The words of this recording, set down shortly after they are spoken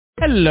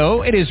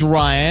Hello, it is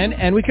Ryan,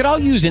 and we could all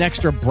use an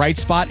extra bright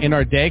spot in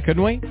our day,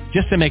 couldn't we?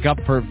 Just to make up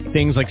for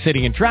things like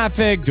sitting in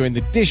traffic, doing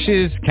the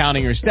dishes,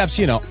 counting your steps,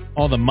 you know,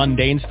 all the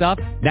mundane stuff.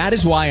 That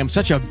is why I'm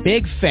such a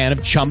big fan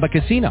of Chumba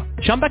Casino.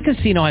 Chumba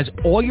Casino has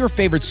all your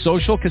favorite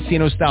social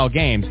casino-style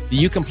games that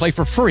you can play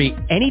for free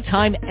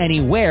anytime,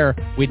 anywhere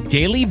with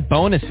daily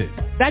bonuses.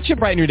 That should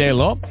brighten your day a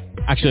little.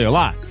 Actually, a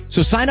lot.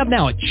 So sign up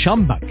now at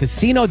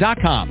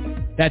ChumbaCasino.com.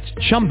 That's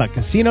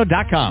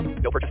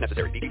ChumbaCasino.com. No purchase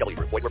necessary. VGW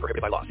Group. Void where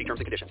prohibited by law. See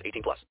terms and conditions.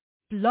 18+.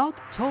 Blog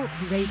Talk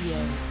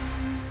Radio.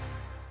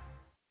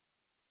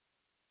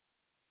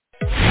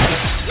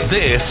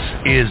 This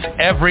is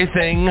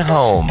Everything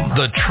Home,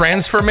 the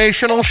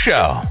transformational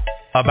show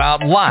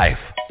about life,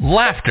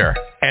 laughter,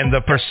 and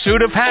the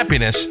pursuit of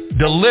happiness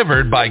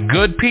delivered by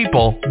good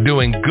people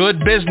doing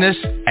good business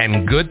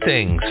and good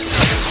things.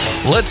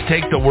 Let's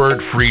take the word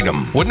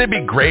freedom. Wouldn't it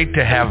be great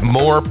to have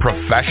more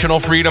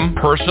professional freedom,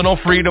 personal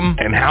freedom,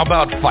 and how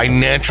about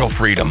financial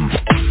freedom?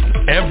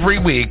 Every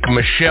week,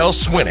 Michelle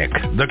Swinnick,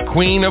 the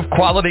queen of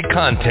quality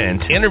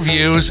content,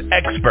 interviews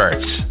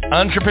experts,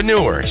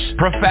 entrepreneurs,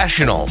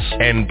 professionals,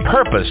 and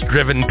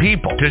purpose-driven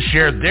people to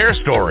share their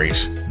stories,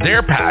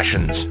 their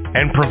passions,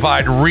 and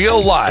provide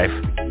real-life,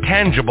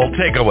 tangible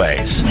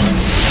takeaways.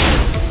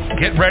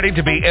 Get ready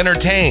to be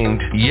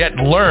entertained, yet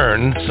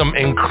learn some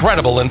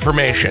incredible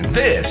information.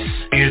 This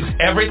is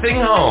Everything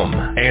Home,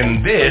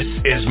 and this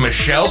is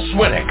Michelle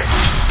Swinnick.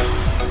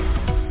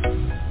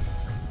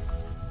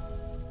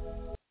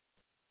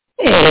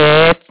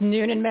 It's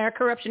noon in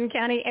Maricorruption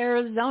County,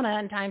 Arizona,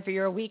 and time for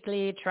your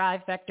weekly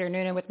Trifecta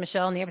Noonin with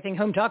Michelle and the Everything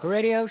Home Talk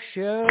Radio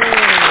Show.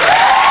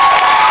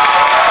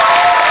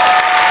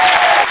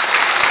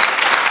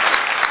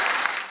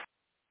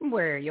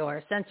 We're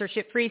your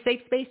censorship-free, safe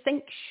space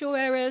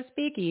sanctuary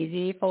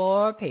speakeasy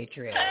for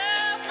patriots.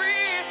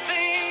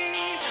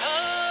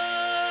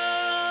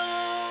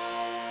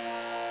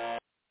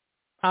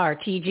 Our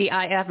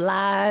TGIF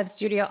live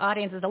studio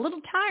audience is a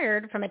little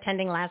tired from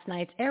attending last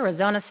night's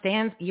Arizona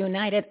Stands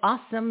United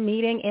awesome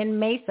meeting in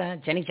Mesa.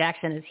 Jenny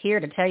Jackson is here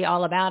to tell you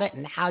all about it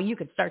and how you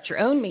could start your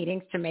own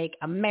meetings to make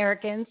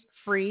Americans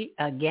free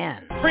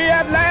again. Free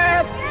at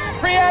last!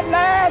 Free at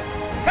last!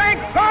 Thank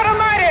God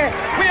Almighty!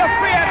 We are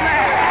free at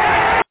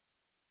last!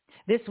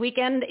 This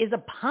weekend is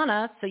upon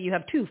us, so you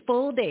have 2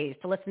 full days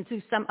to listen to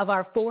some of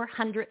our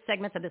 400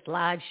 segments of this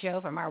live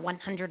show from our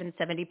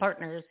 170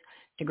 partners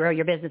to grow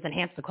your business,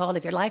 enhance the quality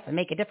of your life, and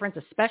make a difference,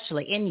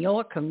 especially in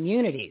your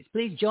communities.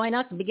 Please join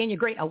us and begin your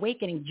great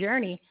awakening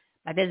journey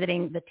by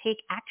visiting the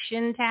Take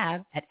Action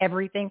tab at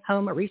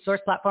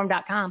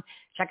everythinghomeresourceplatform.com.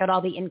 Check out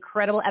all the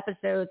incredible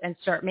episodes and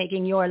start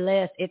making your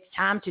list. It's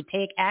time to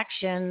take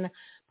action.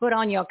 Put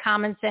on your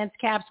common sense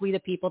caps. We the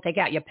people, take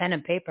out your pen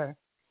and paper.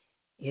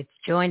 It's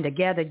Join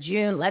Together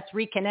June. Let's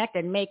reconnect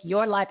and make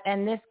your life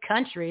and this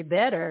country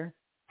better.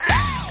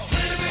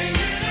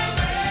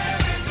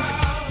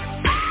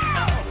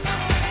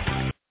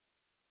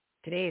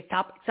 Today's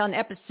topics on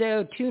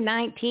episode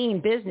 219,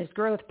 business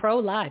growth,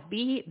 pro-life,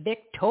 be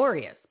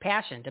victorious,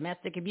 passion,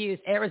 domestic abuse,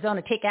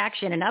 Arizona take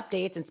action, and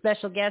updates, and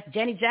special guest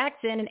Jenny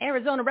Jackson and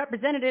Arizona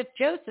Representative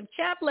Joseph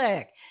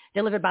Chaplik,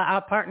 delivered by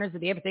our partners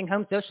of the Everything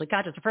Home Socially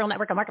Conscious Referral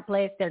Network and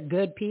Marketplace. They're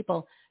good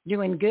people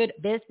doing good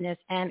business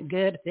and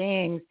good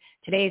things.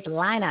 Today's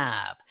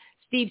lineup,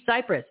 Steve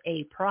Cypress,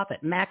 a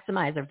profit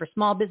maximizer for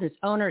small business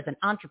owners and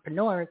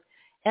entrepreneurs.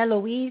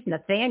 Eloise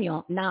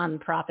Nathaniel,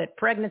 nonprofit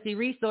pregnancy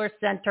resource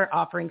center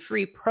offering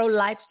free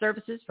pro-life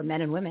services for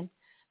men and women.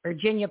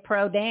 Virginia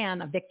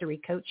Prodan, a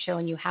victory coach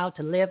showing you how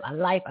to live a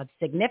life of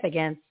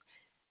significance.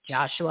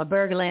 Joshua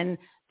Berglund,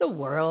 the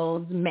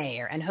world's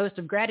mayor and host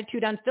of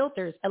Gratitude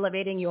Unfiltered,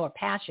 elevating your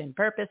passion,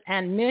 purpose,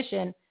 and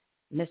mission.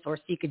 Miss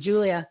Orsika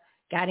Julia,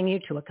 guiding you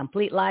to a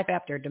complete life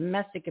after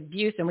domestic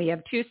abuse. And we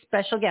have 2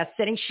 special guests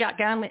sitting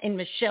shotgun in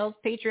Michelle's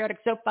Patriotic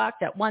Soapbox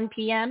at 1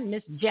 p.m.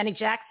 Miss Jenny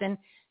Jackson.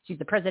 She's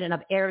the president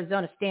of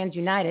Arizona Stands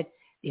United,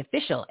 the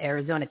official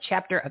Arizona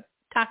chapter of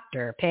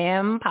Dr.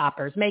 Pam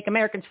Popper's Make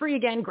Americans Free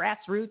Again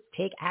Grassroots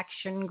Take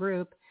Action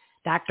Group.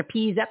 Dr.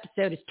 P's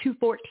episode is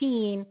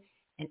 214,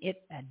 and it's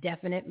a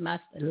definite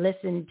must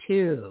listen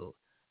to.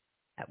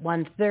 At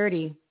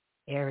 1:30,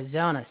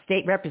 Arizona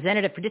State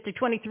Representative for District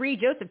 23,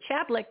 Joseph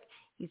Chaplik.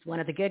 He's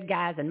one of the good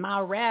guys in my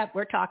rep.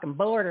 We're talking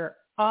border,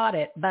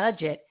 audit,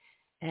 budget,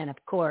 and,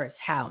 of course,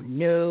 how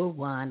no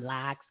one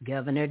likes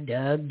Governor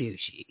Doug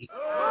Ducey.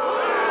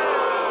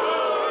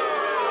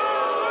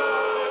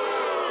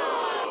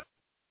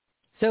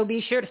 So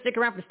be sure to stick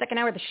around for the second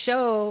hour of the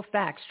show.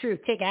 Facts, truth,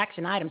 take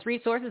action, items,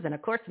 resources, and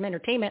of course some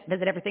entertainment.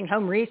 Visit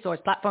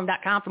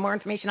everythinghomeresourceplatform.com for more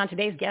information on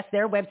today's guests,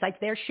 their websites,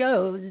 their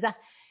shows,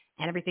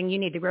 and everything you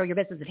need to grow your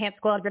business, enhance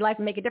the quality of your life,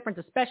 and make a difference,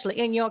 especially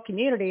in your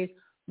communities.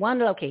 One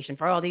location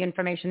for all the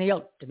information, the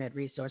ultimate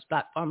resource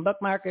platform.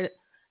 Bookmark it.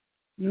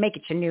 Make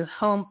it your new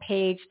home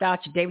page.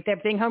 Start your day with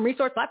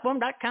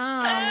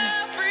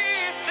everythinghomeresourceplatform.com.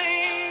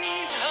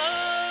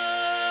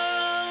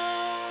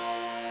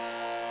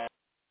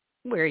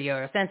 We're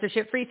your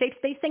censorship-free, safe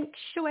space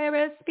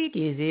sanctuary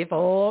speakeasy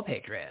for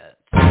patriots.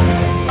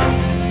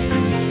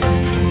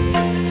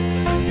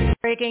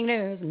 breaking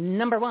news.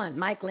 Number one,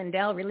 Mike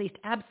Lindell released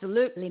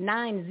Absolutely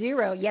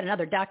 9-0, yet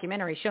another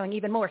documentary showing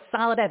even more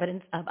solid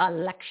evidence of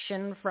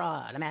election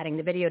fraud. I'm adding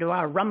the video to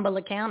our Rumble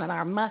account and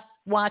our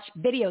must-watch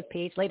videos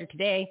page later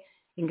today.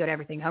 You can go to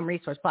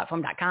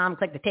everythinghomeresourceplatform.com,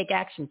 click the Take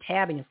Action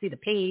tab, and you'll see the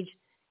page.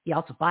 He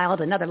also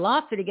filed another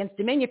lawsuit against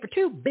Dominion for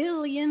 $2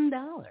 billion.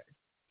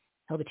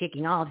 He'll be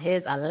taking all of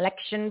his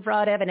election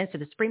fraud evidence to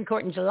the Supreme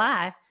Court in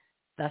July,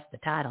 thus the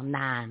title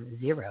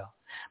 9-0.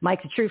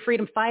 Mike's a true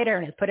freedom fighter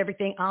and has put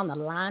everything on the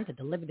line to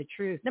deliver the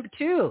truth. Number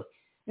two,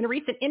 in a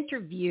recent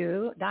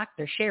interview,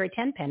 Dr. Sherry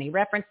Tenpenny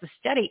referenced the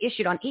study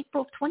issued on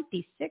April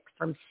 26th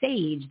from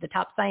SAGE, the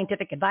top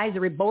scientific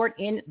advisory board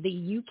in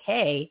the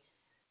UK.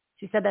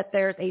 She said that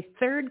there's a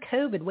third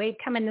COVID wave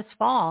coming this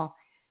fall,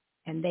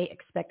 and they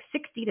expect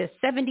 60 to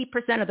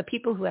 70% of the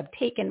people who have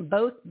taken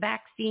both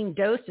vaccine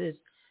doses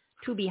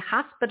to be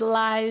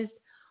hospitalized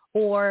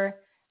or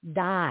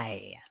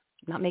die.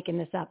 I'm not making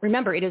this up.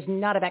 Remember, it is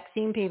not a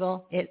vaccine,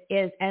 people. It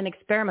is an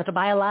experimental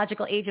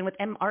biological agent with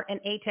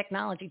mRNA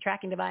technology,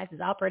 tracking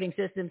devices, operating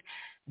systems,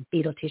 and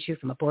fetal tissue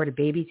from aborted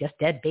babies, just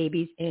dead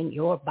babies in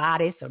your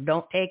body. So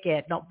don't take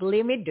it. Don't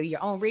believe me. Do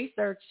your own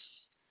research.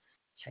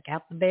 Check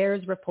out the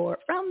VAERS report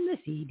from the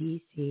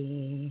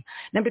CDC.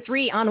 Number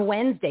three, on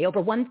Wednesday,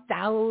 over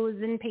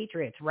 1,000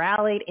 patriots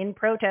rallied in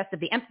protest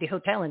of the empty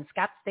hotel in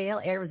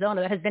Scottsdale,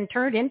 Arizona, that has been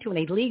turned into an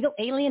illegal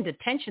alien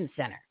detention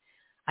center.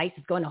 ICE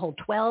is going to hold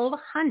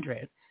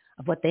 1,200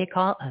 of what they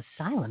call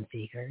asylum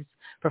seekers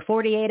for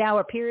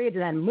 48-hour periods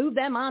and then move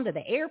them onto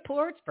the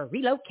airports for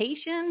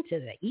relocation to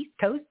the East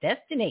Coast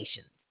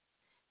destinations.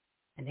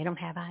 And they don't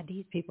have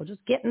IDs, people,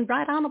 just getting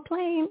right on a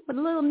plane with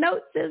a little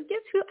note that says, guess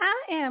who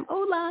I am,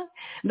 hola.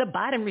 The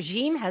Biden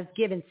regime has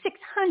given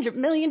 $600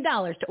 million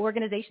to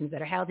organizations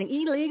that are housing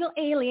illegal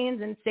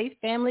aliens in safe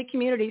family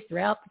communities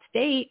throughout the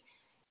state.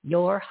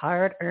 Your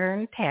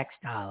hard-earned tax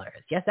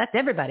dollars. Yes, that's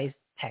everybody's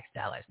tax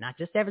dollars, not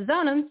just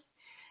Arizonans.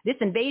 This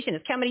invasion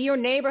is coming to your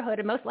neighborhood,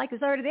 and most likely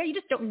it's already there. You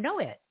just don't know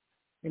it.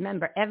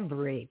 Remember,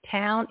 every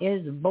town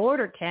is a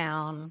border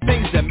town.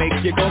 Things that make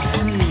you go,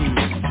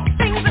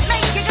 Things that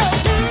make you go,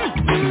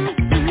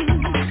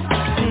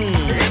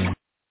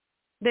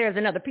 There's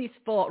another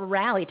peaceful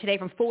rally today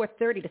from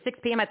 4:30 to 6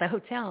 p.m. at the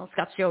Hotel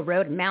Scottsdale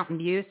Road in Mountain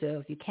View. So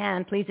if you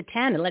can, please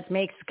attend and let's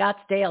make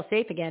Scottsdale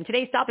safe again.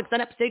 Today's topics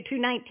on episode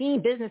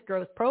 219, Business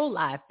Growth,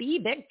 Pro-Life, Be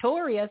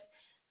Victorious,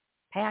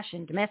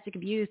 Passion, Domestic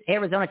Abuse,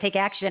 Arizona Take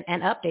Action,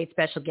 and Update.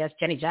 Special guest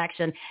Jenny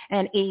Jackson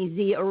and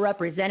AZ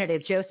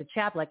Representative Joseph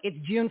Chaplik. It's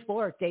June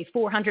 4th, day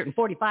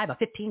 445 of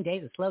 15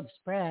 days to slow the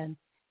spread.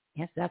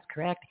 Yes, that's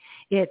correct.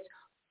 It's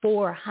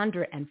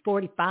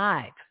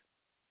 445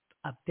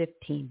 of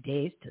 15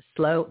 days to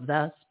slow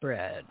the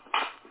spread.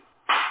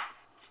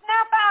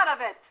 Snap out of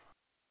it.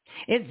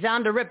 It's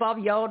time to rip off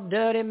your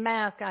dirty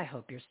mask. I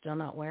hope you're still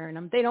not wearing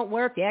them. They don't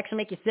work. They actually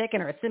make you sick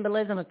and are a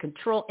symbolism of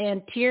control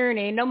and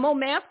tyranny. No more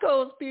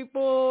maskos,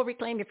 people.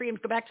 Reclaim your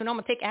freedoms. Go back to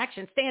normal. Take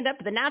action. Stand up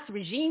to the Nazi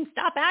regime.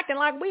 Stop acting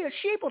like we are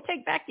sheep. We'll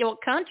take back your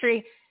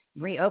country.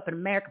 Reopen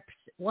America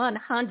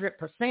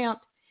 100%.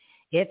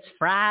 It's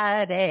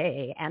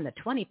Friday and the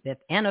 25th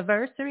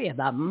anniversary of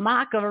the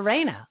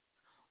Macarena.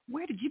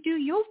 Where did you do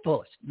your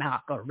first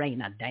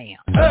Macarena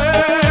dance?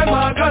 Hey,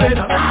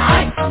 Macarena,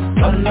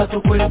 dala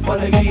tu cuerpo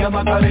alegría,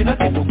 Macarena,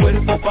 que tu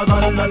cuerpo pa'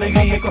 dar la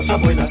alegría y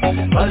cosas buenas.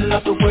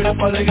 Dala tu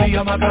cuerpo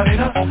alegría,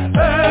 Macarena,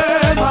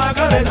 hey,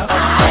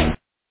 Macarena.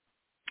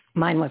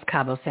 Mine was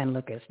Cabo San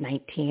Lucas,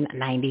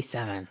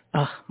 1997.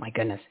 Oh, my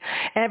goodness.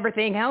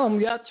 Everything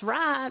home, that's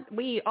right.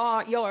 We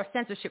are your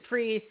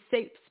censorship-free,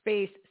 safe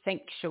space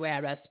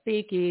sanctuary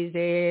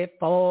speakeasy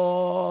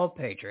for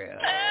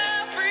patriots.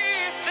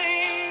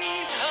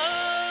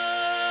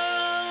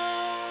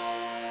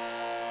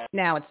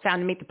 Now it's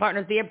time to meet the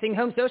partners of the Everything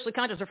Home Socially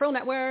Conscious Referral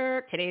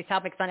Network. Today's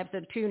topics on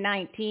episode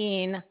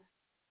 219,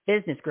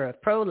 Business Growth,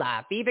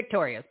 Pro-Life, Be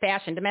Victorious,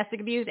 Passion,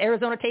 Domestic Abuse,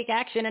 Arizona Take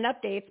Action, and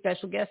Updates.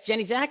 Special guest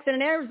Jenny Jackson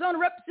and Arizona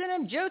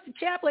Representative Joseph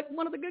Chaplik,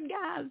 one of the good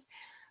guys.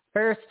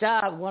 First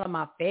up, one of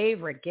my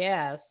favorite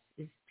guests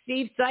is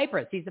Steve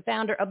Cypress. He's the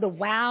founder of the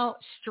WOW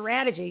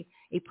Strategy,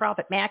 a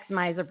profit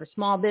maximizer for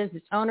small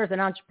business owners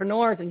and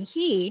entrepreneurs. And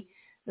he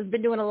has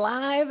been doing a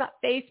live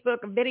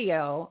Facebook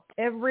video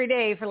every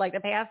day for like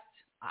the past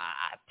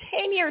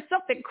 10 years,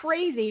 something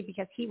crazy,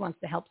 because he wants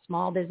to help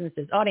small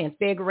businesses. Audience,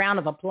 big round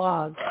of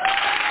applause.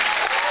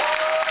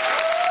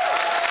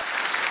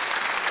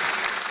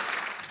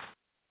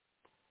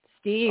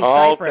 Steve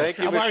Cypress, thank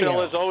you,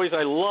 Michelle. As always,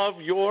 I love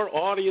your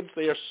audience.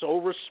 They are so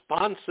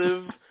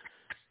responsive.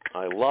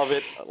 I love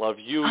it. I love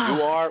you.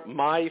 You are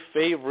my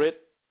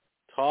favorite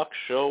talk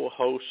show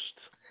host.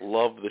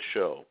 Love the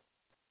show.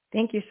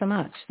 Thank you so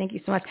much. Thank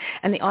you so much.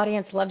 And the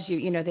audience loves you.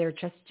 You know, they're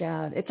just,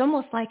 it's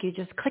almost like you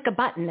just click a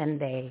button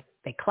and they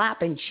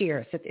clap and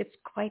cheer. So it's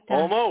quite.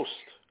 Almost.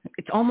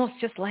 It's almost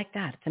just like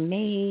that. It's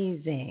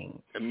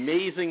amazing.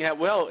 Amazing.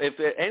 Well, if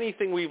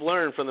anything we've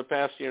learned from the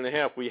past year and a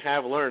half, we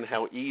have learned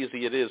how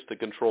easy it is to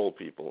control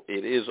people.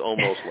 It is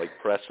almost like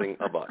pressing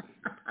a button.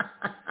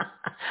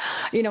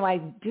 You know, I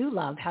do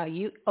love how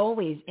you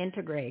always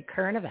integrate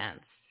current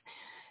events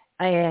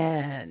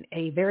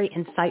a very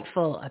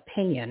insightful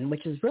opinion,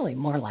 which is really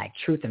more like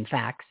truth and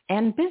facts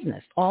and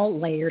business, all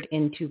layered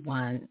into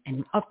one.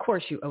 And, of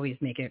course, you always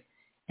make it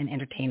an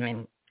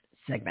entertainment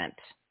segment.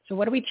 So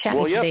what are we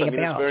chatting today about?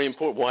 It's very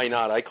important. Why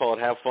not? I call it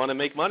have fun and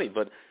make money.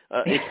 But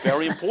it's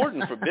very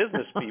important for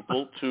business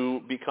people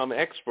to become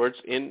experts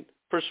in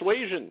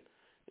persuasion,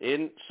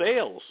 in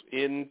sales,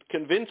 in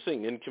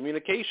convincing, in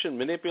communication,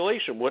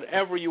 manipulation,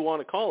 whatever you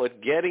want to call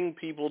it, getting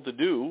people to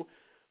do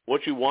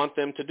what you want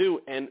them to do.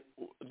 And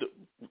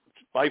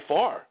by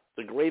far,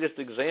 the greatest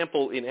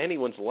example in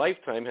anyone's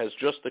lifetime has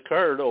just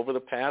occurred over the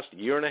past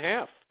year and a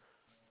half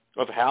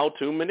of how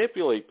to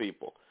manipulate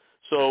people.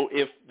 So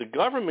if the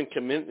government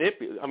can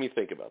manipulate,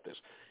 think about this.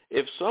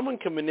 If someone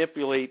can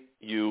manipulate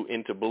you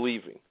into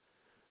believing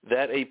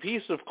that a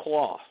piece of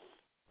cloth,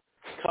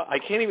 I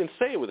can't even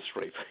say it with a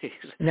straight face,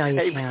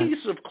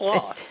 piece of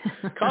cloth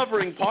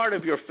covering part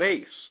of your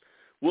face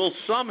will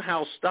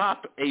somehow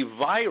stop a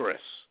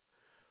virus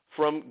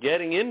from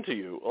getting into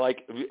you.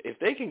 Like, if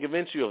they can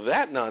convince you of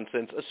that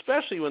nonsense,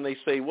 especially when they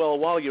say, well,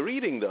 while you're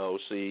eating, though,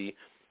 see,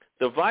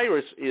 the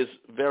virus is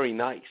very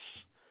nice.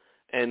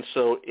 And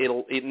so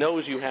it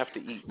knows you have to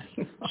eat.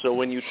 So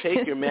when you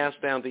take your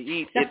mask down to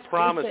eat, it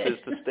promises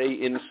to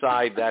stay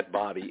inside that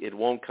body. It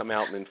won't come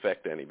out and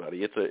infect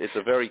anybody. It's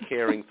a very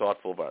caring,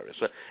 thoughtful virus.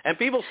 And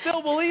people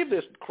still believe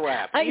this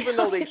crap, even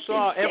though they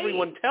saw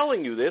everyone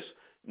telling you this,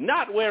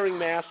 not wearing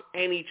masks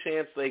any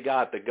chance they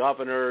got. The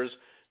governors,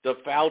 the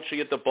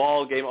Fauci at the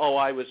ball game,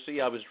 I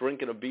was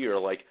drinking a beer.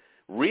 Like,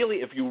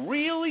 really, if you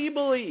really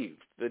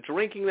believed that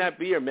drinking that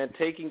beer meant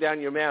taking down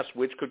your mask,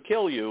 which could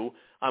kill you,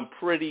 I'm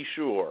pretty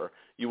sure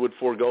you would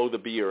forego the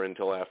beer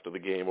until after the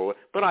game.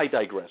 But I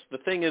digress. The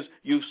thing is,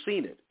 you've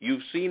seen it.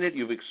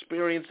 You've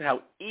experienced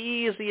how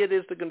easy it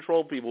is to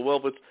control people. Well,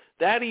 if it's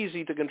that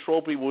easy to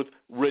control people with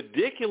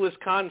ridiculous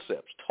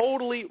concepts,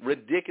 totally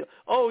ridiculous.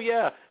 Oh,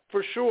 yeah,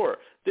 for sure.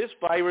 This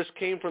virus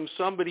came from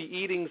somebody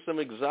eating some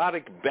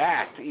exotic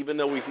bat, even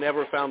though we've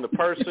never found the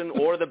person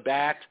or the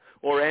bat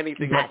or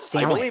anything else.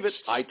 I believe it.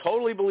 I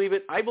totally believe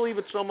it. I believe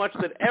it so much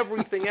that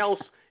everything else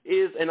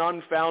is an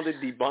unfounded,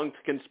 debunked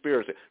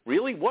conspiracy.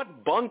 Really?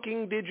 What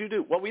bunking did you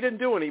do? Well, we didn't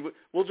do any.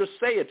 We'll just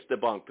say it's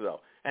debunked,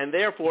 though. And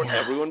therefore,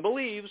 everyone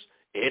believes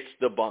it's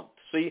debunked.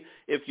 See,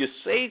 if you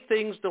say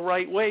things the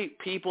right way,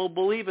 people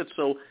believe it.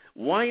 So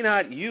why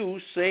not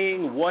you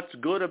saying what's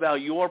good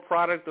about your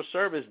product or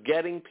service,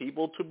 getting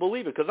people to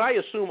believe it? Because I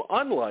assume,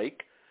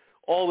 unlike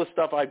all the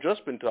stuff I've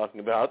just been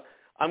talking about,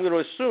 I'm going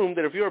to assume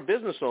that if you're a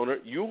business owner,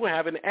 you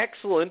have an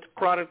excellent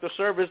product or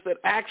service that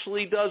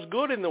actually does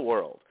good in the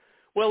world.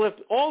 Well, if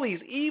all these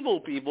evil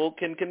people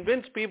can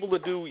convince people to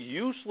do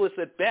useless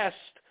at best,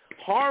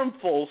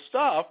 harmful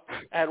stuff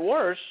at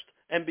worst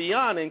and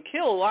beyond and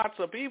kill lots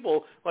of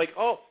people, like,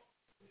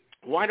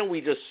 why don't we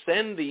just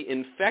send the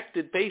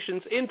infected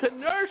patients into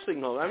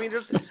nursing homes? I mean,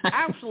 just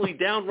absolutely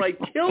downright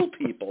kill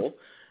people.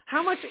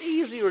 How much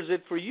easier is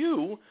it for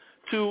you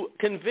to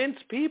convince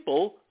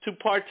people to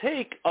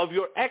partake of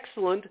your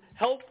excellent,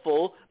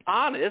 helpful,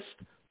 honest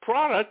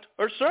product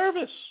or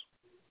service?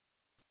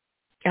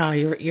 Oh,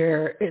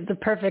 you're the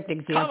perfect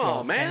example. Come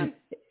on, man.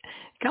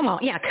 Come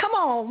on. Yeah, come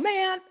on,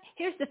 man.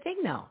 Here's the thing,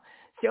 though.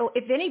 So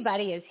if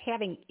anybody is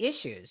having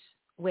issues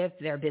with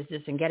their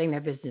business and getting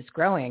their business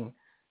growing,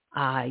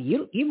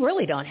 you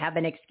really don't have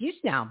an excuse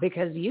now,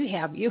 because you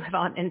have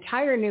an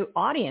entire new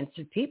audience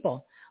of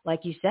people,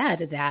 like you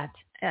said, that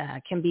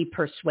can be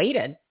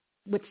persuaded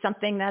with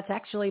something that's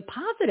actually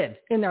positive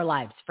in their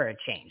lives for a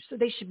change. So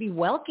they should be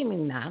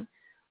welcoming that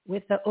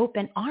with the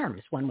open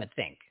arms, one would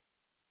think.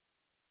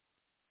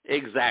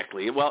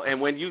 Exactly. Well,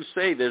 and when you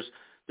say there's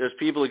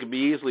people who can be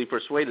easily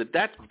persuaded,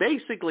 that's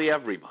basically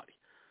everybody.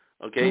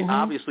 Okay,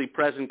 Obviously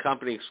present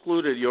company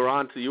excluded. You were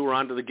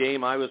onto the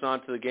game. I was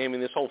onto the game,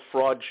 and this whole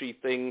fraud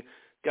sheet thing.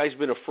 Guy's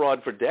been a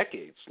fraud for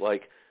decades.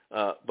 Like,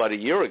 but a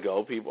year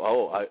ago, people.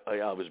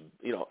 I was.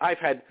 I've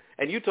had.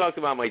 And you talked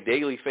about my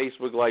daily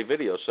Facebook Live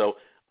videos. So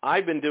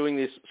I've been doing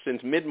this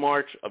since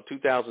mid-March of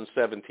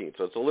 2017.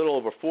 So it's a little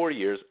over 4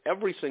 years,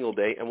 every single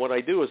day. And what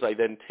I do is I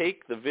then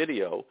take the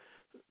video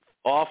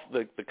off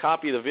the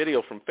copy of the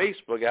video from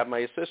Facebook, have my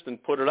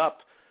assistant put it up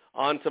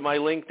onto my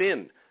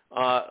LinkedIn,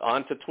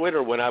 onto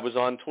Twitter when I was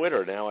on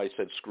Twitter. Now I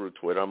said screw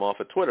Twitter, I'm off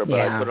of Twitter,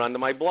 but I put it onto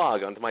my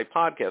blog, onto my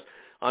podcast,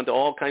 onto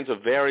all kinds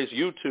of various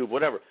YouTube,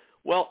 whatever.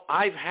 Well,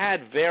 I've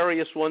had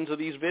various ones of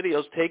these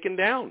videos taken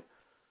down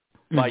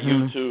by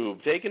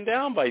YouTube, taken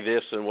down by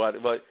this and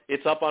what, but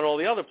it's up on all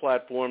the other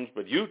platforms,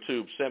 but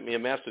YouTube sent me a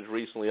message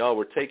recently,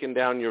 we're taking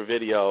down your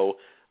video,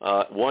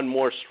 one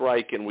more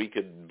strike and we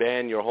could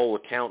ban your whole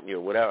account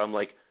and whatever. I'm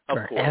like, of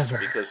course,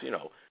 because,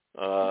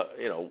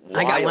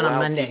 why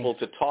allow people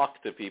to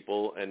talk to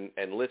people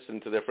and listen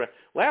to their friends?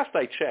 Last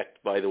I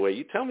checked, by the way,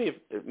 you tell me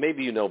if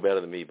maybe you know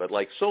better than me, but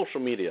like social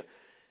media,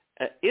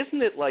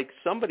 isn't it like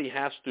somebody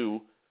has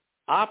to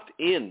opt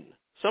in?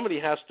 Somebody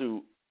has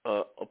to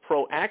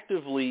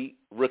proactively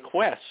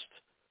request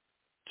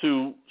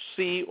to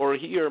see or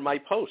hear my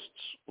posts.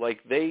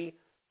 Like they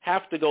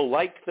have to go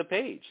like the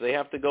page. They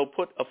have to go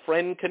put a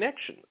friend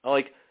connection.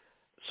 Like,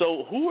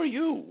 so who are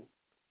you,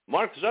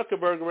 Mark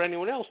Zuckerberg or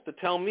anyone else to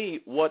tell me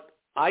what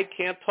I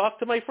can't talk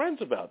to my friends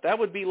about. That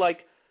would be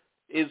like,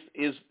 is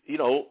the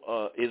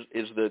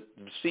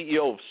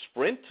CEO of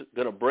Sprint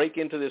going to break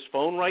into this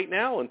phone right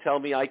now and tell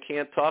me I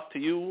can't talk to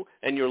you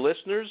and your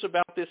listeners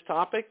about this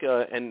topic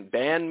and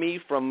ban me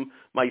from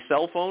my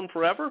cell phone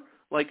forever?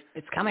 Like,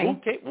 it's coming.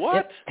 Okay,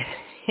 what?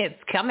 It's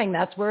coming.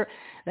 That's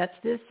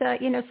this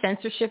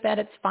censorship at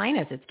its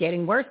finest. It's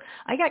getting worse.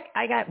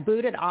 I got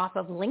booted off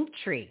of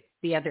Linktree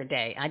the other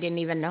day. I didn't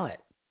even know it.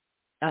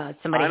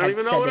 Somebody I don't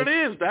even know what it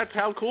is. That's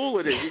how cool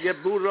it is. You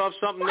get booted off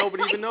something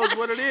nobody even knows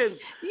what it is.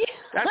 Yeah,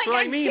 That's like what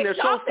I mean. They're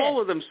so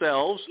full of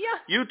themselves.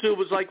 Yeah.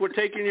 YouTube is like, we're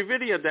taking your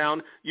video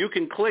down. You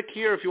can click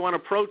here if you want to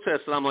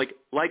protest. And I'm like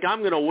I'm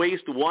going to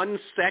waste 1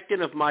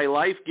 second of my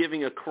life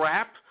giving a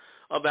crap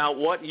about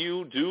what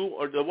you do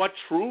or what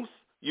truth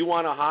you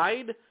want to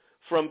hide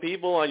from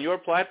people on your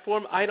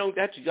platform.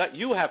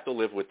 You have to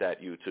live with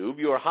that, YouTube.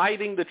 You are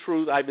hiding the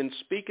truth. I've been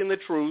speaking the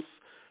truth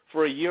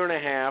for a year and a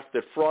half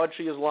that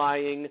Fraudgy is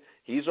lying.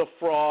 He's a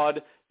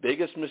fraud.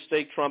 Biggest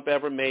mistake Trump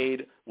ever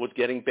made was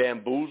getting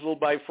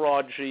bamboozled by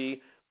Fraudgy,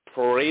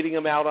 parading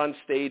him out on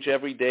stage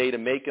every day to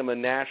make him a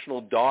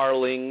national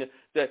darling.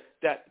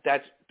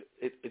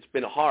 It's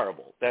been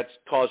horrible. That's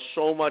caused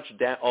so much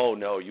oh,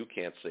 no, you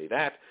can't say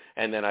that.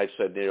 And then I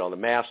said, the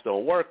masks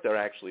don't work. They're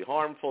actually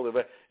harmful.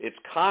 It's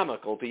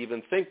comical to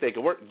even think they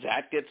could work.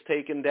 That gets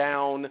taken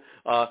down.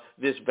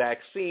 This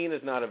vaccine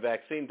is not a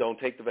vaccine. Don't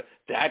take the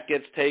that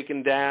gets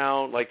taken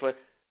down.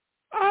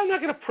 I'm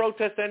not going to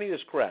protest any of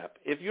this crap.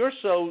 If you're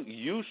so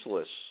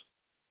useless,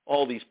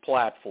 all these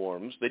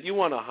platforms, that you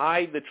want to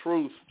hide the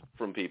truth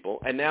from people,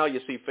 and now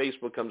you see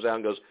Facebook comes out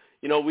and goes,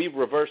 we've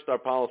reversed our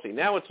policy.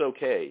 Now it's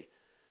okay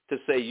to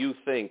say you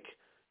think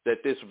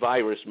that this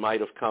virus might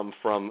have come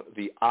from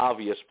the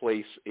obvious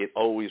place it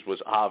always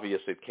was obvious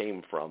it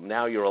came from.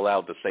 Now you're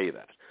allowed to say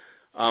that.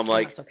 I'm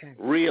okay.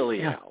 Really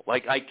now?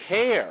 I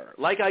care.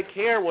 I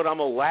care what I'm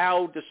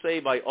allowed to say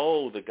by,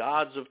 the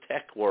gods of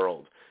tech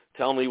world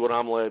tell me what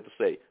I'm allowed to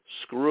say.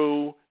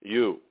 Screw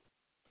you.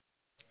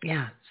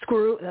 Yeah,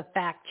 screw the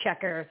fact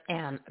checkers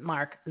and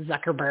Mark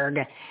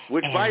Zuckerberg.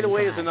 Which, by the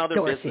way, is another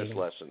Dorsey. business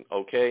lesson,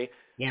 okay?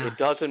 Yeah. It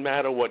doesn't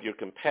matter what your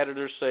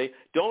competitors say.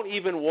 Don't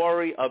even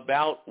worry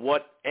about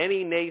what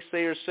any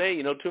naysayers say.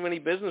 Too many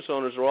business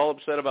owners are all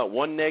upset about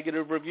one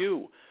negative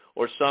review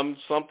or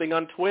something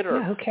on Twitter,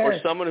 yeah, who cares?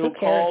 Or someone who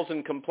calls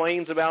and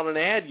complains about an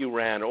ad you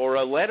ran or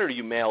a letter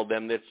you mailed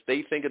them that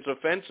they think it's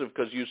offensive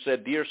because you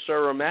said, dear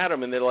sir or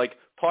madam, and they're like,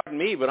 pardon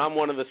me, but I'm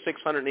one of the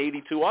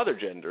 682 other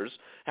genders.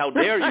 How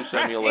dare you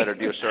send me a letter,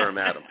 dear sir or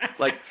madam?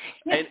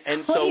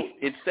 And so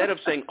instead of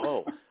saying,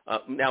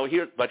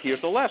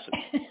 here's the lesson.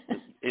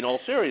 In all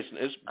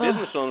seriousness,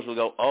 business owners will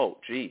go,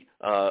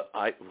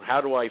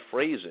 how do I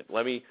phrase it?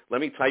 Let me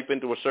type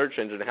into a search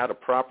engine how to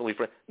properly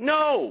phrase.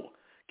 No,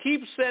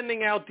 keep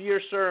sending out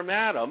dear sir or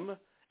madam,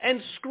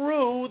 and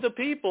screw the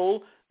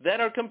people that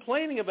are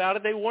complaining about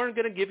it. They weren't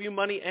going to give you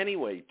money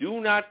anyway.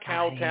 Do not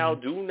kowtow.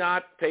 Do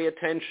not pay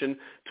attention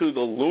to the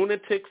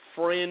lunatic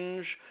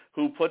fringe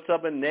who puts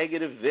up a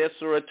negative this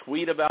or a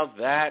tweet about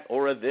that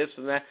or a this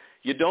and that.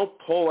 You don't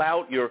pull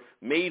out your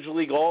Major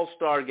League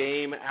All-Star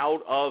game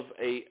out of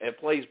a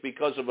place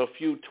because of a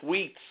few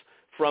tweets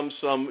from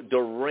some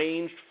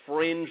deranged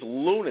fringe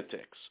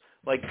lunatics.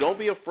 Don't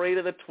be afraid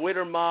of the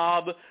Twitter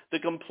mob, the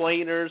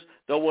complainers,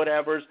 the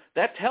whatevers.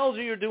 That tells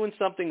you you're doing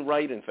something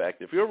right, in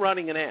fact. If you're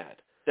running an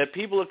ad that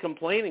people are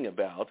complaining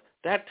about,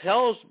 that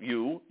tells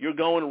you you're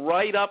going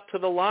right up to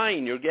the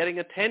line. You're getting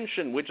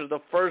attention, which is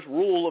the first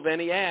rule of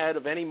any ad,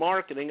 of any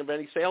marketing, of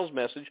any sales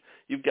message.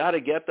 You've got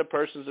to get the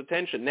person's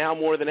attention now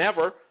more than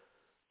ever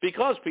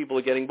because people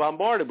are getting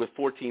bombarded with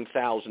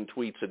 14,000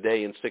 tweets a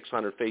day and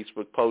 600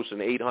 Facebook posts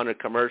and 800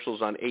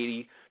 commercials on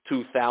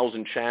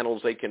 82,000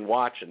 channels they can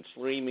watch and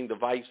streaming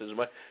devices.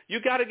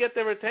 You got to get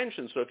their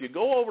attention. So if you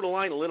go over the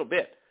line a little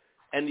bit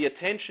and the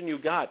attention you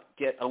got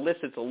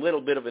elicits a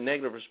little bit of a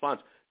negative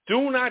response,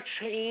 do not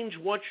change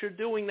what you're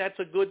doing. That's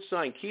a good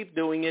sign. Keep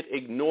doing it.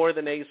 Ignore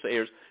the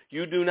naysayers.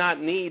 You do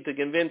not need to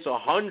convince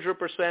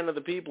 100% of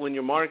the people in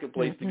your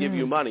marketplace to give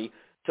you money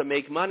to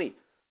make money.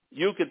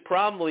 You could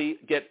probably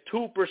get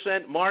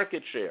 2%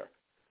 market share,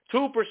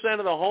 2% of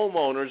the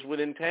homeowners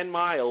within 10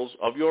 miles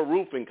of your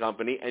roofing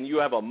company, and you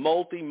have a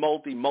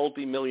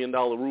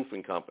multi-million-dollar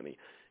roofing company.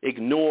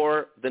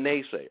 Ignore the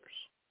naysayers.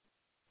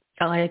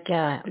 Like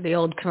the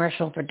old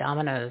commercial for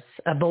Domino's.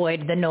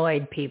 Avoid the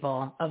Noid,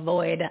 people.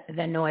 Avoid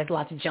the noise.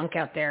 Lots of junk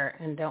out there,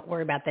 and don't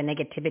worry about the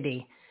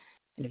negativity.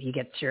 And if you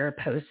get your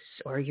posts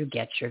or you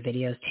get your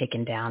videos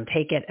taken down,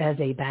 take it as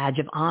a badge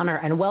of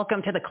honor. And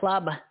welcome to the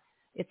club.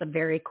 It's a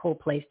very cool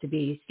place to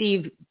be.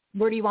 Steve,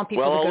 where do you want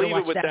people to go to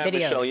watch that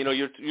video? Well, I'll leave it with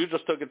that, Michelle. You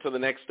just took it to the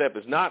next step.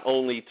 Is not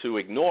only to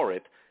ignore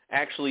it,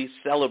 actually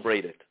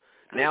celebrate it.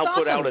 Now That's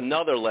put awesome. out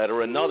another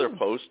letter, another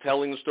post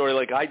telling the story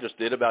like I just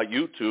did about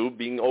YouTube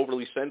being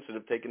overly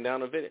sensitive, taking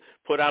down a video.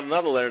 Put out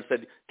another letter and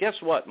said, guess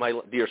what, my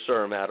dear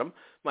sir or madam?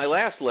 My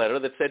last letter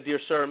that said, dear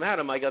sir or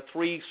madam, I got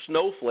 3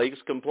 snowflakes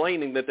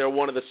complaining that they're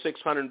one of the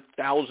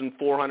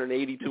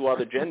 600,482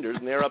 other genders,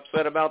 and they're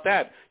upset about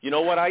that. You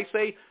know what I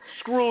say?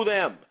 Screw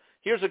them.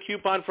 here's a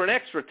coupon for an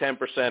extra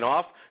 10%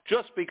 off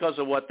just because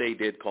of what they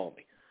did call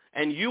me.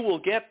 And you will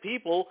get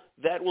people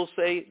that will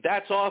say,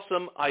 that's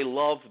awesome. I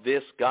love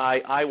this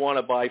guy. I want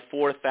to buy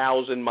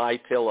 4,000 My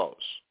Pillows.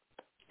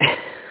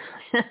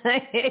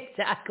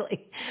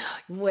 Exactly.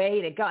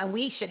 Way to go. And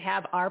we should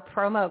have our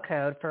promo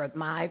code for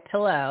My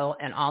Pillow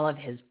and all of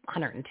his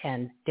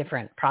 110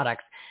 different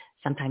products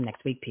sometime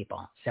next week,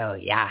 people. So,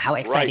 yeah, how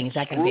exciting is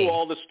that going to be? Screw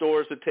all the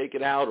stores that take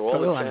it out or all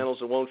the channels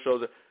that won't show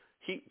the...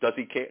 He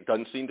care?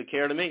 Doesn't seem to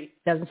care to me.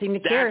 Doesn't seem to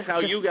care. That's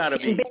how you got to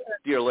be,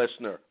 dear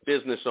listener,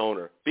 business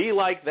owner. Be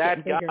like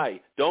that guy.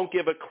 Don't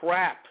give a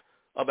crap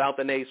about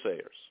the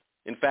naysayers.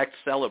 In fact,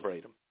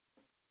 celebrate them.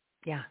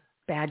 Yeah.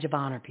 Badge of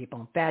honor,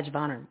 people. Badge of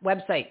honor.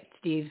 Website,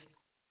 Steve.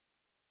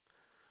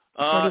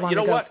 You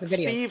know what?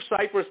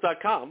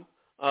 SteveCypress.com.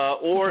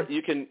 Or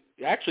you can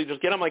actually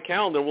just get on my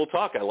calendar and we'll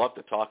talk. I love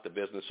to talk to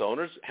business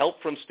owners.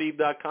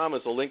 Helpfromsteve.com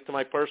is a link to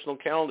my personal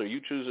calendar.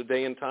 You choose a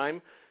day and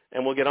time,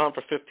 and we'll get on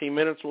for 15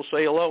 minutes. We'll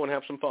say hello and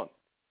have some fun.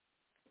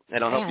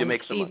 And I'll help you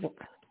make some money.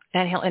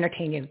 And he'll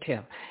entertain you, too.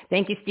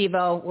 Thank you,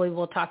 Steve-O. We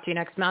will talk to you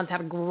next month.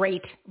 Have a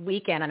great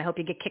weekend, and I hope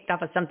you get kicked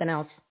off of something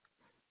else.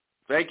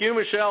 Thank you,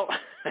 Michelle.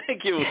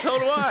 Thank you. So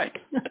do I.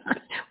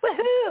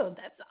 Woohoo!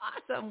 That's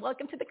awesome.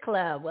 Welcome to the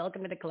club.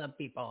 Welcome to the club,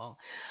 people.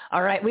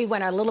 All right, we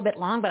went a little bit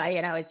long, but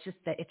it's just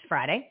that it's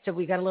Friday, so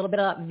we got a little bit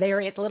of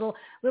it's a little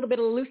bit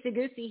of loosey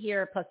goosey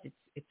here. Plus,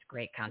 it's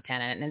great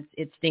content, and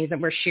it's things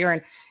that we're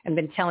sharing and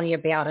been telling you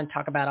about and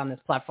talk about on this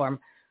platform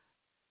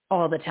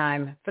all the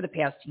time for the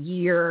past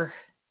year.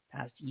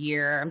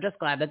 I'm just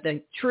glad that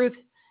the truth is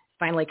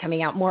finally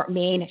coming out more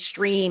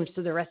mainstream,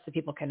 so the rest of the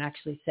people can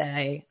actually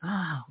say,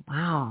 "Oh,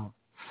 wow."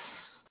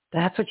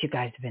 That's what you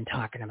guys have been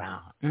talking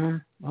about.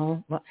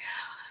 Well,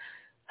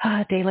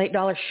 day late,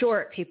 dollar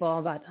short,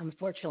 people. But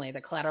unfortunately, the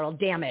collateral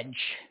damage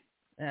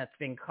that's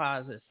been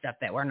caused is stuff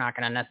that we're not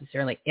going to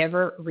necessarily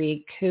ever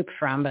recoup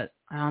from. But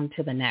on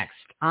to the next.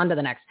 All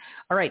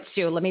right,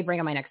 so let me bring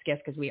on my next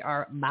guest because we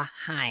are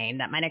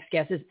behind. My next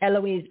guest is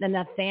Eloise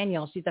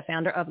Nathaniel. She's the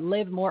founder of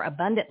Live More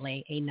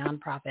Abundantly, a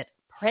nonprofit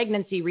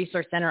pregnancy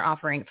resource center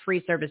offering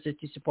free services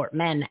to support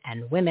men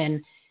and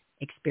women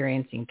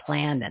experiencing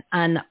planned and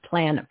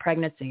unplanned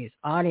pregnancies.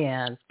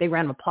 Audience, big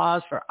round of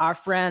applause for our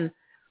friend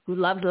who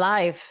loves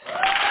life.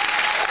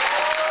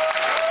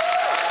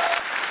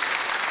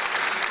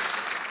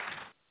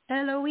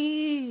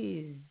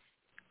 Eloise.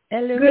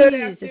 Good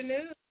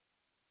afternoon.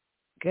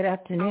 Good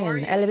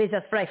afternoon. Eloise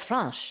is very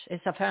French. Is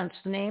a French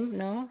name,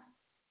 no?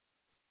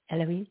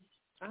 Eloise?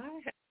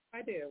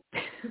 I do.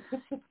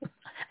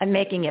 I'm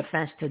making it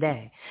French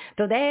today.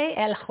 Today,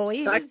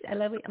 Eloise.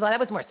 Well, that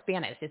was more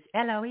Spanish. Is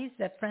Eloise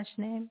a French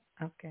name?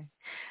 Okay.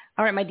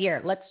 All right, my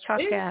dear. Let's talk.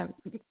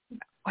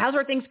 How's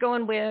our things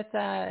going with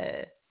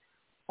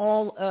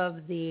all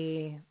of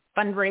the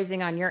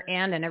fundraising on your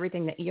end and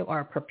everything that you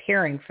are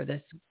preparing for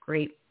this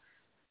great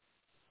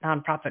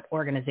nonprofit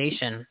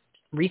organization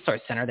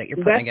resource center that you're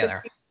putting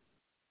together?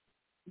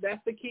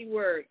 That's the key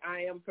word.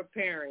 I am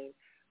preparing.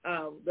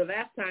 The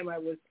last time I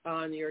was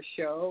on your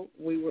show,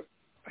 we were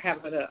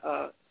having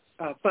a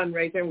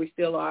fundraiser, and we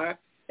still are,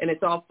 and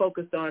it's all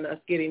focused on us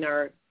getting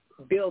our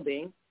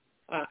building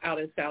out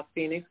in South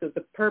Phoenix, because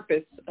the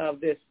purpose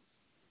of this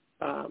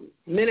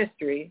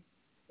ministry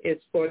is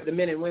for the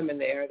men and women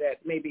there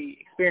that may be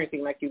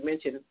experiencing, like you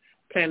mentioned,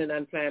 planned and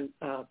unplanned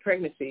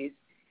pregnancies.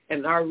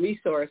 And our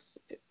resource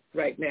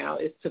right now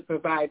is to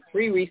provide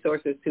free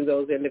resources to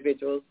those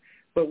individuals,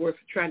 but we're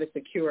trying to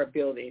secure a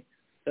building.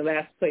 The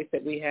last place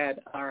that we had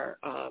our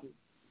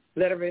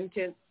letter of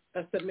intent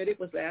submitted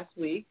was last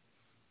week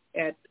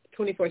at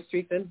 24th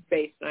Street and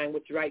Baseline,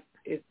 which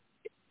is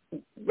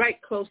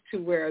right close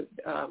to where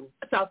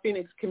South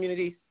Phoenix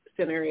Community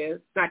Center is.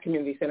 Not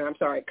Community Center, I'm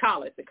sorry,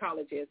 college. The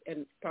college is,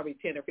 and probably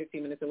 10 or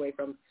 15 minutes away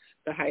from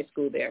the high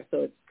school there.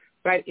 So it's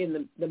right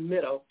in the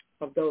middle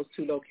of those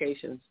two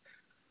locations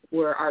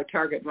where our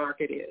target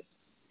market is.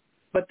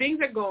 But things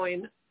are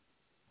going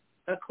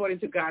according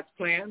to God's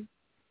plan.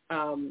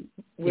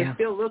 We're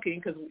still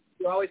looking, because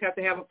we always have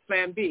to have a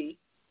plan B.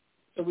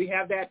 So we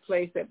have that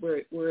place that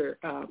we're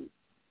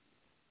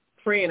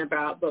praying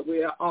about, but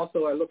we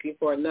also are looking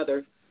for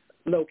another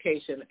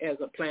location as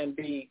a plan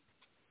B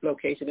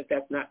location if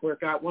that's not where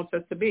God wants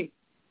us to be.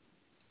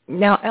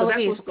 Now,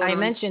 Eloise, I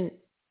mentioned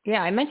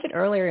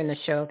earlier in the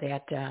show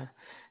that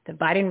the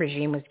Biden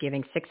regime was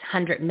giving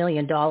 $600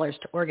 million to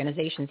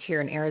organizations here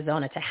in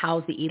Arizona to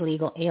house the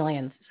illegal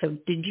aliens. So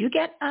did you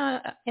get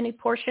any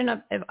portion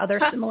of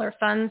other similar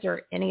funds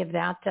or any of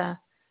that,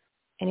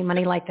 any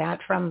money like that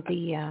from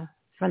the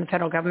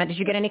federal government? Did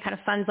you get any kind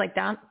of funds like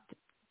that?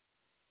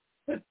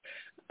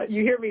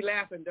 You hear me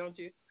laughing, don't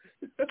you?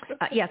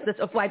 Yes,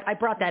 I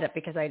brought that up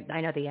because I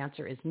know the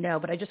answer is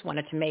no, but I just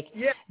wanted to make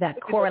that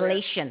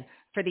correlation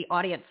for the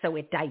audience so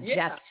it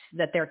digests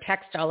that their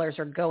tax dollars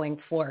are going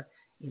for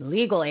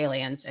illegal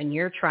aliens, and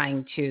you're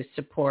trying to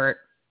support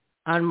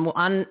but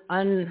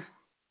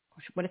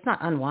it's not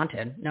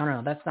unwanted.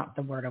 No, that's not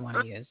the word I want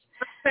to use.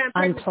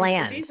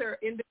 Unplanned.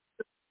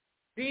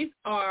 These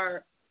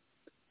are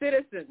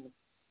citizens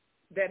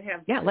that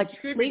have like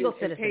contributed legal and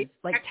citizens, paid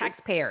like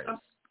taxpayers.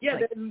 Yeah,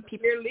 like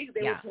they're legal.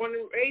 They were born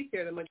and raised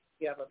here, the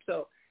majority of them.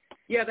 So,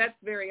 yeah, that's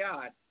very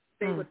odd.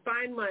 They would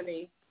find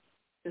money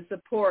to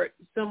support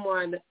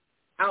someone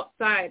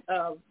outside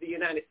of the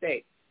United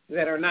States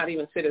that are not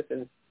even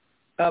citizens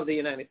of the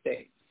United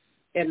States,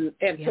 and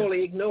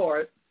totally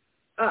ignore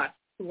us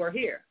who are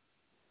here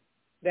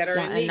that are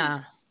in need.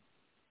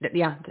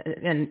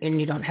 And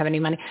you don't have any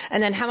money.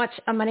 And then how much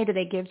money do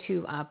they give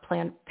to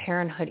Planned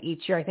Parenthood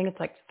each year? I think it's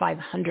like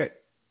 $500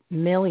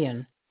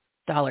 million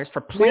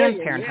for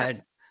Planned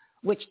Parenthood,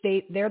 which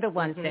they're the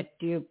ones that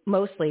do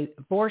mostly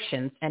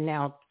abortions and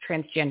now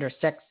transgender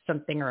sex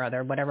something or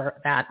other, whatever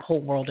that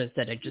whole world is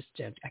that I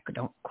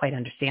don't quite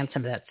understand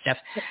some of that stuff,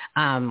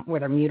 where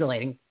they're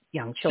mutilating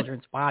young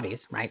children's bodies,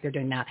 right? They're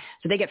doing that.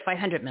 So they get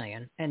 $500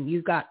 million, and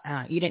you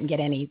didn't get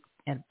any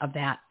of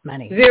that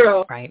money.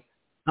 Zero. Right.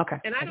 Okay.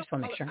 And I just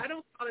want to make sure. I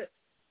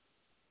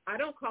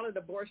don't call it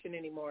abortion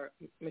anymore,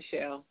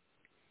 Michelle.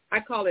 I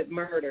call it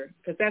murder,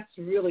 because that's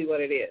really what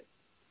it is.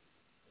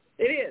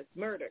 It is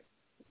murder.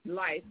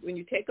 Life. When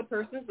you take a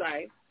person's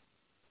life,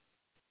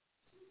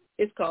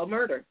 it's called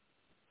murder.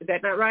 Is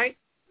that not right?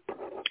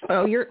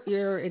 Oh,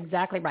 you're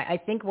exactly right. I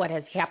think what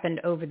has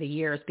happened over the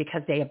years,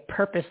 because they have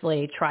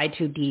purposely tried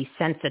to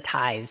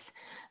desensitize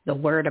the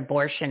word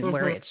abortion,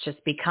 where it's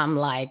just become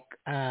like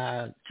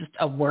just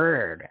a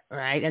word,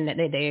 right? And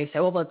they say,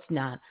 well, it's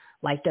not.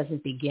 Life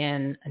doesn't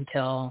begin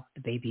until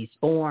the baby's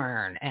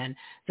born. And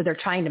so they're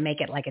trying to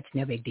make it like it's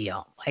no big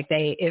deal. Like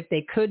if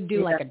they could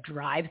do like a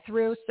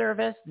drive-through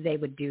service, they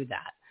would do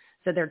that.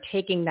 So they're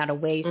taking that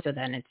away. So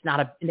then it's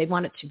not they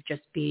want it to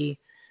just be,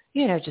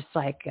 just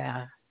like,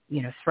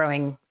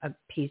 throwing a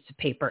piece of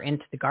paper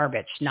into the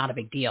garbage, not a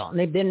big deal. And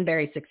they've been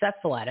very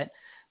successful at it.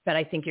 But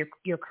I think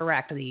you're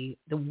correct. The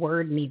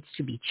word needs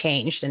to be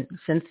changed. And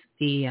since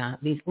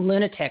these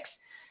lunatics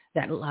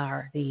that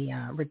are the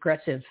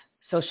regressive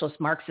socialist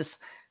Marxists,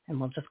 and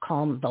we'll just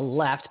call them the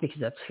left, because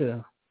that's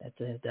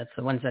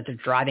the ones that are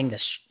driving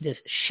this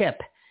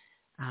ship.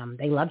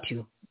 They love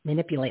to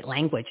manipulate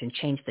language and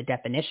change the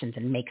definitions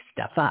and make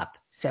stuff up.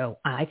 So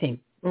I think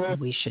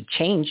we should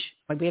change.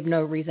 We have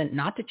no reason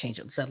not to change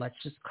it. So let's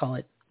just call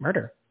it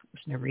murder.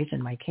 There's no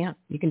reason why you can't.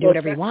 You can do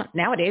whatever you want.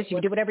 Nowadays, you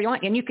can do whatever you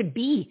want, and you could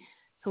be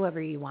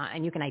whoever you want,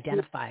 and you can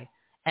identify.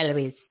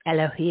 Eloise.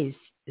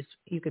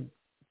 You could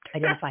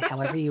identify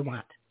however you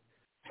want.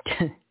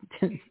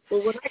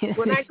 Well,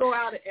 when I go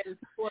out and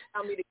people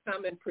allow me to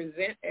come and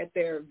present at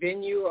their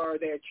venue or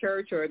their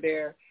church or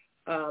their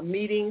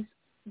meetings,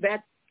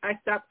 I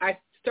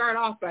start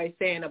off by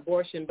saying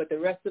abortion, but the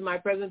rest of my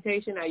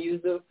presentation I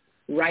use the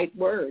right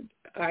word.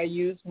 I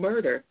use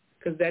murder,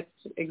 because that's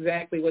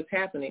exactly what's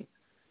happening.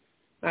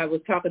 I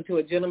was talking to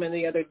a gentleman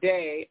the other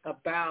day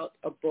about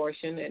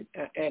abortion,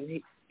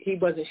 and he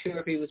wasn't sure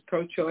if he was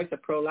pro-choice or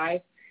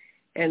pro-life,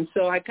 and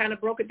so I kind of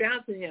broke it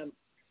down to him.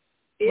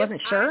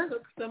 Wasn't sure? I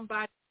took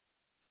somebody,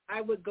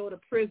 I would go to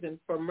prison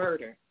for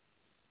murder.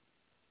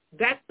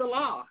 That's the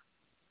law.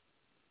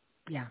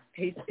 Yeah.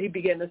 He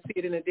began to see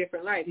it in a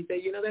different light. He said,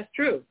 that's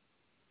true.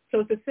 So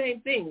it's the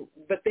same thing,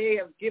 but they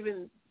have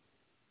given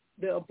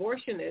the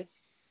abortionists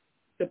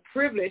the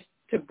privilege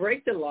to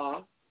break the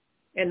law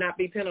and not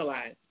be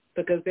penalized,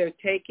 because they're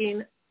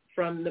taking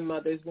from the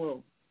mother's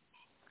womb.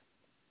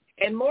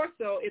 And more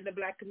so in the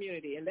Black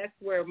community, and that's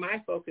where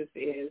my focus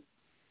is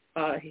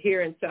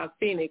here in South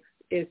Phoenix,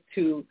 is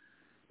to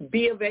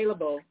be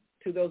available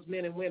to those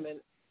men and women.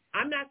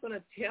 I'm not going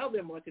to tell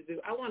them what to do.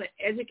 I want to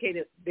educate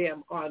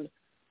them on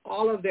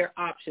all of their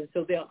options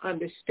so they'll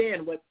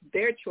understand what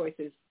their choice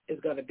is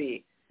going to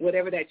be,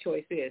 whatever that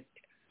choice is.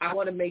 I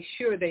want to make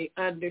sure they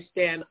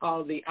understand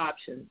all the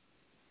options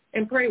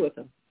and pray with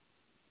them,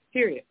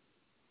 period.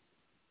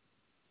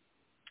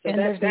 So and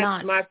there's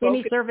not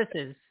any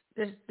services.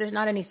 There's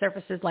not any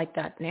services like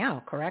that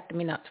now, correct? I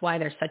mean, that's why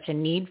there's such a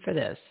need for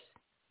this.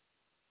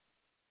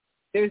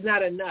 There's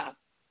not enough.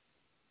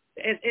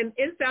 And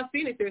in South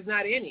Phoenix, there's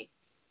not any.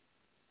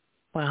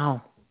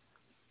 Wow.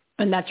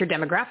 And that's your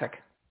demographic.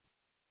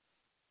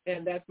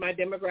 And that's my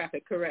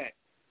demographic, correct.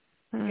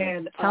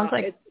 And sounds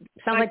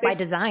like by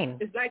design,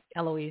 it's like,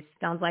 Eloise.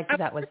 Sounds like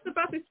that was.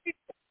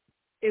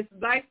 It's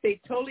like they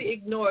totally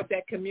ignored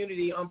that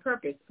community on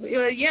purpose.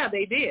 Yeah,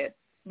 they did,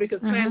 because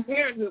Planned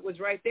Parenthood was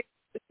right there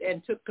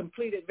and took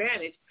complete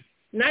advantage.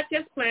 Not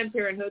just Planned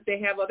Parenthood, they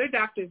have other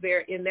doctors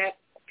there in that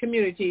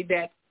community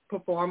that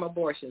perform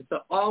abortion.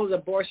 So all of the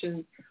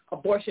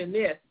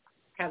abortionists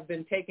have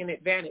been taking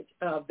advantage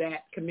of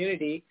that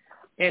community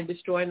and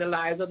destroying the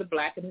lives of the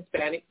Black and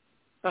Hispanic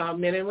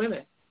men and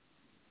women.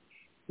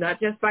 Not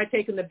just by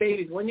taking the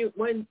babies.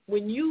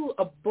 When you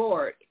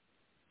abort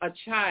a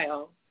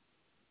child,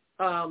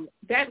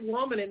 that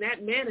woman and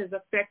that man is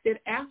affected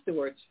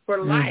afterwards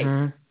for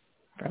life.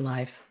 For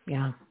life,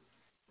 yeah.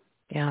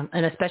 Yeah,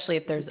 and especially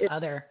if there's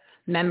other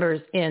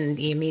members in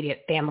the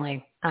immediate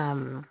family,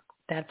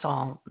 that's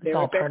all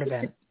part of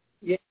it.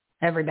 Yeah.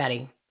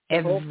 Everybody.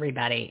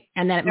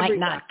 And then it might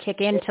not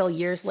kick in till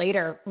years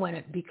later when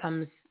it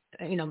becomes,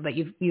 but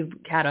you've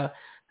had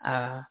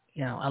a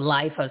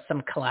life of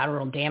some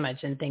collateral damage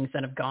and things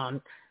that have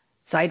gone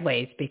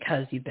sideways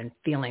because you've been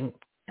feeling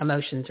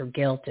emotions or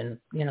guilt, and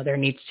there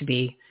needs to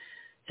be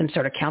some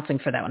sort of counseling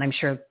for that one. I'm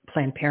sure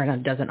Planned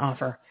Parenthood doesn't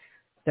offer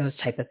those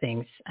type of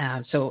things.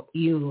 So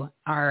you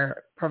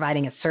are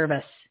providing a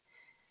service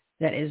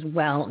that is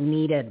well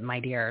needed,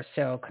 my dear.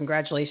 So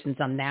congratulations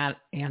on that,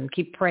 and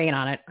keep praying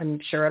on it. I'm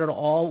sure it'll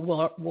all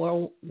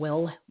will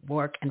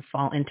work and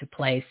fall into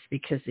place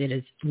because it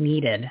is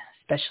needed,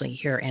 especially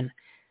here in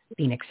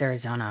Phoenix,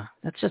 Arizona.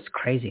 That's just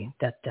crazy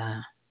that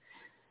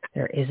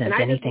there isn't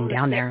anything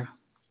down there.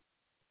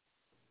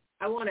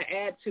 I want to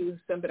add to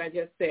something I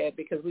just said,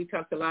 because we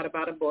talked a lot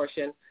about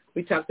abortion.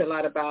 We talked a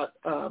lot about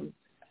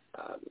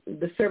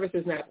the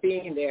services not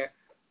being there.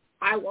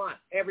 I want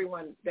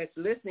everyone that's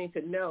listening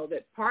to know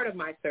that part of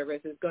my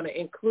service is going to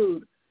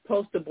include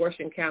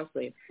post-abortion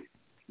counseling.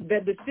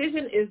 The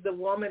decision is the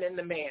woman and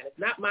the man. It's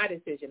not my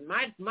decision.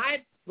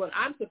 What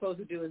I'm supposed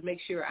to do is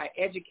make sure I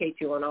educate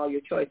you on all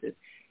your choices.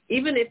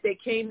 Even if they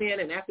came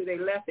in and after they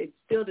left, they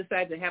still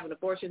decide to have an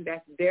abortion,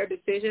 that's their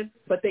decision,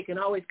 but they can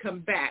always come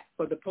back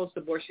for the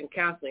post-abortion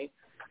counseling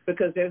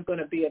because there's going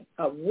to be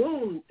a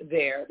wound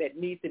there that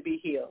needs to be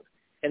healed.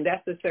 And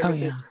that's the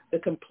services, the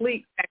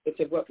complete package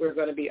of what we're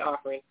going to be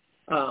offering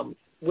for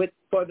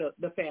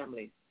the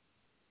families.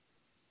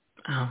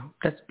 Oh,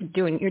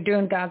 you're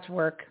doing God's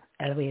work,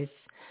 Eloise.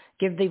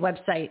 Give the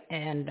website,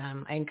 and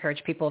I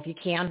encourage people, if you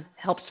can,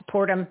 help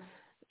support them,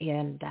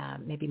 and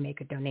maybe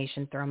make a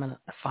donation, throw them a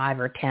 5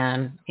 or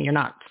 10. You're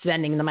not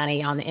spending the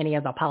money on any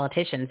of the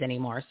politicians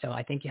anymore, so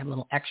I think you have a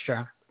little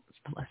extra.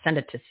 Send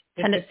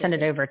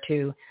it over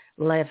to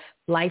Live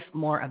Life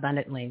More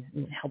Abundantly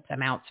and help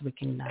them out so we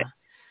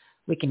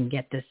can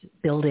get this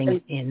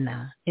building in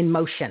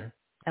motion.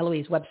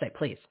 Eloise, website,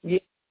 please. Yeah.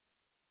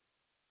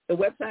 The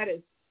website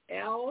is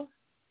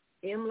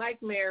LM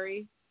like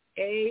Mary,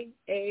 AAZ.org.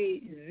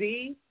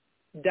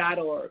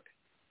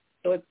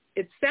 So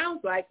it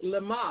sounds like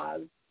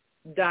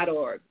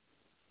Lamaze.org.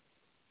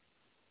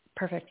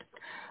 Perfect.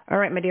 All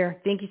right, my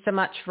dear. Thank you so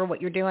much for what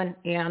you're doing,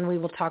 and we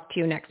will talk to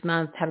you next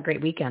month. Have a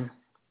great weekend.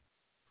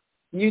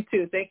 You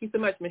too. Thank you so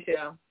much,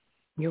 Michelle.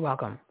 You're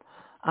welcome.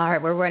 All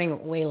right, we're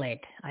running way late.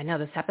 I know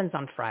this happens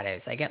on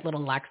Fridays. I get a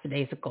little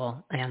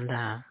lackadaisical, and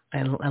I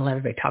let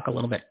everybody talk a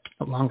little bit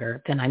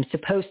longer than I'm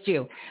supposed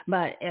to.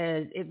 But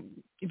if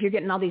you're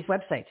getting all these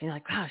websites, and you're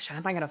like, gosh, how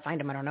am I going to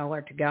find them? I don't know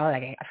where to go.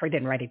 I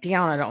didn't write it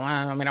down. I don't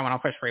want to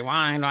push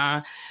rewind.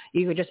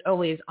 You could just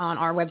always on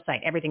our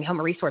website,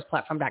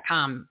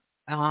 everythinghomeresourceplatform.com,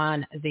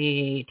 on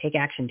the Take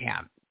Action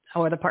tab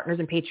or the Partners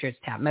and Patriots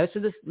tab.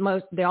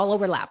 They all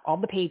overlap. All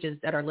the pages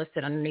that are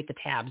listed underneath the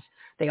tabs,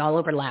 they all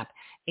overlap.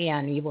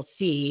 And you will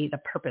see the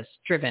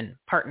Purpose-Driven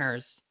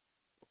Partners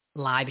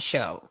live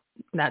show.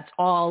 That's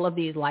all of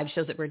these live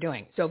shows that we're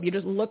doing. So if you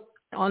just look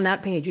on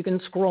that page, you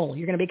can scroll.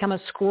 You're going to become a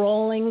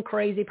scrolling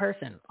crazy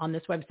person on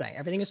this website.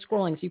 Everything is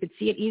scrolling, so you could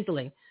see it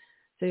easily.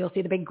 So you'll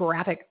see the big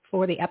graphic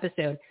for the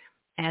episode.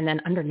 And then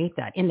underneath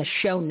that, in the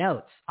show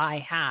notes, I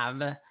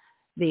have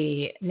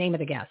the name of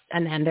the guest,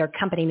 and then their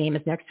company name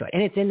is next to it.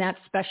 And it's in that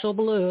special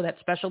blue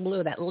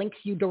that links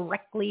you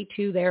directly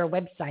to their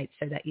website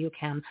so that you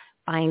can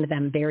find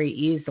them very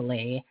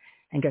easily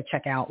and go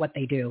check out what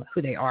they do,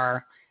 who they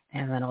are.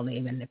 And then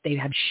even if they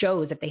have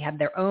shows, if they have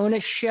their own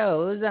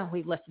shows,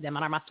 we've listed them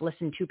on our must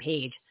listen to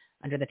page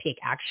under the Take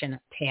Action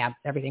tab,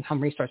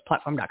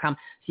 everythinghomeresourceplatform.com,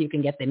 so you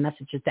can get the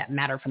messages that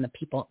matter from the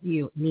people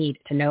you need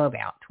to know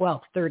about.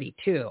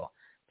 12:32.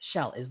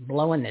 Michelle is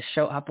blowing this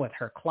show up with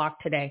her clock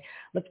today.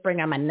 Let's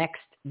bring on my next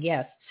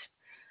guest.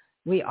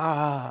 Where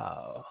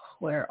are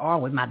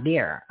we, my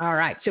dear? All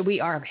right, so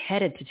we are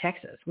headed to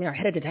Texas. My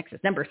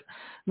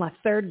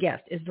third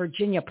guest is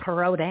Virginia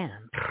Prodan.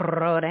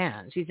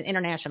 She's an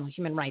international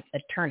human rights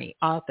attorney,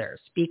 author,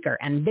 speaker,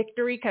 and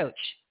victory coach,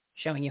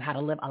 showing you how to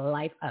live a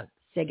life of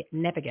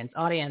significance.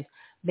 Audience,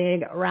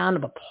 big round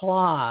of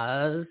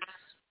applause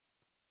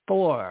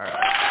for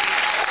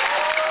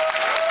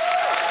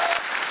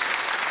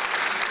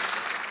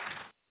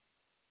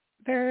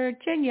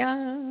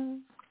Virginia.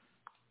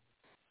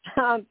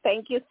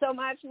 Thank you so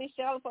much,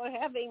 Michelle, for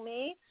having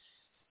me.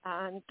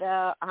 And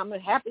I'm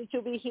happy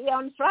to be here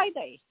on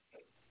Friday.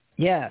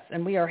 Yes,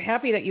 and we are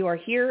happy that you are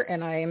here,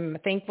 and I am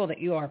thankful that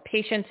you are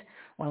patient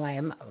while I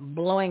am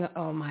blowing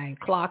my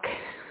clock.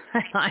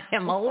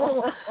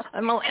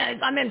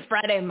 I'm in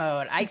Friday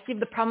mode. I see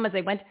the problem is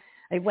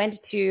I went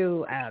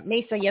to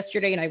Mesa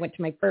yesterday, and I went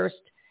to my first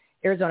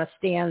Arizona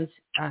Stands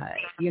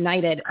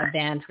United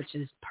event, which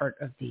is part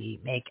of the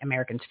Make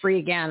Americans Free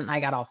Again.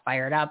 I got all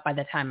fired up. By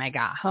the time I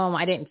got home,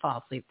 I didn't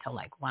fall asleep till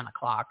like 1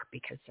 o'clock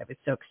because I was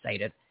so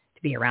excited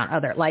to be around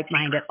other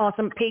like-minded,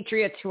 awesome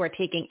patriots who are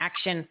taking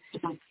action.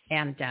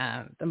 And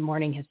the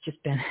morning has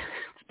just been,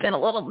 it's been a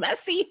little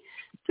messy.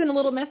 It's been a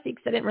little messy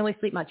because I didn't really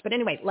sleep much. But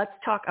anyway, let's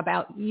talk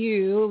about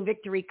you,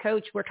 Victory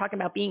Coach. We're talking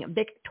about being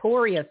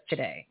victorious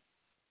today.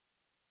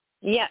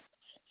 Yes.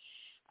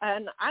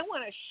 And I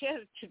want to share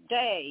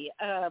today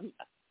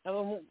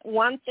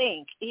one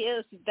thing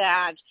is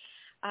that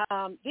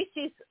this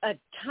is a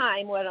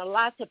time when a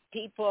lot of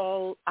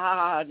people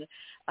are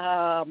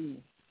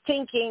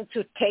thinking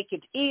to take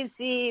it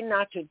easy,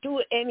 not to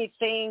do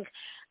anything.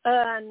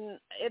 And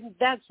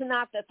that's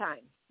not the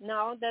time.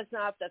 No, that's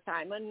not the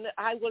time. And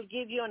I will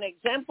give you an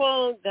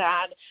example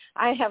that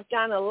I have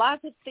done a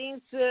lot of things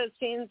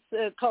since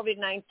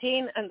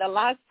COVID-19. And the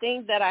last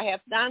thing that I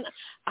have done,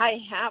 I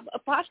have a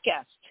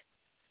podcast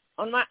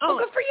on my own. Oh,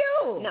 good for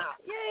you. No.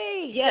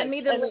 Yay. Yes. Send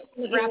me the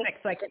graphic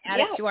so I can add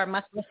it to our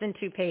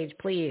must-listen-to page,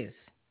 please.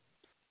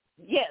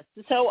 Yes.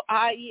 So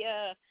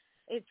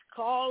it's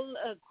called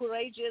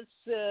Courageous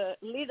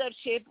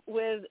Leadership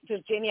with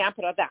Virginia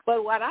Prodan.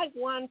 But what I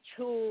want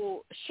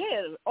to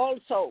share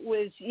also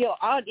with your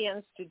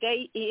audience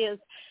today is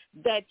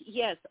that,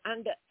 yes,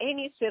 under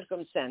any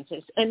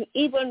circumstances, and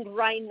even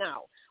right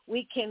now,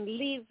 we can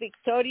live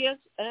victorious.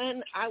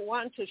 And I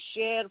want to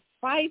share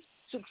 5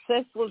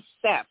 successful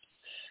steps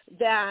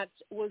that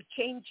will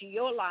change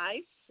your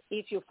life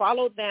if you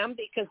follow them,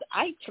 because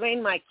I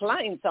train my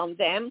clients on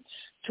them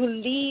to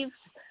live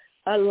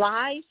a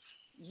life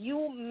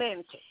you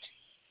meant it.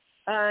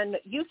 And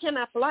you can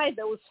apply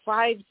those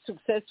 5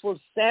 successful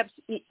steps,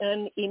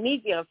 and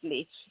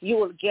immediately you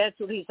will get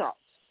results.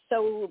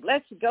 So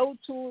let's go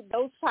to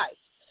those 5.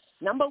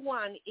 Number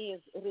 1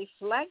 is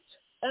reflect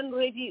and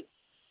review.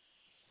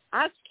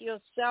 Ask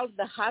yourself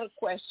the hard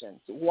questions.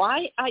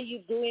 Why are you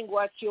doing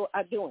what you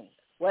are doing?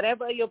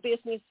 Whatever your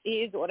business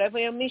is, whatever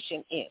your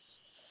mission is.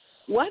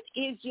 What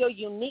is your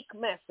unique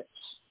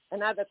message?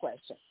 Another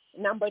question.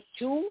 Number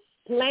 2,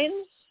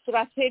 plan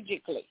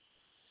strategically.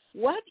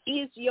 What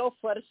is your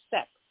first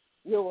step?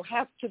 You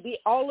have to be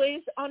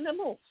always on the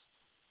move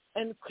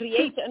and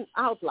create an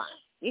outline.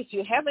 If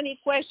you have any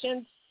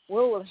questions, we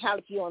will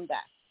help you on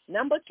that.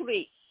 Number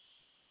 3,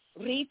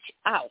 reach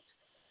out.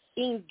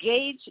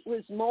 Engage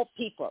with more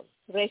people.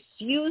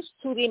 Refuse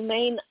to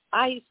remain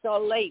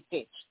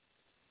isolated.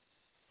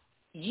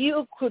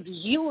 You could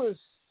use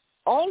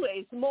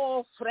always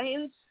more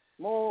friends,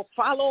 more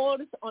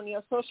followers on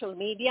your social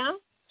media.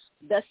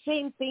 The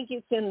same thing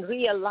is in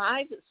real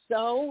life,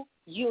 so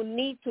you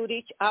need to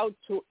reach out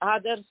to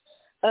others,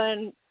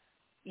 and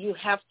you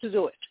have to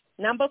do it.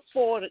 Number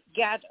 4,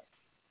 gather.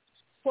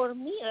 For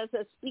me, as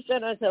a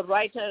speaker, as a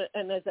writer,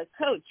 and as a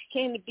coach,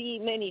 can be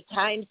many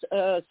times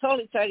a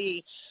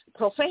solitary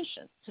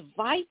profession. It's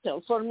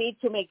vital for me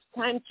to make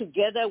time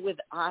together with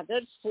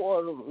others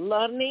for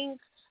learning,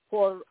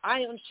 for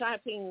iron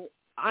sharpening,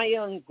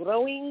 iron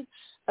growing,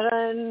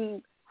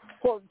 and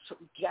for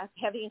just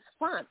having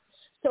fun.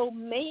 So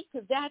make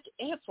that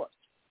effort.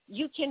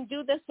 You can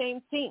do the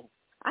same thing.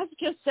 Ask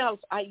yourself,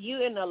 are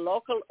you in a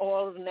local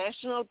or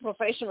national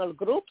professional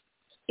group?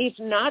 If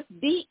not,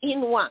 be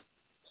in one.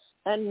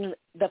 And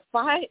the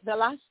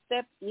last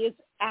step is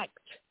act.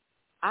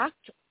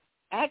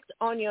 Act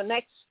on your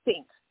next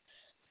thing.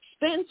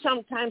 Spend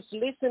some time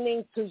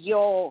listening to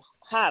your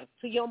heart,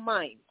 to your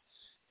mind,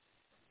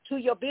 to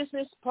your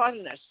business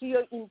partners, to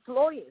your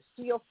employees,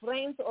 to your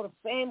friends or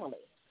family.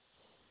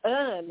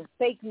 And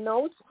take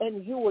notes,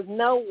 and you will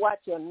know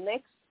what your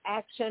next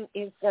action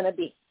is going to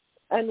be.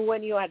 And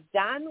when you are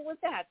done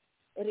with that,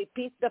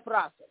 repeat the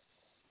process.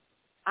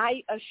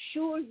 I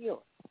assure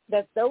you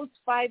that those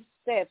 5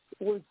 steps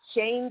will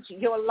change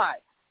your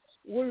life,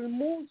 will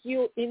move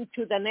you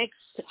into the next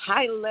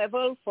high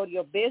level for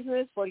your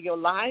business, for your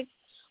life,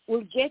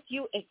 will get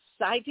you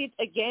excited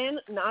again,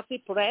 not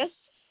depressed,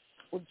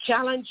 will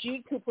challenge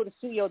you to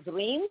pursue your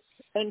dreams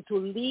and to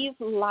live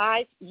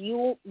life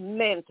you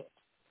meant it.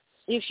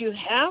 If you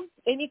have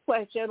any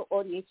question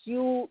or if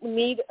you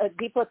need a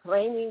deeper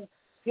training,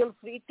 feel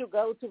free to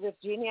go to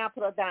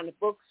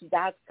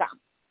virginiaprodanbooks.com.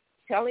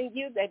 Telling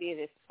you that it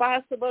is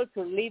possible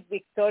to live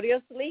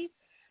victoriously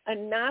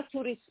and not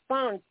to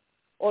respond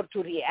or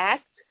to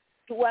react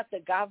to what the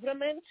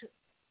government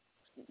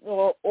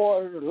or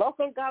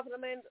local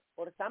government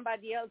or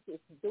somebody else is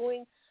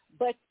doing,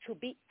 but to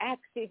be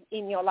active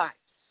in your life.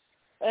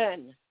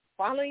 And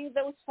following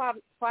those 5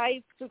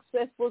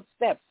 successful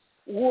steps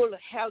will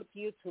help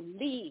you to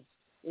live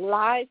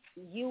life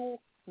you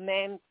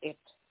meant it.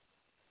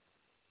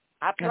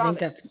 I promise. I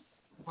think that's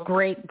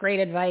great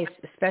advice,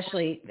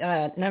 especially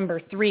number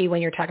 3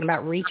 when you're talking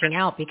about reaching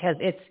out, because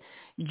it's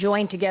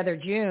Join Together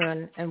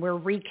June and we're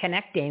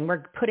reconnecting.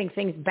 We're putting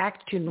things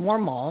back to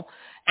normal,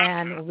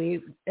 and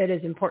it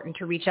is important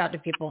to reach out to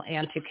people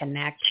and to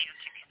connect,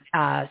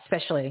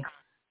 especially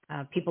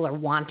people are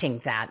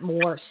wanting that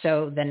more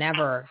so than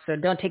ever. So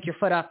don't take your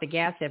foot off the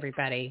gas,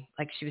 everybody.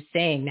 Like she was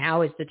saying,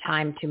 now is the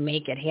time to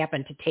make it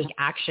happen, to take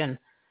action,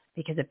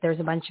 because if there's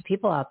a bunch of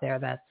people out there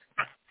that's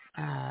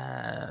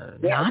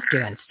not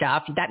doing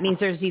stuff, that means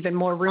there's even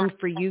more room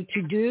for you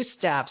to do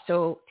stuff.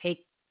 So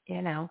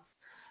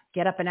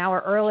get up an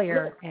hour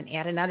earlier and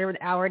add another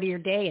hour to your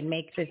day and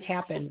make this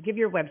happen. Give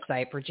your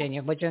website,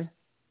 Virginia, would you?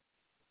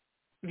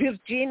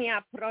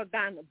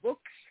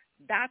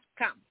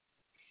 VirginiaProdanBooks.com.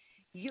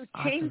 You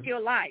change your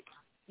life.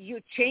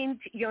 You change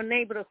your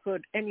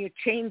neighborhood, and you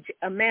change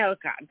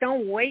America.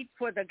 Don't wait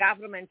for the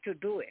government to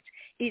do it.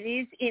 It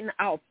is in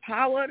our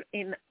power,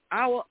 in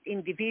our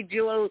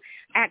individual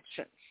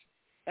actions.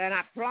 And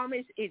I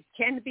promise it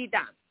can be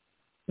done.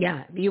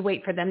 Yeah, you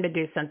wait for them to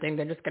do something,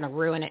 they're just going to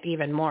ruin it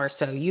even more.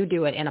 So you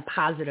do it in a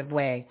positive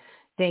way.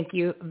 Thank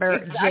you,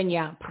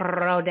 Virginia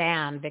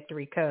Prodan,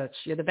 Victory Coach.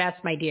 You're the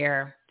best, my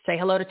dear. Say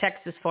hello to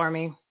Texas for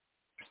me.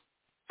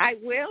 I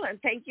will,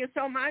 and thank you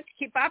so much.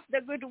 Keep up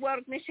the good work,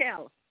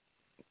 Michelle.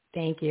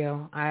 Thank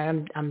you.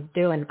 I'm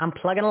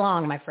plugging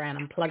along, my friend.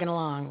 I'm plugging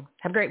along.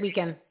 Have a great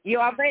weekend. You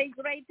are a very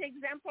great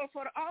example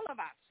for all of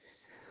us.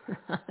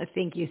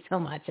 Thank you so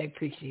much. I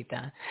appreciate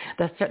that.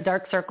 The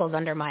dark circles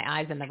under my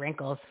eyes and the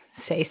wrinkles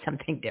say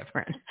something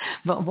different,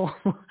 but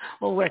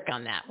we'll work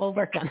on that. We'll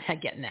work on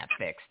that, getting that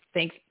fixed.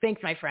 Thanks,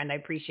 my friend. I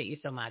appreciate you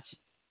so much.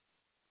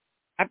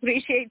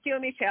 Appreciate you,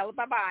 Michelle.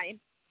 Bye-bye.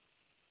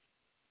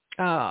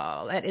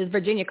 Oh, that is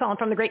Virginia calling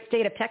from the great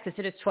state of Texas.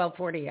 It is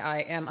 12:40.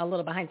 I am a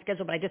little behind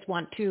schedule, but I just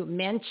want to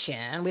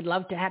mention we'd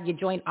love to have you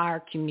join our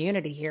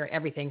community here,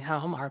 Everything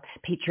Home, our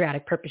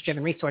patriotic,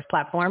 purpose-driven resource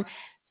platform.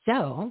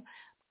 So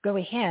go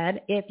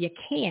ahead, if you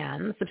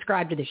can,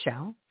 subscribe to the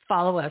show.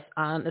 Follow us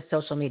on the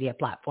social media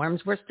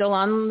platforms. We're still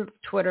on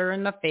Twitter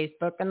and the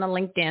Facebook and the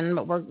LinkedIn,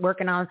 but we're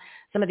working on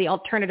some of the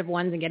alternative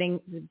ones and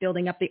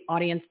building up the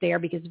audience there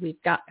because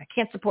I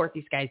can't support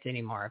these guys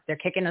anymore. If they're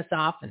kicking us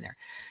off and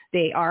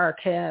they're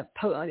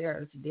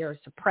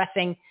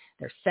suppressing,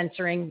 they're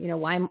censoring,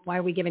 why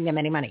are we giving them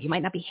any money? You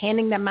might not be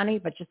handing them money,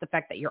 but just the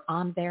fact that you're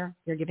on there,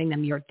 you're giving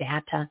them your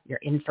data, your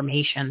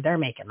information, they're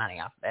making money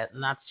off of it.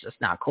 And that's just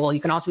not cool.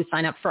 You can also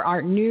sign up for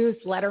our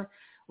newsletter,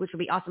 which will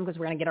be awesome because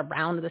we're going to get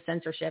around to the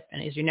censorship.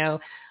 And as you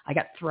know, I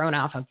got thrown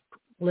off of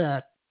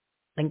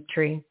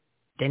Linktree.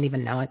 Didn't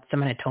even know it.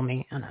 Someone had told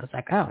me, and I was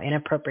like, oh,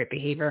 inappropriate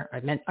behavior. I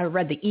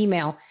read the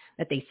email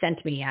that they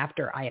sent me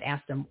after I had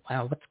asked them,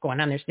 well, what's going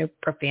on? There's no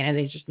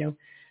profanity.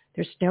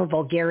 There's no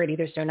vulgarity.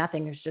 There's no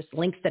nothing. There's just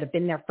links that have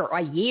been there for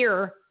a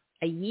year.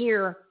 A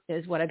year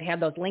is what I've had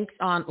those links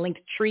on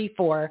Linktree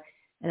for.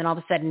 And then all of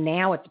a sudden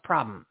now it's a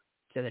problem.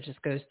 So that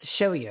just goes to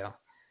show you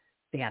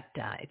that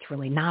it's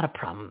really not a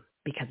problem,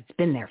 because it's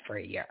been there for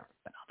a year.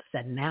 But all of a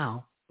sudden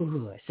now,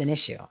 it's an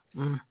issue.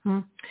 Mm-hmm.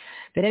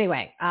 But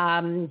anyway,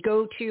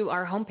 go to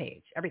our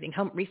homepage,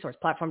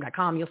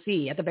 everythinghomeresourceplatform.com. You'll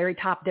see at the very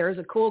top, there's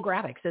a cool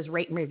graphic. It says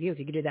rate and review. If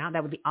you could do that,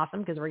 that would be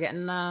awesome because we're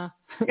getting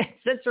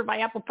censored by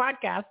Apple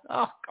Podcasts.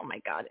 Oh my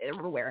God,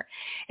 everywhere.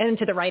 And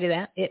to the right of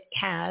that, it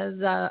has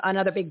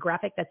another big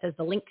graphic that says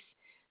the links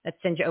that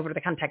sends you over to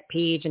the contact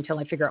page until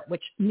I figure out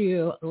which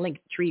new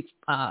Linktree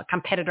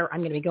competitor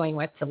I'm going to be going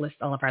with to list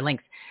all of our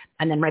links.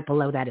 And then right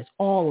below that is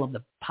all of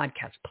the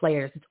podcast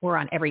players. We're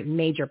on every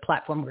major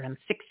platform. We're on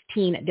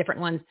 16 different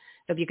ones.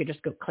 So if you could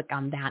just go click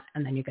on that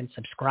and then you can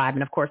subscribe.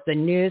 And of course, the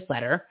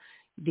newsletter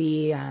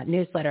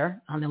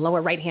on the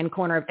lower right-hand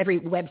corner of every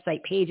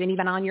website page, and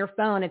even on your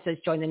phone, it says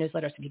join the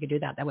newsletter. So if you could do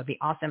that, that would be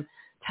awesome.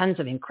 Tons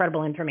of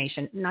incredible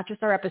information, not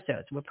just our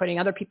episodes. We're putting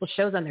other people's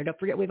shows on there. Don't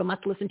forget, we have a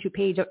must-listen-to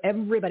page of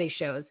everybody's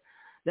shows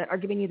that are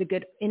giving you the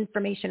good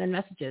information and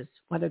messages,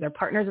 whether they're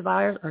partners of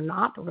ours or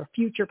not, or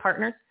future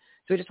partners.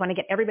 So we just want to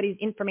get everybody's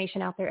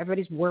information out there,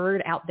 everybody's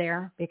word out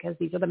there, because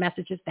these are the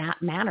messages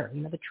that matter.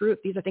 The truth.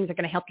 These are things that are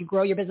going to help you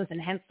grow your business,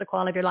 enhance the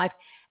quality of your life,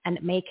 and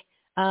make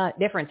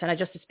difference. And I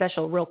just a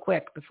special real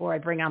quick before I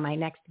bring on my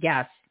next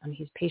guest, and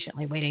he's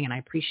patiently waiting, and I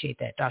appreciate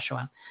that,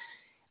 Joshua.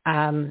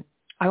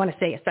 I want to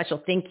say a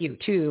special thank you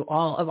to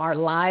all of our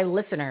live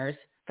listeners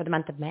for the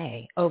month of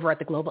May over at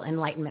the Global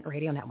Enlightenment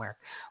Radio Network.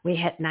 We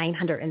hit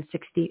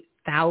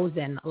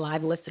 960,000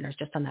 live listeners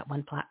just on that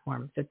one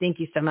platform. So thank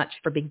you so much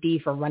for Big D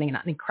for running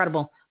an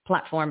incredible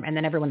platform, and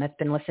then everyone that's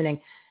been listening.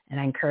 And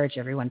I encourage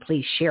everyone,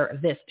 please share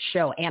this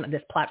show and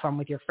this platform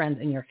with your friends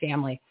and your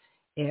family.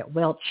 It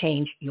will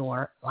change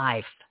your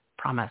life.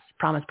 Promise,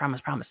 promise,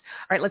 promise, promise.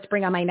 All right, let's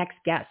bring on my next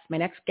guest. My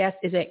next guest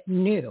is a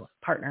new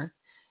partner,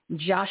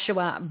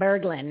 Joshua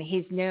Berglund.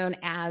 He's known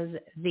as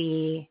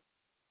the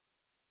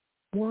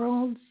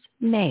world's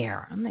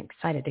mayor. I'm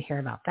excited to hear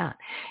about that.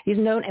 He's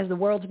known as the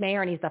world's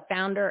mayor, and he's the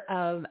founder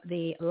of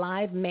the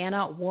Live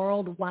Manna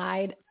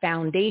Worldwide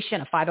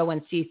Foundation, a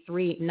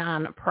 501c3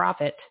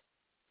 nonprofit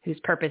whose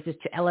purpose is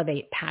to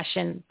elevate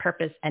passion,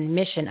 purpose, and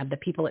mission of the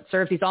people it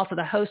serves. He's also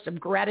the host of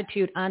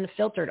Gratitude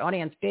Unfiltered.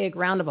 Audience, big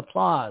round of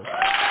applause.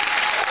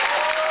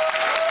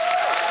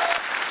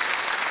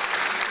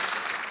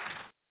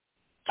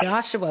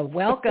 Joshua,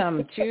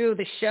 welcome to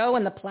the show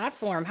and the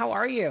platform. How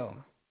are you?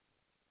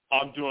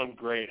 I'm doing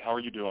great. How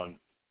are you doing?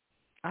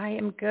 I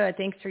am good.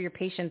 Thanks for your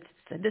patience.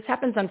 This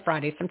happens on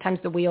Friday. Sometimes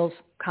the wheels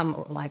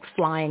come like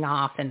flying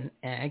off and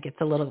it gets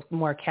a little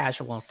more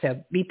casual. So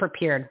be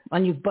prepared.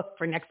 When you book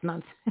for next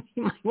month,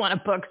 you might want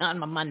to book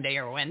on a Monday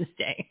or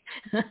Wednesday.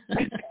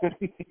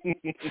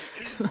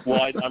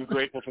 Well, I'm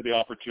grateful for the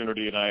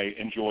opportunity, and I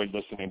enjoyed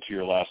listening to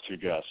your last two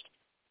guests.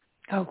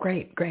 Oh,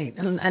 great, great.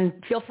 And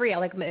feel free.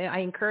 I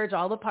encourage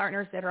all the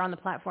partners that are on the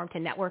platform to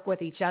network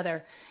with each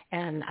other.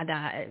 And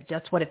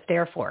that's what it's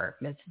there for.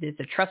 It's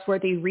a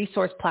trustworthy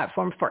resource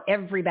platform for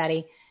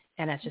everybody.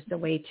 And it's just a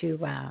way to,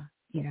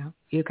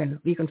 you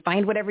can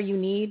find whatever you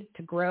need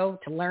to grow,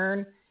 to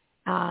learn,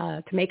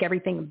 to make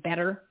everything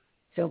better.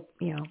 So,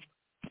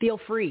 feel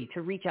free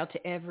to reach out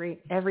to every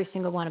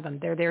single one of them.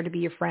 They're there to be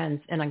your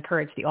friends, and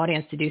encourage the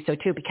audience to do so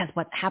too. Because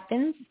what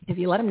happens if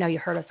you let them know you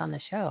heard us on the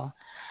show,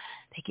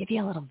 they give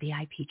you a little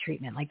VIP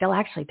treatment. Like they'll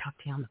actually talk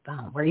to you on the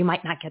phone, where you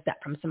might not get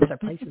that from some other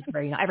places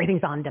where,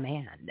 everything's on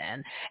demand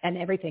and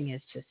everything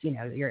is just,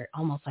 you're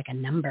almost like a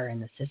number in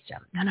the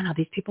system. No.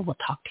 These people will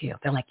talk to you.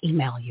 They'll like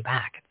email you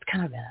back. It's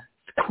kind of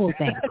a cool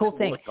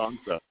thing.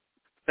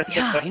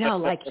 Yeah,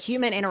 like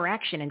human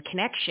interaction and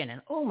connection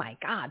and, oh my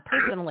God,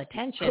 personal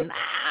attention.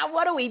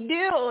 What do we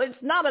do? It's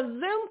not a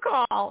Zoom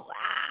call.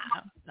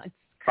 It's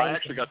crazy. I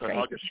actually got to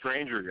hug a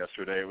stranger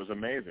yesterday. It was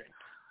amazing.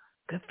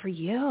 Good for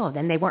you.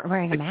 Then they weren't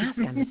wearing a mask,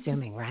 I'm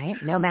assuming, right?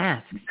 No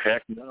mask.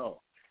 Heck no.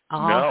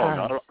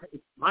 Awesome. No,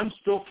 I'm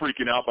still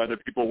freaking out by the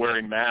people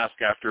wearing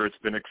masks after it's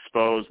been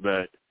exposed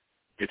that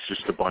it's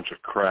just a bunch of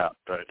crap.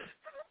 But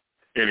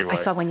anyway.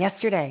 I saw one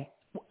yesterday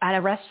at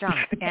a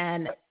restaurant,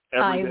 and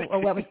it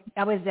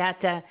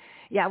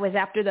was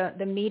after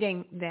the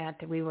meeting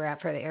that we were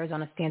at for the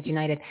Arizona Stands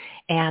United,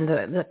 and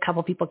the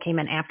couple people came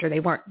in after. They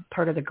weren't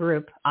part of the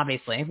group,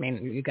 obviously. I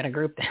mean, you got a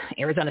group,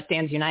 Arizona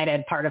Stands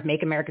United, part of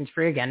Make Americans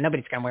Free Again.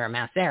 Nobody's going to wear a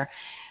mask there.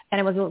 And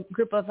it was a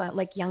group of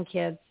like young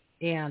kids,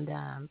 and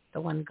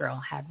the one girl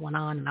had one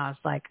on, and I was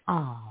like,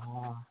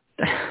 oh.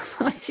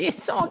 She's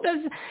not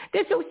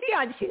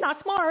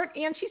smart,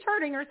 and she's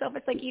hurting herself.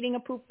 It's like eating a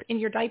poop in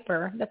your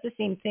diaper. That's the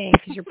same thing,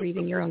 because you're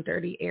breathing your own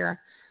dirty air.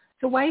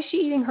 So why is she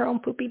eating her own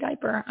poopy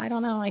diaper? I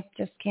don't know. I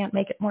just can't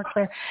make it more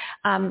clear.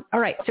 All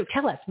right. So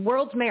tell us,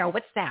 World's Mayor.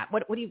 What's that?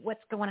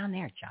 What's going on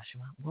there,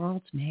 Joshua?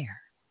 World's Mayor.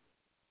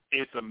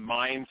 It's a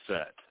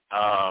mindset.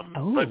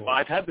 But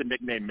I've had the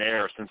nickname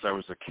Mayor since I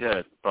was a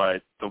kid.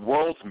 But the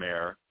World's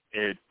Mayor,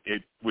 it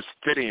was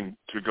fitting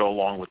to go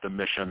along with the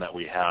mission that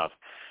we have.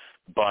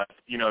 But,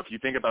 if you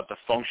think about the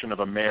function of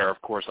a mayor, of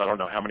course, I don't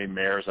know how many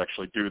mayors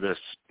actually do this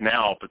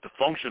now, but the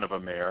function of a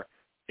mayor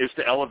is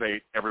to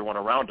elevate everyone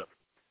around them.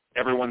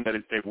 Everyone that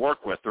they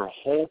work with, their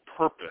whole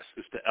purpose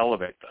is to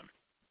elevate them.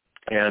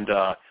 And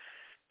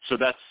so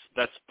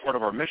that's part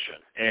of our mission.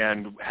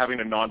 And having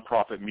a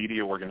nonprofit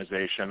media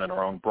organization and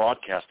our own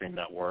broadcasting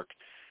network,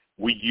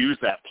 we use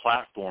that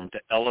platform to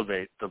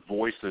elevate the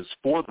voices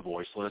for the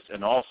voiceless.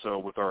 And also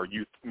with our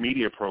youth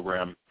media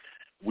program,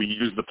 we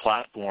use the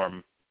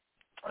platform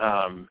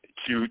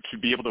to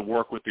be able to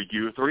work with the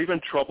youth, or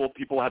even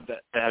people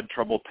that had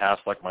troubled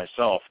past like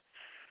myself.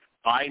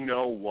 I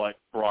know what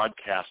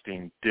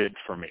broadcasting did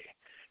for me.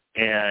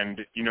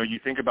 And, you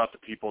think about the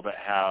people that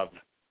have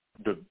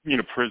the,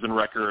 prison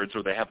records,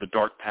 or they have the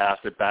dark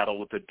past, they battle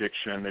with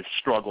addiction, they've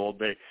struggled.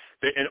 They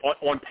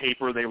on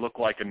paper, they look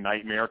like a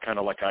nightmare, kind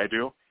of like I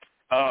do.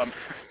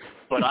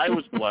 But I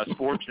was blessed,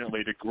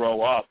 fortunately, to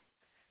grow up,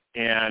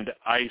 and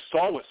I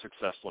saw what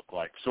success looked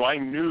like. So I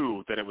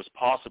knew that it was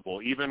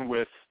possible, even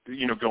with,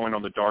 going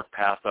on the dark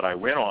path that I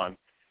went on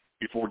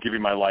before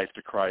giving my life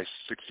to Christ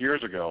 6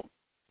 years ago.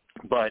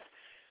 But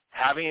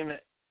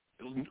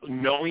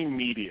knowing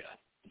media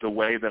the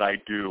way that I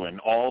do, and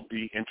all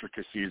the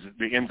intricacies,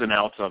 the ins and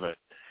outs of it,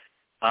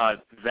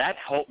 that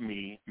helped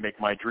me make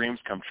my dreams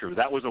come true.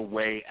 That was a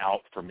way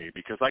out for me,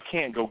 because I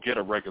can't go get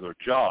a regular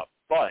job,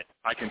 but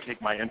I can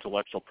take my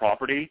intellectual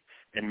property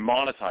and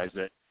monetize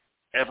it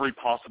every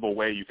possible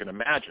way you can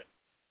imagine.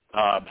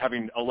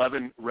 Having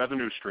 11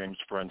 revenue streams,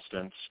 for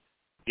instance,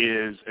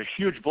 is a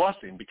huge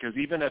blessing, because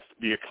even if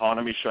the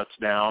economy shuts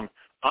down,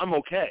 I'm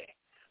okay.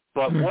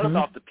 But what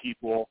about the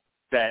people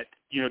that,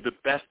 the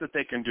best that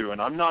they can do?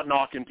 And I'm not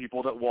knocking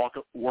people that work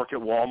at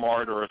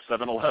Walmart or at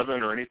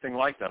 7-Eleven or anything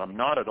like that. I'm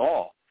not at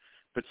all.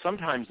 But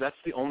sometimes that's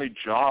the only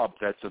job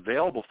that's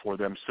available for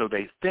them, so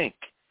they think.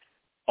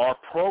 Our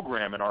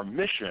program and our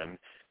mission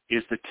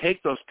is to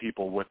take those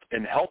people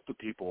and help the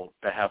people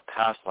that have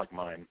past like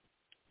mine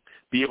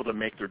be able to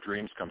make their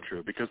dreams come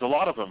true. Because a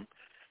lot of them,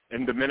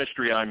 in the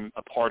ministry I'm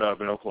a part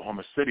of in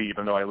Oklahoma City,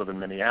 even though I live in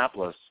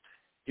Minneapolis,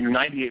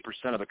 98%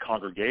 of the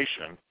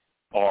congregation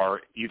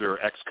are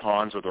either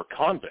ex-cons or they're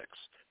convicts,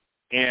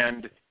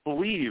 and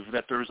believe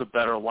that there's a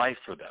better life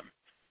for them.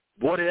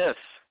 What if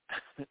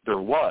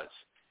there was?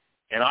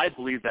 And I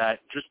believe that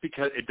just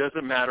because it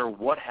doesn't matter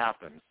what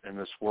happens in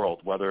this world,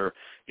 whether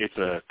it's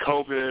a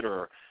COVID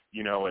or,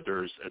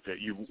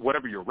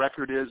 whatever your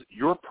record is,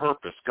 your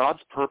purpose, God's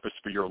purpose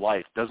for your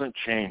life doesn't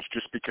change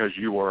just because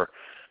you are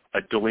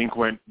a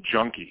delinquent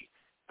junkie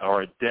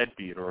or a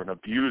deadbeat or an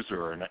abuser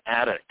or an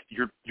addict.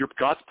 Your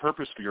God's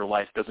purpose for your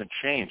life doesn't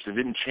change. It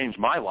didn't change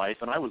my life,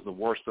 and I was the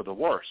worst of the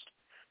worst.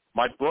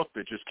 My book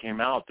that just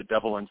came out, The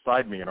Devil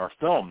Inside Me, and our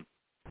film,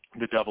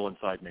 The Devil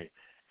Inside Me,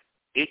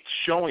 it's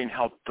showing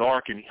how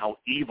dark and how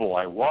evil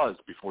I was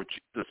before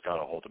Jesus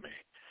got a hold of me.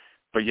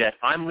 But yet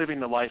I'm living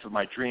the life of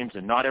my dreams,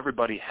 and not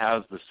everybody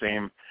has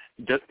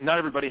not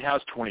everybody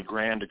has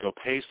 $20,000 to go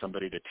pay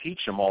somebody to teach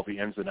them all the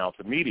ins and outs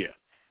of media.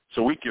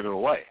 So we give it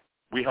away.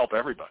 We help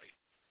everybody.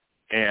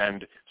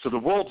 And so the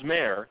World's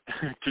Mayor,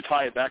 to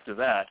tie it back to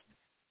that,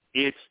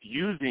 it's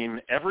using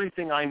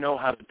everything I know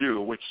how to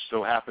do, which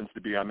so happens to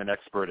be I'm an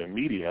expert in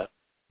media,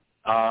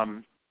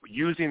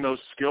 using those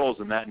skills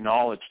and that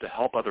knowledge to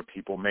help other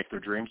people make their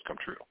dreams come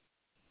true.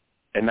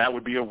 And that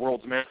would be a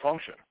World's Mayor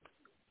function.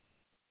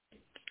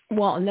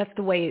 Well, and that's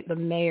the way the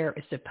mayor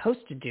is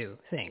supposed to do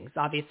things.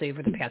 Obviously,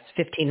 over the past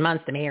 15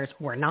 months, the mayors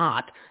were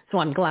not. So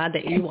I'm glad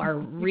that you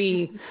are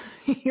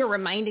you're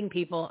reminding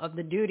people of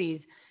the duties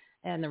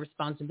and the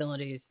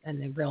responsibilities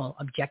and the real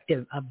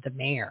objective of the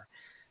mayor.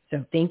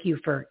 So thank you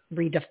for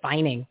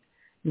redefining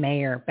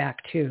mayor back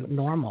to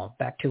normal,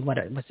 back to what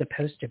it was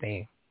supposed to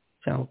be.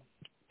 So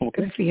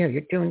good for you.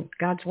 You're doing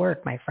God's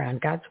work, my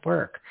friend, God's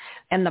work.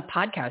 And the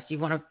podcast, you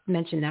want to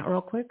mention that real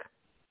quick?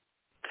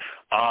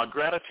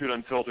 Gratitude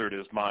Unfiltered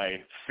is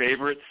my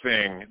favorite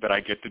thing that I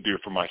get to do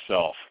for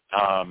myself.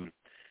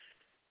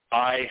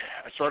 I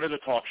started a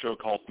talk show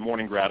called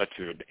Morning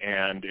Gratitude,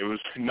 and it was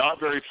not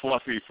very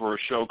fluffy for a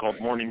show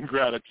called Morning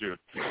Gratitude.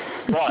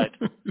 But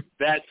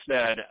that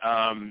said,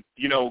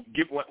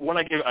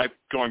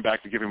 going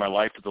back to giving my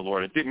life to the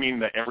Lord, it didn't mean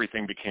that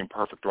everything became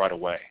perfect right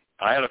away.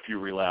 I had a few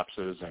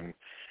relapses, and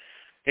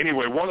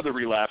anyway, one of the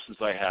relapses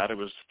I had, it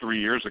was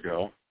 3 years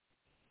ago.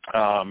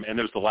 And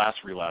it was the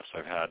last relapse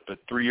I've had, but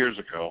 3 years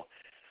ago,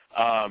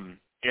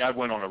 I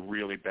went on a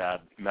really bad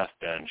meth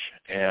binge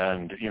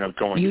and,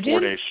 going 4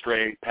 days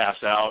straight,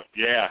 pass out.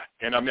 Yeah.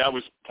 And I mean,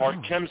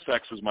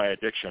 chemsex was my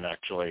addiction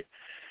actually.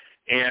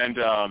 And,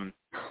 I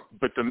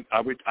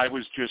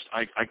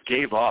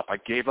gave up. I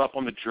gave up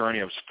on the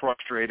journey. I was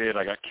frustrated.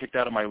 I got kicked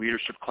out of my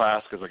leadership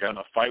class because I got in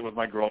a fight with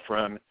my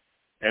girlfriend.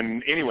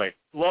 And anyway,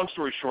 long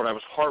story short, I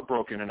was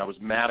heartbroken and I was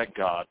mad at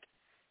God.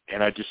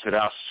 And I just said,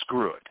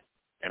 screw it.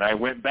 And I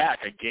went back.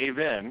 I gave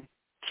in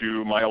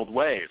to my old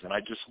ways, and I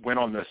just went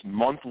on this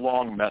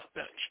month-long meth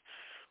binge.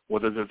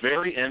 Well, at the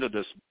very end of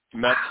this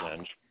meth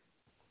binge,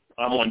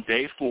 I'm on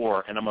day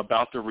 4, and I'm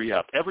about to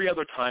re-up. Every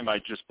other time I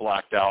just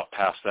blacked out,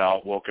 passed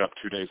out, woke up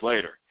 2 days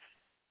later.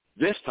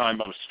 This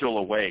time I was still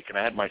awake, and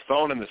I had my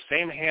phone in the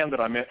same hand that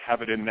I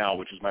have it in now,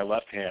 which is my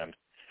left hand.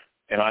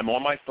 And I'm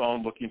on my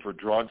phone looking for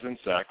drugs and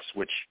sex,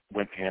 which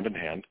went hand in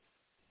hand.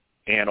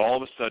 And all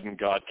of a sudden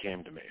God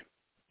came to me,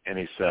 and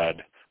he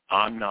said,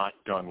 I'm not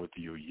done with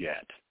you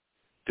yet.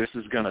 This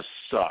is going to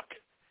suck,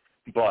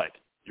 but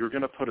you're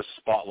going to put a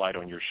spotlight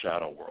on your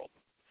shadow world.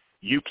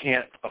 You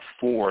can't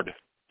afford,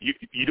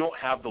 you don't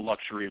have the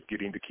luxury of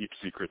getting to keep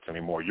secrets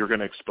anymore. You're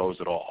going to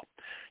expose it all.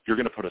 You're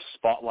going to put a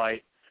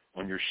spotlight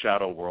on your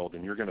shadow world,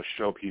 and you're going to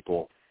show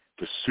people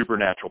the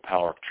supernatural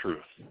power of truth.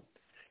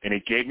 And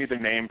he gave me the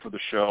name for the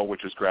show,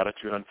 which is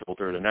Gratitude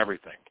Unfiltered and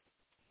everything.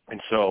 And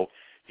so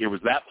it was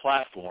that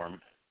platform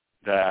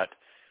that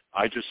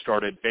I just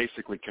started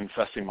basically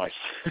confessing my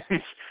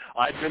sins.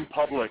 I've been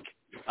public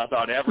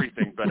about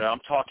everything, but I'm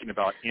talking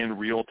about in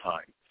real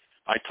time.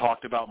 I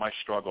talked about my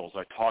struggles.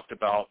 I talked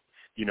about,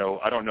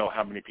 I don't know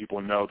how many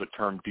people know the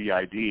term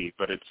DID,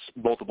 but it's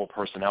multiple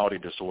personality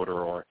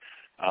disorder or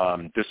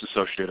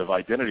dissociative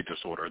identity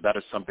disorder. That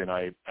is something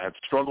I have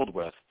struggled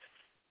with.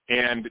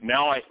 And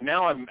now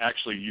I'm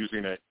actually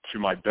using it to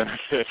my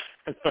benefit,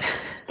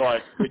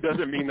 but it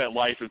doesn't mean that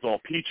life is all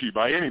peachy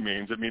by any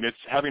means. I mean, it's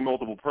having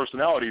multiple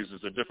personalities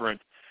is a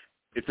different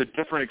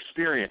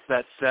experience.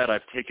 That said,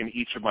 I've taken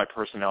each of my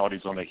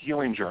personalities on a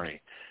healing journey.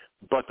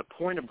 But the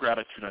point of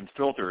Gratitude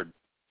Unfiltered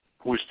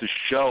was to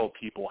show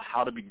people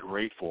how to be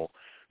grateful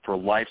for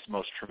life's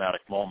most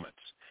traumatic moments.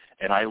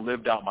 And I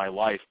lived out my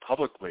life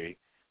publicly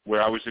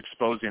where I was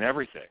exposing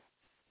everything.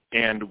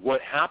 And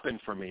what happened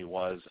for me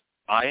was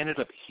I ended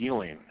up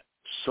healing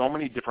so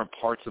many different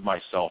parts of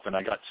myself, and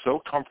I got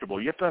so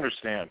comfortable. You have to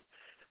understand,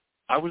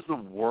 I was the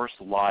worst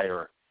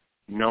liar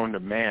known to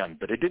man,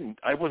 but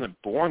I wasn't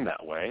born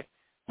that way.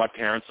 My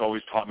parents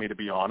always taught me to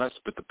be honest,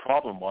 but the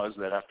problem was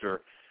that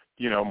after,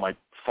 my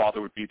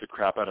father would beat the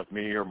crap out of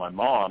me or my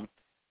mom,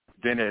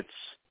 then it's,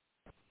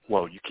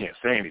 well, you can't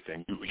say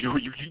anything.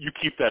 You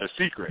keep that a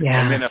secret.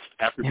 Yeah. And then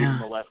after being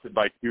molested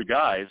by 2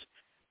 guys,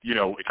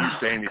 if you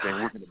say anything,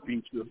 we're going to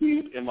beat you a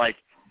beat. And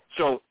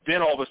so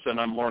then all of a sudden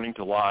I'm learning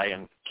to lie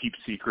and keep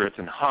secrets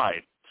and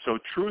hide. So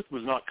truth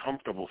was not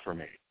comfortable for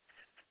me.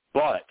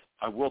 But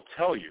I will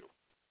tell you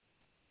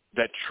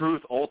that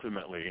truth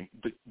ultimately,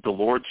 the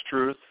Lord's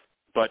truth,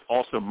 but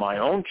also my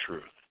own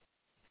truth,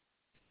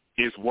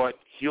 is what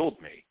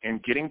healed me.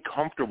 And getting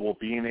comfortable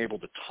being able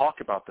to talk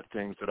about the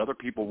things that other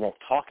people won't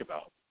talk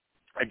about.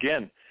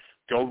 Again,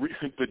 go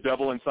read The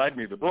Devil Inside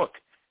Me, the book.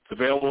 It's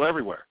available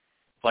everywhere.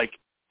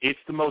 It's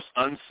the most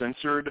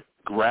uncensored,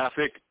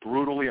 graphic,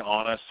 brutally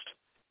honest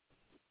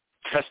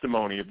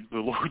testimony of the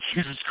Lord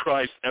Jesus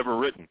Christ ever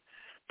written,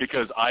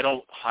 because I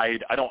don't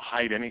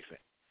hide anything.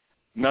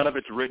 None of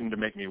it's written to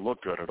make me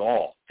look good at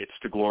all. It's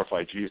to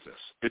glorify Jesus.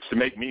 It's to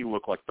make me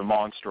look like the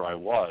monster I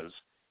was,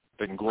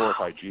 but can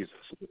glorify Jesus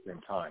at the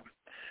same time.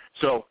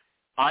 So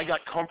I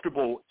got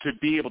comfortable to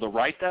be able to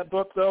write that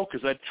book, though,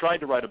 because I tried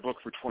to write a book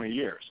for 20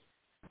 years.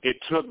 It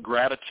took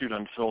Gratitude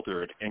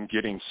Unfiltered and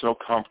getting so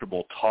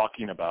comfortable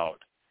talking about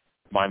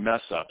my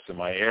mess-ups and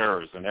my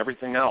errors and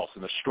everything else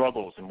and the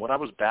struggles and what I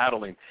was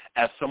battling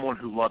as someone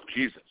who loved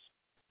Jesus.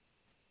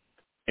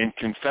 And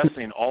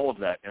confessing all of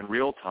that in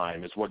real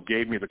time is what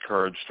gave me the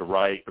courage to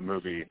write the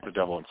movie The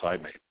Devil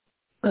Inside Me.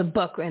 The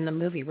book and the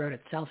movie wrote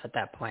itself at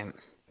that point.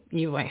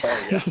 You went.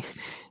 Oh, yeah.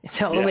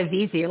 So it was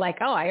easy. You're like,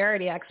 oh, I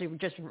already actually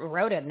just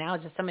wrote it. Now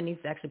just someone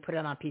needs to actually put it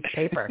on a piece of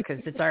paper because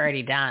it's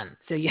already done.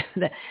 So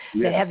the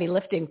heavy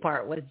lifting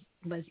part was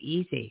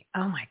easy.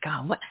 Oh my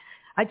God. What?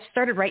 I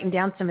started writing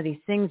down some of these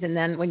things, and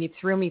then when you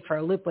threw me for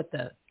a loop with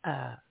the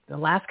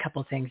last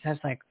couple things, I was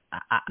like,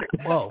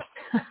 whoa.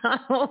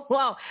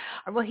 Whoa.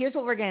 Well, here's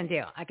what we're going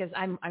to do, because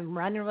I'm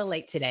running real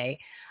late today.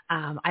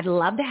 I'd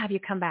love to have you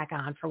come back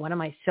on for one of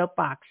my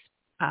soapbox,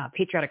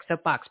 patriotic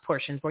soapbox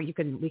portions where we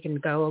can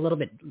go a little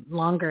bit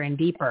longer and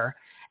deeper.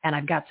 And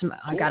I've got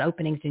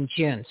openings in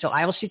June. So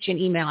I will shoot you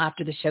an email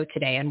after the show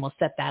today, and we'll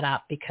set that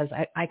up because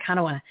I kind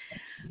of want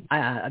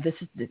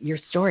to, your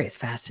story is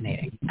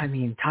fascinating. I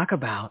mean, talk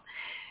about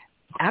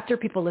after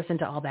people listen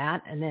to all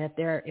that, and then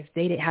if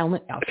they how a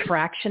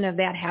fraction of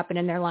that happen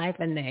in their life,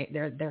 and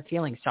they're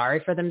feeling sorry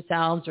for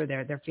themselves, or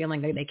they're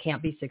feeling that they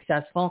can't be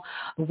successful,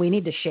 we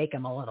need to shake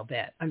them a little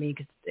bit. I mean,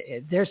 'cause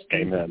there's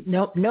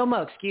no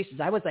more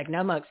excuses. I was like,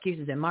 no more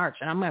excuses in March,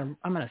 and I'm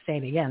gonna say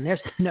it again. There's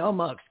no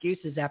more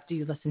excuses after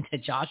you listen to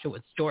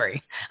Joshua's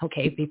story.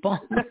 Okay, people,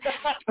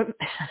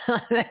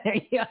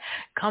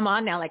 come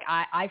on now. Like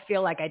I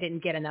feel like I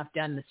didn't get enough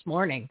done this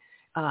morning.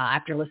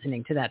 After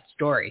listening to that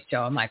story.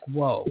 So I'm like,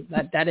 whoa,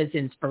 that is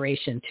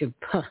inspiration to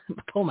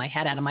pull my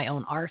head out of my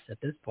own arse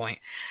at this point.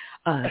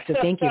 So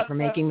thank you for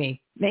making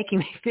me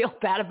feel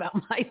bad about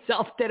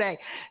myself today.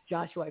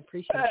 Joshua, I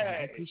appreciate that.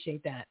 I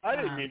appreciate that. I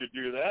didn't mean to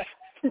do that.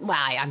 Well,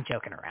 I'm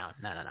joking around.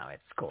 No,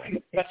 it's cool.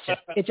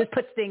 It just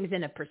puts things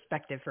in a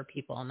perspective for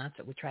people, and that's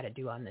what we try to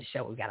do on the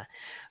show. We gotta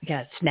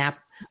snap.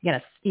 We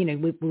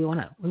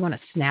want to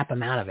snap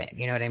them out of it.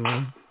 You know what I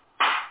mean?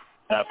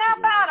 Snap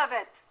out of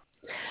it.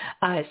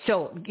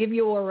 So give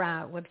your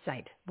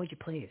website, would you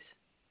please?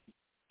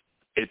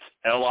 It's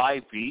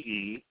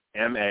LIVEMANA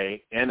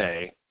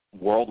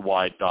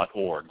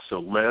worldwide.org.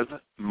 So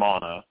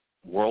LiveMana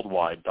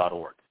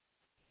worldwide.org.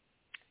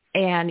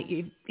 And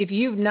if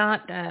you're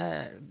not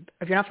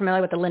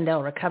familiar with the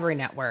Lindell Recovery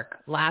Network,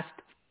 last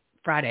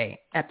Friday,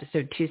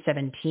 episode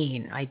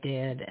 217, I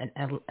did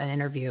an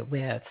interview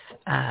with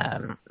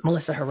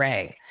Melissa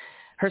Hooray.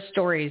 Her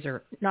stories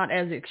are not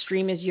as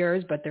extreme as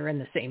yours, but they're in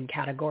the same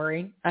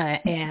category.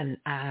 And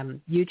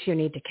you two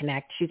need to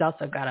connect. She's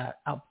also got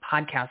a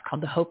podcast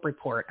called The Hope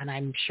Report, and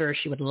I'm sure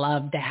she would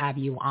love to have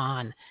you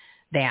on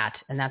that.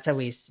 And that's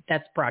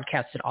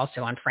broadcasted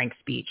also on Frank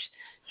Speech.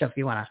 So if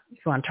you want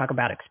to talk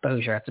about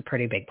exposure, it's a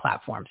pretty big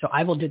platform. So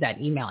I will do that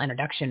email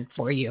introduction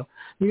for you,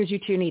 because you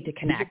two need to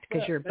connect,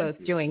 because you're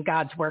both doing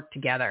God's work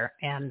together,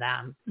 and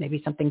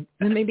maybe something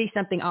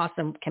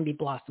awesome can be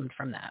blossomed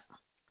from that.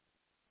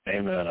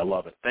 Amen. I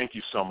love it. Thank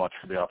you so much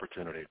for the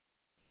opportunity.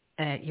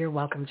 You're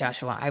welcome,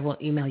 Joshua. I will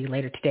email you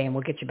later today, and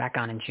we'll get you back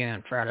on in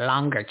June for a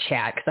longer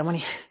chat, because I want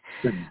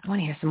to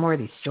hear some more of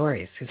these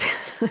stories.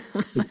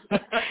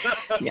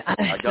 Yeah,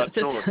 I got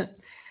children.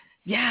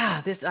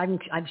 Yeah,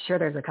 I'm sure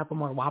there's a couple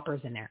more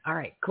whoppers in there. All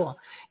right, cool.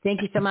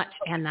 Thank you so much,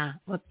 and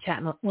we'll chat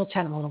in a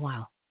little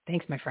while.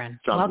 Thanks, my friend.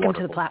 Welcome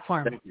wonderful. to the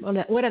platform.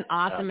 What an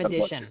awesome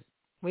addition.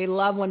 We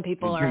love when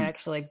people are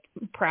actually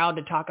proud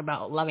to talk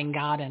about loving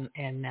God and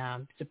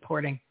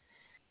supporting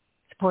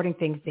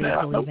things they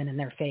believe in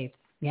their faith.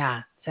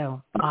 Yeah,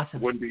 so awesome.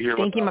 Wouldn't be here.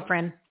 Thank you, my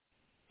friend.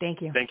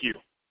 Thank you. Thank you.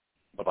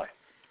 Bye-bye.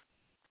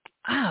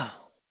 Oh,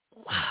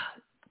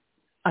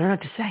 I don't know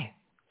what to say.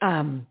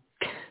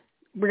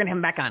 We're going to have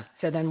him back on,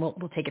 so then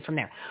we'll take it from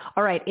there.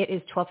 All right, it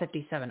is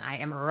 12:57. I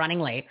am running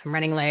late.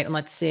 And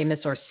let's see, Miss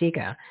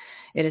Orsika.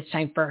 It is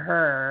time for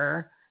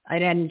her. I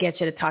didn't get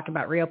you to talk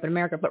about Reopen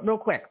America, but real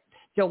quick.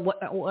 So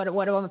what I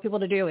want people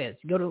to do is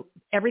go to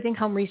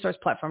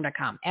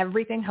everythinghomeresourceplatform.com,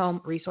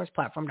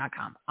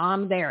 everythinghomeresourceplatform.com.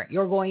 On there,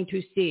 you're going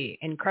to see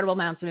incredible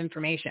amounts of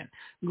information,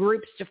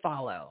 groups to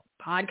follow,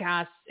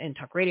 podcasts and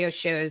talk radio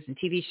shows and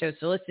TV shows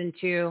to listen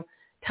to,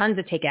 tons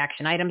of take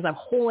action items, a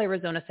whole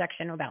Arizona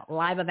section about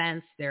live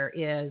events. There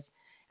is,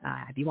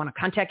 if you want to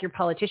contact your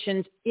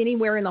politicians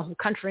anywhere in the whole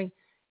country,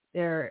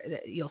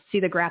 you'll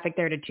see the graphic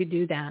there to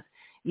do that.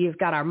 You've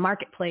got our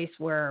marketplace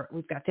where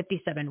we've got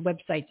 57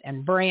 websites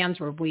and brands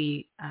where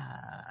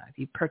if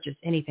you purchase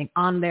anything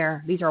on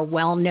there, these are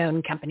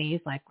well-known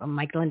companies like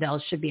Mike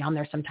Lindell should be on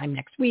there sometime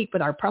next week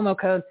with our promo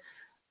code.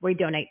 We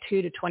donate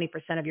 2 to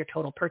 20% of your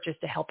total purchase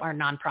to help our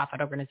nonprofit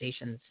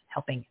organizations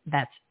helping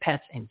vets,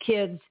 pets, and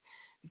kids.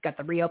 We've got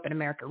the Reopen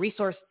America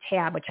resource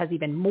tab, which has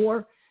even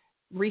more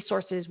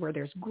resources where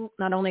there's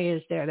not only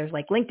is there's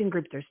like LinkedIn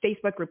groups, there's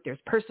Facebook group, there's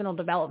personal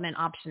development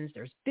options,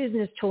 there's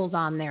business tools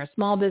on there,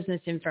 small business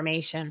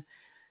information.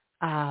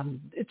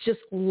 It's just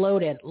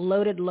loaded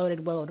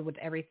with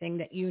everything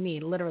that you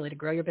need literally to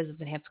grow your business,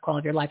 enhance the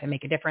quality of your life, and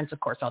make a difference. Of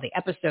course, all the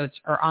episodes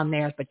are on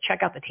there, but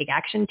check out the Take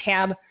Action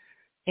tab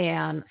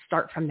and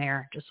start from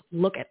there. Just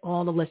look at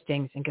all the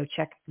listings and go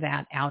check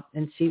that out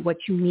and see what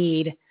you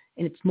need.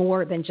 And it's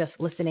more than just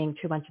listening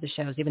to a bunch of the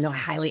shows, even though I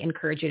highly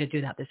encourage you to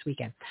do that this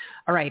weekend.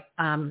 All right.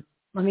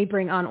 Let me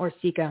bring on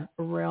Orsika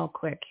real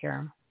quick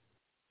here.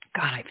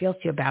 God, I feel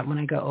so bad when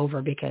I go over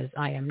because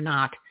I am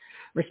not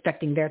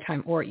respecting their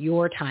time or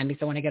your time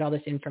because I want to get all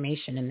this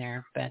information in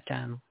there. But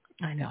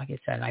I know, like I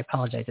said, I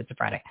apologize. It's a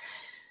Friday.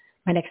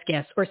 My next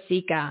guest,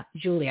 Orsika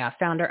Julia,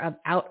 founder of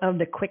Out of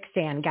the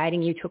Quicksand,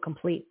 guiding you to a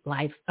complete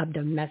life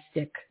after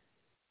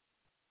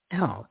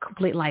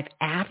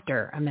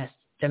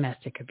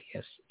domestic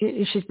abuse.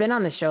 She's been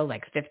on the show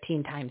like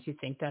 15 times. You'd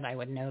think that I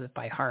would know that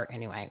by heart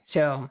anyway.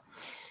 So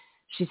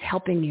she's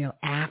helping you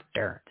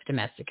after the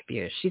domestic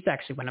abuse. She's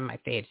actually one of my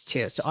faves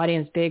too. So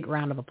audience, big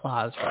round of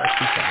applause for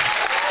Orsika.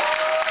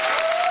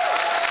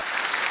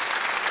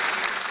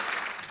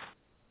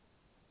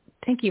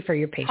 Thank you for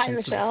your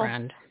patience, my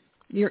friend.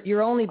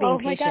 You're only being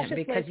patient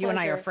because you and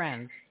I are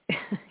friends.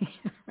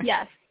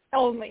 Yes,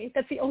 only.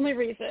 That's the only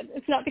reason.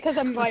 It's not because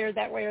I'm wired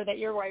that way or that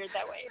you're wired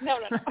that way. No.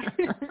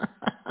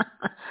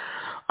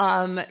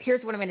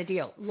 Here's what I'm going to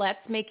do. Let's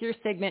make your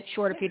segment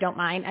short if you don't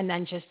mind, and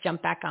then just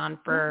jump back on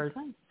for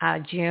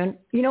June.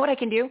 You know what I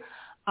can do?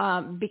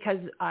 Because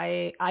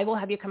I will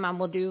have you come on.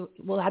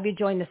 We'll have you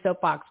join the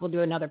soapbox. We'll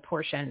do another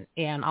portion,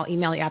 and I'll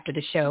email you after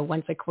the show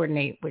once I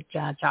coordinate with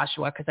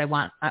Joshua, because I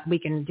want we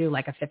can do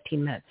like a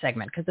 15-minute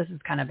segment, because this is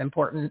kind of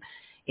important.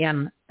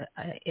 In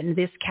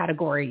this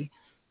category,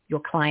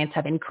 your clients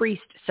have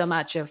increased so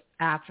much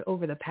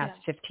over the past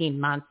 15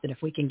 months that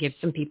if we can give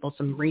some people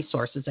some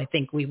resources, I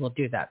think we will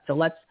do that. So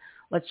let's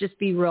just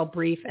be real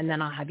brief, and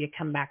then I'll have you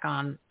come back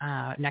on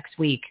next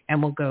week,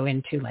 and we'll go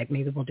into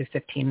maybe we'll do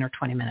 15 or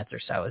 20 minutes or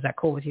so. Is that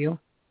cool with you?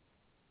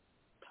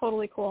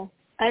 Totally cool.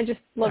 I just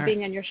love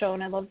being on your show,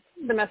 and I love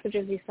the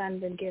messages you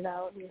send and give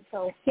out. And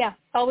so, yeah,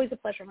 always a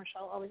pleasure,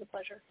 Michelle. Always a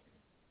pleasure.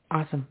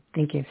 Awesome.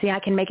 Thank you. See,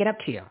 I can make it up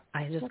to you.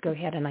 I just go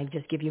ahead and I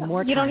just give you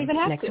more time. You don't even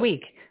have next to.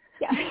 week.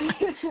 Yeah.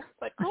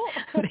 But cool.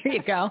 There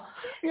you go.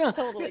 Yeah.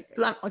 Totally.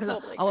 I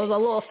was a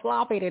little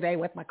sloppy today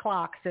with my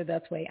clock, so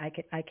that's why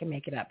I can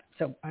make it up.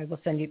 So I will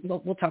send you.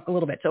 We'll talk a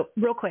little bit. So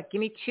real quick, give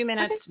me 2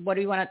 minutes. Okay. What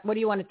do you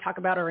want to talk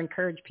about or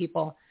encourage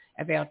people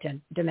about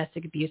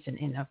domestic abuse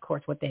and of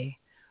course what they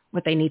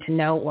need to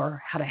know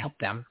or how to help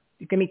them?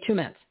 Give me 2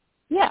 minutes.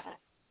 Yeah,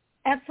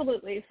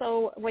 absolutely.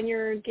 So when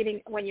you're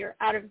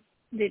out of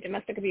the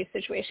domestic abuse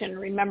situation,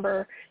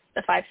 remember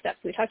the 5 steps.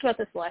 We talked about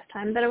this the last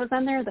time that I was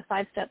on there, the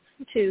 5 steps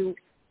to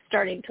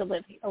starting to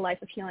live a life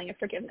of healing and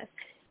forgiveness.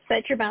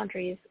 Set your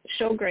boundaries,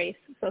 show grace,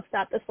 so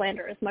stop the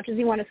slander. As much as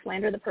you want to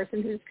slander the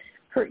person who's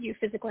hurt you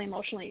physically,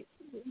 emotionally,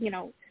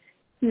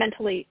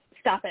 mentally,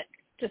 stop it.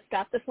 Just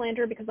stop the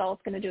slander, because all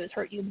it's going to do is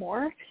hurt you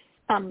more.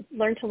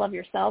 Learn to love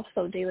yourself,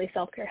 so daily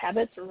self-care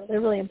habits are really,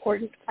 really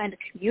important. Find a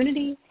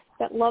community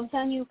that loves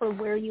on you for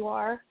where you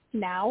are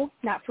now,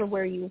 not for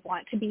where you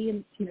want to be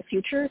in the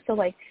future. So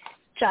like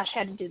Josh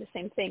had to do the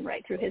same thing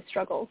right through his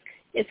struggles,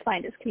 is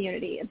find his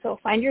community. And so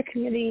find your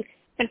community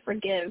and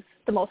forgive.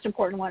 The most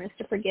important one is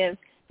to forgive,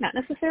 not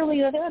necessarily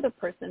the other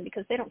person,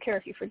 because they don't care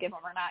if you forgive them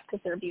or not, because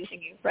they're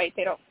abusing you, right?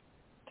 They don't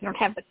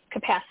have the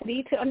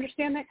capacity to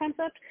understand that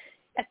concept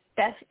at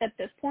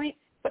this point,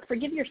 but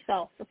forgive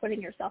yourself for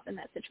putting yourself in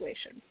that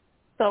situation.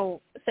 So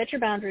set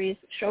your boundaries,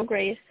 show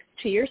grace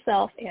to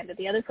yourself and to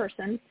the other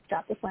person,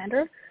 stop the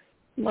slander.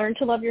 Learn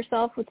to love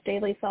yourself with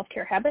daily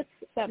self-care habits.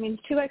 If that means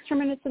 2 extra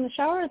minutes in the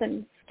shower,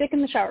 then stick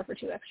in the shower for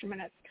 2 extra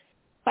minutes.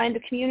 Find a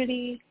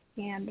community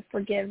and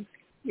forgive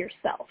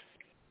yourself.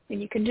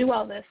 And you can do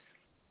all this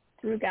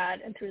through God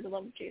and through the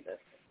love of Jesus.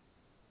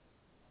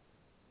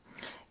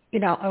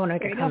 I want to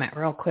make a comment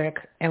real quick.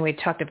 And we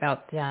talked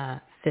about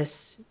this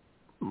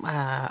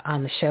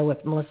on the show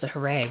with Melissa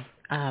Hooray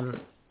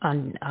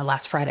on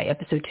last Friday,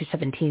 episode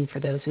 217, for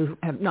those who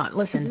have not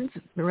listened. Mm-hmm.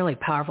 It's a really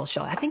powerful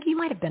show. I think you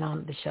might have been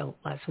on the show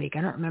last week.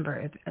 I don't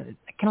remember. I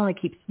can only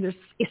there's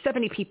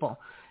 70 people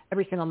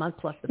every single month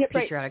plus the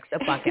Patriotic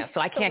Soap podcast, so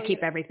I can't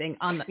keep everything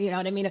on the, you know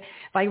what I mean? If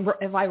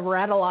I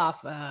rattle off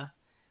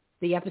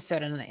the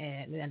episode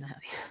and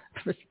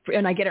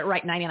I get it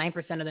right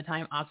 99% of the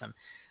time, awesome.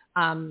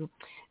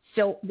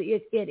 So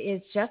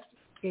it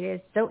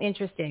is so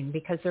interesting,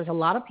 because there's a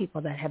lot of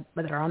people that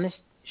are on this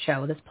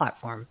show, this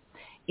platform,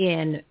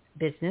 in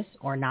business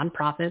or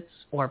nonprofits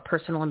or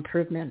personal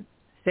improvement,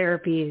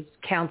 therapies,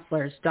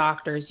 counselors,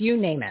 doctors, you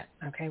name it.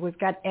 Okay, we've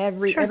got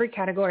every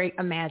category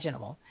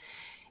imaginable.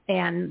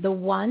 And the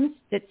ones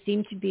that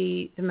seem to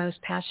be the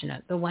most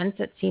passionate, the ones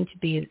that seem to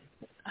be,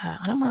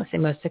 I don't want to say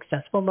most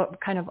successful,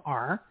 but kind of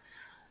are,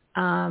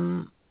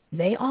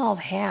 they all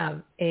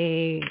have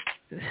they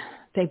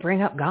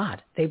bring up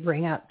God. They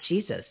bring up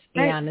Jesus.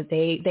 Right. And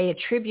they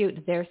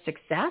attribute their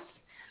success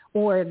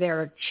or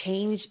their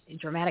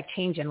dramatic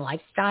change in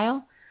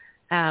lifestyle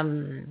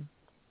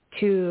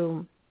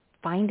to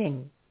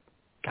finding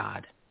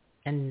God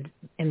and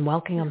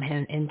welcoming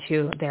him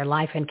into their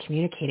life and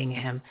communicating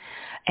him.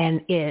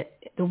 And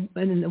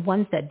the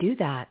ones that do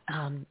that,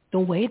 the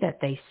way that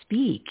they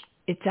speak,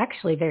 it's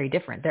actually very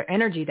different. Their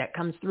energy that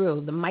comes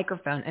through the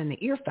microphone and the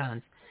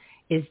earphones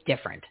is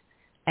different.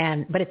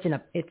 But it's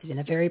in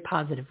a very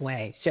positive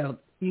way. So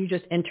you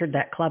just entered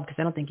that club, because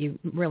I don't think you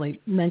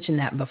really mentioned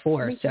that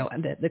before. So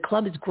the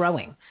club is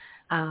growing.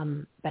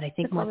 But I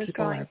think more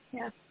people are.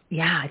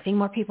 Yeah, I think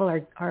more people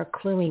are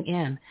cluing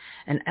in.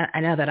 And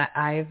I know that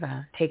I've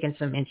taken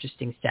some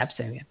interesting steps.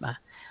 I have a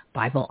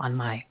Bible on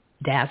my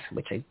desk,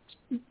 which I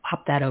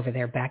popped that over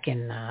there back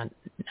in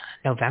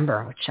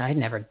November, which I'd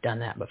never done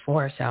that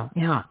before. So,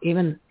 yeah,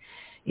 even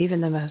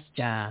the most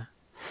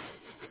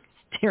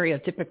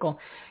stereotypical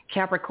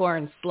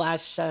Capricorn /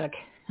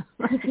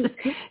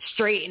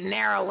 straight and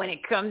narrow when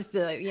it comes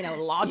to,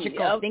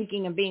 logical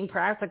thinking and being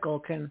practical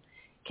can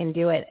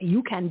do it.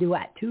 You can do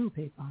it too,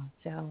 people.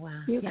 So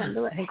you can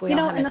do it. I think we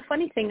and the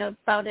funny thing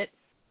about it,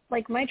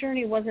 like my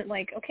journey wasn't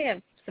like, okay,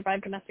 I've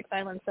survived domestic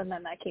violence and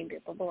then I came to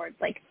the Lord.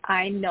 Like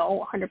I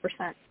know 100%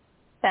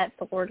 that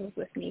the Lord was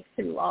with me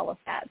through all of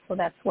that. So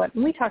that's what,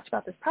 and we talked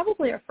about this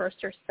probably our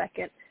first or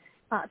second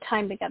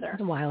time together.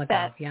 A while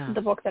ago,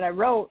 The book that I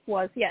wrote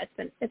was,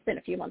 it's been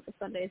a few months of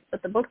Sundays,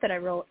 but the book that I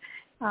wrote,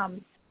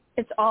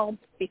 it's all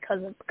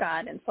because of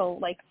God. And so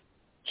like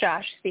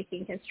Josh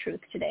speaking his truth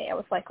today, I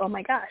was like, oh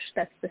my gosh,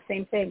 that's the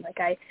same thing. Like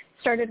I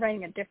started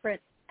writing a different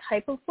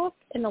type of book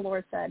and the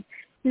Lord said,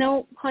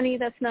 no, honey,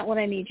 that's not what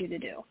I need you to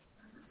do.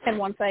 And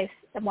once I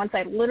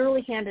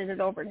literally handed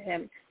it over to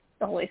him,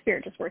 the Holy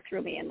Spirit just worked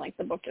through me and like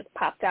the book just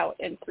popped out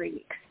in 3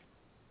 weeks.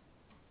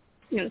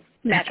 It was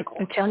magical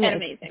and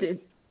amazing.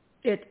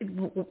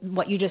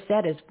 What you just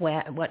said is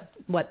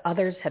what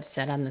others have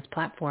said on this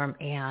platform,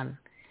 and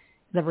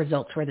the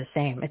results were the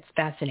same. It's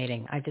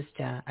fascinating. I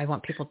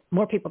want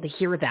more people to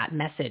hear that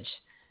message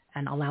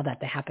and allow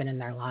that to happen in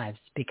their lives,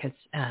 because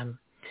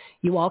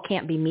you all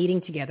can't be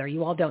meeting together.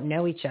 You all don't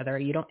know each other.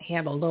 You don't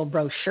have a little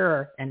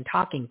brochure and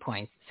talking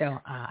points. So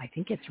I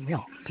think it's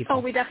real, people. Oh,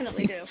 we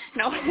definitely do.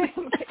 No.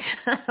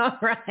 All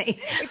right.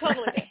 We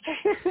totally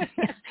do.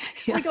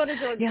 We go to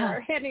George's bar,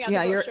 handing out the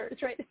brochures,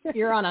 right?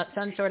 You're on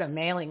some sort of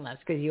mailing list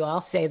because you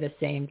all say the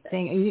same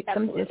thing.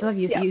 Some of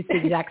you use the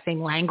exact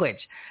same language,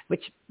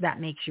 which that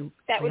makes you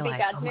That realize, would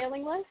be God's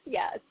mailing list?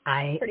 Yeah,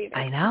 it's pretty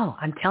amazing. I know.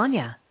 I'm telling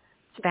you.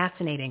 It's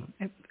fascinating,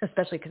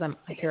 especially because I'm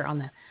here on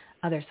the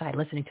other side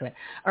listening to it.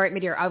 All right, my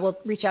dear, I will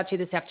reach out to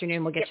you this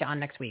afternoon. We'll get you on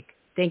next week.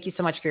 Thank you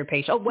so much for your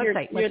patience. Oh,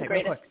 website. You're the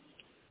greatest.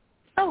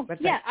 Oh,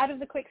 website. yeah,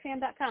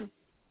 outofthequicksand.com.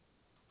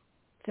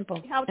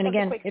 Simple.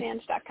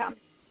 Outofthequicksand.com.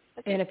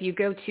 And if you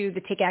go to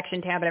the Take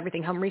Action tab at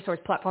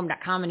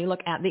everythinghomeresourceplatform.com and you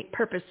look at the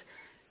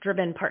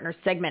Purpose-Driven Partner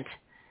segment,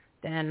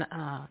 then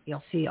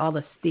you'll see all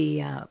the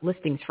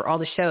listings for all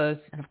the shows.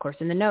 And, of course,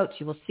 in the notes,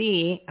 you will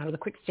see Out of the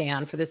Quick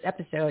Stand for this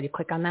episode. You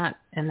click on that,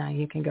 and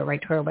you can go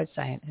right to our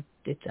website.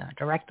 It's a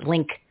direct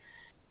link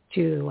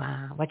to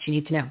what you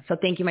need to know. So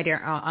thank you, my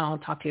dear. I'll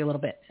talk to you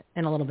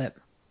in a little bit.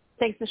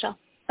 Thanks, Michelle.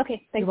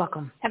 Okay, thanks. You're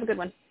welcome. Have a good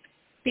one.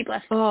 Be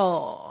blessed.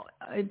 Oh,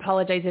 I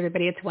apologize,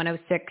 everybody. It's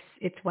 106.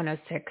 It's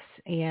 106,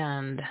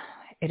 and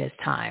it is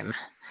time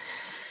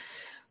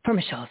for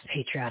Michelle's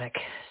Patriotic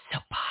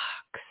Soapbox.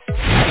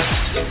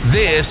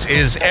 This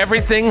is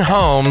Everything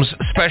Home's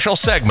special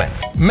segment.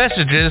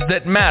 Messages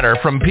that matter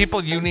from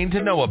people you need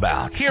to know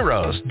about.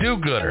 Heroes,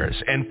 do-gooders,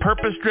 and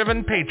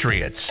purpose-driven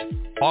patriots.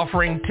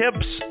 Offering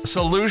tips,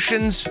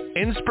 solutions,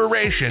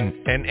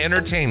 inspiration, and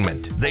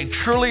entertainment. They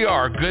truly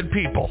are good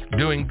people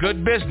doing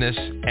good business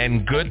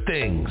and good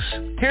things.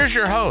 Here's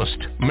your host,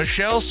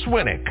 Michelle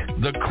Swinnick,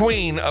 the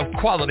queen of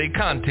quality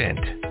content.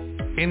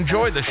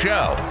 Enjoy the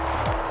show.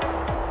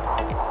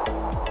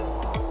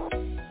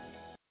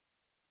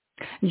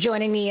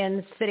 Joining me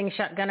in Sitting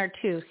Shotgun are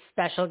two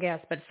special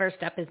guests, but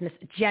first up is Miss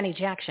Jenny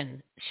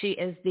Jackson. She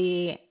is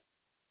the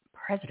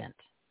president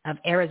of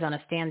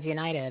Arizona Stands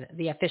United,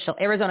 the official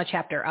Arizona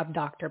chapter of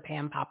Dr.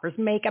 Pam Popper's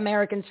Make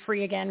Americans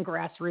Free Again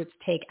grassroots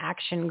take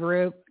action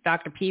group.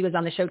 Dr. P was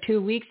on the show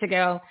 2 weeks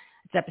ago.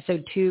 It's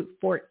episode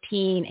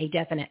 214, a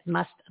definite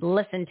must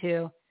listen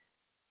to.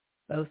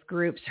 Both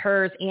groups,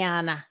 hers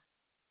and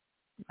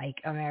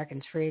Make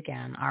Americans Free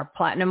Again, our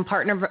platinum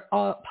partners,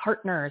 a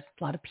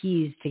lot of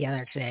P's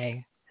together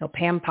today. So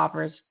Pam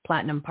Popper's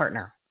platinum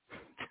partner,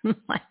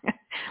 like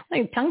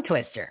a tongue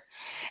twister.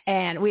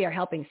 And we are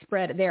helping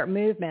spread their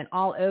movement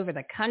all over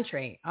the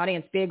country.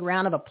 Audience, big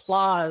round of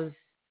applause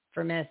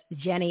for Miss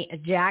Jenny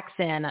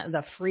Jackson,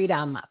 the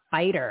freedom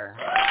fighter.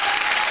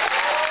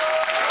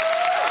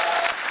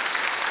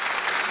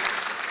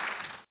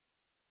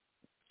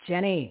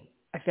 Jenny,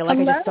 I feel like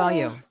I just saw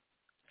you.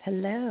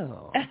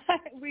 Hello.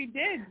 We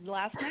did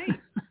last night.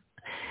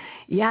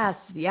 Yes.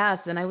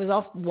 And I was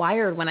all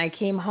wired when I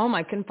came home.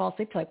 I couldn't fall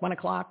asleep till like 1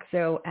 o'clock.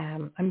 So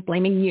I'm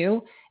blaming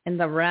you and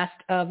the rest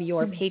of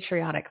your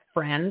patriotic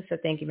friends. So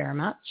thank you very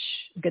much.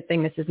 Good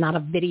thing this is not a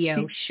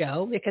video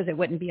show because it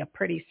wouldn't be a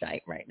pretty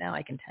sight right now.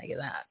 I can tell you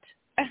that.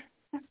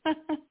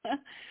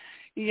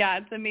 Yeah,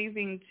 it's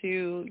amazing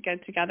to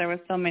get together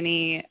with so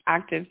many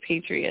active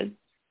patriots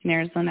in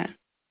Arizona.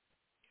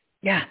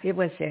 Yeah, it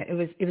was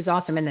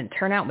awesome. And then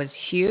turnout was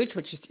huge,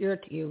 which is,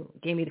 you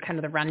gave me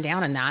the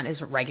rundown, and that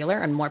is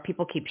regular, and more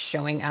people keep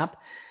showing up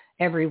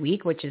every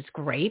week, which is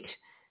great.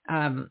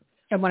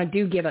 I want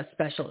to give a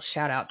special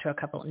shout out to a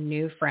couple of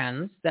new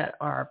friends that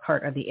are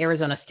part of the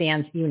Arizona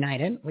Stands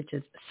United, which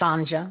is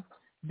Sanja,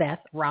 Beth,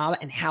 Rob,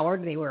 and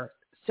Howard. They were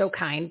so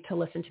kind to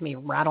listen to me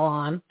rattle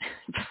on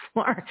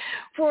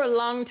for a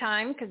long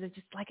time, because it's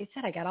just, like I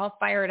said, I got all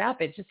fired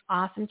up. It's just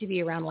awesome to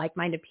be around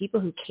like-minded people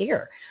who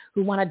care,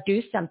 who want to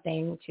do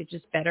something to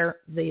just better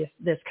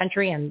this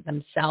country and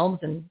themselves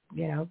and,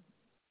 you know,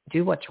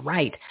 do what's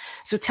right.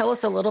 So tell us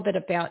a little bit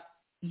about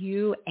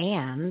you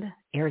and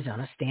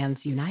Arizona Stands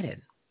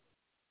United.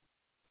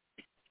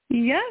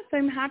 Yes,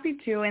 I'm happy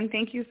to, and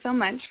thank you so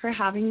much for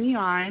having me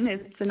on.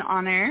 It's an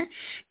honor.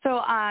 So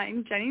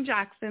I'm Jenny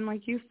Jackson,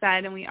 like you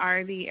said, and we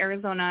are the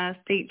Arizona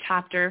state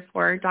chapter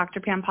for Dr.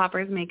 Pam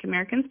Popper's Make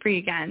Americans Free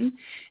Again.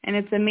 And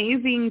it's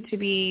amazing to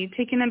be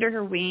taken under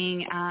her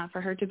wing,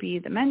 for her to be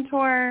the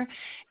mentor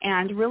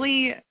and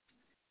really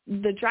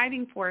the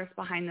driving force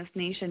behind this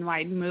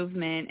nationwide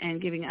movement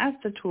and giving us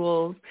the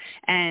tools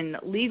and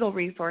legal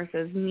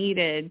resources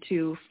needed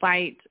to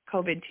fight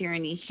COVID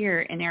tyranny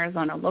here in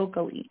Arizona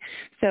locally.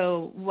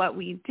 So what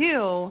we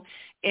do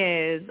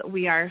is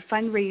we are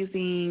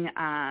fundraising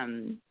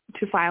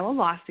to file a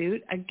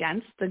lawsuit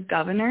against the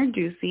Governor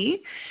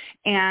Ducey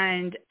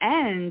and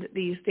end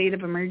the state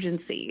of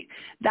emergency.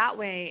 That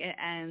way it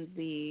ends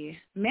the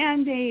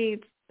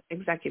mandates,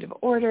 executive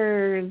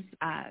orders.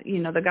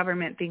 The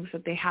government thinks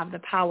that they have the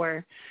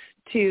power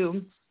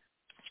to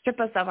strip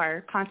us of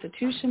our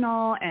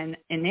constitutional and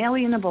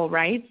inalienable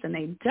rights, and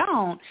they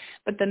don't.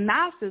 But the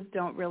masses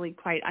don't really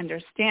quite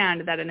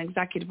understand that an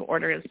executive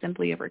order is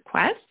simply a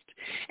request,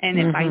 and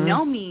it by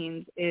no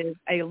means is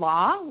a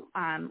law.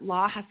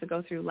 Law has to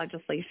go through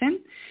legislation.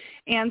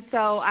 And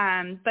so,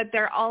 but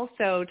they're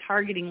also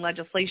targeting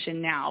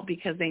legislation now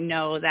because they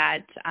know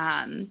that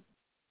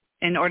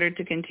in order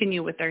to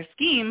continue with their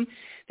scheme,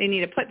 they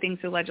need to put things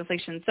through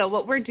legislation. So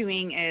what we're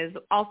doing is,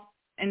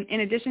 in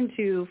addition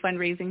to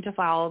fundraising to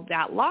file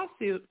that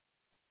lawsuit,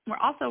 we're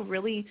also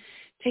really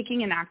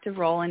taking an active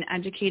role in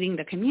educating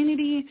the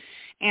community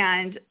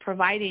and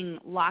providing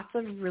lots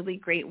of really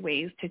great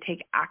ways to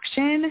take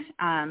action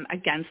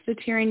against the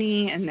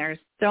tyranny. And there's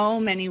so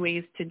many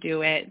ways to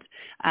do it,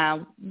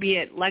 be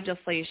it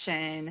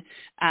legislation.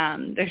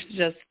 There's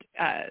just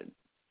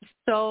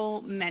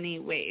so many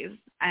ways.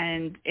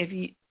 And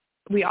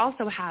we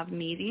also have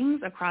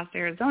meetings across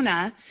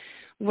Arizona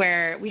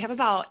where we have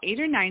about 8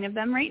 or 9 of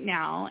them right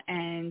now,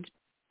 and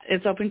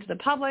it's open to the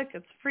public.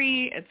 It's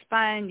free. It's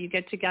fun. You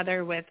get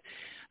together with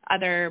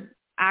other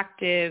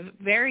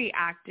very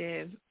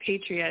active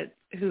patriots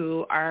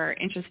who are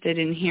interested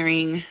in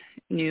hearing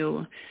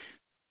new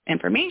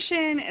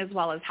information as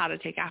well as how to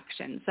take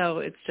action. So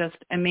it's just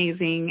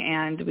amazing,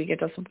 and we get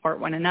to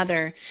support one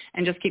another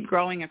and just keep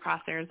growing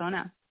across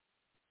Arizona.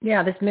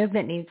 Yeah, this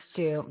movement needs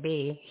to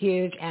be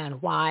huge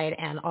and wide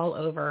and all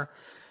over,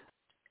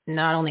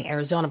 not only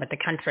Arizona, but the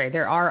country.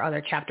 There are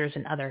other chapters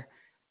in other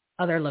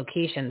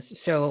locations.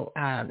 So,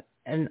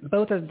 and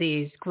both of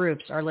these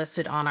groups are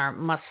listed on our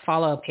must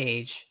follow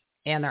page,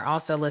 and they're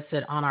also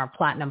listed on our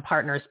Platinum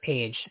Partners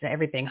page, the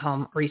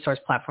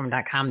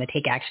everythinghomeresourceplatform.com, the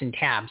Take Action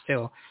tab.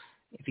 So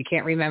if you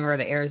can't remember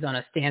the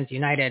Arizona Stands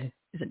United,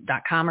 is it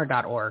 .com or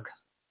 .org?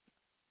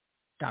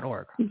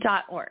 .org.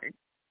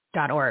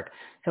 .org.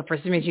 So for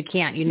as soon as you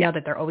can't, you know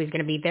that they're always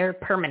going to be there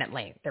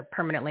permanently. They're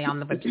permanently on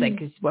the website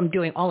because I'm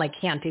doing all I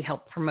can to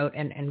help promote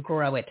and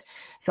grow it.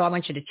 So I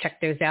want you to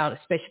check those out,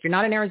 especially if you're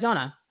not in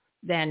Arizona,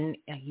 then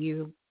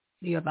you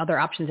have other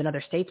options in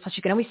other states. Plus,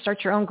 you can always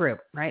start your own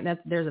group, right?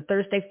 There's a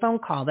Thursday phone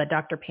call that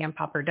Dr. Pam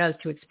Popper does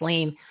to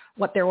explain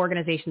what their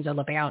organization's all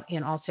about,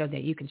 and also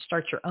that you can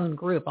start your own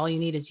group. All you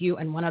need is you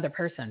and one other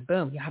person.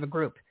 Boom, you have a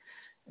group.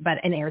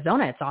 But in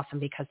Arizona, it's awesome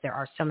because there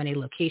are so many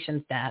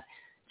locations that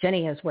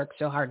Jenny has worked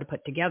so hard to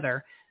put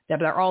together that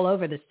they're all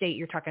over the state.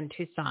 You're talking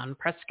Tucson,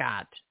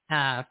 Prescott,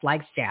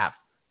 Flagstaff,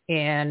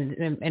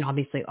 and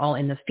obviously all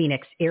in the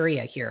Phoenix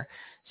area here.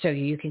 So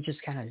you can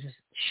just kind of just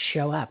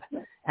show up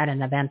at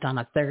an event on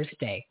a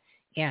Thursday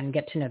and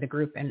get to know the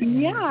group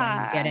and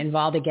get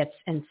involved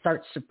and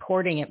start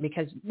supporting it,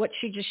 because what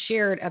she just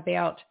shared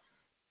about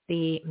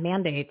the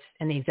mandates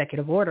and the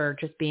executive order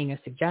just being a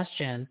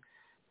suggestion,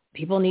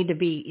 people need to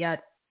be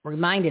yet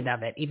reminded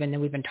of it, even though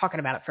we've been talking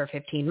about it for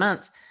 15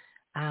 months.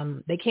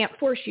 They can't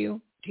force you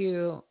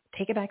to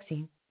take a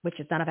vaccine, which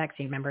is not a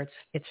vaccine. Remember,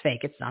 it's fake.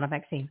 It's not a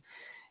vaccine.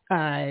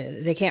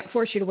 They can't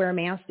force you to wear a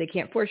mask. They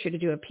can't force you to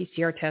do a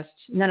PCR test.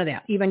 None of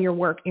that. Even your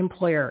work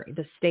employer,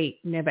 the state,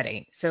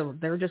 nobody. So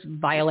they're just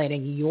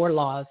violating your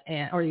laws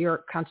or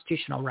your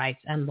constitutional rights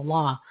and the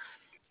law.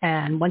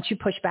 And once you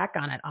push back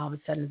on it, all of a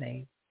sudden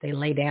they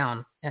lay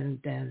down and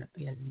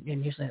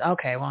usually,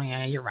 okay, well,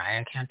 yeah, you're right.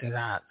 I can't do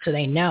that. So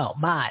they know.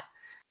 But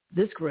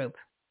this group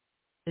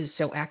is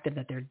so active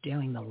that they're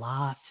doing the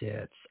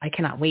lawsuits. I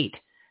cannot wait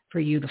for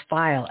you to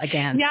file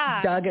against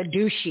Doug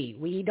Ducey.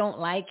 We don't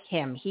like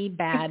him. He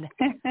bad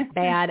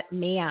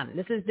man.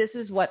 This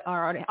is what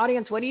our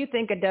audience, what do you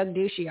think of Doug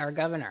Ducey, our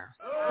governor?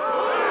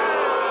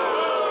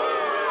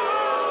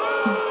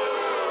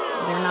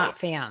 They're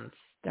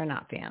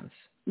not fans.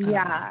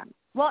 Yeah.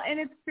 Well, and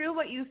it's true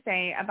what you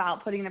say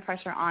about putting the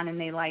pressure on and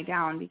they lie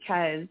down,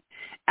 because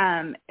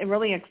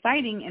really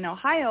exciting in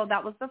Ohio,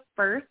 that was the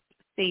first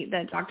state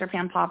that Dr.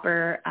 Pam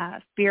Popper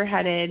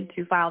spearheaded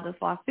to file this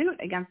lawsuit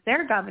against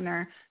their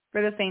governor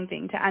for the same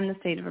thing, to end the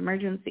state of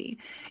emergency.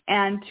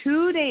 And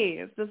 2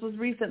 days, this was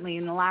recently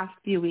in the last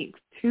few weeks,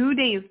 2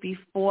 days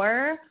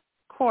before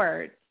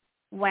court,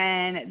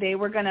 when they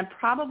were going to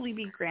probably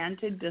be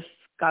granted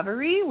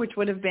discovery, which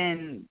would have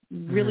been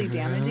really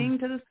damaging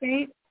to the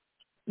state,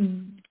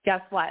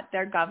 guess what?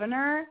 Their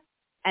governor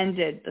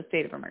ended the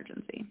state of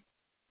emergency.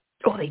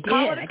 Oh, they did.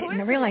 I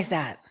didn't realize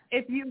that.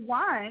 If you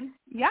want,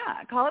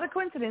 call it a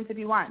coincidence if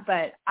you want,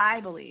 but I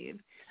believe,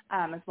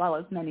 as well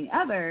as many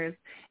others,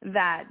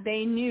 that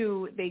they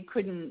knew they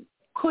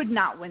could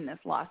not win this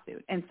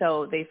lawsuit, and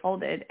so they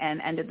folded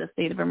and ended the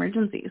state of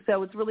emergency.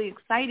 So it's really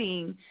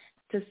exciting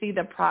to see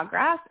the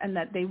progress, and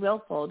that they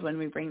will fold when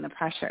we bring the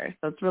pressure.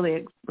 So it's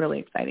really, really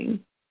exciting.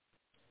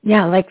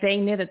 Yeah, like they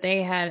knew that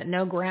they had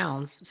no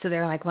grounds, so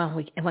they're like,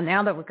 well,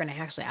 now that we're going to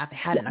actually have to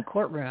have it in a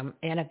courtroom,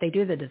 and if they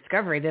do the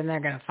discovery, then they're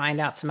going to find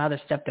out some other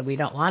stuff that we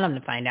don't want them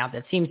to find out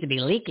that seems to be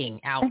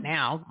leaking out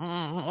now.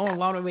 Oh,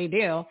 what do we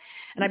do?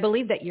 And I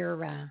believe that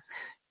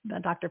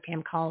Dr.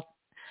 Pam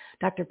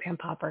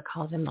Popper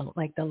calls him he's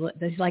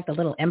like the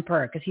little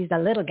emperor, because he's the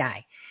little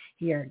guy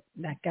here,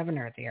 that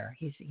governor there.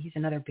 He's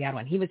another bad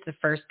one. He was the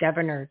first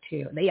governor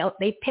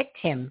they picked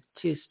him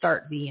to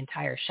start the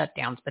entire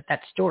shutdowns, but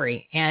that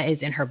story is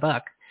in her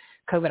book,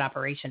 COVID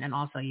Operation, and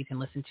also you can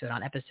listen to it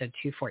on episode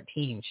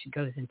 214. She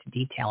goes into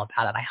detail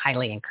about it. I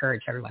highly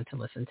encourage everyone to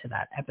listen to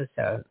that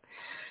episode.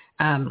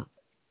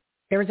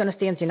 Arizona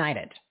Stands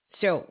United.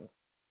 So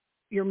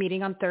you're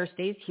meeting on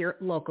Thursdays here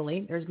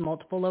locally. There's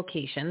multiple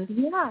locations.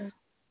 Yeah.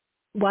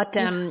 What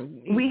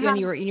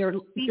you're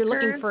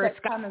looking for a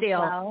Scottsdale.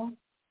 Well.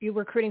 You're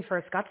recruiting for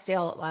a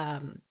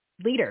Scottsdale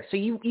leader. So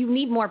you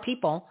need more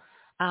people.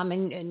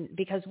 And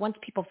because once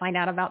people find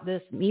out about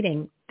this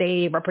meeting,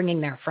 they are bringing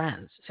their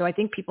friends. So I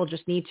think people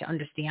just need to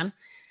understand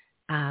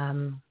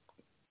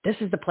this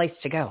is the place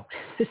to go.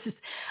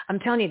 I'm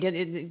telling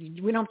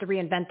you, we don't have to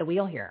reinvent the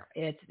wheel here.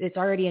 It's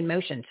already in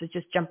motion. So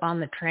just jump on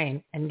the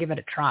train and give it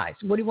a try.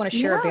 So what do you want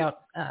to share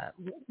about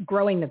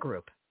growing the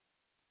group?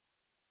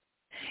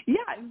 Yeah,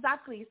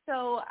 exactly.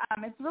 So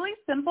it's really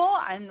simple,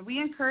 and we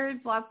encourage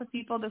lots of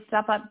people to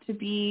step up to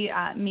be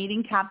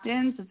meeting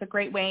captains. It's a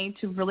great way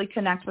to really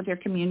connect with your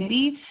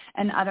community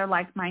and other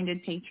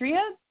like-minded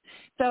patriots.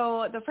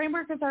 So the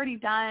framework is already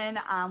done.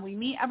 We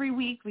meet every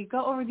week. We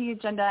go over the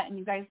agenda, and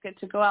you guys get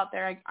to go out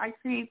there. I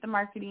create the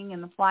marketing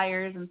and the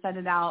flyers and set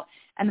it out,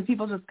 and the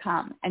people just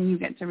come, and you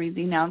get to read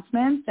the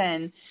announcements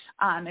and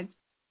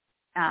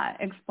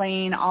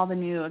explain all the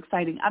new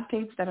exciting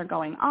updates that are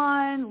going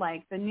on,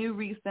 like the new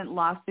recent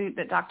lawsuit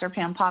that Dr.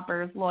 Pam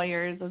Popper's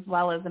lawyers, as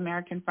well as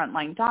American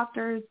Frontline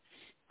Doctors.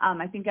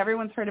 I think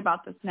everyone's heard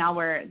about this now,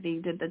 where they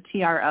did the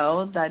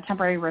TRO, the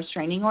Temporary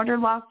Restraining Order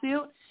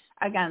lawsuit,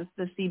 against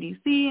the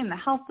CDC and the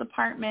Health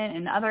Department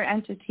and other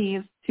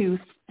entities to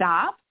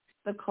stop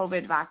the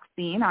COVID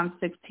vaccine on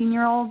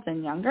 16-year-olds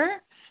and younger.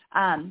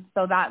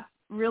 So that's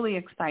really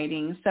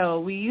exciting. So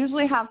we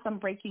usually have some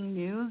breaking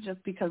news just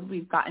because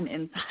we've gotten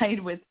inside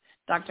with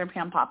Dr.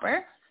 Pam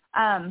Popper.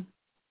 And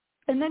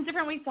then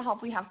different ways to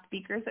help. We have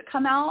speakers that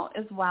come out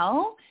as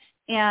well.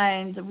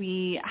 And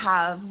we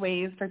have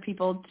ways for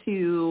people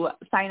to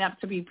sign up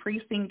to be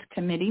precinct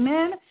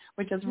committeemen,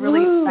 which is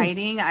really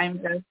exciting.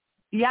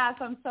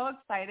 So I'm so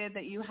excited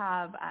that you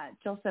have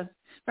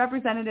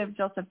Representative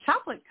Joseph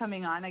Chaplet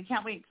coming on. I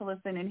can't wait to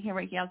listen and hear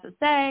what he has to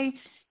say.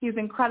 He's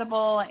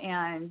incredible,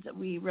 and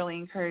we really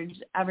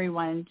encourage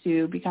everyone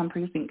to become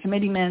precinct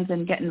committeemen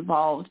and get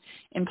involved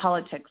in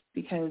politics,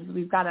 because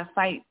we've got to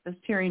fight this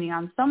tyranny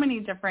on so many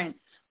different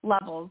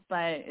levels.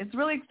 But it's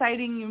really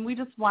exciting, and we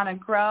just want to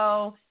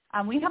grow.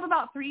 We have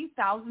about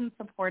 3,000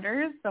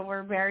 supporters, so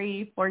we're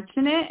very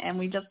fortunate, and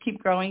we just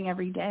keep growing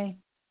every day.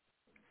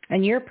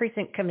 And you're a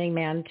precinct committee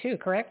man too,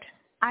 correct?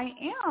 I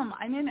am.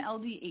 I'm in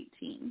LD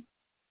 18.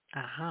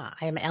 I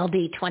am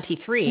LD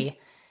 23,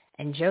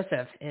 and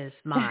Joseph is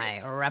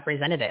my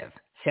representative.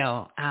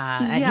 So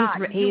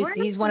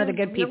he's one of the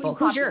good people.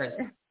 Who's yours?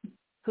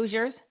 Who's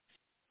yours?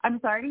 I'm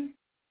sorry?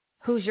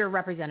 Who's your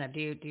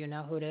representative? Do you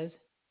know who it is?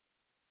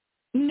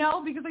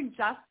 No, because I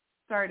just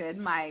started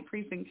my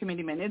precinct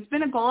committeeman. It's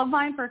been a goal of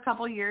mine for a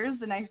couple of years,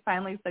 and I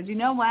finally said, you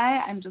know what?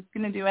 I'm just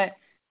going to do it.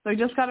 So I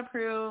just got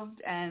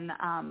approved, and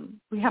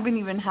we haven't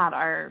even had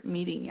our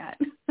meeting yet.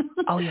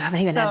 Oh, you haven't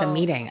even had the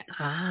meeting.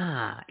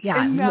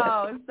 Yeah.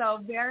 No, so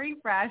very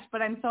fresh,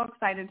 but I'm so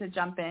excited to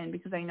jump in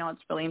because I know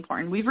it's really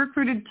important. We've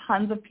recruited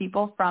tons of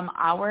people from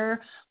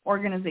our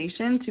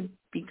organization to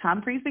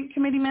become precinct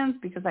committeemen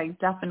because I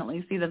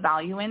definitely see the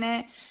value in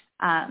it,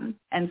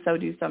 and so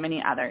do so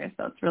many others.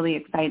 So it's really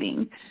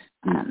exciting.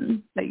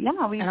 But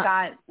yeah, we've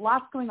got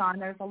lots going on.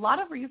 There's a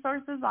lot of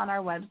resources on our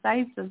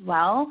websites as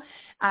well,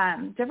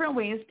 different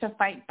ways to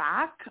fight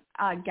back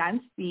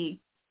against the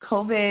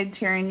COVID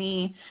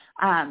tyranny.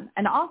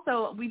 And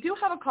also, we do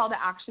have a call to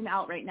action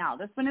out right now.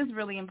 This one is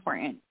really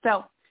important.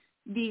 So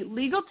the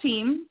legal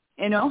team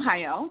in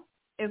Ohio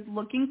is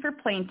looking for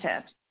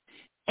plaintiffs.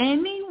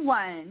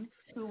 Anyone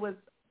who was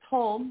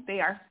told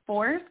they are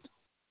forced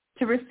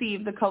to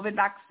receive the COVID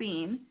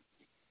vaccine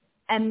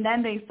and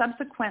then they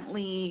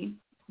subsequently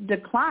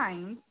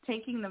declined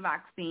taking the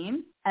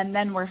vaccine and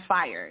then were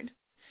fired.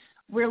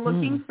 We're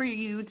looking for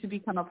you to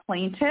become a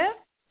plaintiff.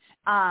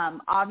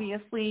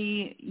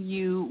 Obviously,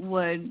 you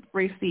would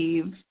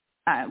receive,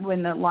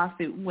 when the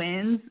lawsuit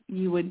wins,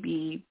 you would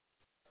be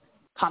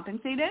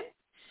compensated.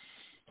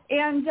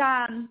 And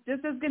this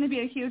is going to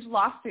be a huge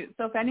lawsuit.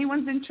 So if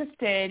anyone's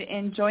interested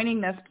in joining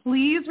this,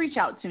 please reach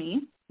out to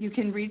me. You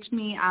can reach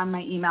me on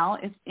my email.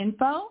 It's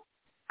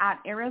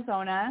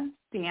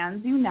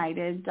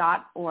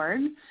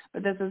info@arizonastandsunited.org.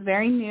 But this is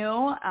very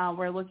new.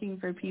 We're looking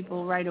for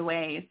people right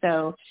away.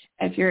 So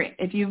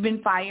if you've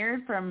been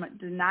fired from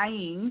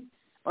denying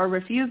or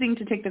refusing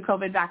to take the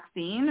COVID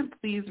vaccine,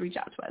 please reach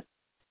out to us.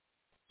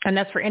 And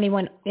that's for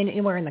anyone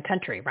anywhere in the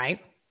country, right?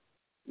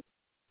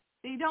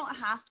 They don't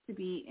have to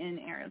be in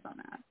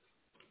Arizona.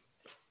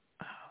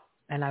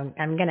 And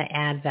I'm going to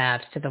add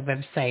that to the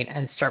website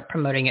and start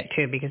promoting it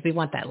too, because we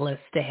want that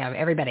list to have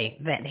everybody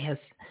that has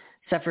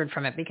suffered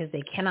from it, because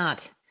they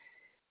cannot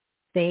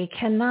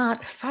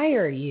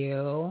fire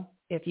you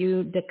if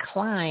you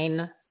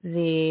decline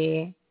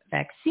the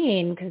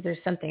vaccine, because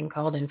there's something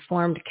called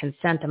informed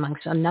consent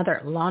amongst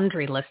another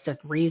laundry list of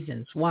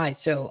reasons why.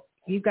 So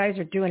you guys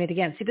are doing it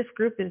again. See, this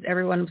group is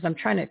everyone, as I'm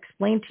trying to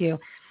explain to you,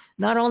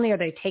 not only are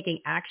they taking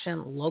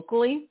action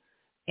locally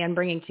and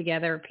bringing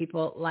together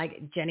people like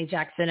Jenny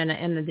Jackson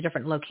and the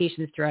different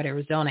locations throughout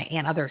Arizona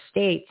and other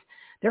states,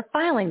 they're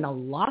filing the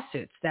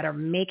lawsuits that are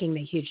making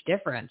the huge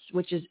difference,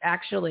 which is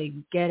actually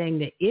getting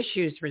the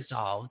issues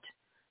resolved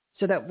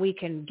so that we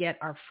can get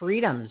our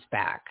freedoms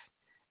back.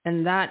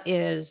 And that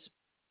is,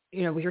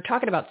 when you're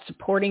talking about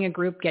supporting a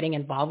group, getting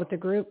involved with a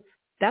group,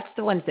 that's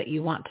the ones that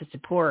you want to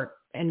support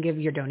and give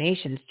your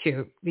donations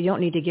to. You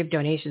don't need to give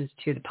donations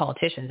to the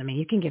politicians. I mean,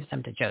 you can give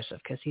some to Joseph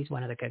because he's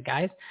one of the good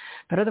guys.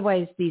 But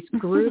otherwise, these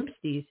groups,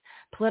 these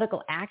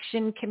political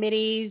action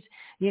committees,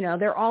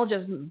 they're all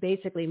just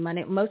basically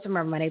money. Most of them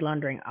are money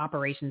laundering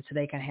operations so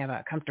they can have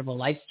a comfortable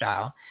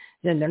lifestyle.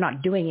 Then they're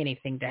not doing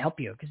anything to help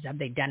you, because have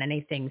they done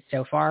anything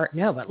so far?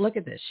 No, but look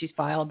at this. She's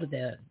filed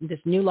this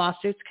new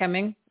lawsuit's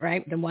coming,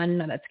 right? The one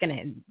that's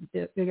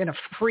they're going to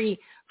free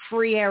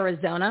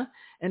Arizona.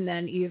 And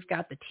then you've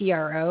got the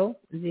TRO,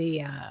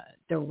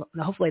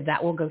 hopefully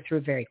that will go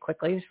through very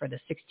quickly for the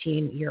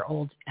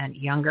 16-year-old and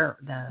younger.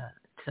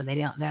 So they're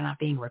not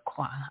being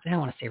required. I don't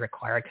want to say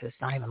required, because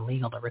it's not even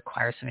legal to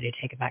require somebody to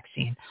take a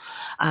vaccine.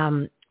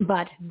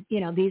 But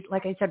these,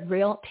 like I said,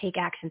 real take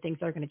action things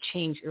that are going to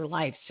change your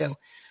life. So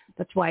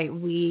that's why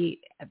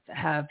we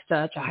have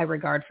such a high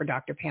regard for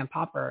Dr. Pam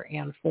Popper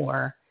and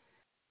for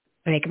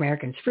Make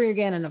Americans Free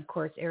Again, and of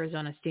course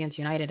Arizona Stands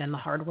United, and the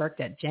hard work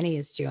that Jenny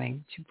is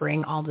doing to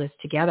bring all this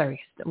together.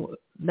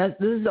 This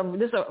is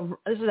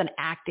an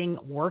acting,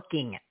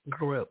 working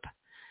group, a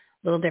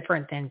little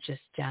different than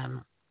just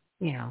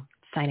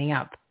signing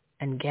up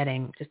and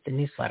getting just the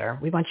newsletter.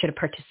 We want you to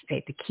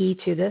participate. The key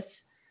to this,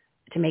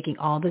 to making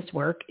all this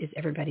work, is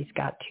everybody's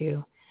got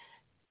to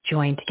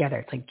join together.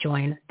 It's like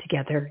join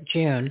together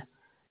June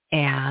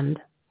and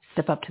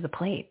step up to the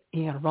plate.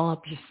 You got to roll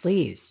up your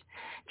sleeves.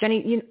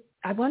 Jenny,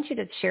 I want you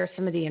to share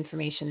some of the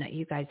information that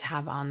you guys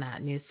have on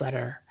that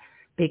newsletter,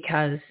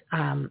 because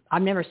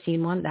I've never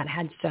seen one that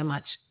had so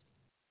much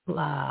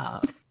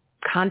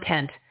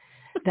content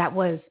that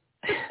was,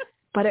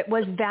 but it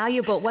was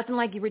valuable. It wasn't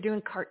like you were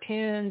doing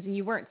cartoons and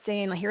you weren't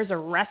saying, here's a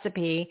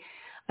recipe.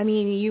 I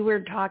mean, you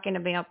were talking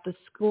about the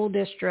school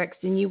districts,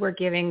 and you were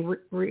giving,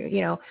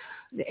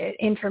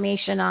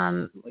 information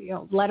on,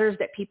 letters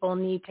that people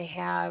need to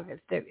have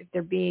if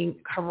they're being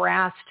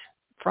harassed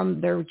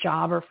from their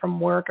job or from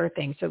work or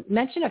things. So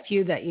mention a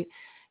few that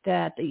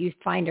you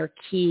find are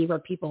key, where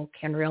people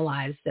can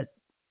realize that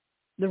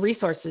the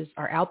resources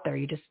are out there.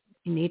 You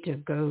need to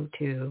go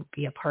to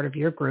be a part of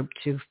your group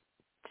to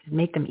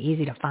make them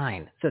easy to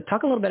find. So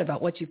talk a little bit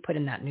about what you put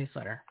in that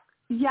newsletter.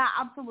 Yeah,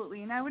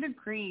 absolutely. And I would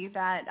agree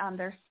that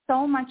there's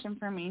so much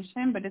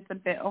information, but it's a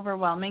bit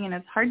overwhelming, and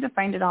it's hard to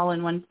find it all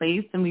in one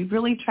place. And we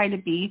really try to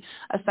be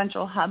a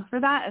central hub for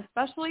that,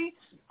 especially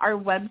our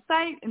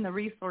website in the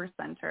Resource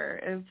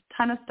Center is a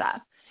ton of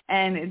stuff,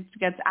 and it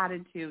gets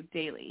added to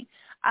daily.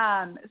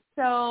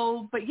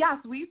 But yes,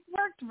 we've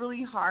worked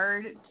really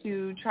hard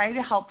to try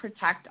to help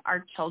protect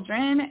our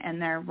children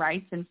and their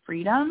rights and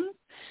freedoms.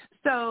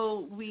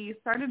 So we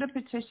started a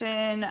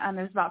petition.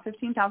 There's about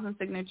 15,000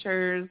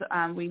 signatures.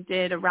 We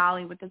did a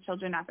rally with the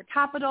children at the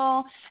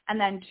Capitol. And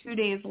then 2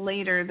 days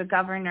later, the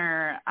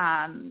governor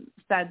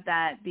said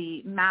that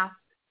the mask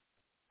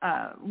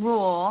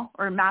rule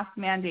or mask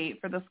mandate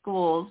for the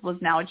schools was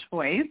now a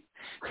choice.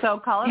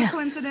 So call it a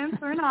coincidence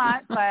or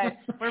not, but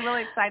we're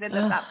really excited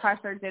that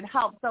pressure did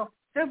help. So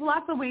there's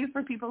lots of ways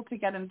for people to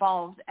get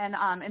involved. And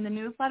in the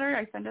newsletter,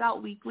 I send it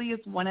out weekly.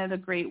 It's one of the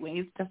great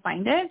ways to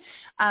find it.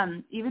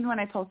 Even when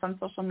I post on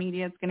social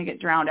media, it's going to get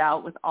drowned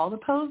out with all the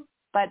posts.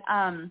 But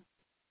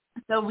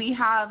so we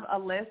have a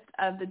list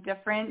of the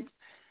different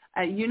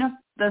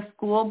the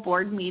school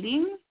board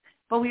meetings,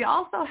 but we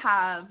also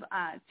have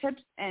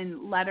tips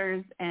and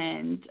letters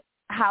and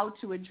how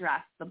to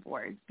address the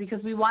boards,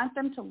 because we want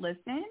them to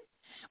listen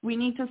We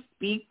need to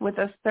speak with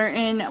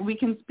we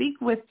can speak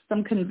with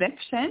some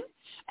conviction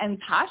and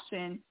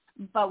passion,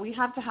 but we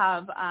have to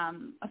have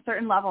a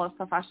certain level of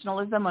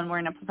professionalism when we're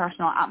in a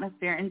professional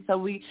atmosphere. And so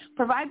we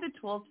provide the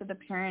tools to the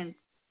parents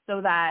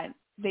so that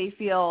they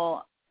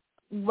feel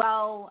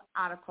well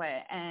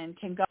adequate and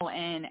can go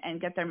in and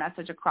get their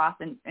message across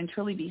and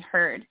truly be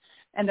heard.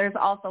 And there's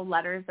also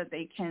letters that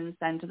they can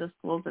send to the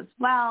schools as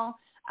well.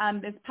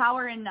 There's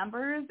power in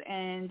numbers,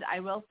 and I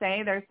will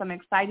say there's some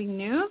exciting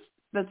news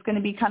that's going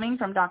to be coming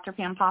from Dr.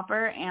 Pam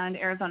Popper and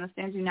Arizona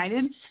Stands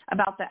United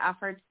about the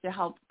efforts to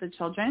help the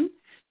children.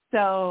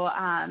 So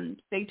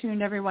stay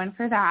tuned, everyone,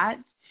 for that.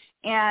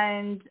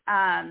 And,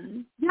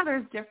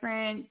 there's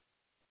different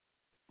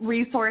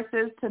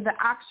resources to the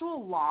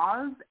actual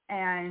laws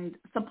and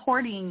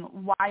supporting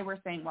why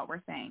we're saying what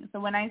we're saying. So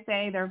when I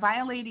say they're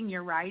violating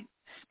your rights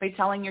by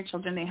telling your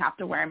children they have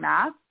to wear a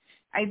mask,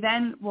 I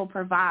then will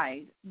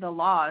provide the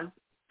laws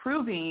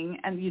proving,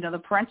 and, the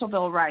parental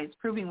bill of rights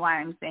proving why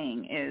I'm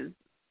saying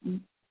is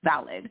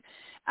valid.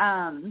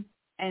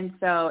 And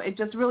so it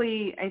just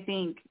really, I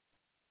think,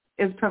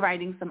 is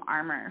providing some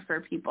armor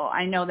for people.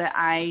 I know that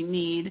I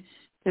need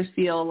to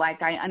feel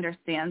like I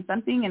understand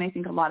something, and I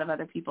think a lot of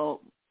other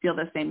people feel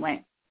the same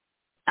way.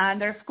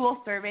 There are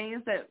school surveys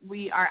that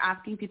we are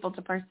asking people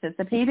to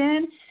participate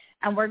in,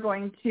 and we're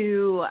going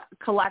to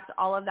collect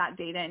all of that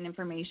data and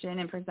information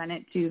and present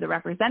it to the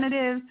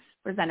representatives,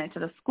 present it to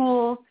the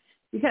schools,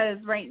 because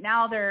right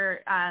now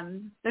they're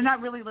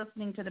not really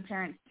listening to the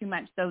parents too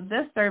much. So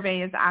this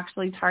survey is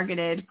actually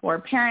targeted for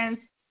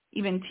parents,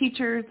 even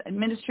teachers,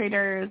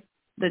 administrators,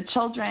 the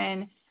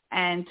children,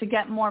 and to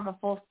get more of a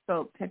full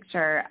scope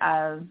picture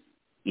of,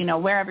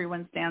 where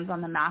everyone stands on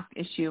the mask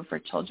issue for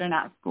children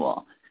at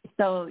school.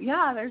 So,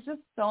 there's just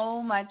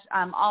so much.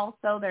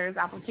 Also, there's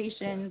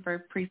application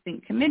for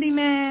precinct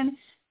committeemen.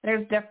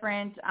 There's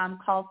different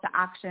calls to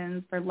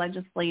actions for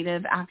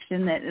legislative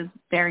action that is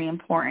very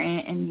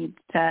important and needs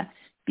to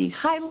be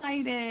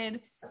highlighted.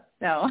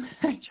 So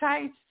I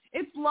try.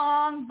 It's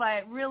long,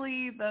 but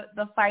really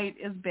the fight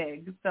is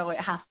big, so it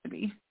has to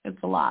be. It's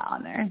a lot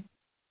on there.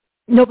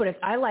 No, but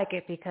I like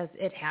it because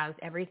it has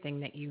everything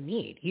that you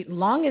need.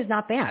 Long is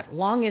not bad.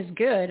 Long is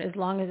good as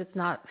long as it's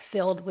not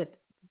filled with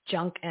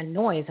junk and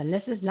noise, and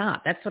this is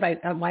not. That's what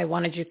why I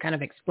wanted you to kind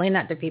of explain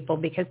that to people,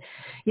 because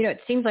it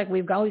seems like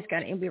we've always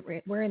got,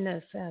 we're in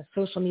this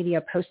social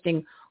media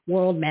posting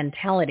world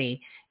mentality,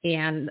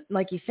 and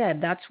like you said,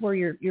 that's where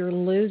you're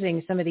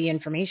losing some of the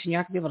information.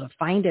 You're not going to be able to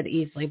find it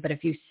easily, but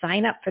if you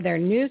sign up for their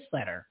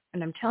newsletter,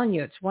 and I'm telling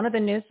you, it's one of the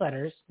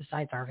newsletters,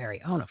 besides our very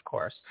own, of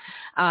course,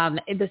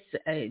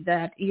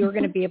 that you're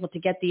going to be able to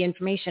get the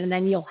information, and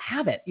then you'll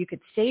have it. You could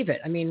save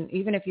it. I mean,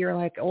 even if you're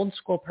like old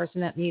school person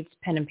that needs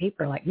pen and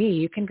paper like me,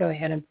 you can go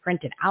ahead and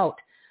print it out.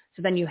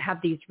 So then you have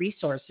these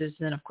resources, and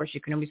then, of course,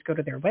 you can always go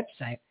to their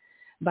website.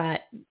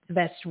 But the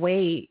best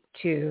way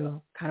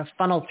to kind of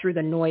funnel through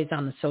the noise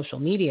on the social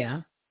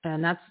media,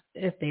 and that's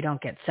if they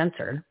don't get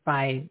censored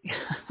by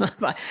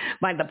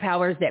by the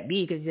powers that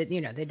be, because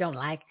they don't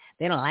like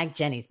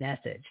Jenny's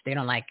message. They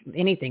don't like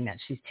anything that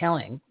she's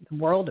telling the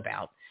world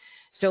about.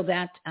 So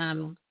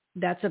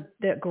that's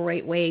a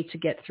great way to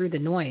get through the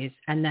noise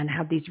and then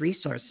have these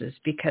resources,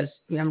 because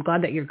I'm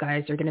glad that you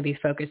guys are going to be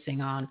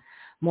focusing on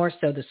more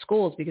so the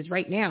schools, because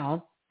right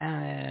now,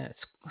 at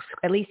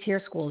least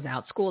here, school's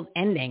out, school's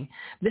ending.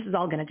 This is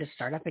all going to just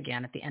start up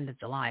again at the end of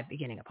July,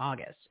 beginning of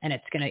August, and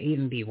it's going to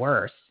even be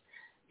worse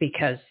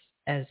because,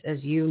 as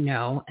you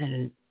know,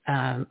 and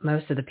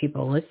most of the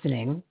people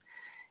listening,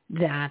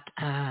 that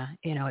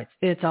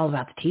it's all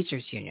about the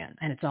teachers union,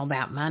 and it's all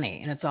about money,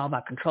 and it's all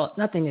about control. It's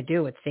nothing to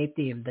do with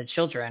safety of the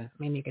children.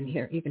 I mean, you can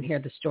hear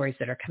the stories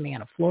that are coming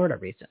out of Florida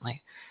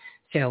recently.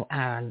 So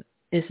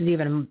this is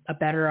even a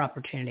better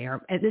opportunity,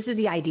 or this is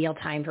the ideal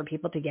time for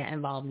people to get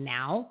involved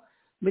now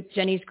with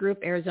Jenny's group,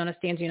 Arizona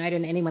Stands United,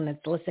 and anyone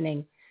that's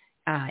listening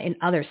in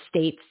other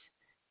states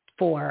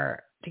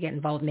to get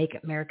involved, Make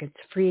America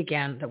Free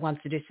Again, that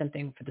wants to do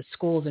something for the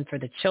schools and for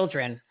the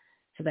children,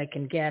 so they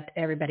can get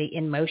everybody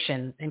in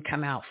motion and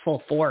come out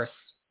full force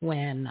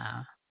when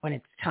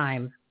it's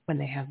time, when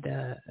they have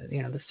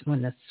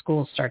when the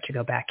schools start to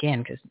go back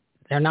in, because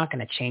they're not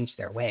going to change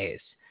their ways.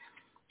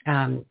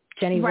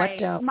 Jenny, right.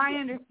 What? My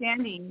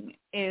understanding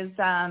is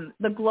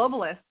the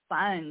globalists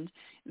fund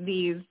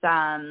these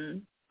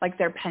like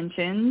their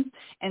pensions,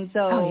 and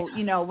so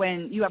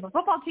when you have a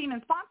football team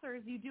and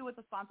sponsors, you do what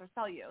the sponsors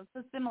tell you.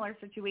 It's a similar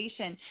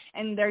situation,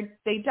 and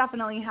they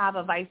definitely have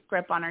a vice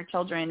grip on our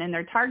children, and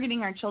they're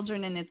targeting our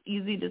children, and it's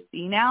easy to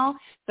see now.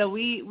 So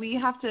we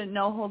have to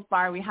no holds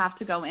bar. We have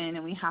to go in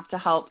and we have to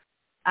help.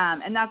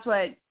 And that's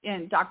what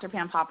Dr.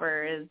 Pam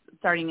Popper is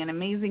starting an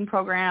amazing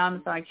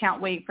program, so I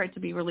can't wait for it to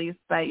be released.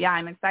 But, yeah,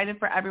 I'm excited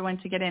for everyone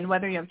to get in,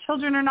 whether you have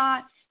children or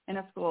not, in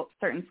a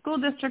certain school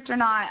district or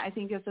not. I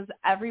think this is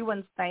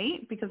everyone's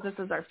fight, because this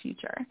is our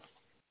future.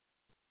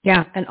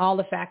 Yeah, and all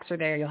the facts are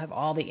there. You'll have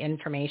all the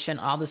information,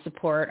 all the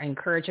support. I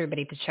encourage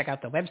everybody to check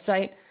out the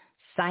website,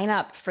 sign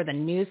up for the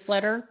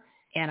newsletter,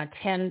 and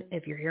attend,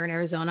 if you're here in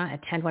Arizona,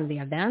 attend one of the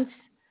events.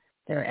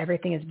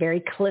 Everything is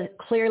very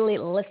clearly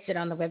listed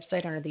on the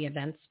website under the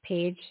events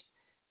page.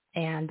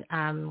 And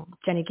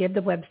Jenny, give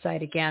the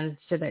website again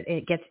so that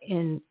it gets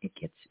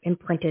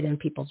imprinted in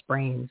people's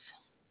brains.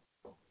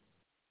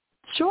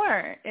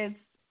 Sure. It's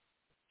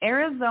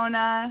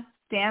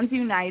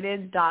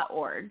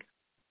ArizonaStandsUnited.org.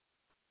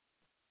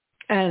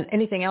 And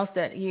anything else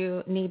that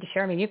you need to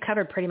share? I mean, you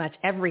covered pretty much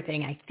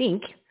everything, I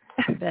think.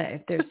 But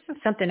if there's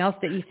something else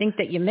that you think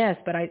that you missed,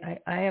 but I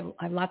have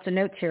lots of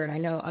notes here, and I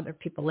know other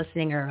people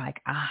listening are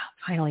like,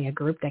 finally a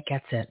group that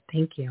gets it.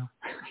 Thank you.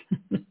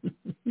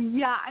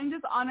 Yeah, I'm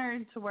just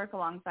honored to work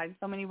alongside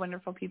so many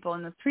wonderful people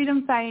in this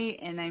Freedom site,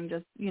 and I'm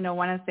just,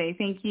 want to say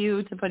thank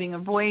you to putting a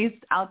voice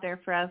out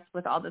there for us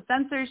with all the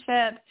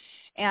censorship,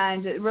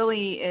 and it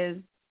really is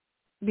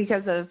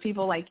because of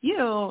people like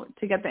you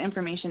to get the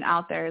information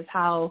out there is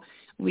how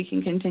we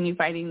can continue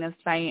fighting this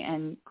fight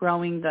and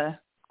growing the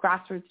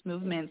grassroots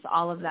movements,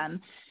 all of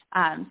them.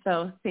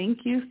 So thank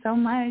you so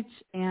much,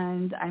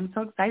 and I'm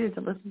so excited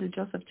to listen to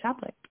Joseph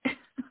Chaplik.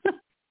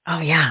 Oh,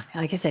 yeah.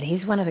 Like I said,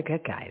 he's one of the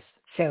good guys.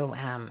 So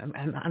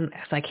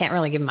so I can't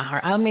really give him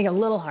I'll make a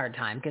little hard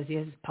time because he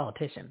is a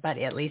politician, but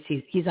at least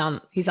he's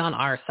on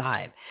our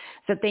side.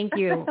 So thank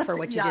you for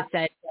what you just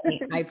said.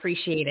 I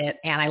appreciate it.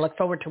 And I look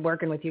forward to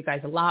working with you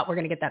guys a lot. We're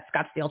going to get that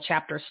Scottsdale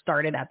chapter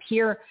started up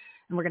here,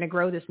 and we're going to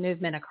grow this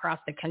movement across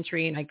the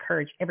country. And I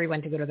encourage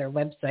everyone to go to their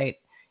website,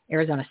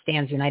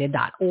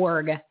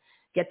 ArizonaStandsUnited.org,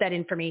 get that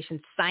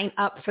information, sign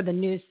up for the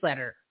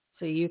newsletter,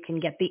 so you can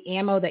get the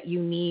ammo that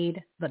you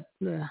need, like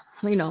the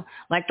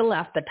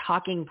left, the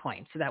talking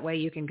points. So that way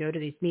you can go to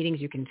these meetings,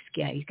 you can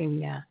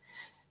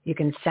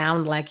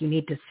sound like you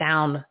need to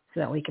sound so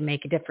that we can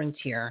make a difference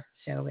here.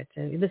 So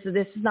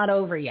this is not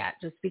over yet.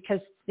 Just because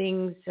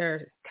things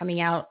are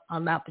coming out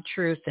about the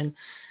truth and,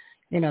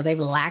 they've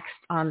laxed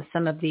on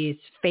some of these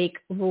fake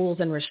rules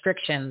and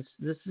restrictions.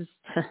 This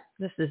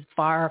is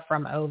far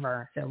from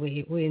over. So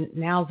we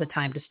now's the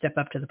time to step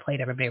up to the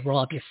plate. Everybody roll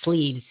up your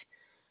sleeves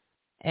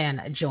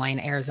and join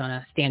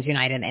Arizona Stands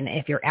United. And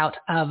if you're out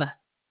of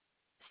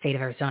state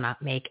of Arizona,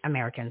 make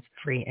Americans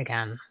free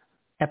again.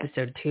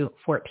 Episode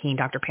 214,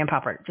 Dr. Pam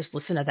Popper. Just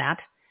listen to that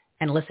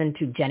and listen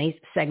to Jenny's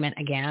segment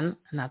again.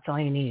 And that's all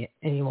you need.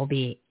 And you will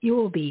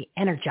be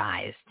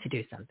energized to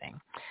do something.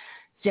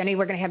 Jenny,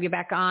 we're going to have you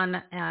back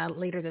on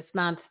later this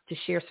month to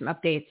share some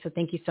updates. So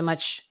thank you so much.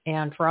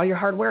 And for all your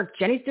hard work.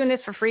 Jenny's doing this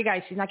for free,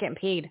 guys. She's not getting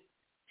paid.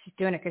 She's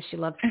doing it because she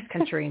loves this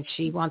country and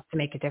she wants to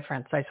make a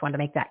difference. So I just wanted to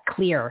make that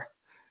clear.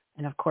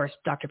 And, of course,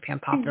 Dr.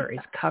 Pam Popper is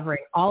covering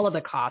all of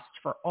the costs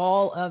for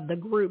all of the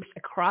groups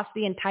across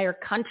the entire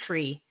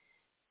country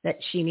that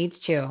she needs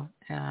to.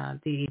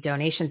 The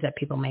donations that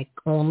people make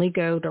only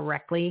go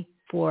directly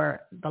for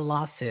the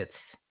lawsuits.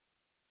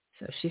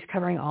 So she's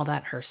covering all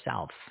that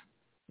herself.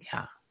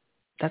 Yeah,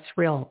 that's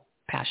real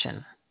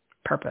passion,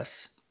 purpose.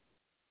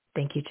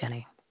 Thank you,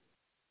 Jenny.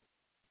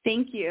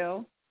 Thank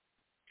you.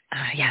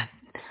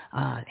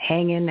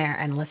 Hang in there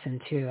and listen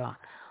to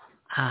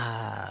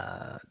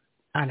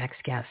our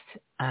next guest.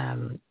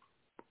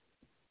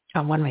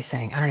 What am I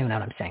saying? I don't even know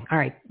what I'm saying. All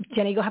right,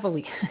 Jenny, go have a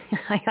week.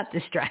 I got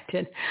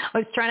distracted. I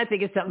was trying to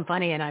think of something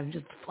funny, and I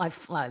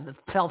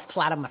fell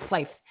flat on my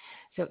face.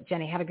 So,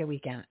 Jenny, have a good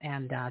weekend,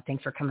 and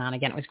thanks for coming on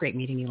again. It was great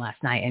meeting you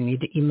last night, and you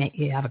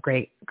have a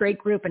great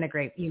group and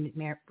you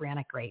ran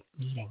a great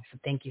meeting. So,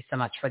 thank you so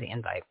much for the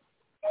invite.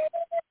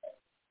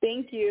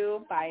 Thank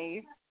you.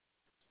 Bye.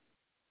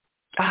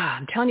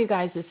 I'm telling you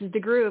guys, this is the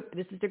group.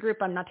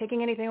 I'm not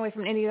taking anything away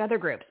from any of the other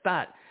groups,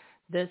 but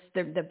the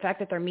fact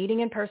that they're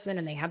meeting in person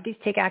and they have these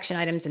take action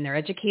items and they're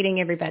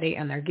educating everybody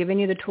and they're giving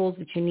you the tools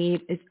that you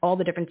need is all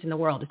the difference in the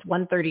world. It's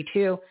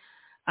 1:32.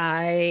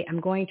 I am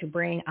going to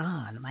bring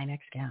on my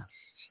next guest.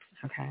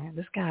 Okay.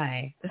 This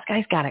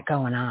guy's got it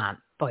going on,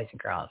 boys and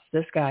girls.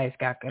 This guy's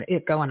got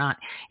it going on.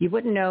 You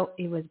wouldn't know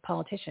he was a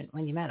politician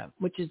when you met him,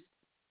 which is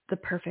the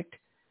perfect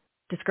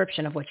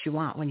description of what you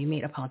want when you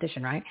meet a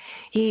politician, right?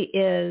 He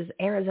is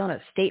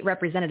Arizona's state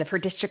representative for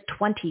District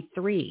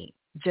 23.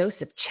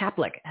 Joseph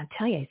Chaplik. I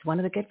tell you, he's one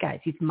of the good guys.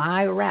 He's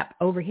my rep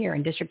over here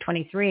in District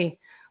 23.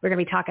 We're going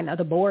to be talking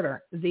the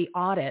border, the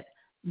audit,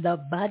 the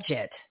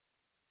budget.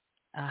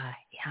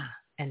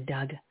 And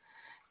Doug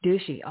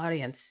Ducey,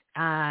 audience.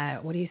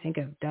 What do you think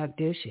of Doug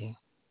Ducey?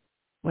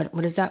 What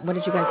is that? What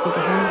did you guys think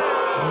of him?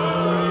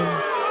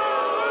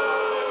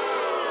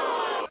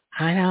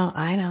 I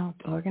know.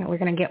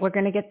 We're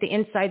gonna get the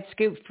inside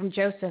scoop from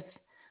Joseph.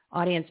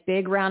 Audience,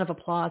 big round of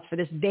applause for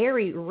this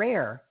very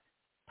rare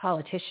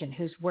politician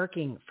who's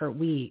working for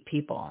we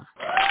people.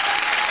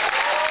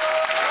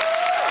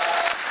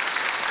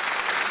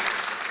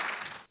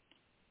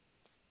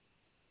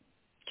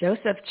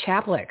 Joseph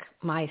Chaplik,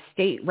 my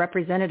state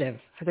representative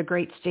for the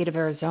great state of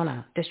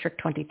Arizona, District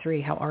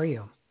 23. How are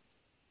you?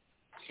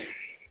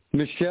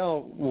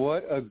 Michelle,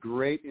 what a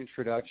great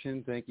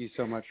introduction. Thank you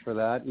so much for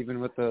that. Even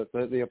with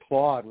the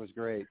applaud was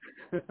great.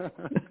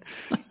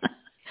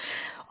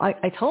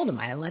 I told him,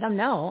 I let him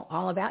know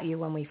all about you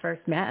when we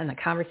first met and the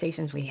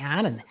conversations we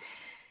had. And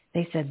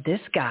they said, this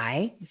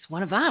guy is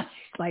one of us.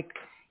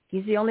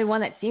 He's the only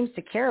one that seems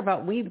to care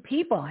about we the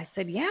people. I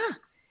said, yeah.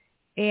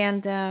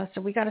 And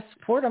so we got to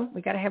support him.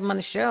 We got to have him on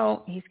the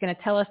show. He's going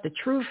to tell us the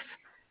truth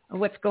of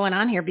what's going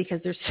on here,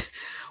 because who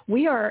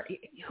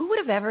would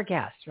have ever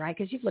guessed, right?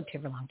 Because you've lived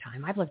here for a long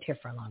time. I've lived here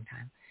for a long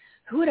time.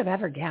 Who would have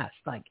ever guessed,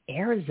 like,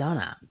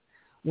 Arizona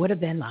would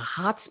have been the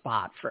hot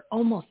spot for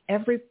almost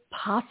every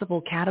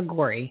possible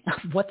category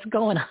of what's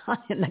going on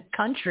in the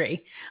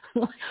country,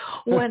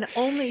 when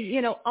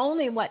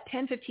only what,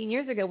 10, 15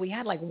 years ago, we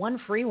had like one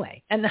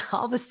freeway, and then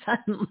all of a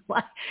sudden,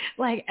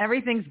 like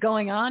everything's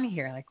going on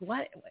here. Like,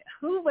 what,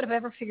 who would have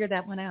ever figured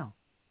that one out?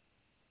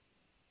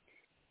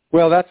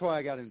 Well, that's why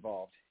I got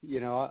involved.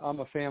 I'm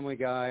a family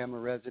guy. I'm a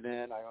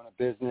resident. I own a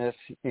business,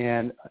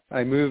 and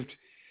I moved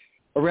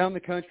around the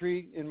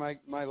country in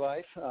my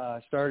life.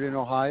 Started in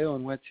Ohio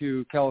and went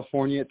to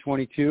California at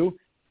 22.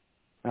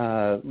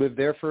 Lived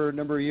there for a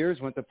number of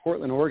years. Went to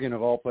Portland, Oregon,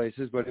 of all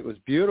places, but it was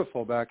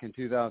beautiful back in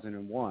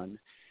 2001.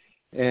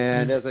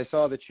 And as I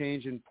saw the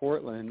change in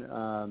Portland,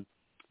 I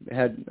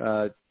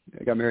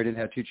got married and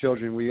had 2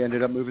 children. We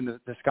ended up moving to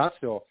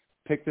Scottsdale.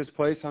 Picked this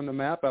place on the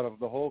map out of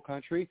the whole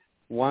country.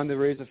 Wanted to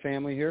raise a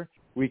family here.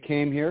 We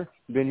came here.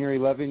 Been here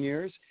 11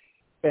 years.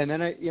 And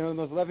then in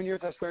those 11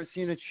 years, I started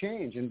seeing a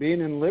change. And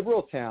being in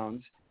liberal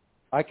towns,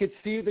 I could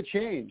see the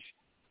change.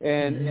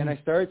 And I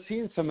started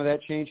seeing some of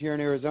that change here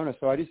in Arizona.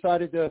 So I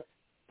decided to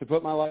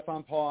put my life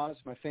on pause,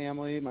 my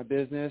family, my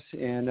business,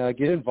 and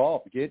get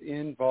involved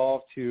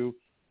to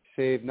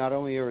save not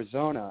only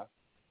Arizona,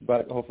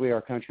 but hopefully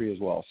our country as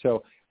well.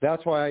 So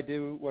that's why I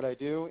do what I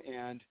do.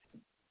 And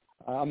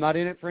I'm not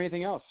in it for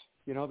anything else.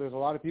 There's a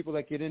lot of people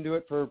that get into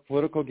it for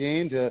political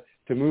gain, to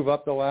move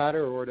up the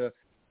ladder or to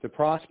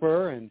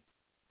prosper. And,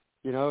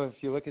 if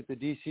you look at the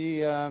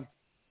D.C.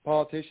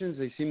 Politicians,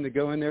 they seem to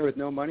go in there with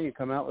no money and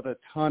come out with a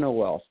ton of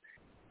wealth.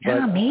 But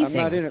amazing. I'm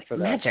not in it for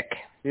that. Magic.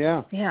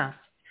 Yeah. Yeah.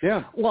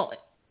 Yeah. Well,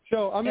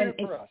 so I'm in it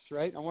for us,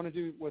 right? I want to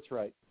do what's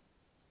right.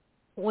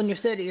 When you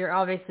said you're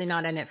obviously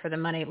not in it for the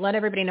money, let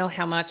everybody know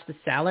how much the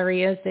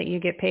salary is that you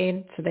get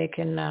paid, so they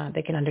can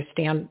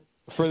understand.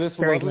 For this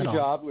very lovely little.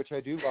 job, which I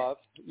do love,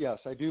 yes,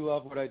 I do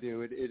love what I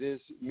do. It is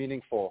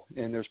meaningful,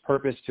 and there's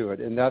purpose to it,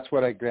 and that's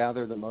what I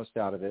gather the most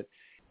out of it,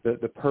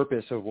 the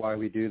purpose of why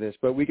we do this.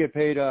 But we get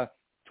paid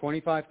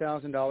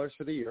 $25,000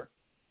 for the year.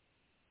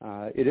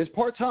 It is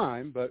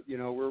part-time, but,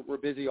 we're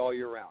busy all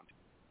year round.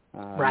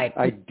 Right.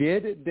 I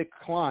did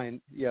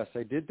decline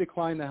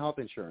the health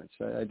insurance.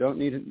 I don't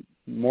need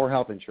more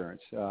health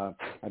insurance.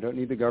 I don't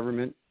need the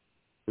government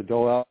to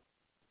dole out.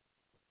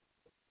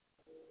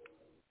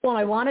 Well,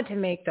 I wanted to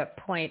make the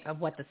point of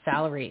what the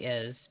salary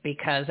is,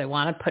 because I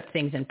want to put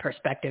things in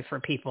perspective for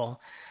people,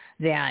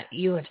 that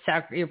you're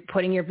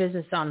putting your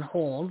business on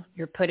hold.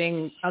 You're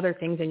putting other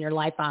things in your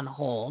life on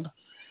hold.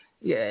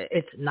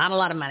 It's not a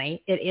lot of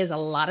money. It is a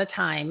lot of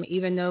time,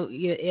 even though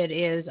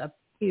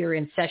you're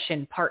in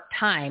session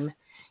part-time,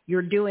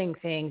 you're doing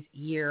things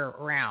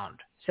year-round.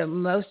 So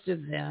most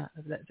of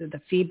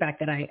the feedback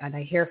that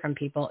I hear from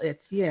people, it's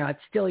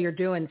still you're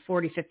doing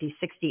 40, 50,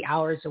 60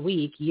 hours a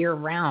week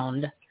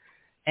year-round,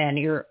 and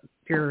you're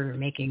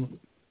making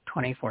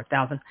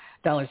 $24,000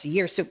 a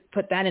year. So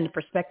put that into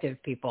perspective,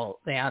 people.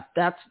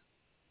 That's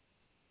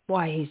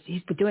why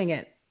he's doing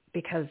it,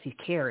 because he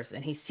cares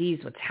and he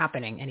sees what's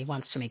happening and he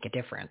wants to make a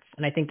difference.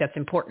 And I think that's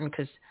important,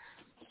 because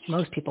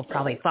most people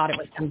probably thought it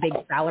was some big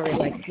salary,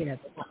 like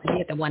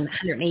at the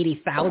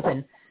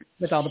 $180,000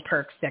 with all the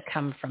perks that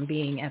come from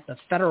being at the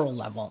federal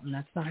level, and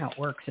that's not how it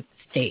works at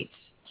the states.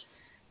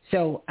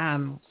 So,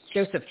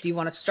 Joseph, do you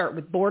want to start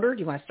with border?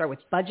 Do you want to start with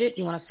budget?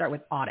 Do you want to start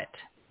with audit?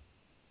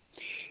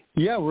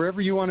 Yeah,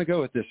 wherever you want to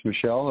go with this,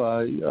 Michelle.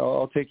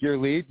 I'll take your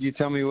lead. You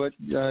tell me what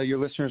your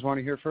listeners want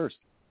to hear first.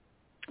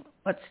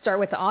 Let's start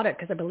with the audit,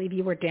 because I believe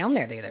you were down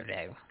there the other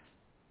day.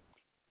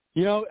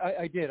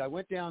 I did. I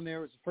went down there.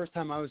 It was the first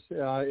time I was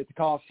at the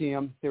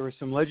Coliseum. There were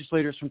some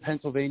legislators from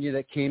Pennsylvania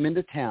that came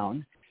into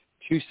town,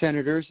 2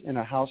 senators and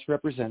a House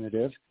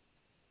representative.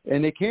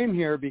 And they came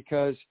here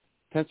because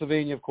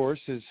Pennsylvania, of course,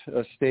 is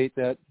a state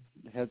that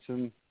had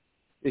some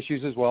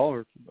issues as well,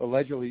 or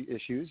allegedly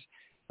issues.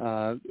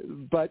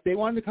 But they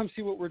wanted to come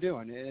see what we're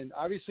doing. And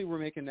obviously we're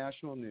making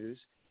national news.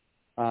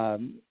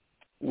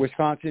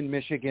 Wisconsin,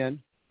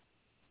 Michigan,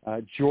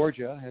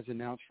 Georgia has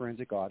announced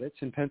forensic audits,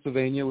 and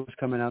Pennsylvania was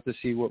coming out to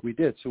see what we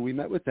did. So we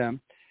met with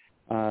them.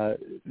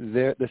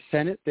 The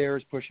Senate there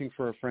is pushing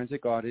for a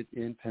forensic audit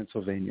in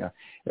Pennsylvania,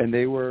 and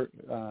they were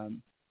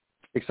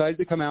excited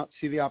to come out,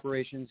 see the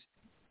operations.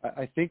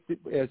 I think that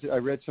as I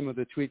read some of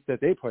the tweets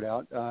that they put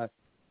out,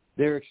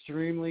 they're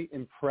extremely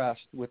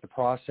impressed with the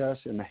process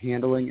and the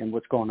handling and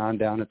what's going on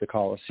down at the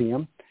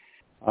Coliseum.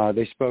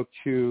 They spoke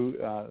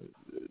to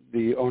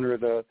the owner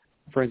of the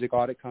forensic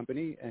audit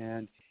company,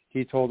 and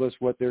he told us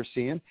what they're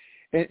seeing.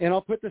 And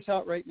I'll put this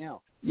out right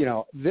now.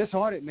 This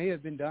audit may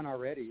have been done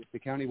already if the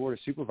County Board of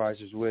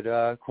Supervisors would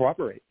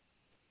cooperate.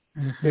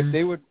 Mm-hmm. If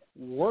they would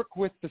work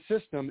with the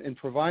system and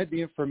provide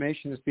the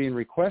information that's being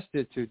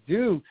requested to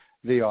do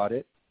the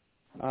audit,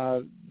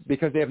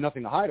 because they have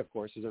nothing to hide, of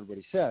course, as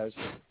everybody says,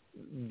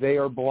 they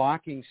are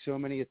blocking so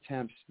many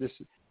attempts. This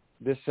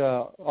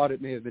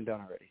audit may have been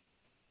done already.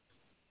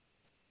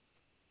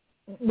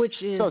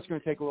 Which is... So it's going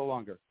to take a little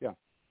longer, yeah.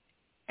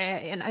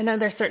 And I know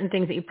there's certain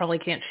things that you probably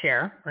can't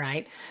share,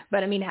 right?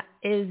 But I mean,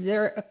 is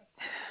there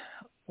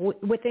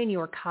within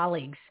your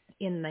colleagues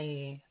in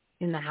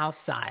the House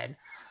side,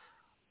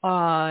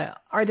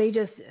 are they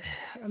just?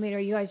 I mean, are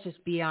you guys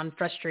just beyond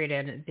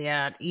frustrated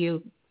that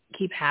you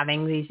keep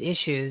having these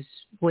issues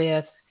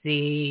with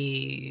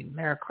the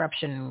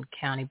Maricopa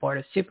County Board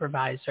of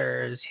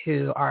Supervisors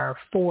who are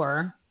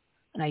 4,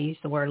 and I use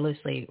the word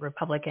loosely,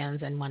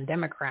 Republicans and 1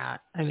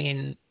 Democrat? I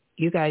mean,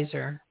 you guys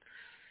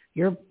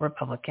you're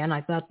Republican.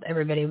 I thought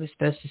everybody was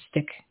supposed to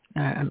stick.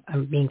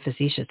 I'm being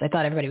facetious. I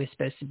thought everybody was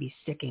supposed to be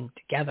sticking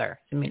together.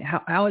 I mean,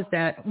 how is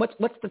that? What's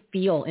the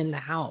feel in the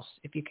House,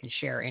 if you can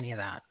share any of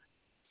that?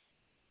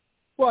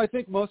 Well, I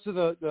think most of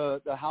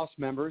the House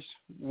members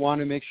want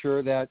to make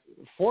sure that,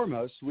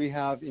 foremost, we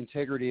have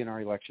integrity in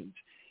our elections.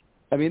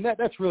 I mean,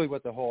 that's really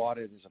what the whole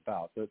audit is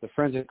about, the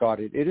forensic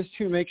audit. It is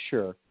to make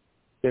sure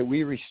that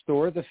we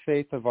restore the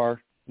faith of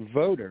our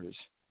voters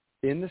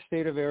in the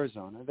state of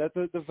Arizona, that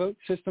the vote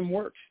system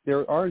works.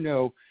 There are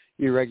no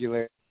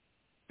irregularities,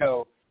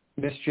 no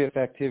mischief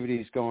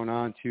activities going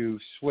on to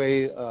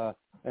sway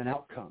an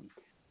outcome.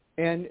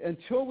 And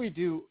until we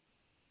do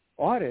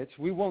audits,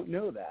 we won't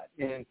know that.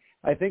 And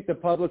I think the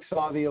public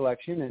saw the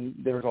election, and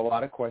there was a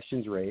lot of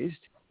questions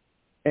raised.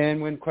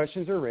 And when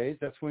questions are raised,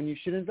 that's when you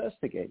should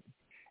investigate.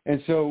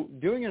 And so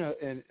doing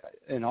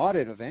an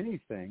audit of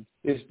anything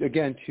is,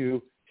 again,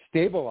 to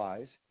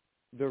stabilize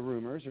the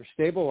rumors or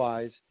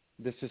stabilize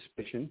the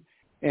suspicion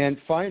and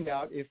find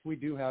out if we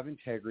do have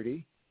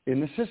integrity in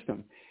the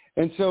system.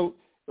 And so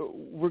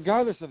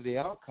regardless of the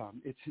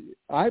outcome,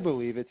 I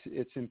believe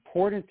it's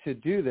important to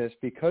do this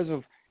because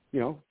of,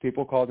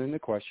 people called into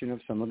question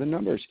of some of the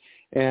numbers.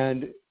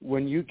 And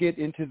when you get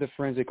into the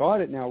forensic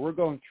audit now, we're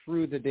going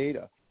through the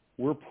data.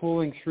 We're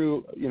pulling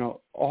through,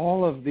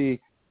 all of the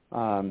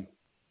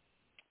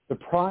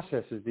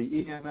processes,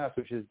 the EMS,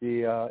 which is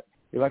the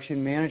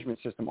election management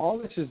system. All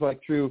this is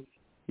like through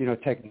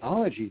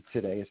technology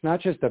today. It's not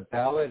just a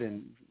ballot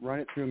and run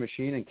it through a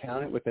machine and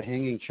count it with the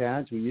hanging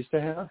chads we used to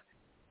have.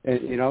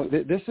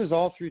 And, this is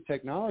all through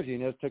technology.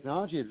 And as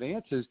technology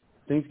advances,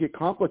 things get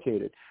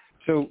complicated.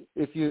 So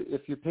if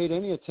you paid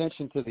any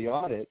attention to the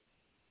audit,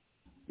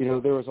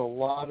 there was a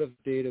lot of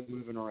data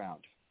moving around.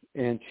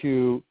 And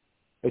to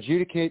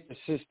adjudicate the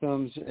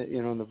systems,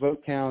 and the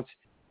vote counts,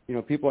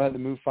 people had to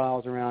move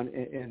files around.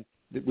 And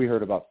we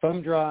heard about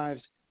thumb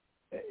drives.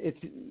 It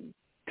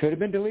could have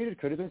been deleted,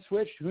 could have been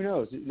switched. Who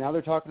knows? Now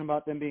they're talking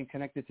about them being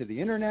connected to the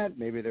internet.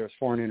 Maybe there's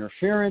foreign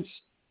interference.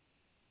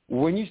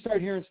 When you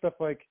start hearing stuff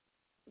like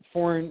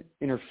foreign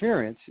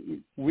interference,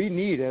 we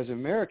need, as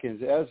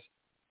Americans, as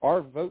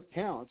our vote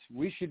counts,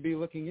 we should be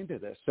looking into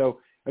this. So,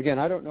 again,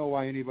 I don't know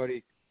why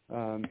anybody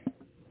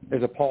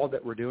is appalled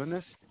that we're doing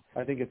this.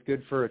 I think it's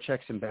good for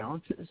checks and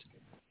balances.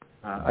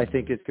 I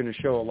think it's going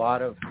to show a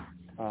lot of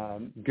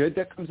good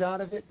that comes out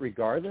of it,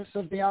 regardless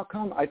of the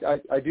outcome.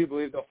 I do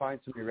believe they'll find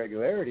some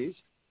irregularities.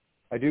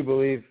 I do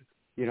believe,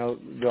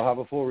 they'll have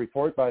a full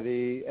report by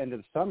the end of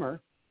the summer,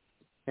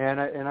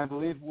 and I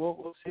believe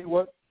we'll see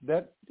what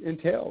that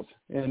entails.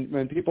 And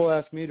when people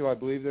ask me, do I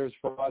believe there's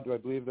fraud? Do I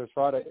believe there's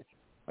fraud?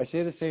 I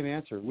say the same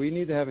answer. We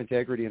need to have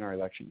integrity in our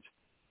elections,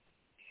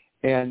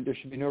 and there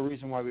should be no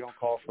reason why we don't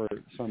call for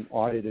some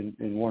audit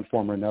in one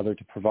form or another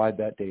to provide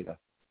that data.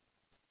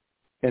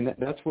 And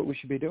that's what we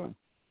should be doing.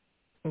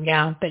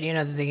 Yeah, but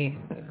the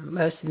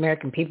most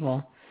American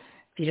people,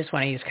 if you just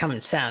want to use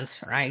common sense,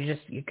 right?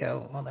 You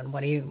go, well, then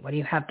what do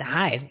you have to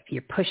hide? If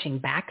you're pushing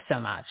back so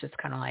much, it's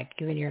kind of like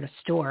when you're in a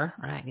store,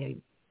 right?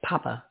 You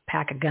pop a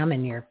pack of gum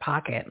in your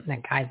pocket, and the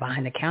guy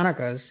behind the counter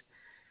goes,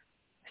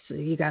 "So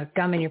you got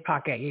gum in your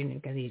pocket?"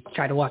 Because you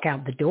try to walk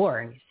out the door,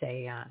 and you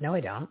say, "No,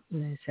 I don't."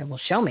 And they say, "Well,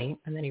 show me."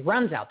 And then he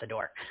runs out the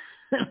door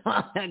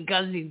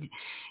because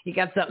he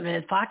got something in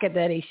his pocket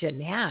that he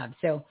shouldn't have.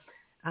 So.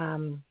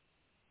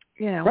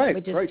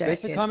 Right.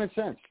 Basic common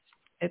sense.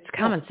 It's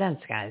common sense,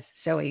 guys.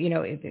 So,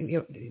 if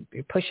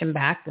you're pushing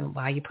back, then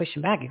why are you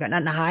pushing back? You got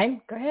nothing to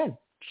hide? Go ahead.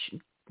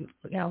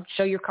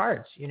 Show your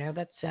cards.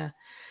 That's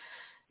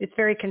it's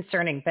very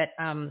concerning. But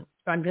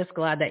I'm just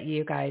glad that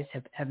you guys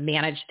have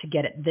managed to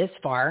get it this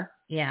far,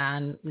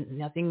 and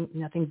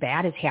nothing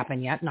bad has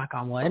happened yet. Knock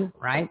on wood,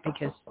 right?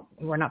 Because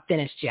we're not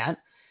finished yet.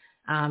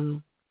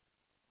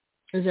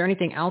 Is there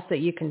anything else that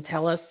you can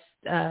tell us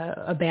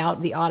about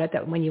the audit,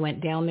 that when you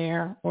went down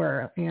there,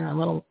 or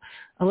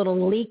a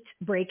little leaked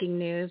breaking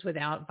news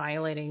without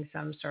violating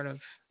some sort of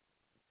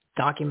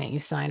document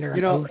you signed or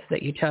an oath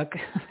that you took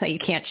that you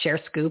can't share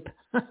scoop?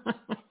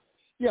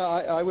 Yeah,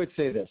 I would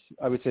say this.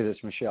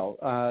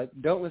 Michelle.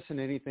 Don't listen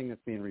to anything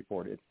that's being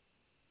reported,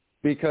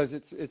 because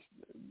it's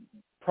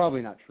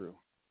probably not true.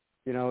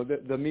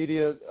 The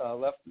media,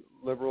 left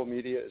liberal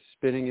media, is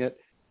spinning it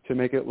to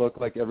make it look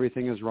like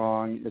everything is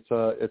wrong. It's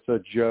a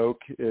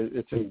joke.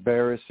 It's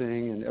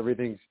embarrassing, and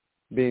everything's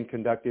being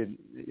conducted,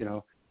 in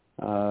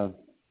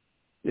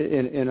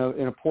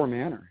a poor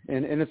manner.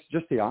 And it's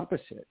just the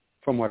opposite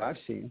from what I've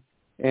seen.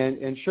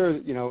 And sure,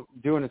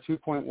 doing a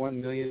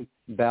 2.1 million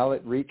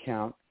ballot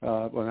recount,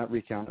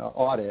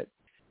 audit,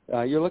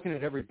 You're looking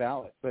at every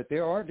ballot, but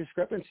there are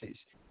discrepancies.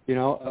 You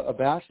know, a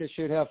batch that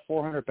should have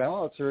 400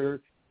 ballots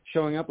are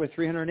showing up with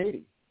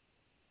 380.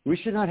 We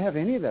should not have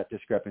any of that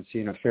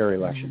discrepancy in a fair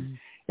election.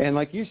 And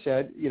like you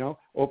said, you know,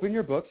 open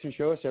your books and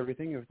show us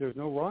everything if there's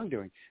no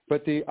wrongdoing.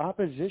 But the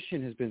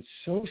opposition has been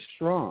so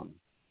strong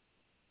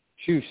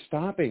to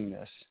stopping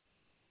this.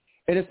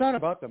 And it's not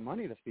about the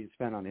money that's being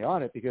spent on the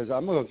audit, because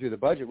I'm going to go through the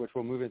budget, which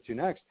we'll move into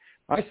next.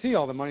 I see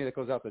all the money that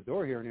goes out the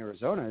door here in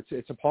Arizona.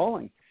 It's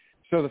appalling.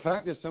 So the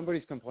fact that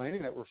somebody's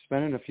complaining that we're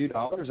spending a few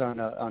dollars on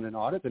an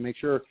audit to make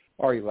sure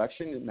our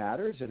election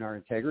matters and our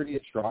integrity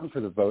is strong for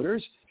the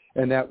voters,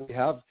 and that we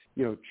have,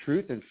 you know,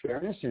 truth and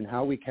fairness in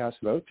how we cast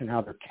votes and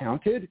how they're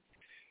counted,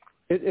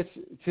 it's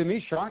to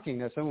me shocking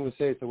that someone would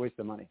say it's a waste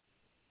of money.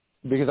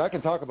 Because I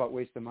can talk about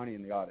waste of money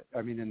in the audit.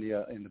 I mean, in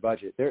the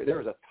budget,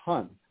 there is a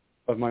ton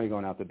of money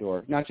going out the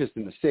door, not just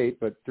in the state,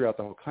 but throughout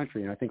the whole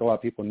country. And I think a lot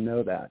of people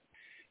know that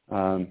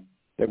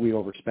we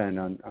overspend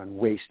on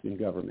waste in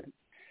government.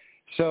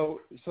 So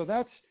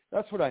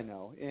that's what I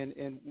know.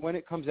 And when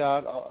it comes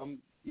out, I'm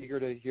eager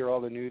to hear all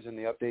the news and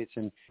the updates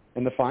and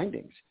the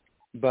findings.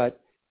 But,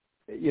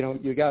 you know,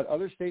 you got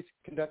other states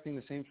conducting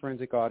the same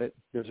forensic audit.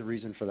 There's a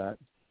reason for that.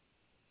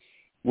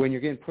 When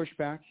you're getting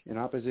pushback and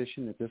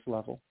opposition at this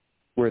level,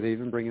 where they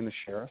even bring in the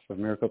sheriff of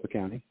Maricopa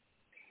County,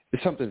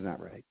 something's not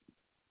right.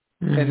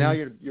 And now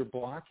you're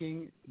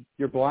blocking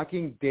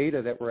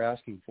data that we're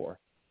asking for.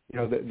 You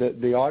know,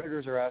 the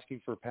auditors are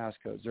asking for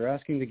passcodes. They're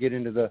asking to get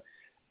into the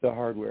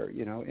hardware,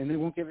 you know, and they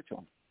won't give it to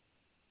them,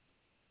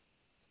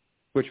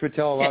 which would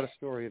tell a lot of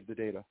story of the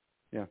data.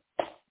 Yeah.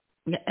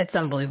 Yeah, it's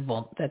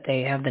unbelievable that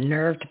they have the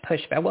nerve to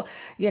push back. Well,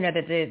 you know,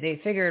 that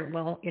they figured,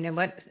 well, you know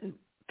what,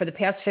 for the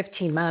past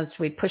 15 months,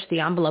 we pushed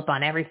the envelope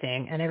on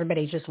everything, and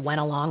everybody just went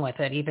along with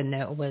it, even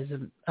though it was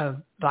a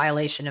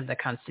violation of the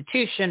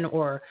Constitution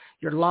or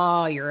your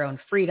law, your own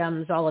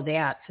freedoms, all of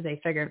that. So they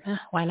figured,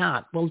 why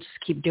not? We'll just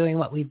keep doing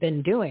what we've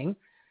been doing.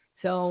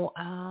 So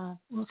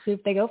we'll see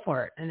if they go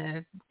for it.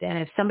 And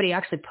if somebody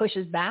actually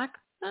pushes back,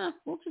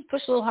 we'll just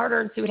push a little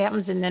harder and see what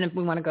happens. And then if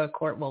we want to go to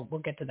court, we'll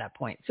get to that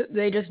point. So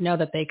they just know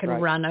that they can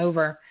run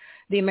over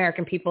the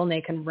American people, and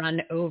they can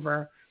run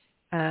over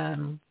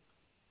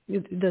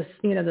this,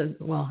 you know,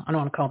 well, I don't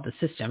want to call it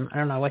the system. I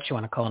don't know what you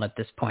want to call it at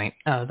this point,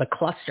 the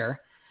cluster,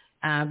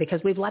 because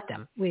we've let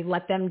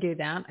them do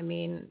that. I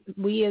mean,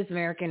 we as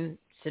American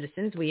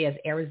citizens, we as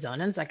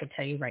Arizonans, I could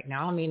tell you right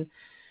now, I mean,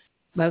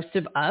 most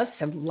of us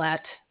have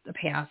let the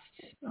past,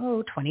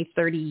 20,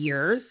 30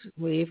 years,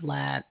 we've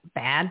let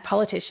bad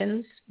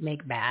politicians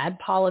make bad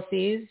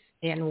policies,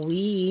 and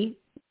we,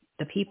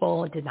 the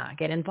people, did not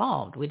get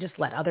involved. We just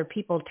let other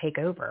people take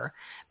over,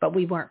 but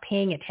we weren't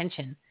paying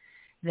attention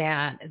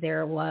that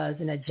there was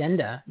an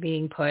agenda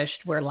being pushed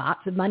where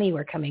lots of money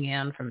were coming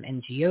in from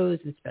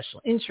NGOs and special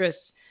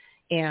interests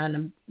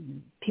and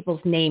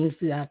people's names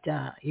that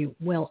you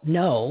will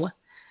know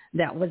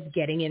that was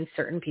getting in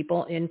certain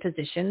people in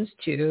positions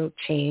to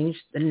change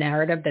the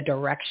narrative, the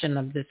direction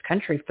of this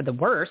country for the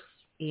worse.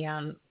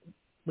 And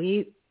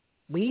we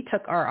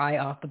took our eye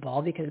off the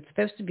ball because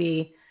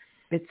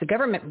it's a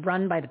government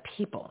run by the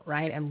people,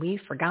 right? And we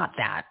forgot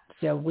that.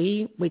 So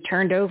we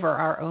turned over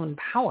our own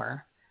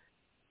power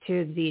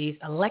to these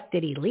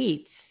elected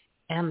elites,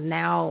 and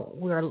now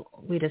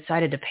we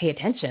decided to pay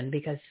attention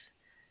because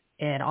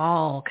it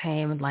all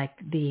came like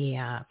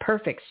the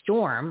perfect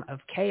storm of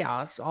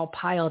chaos all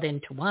piled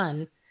into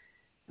one.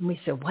 And we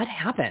said, what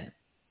happened?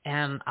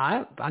 And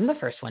I'm the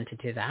first one to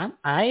do that.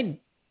 I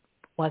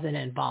wasn't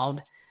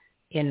involved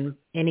in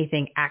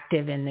anything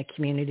active in the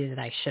community that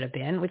I should have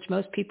been, which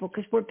most people,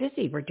 because we're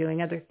busy, we're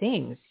doing other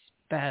things,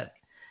 but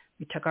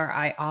we took our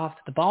eye off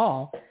the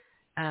ball.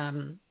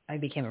 I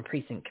became a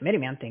precinct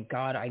committeeman. Thank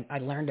God I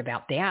learned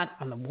about that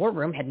on the War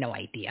Room. Had no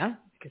idea,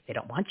 because they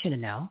don't want you to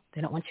know. They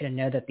don't want you to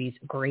know that these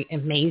great,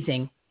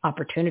 amazing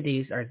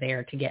opportunities are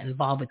there to get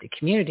involved with the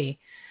community.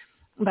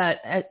 But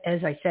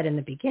as I said in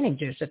the beginning,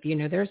 Joseph, you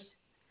know,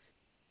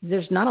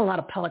 there's not a lot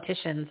of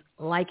politicians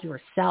like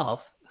yourself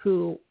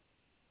who,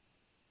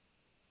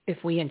 if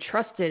we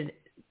entrusted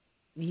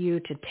you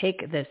to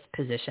take this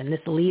position, this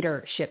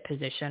leadership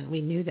position,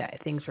 we knew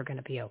that things were going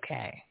to be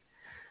okay.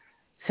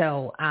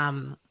 So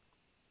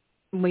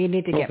we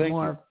need to get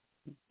more.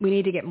 We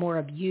need to get more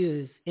of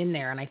yous in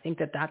there, and I think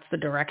that that's the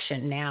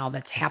direction now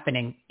that's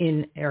happening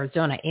in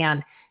Arizona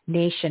and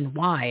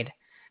nationwide,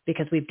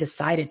 because we've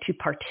decided to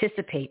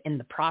participate in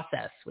the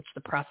process, which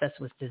the process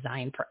was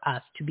designed for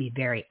us to be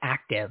very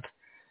active.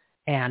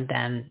 And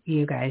then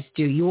you guys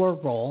do your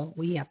role.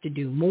 We have to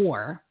do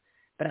more,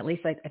 but at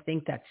least I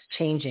think that's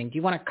changing. Do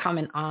you want to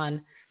comment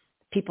on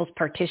people's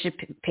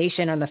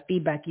participation or the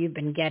feedback you've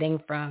been getting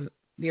from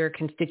your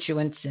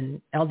constituents in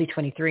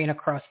LD23 and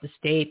across the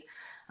state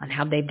on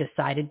how they've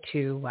decided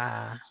to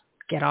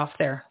get off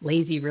their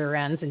lazy rear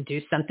ends and do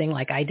something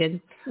like I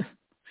did?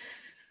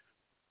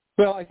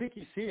 Well, I think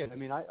you see it. I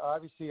mean, I'm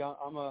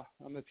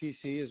a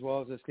PC as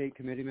well as a state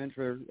committeeman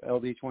for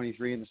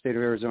LD23 in the state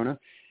of Arizona,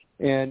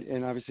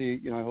 and obviously,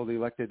 you know, I hold the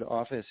elected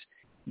office.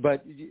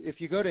 But if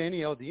you go to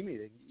any LD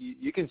meeting,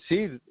 you can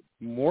see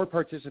more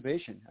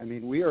participation. I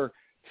mean, we are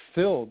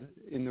filled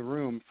in the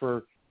room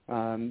for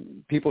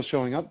people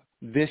showing up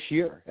this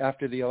year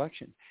after the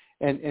election.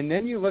 And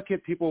then you look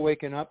at people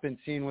waking up and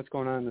seeing what's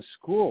going on in the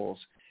schools,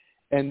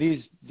 and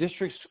these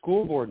district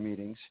school board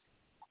meetings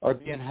are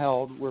being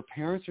held where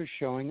parents are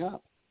showing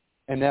up,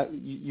 and that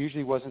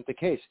usually wasn't the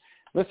case.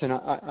 Listen,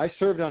 I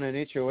served on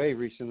an HOA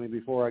recently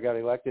before I got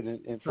elected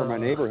and for my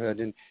neighborhood,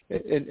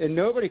 and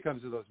nobody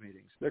comes to those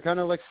meetings. They're kind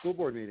of like school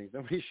board meetings.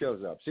 Nobody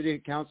shows up. City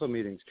council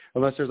meetings,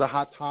 unless there's a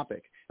hot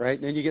topic, right?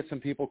 And then you get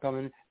some people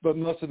coming, but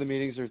most of the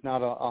meetings there's not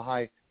a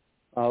high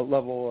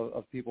level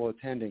of people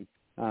attending.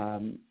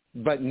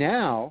 But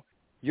now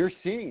you're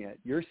seeing it.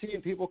 You're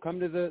seeing people come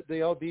to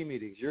the LD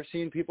meetings. You're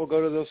seeing people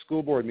go to those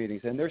school board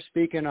meetings, and they're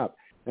speaking up,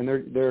 and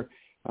they're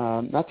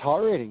not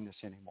tolerating this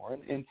anymore.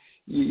 And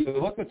you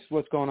look at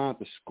what's going on at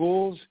the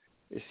schools,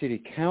 the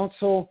city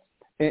council,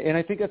 and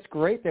I think that's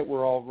great that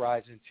we're all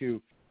rising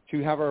to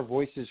have our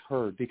voices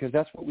heard, because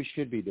that's what we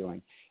should be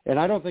doing. And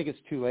I don't think it's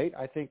too late.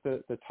 I think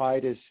the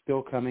tide is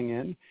still coming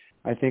in.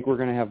 I think we're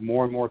going to have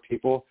more and more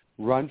people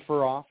run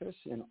for office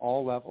in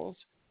all levels.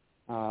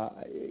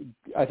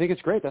 I think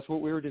it's great. That's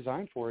what we were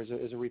designed for as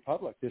a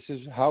republic. This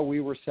is how we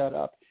were set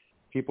up,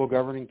 people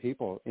governing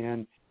people.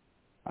 And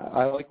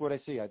I like what I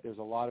see. There's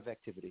a lot of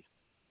activity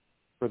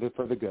for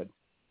the good.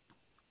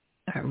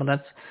 All right, well,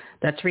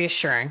 that's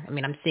reassuring. I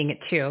mean, I'm seeing it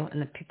too, and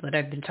the people that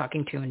I've been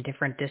talking to in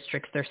different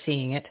districts, they're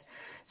seeing it.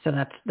 So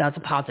that's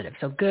a positive.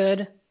 So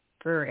good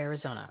for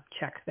Arizona.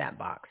 Check that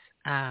box.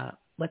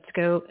 Let's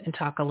go and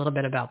talk a little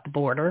bit about the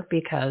border,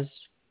 because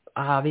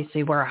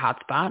obviously we're a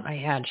hot spot. I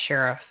had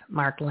Sheriff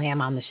Mark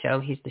Lamb on the show.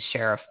 He's the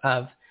sheriff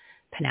of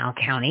Pinal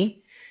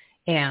County,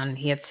 and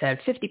he had said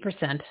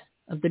 50%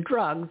 of the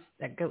drugs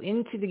that go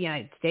into the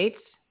United States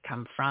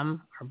come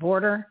from our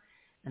border.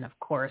 And of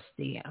course,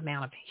 the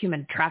amount of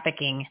human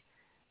trafficking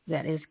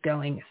that is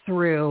going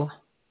through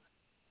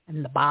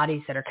and the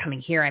bodies that are coming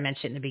here. I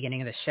mentioned in the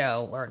beginning of the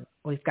show, where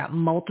we've got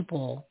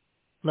multiple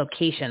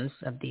locations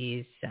of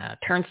these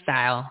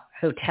turnstile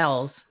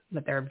hotels,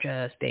 but they're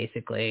just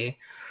basically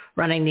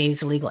running these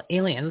illegal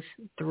aliens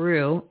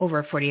through over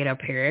a 48-hour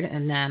period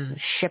and then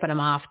shipping them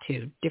off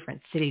to different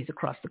cities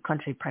across the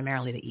country,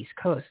 primarily the East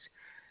Coast.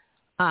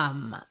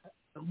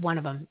 One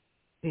of them,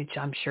 which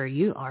I'm sure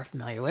you are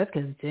familiar with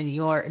because it's in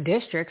your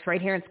districts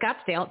right here in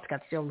Scottsdale,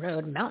 Scottsdale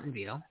Road, Mountain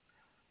View.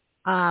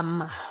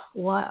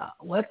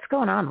 What's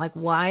going on? Like,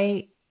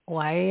 why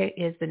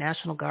is the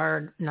National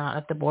Guard not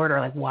at the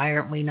border? Like, why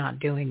aren't we not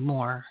doing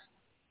more?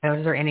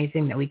 Is there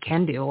anything that we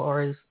can do,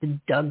 or is the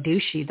Doug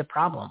Ducey the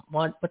problem?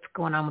 What's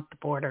going on with the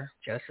border,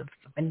 Joseph?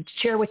 And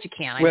share what you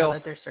can. I know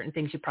that there's certain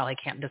things you probably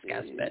can't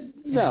discuss, but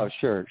no,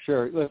 sure.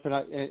 Listen,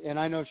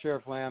 I know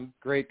Sheriff Lamb,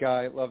 great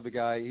guy, love the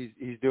guy.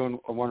 He's doing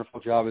a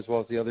wonderful job, as well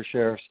as the other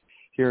sheriffs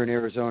here in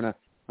Arizona.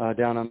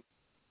 Down on.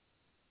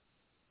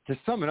 To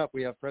sum it up,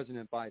 we have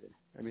President Biden.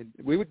 I mean,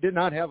 we did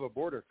not have a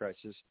border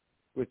crisis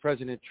with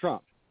President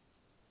Trump.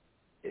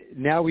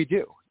 Now we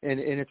do. And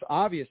it's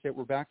obvious that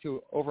we're back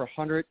to over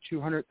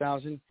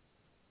 200,000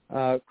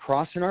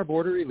 crossing our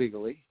border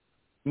illegally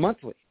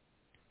monthly.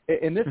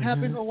 And this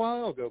happened a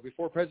while ago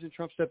before President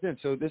Trump stepped in.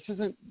 So this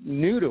isn't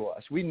new to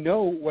us. We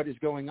know what is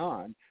going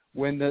on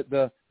when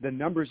the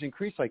numbers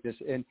increase like this.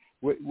 And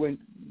when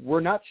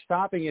we're not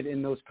stopping it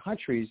in those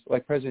countries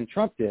like President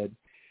Trump did,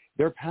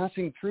 they're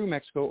passing through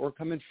Mexico or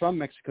coming from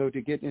Mexico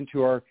to get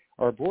into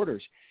our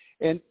borders.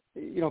 And,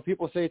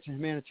 people say it's a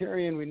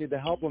humanitarian, we need to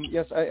help them.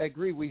 Yes, I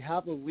agree. We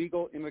have a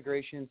legal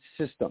immigration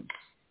system.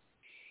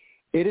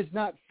 It is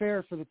not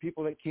fair for the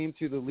people that came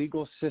through the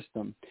legal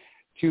system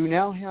to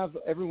now have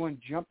everyone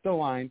jump the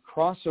line,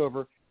 cross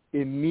over,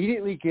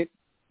 immediately get,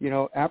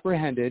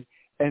 apprehended,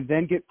 and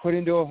then get put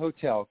into a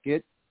hotel,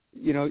 get,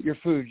 your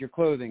food, your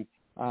clothing,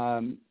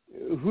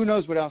 who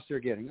knows what else they're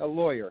getting, a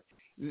lawyer.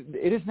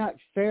 It is not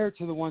fair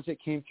to the ones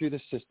that came through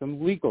the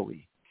system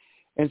legally.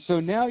 And so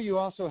now you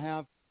also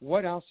have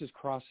what else is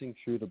crossing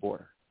through the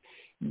border?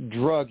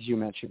 Drugs, you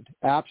mentioned,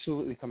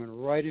 absolutely coming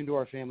right into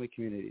our family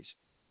communities.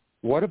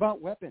 What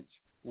about weapons?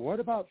 What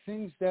about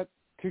things that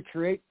could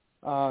create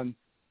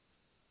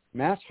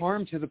mass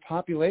harm to the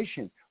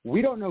population?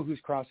 We don't know who's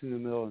crossing in the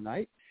middle of the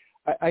night.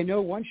 I know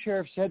one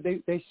sheriff said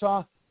they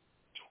saw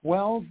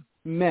 12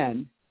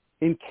 men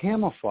in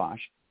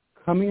camouflage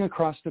coming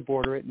across the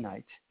border at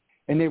night,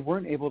 and they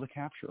weren't able to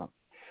capture them.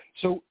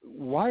 So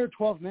why are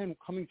 12 men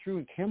coming through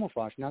in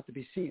camouflage not to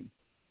be seen?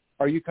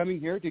 Are you coming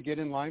here to get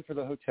in line for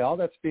the hotel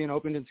that's being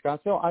opened in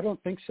Scottsdale? I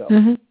don't think so.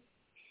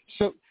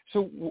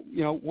 So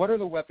what are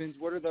the weapons?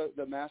 What are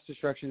the mass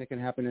destruction that can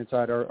happen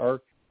inside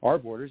our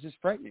borders is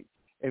frightening,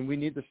 and we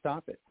need to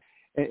stop it.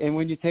 And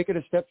when you take it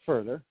a step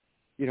further,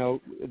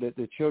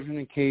 the children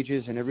in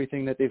cages and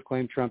everything that they've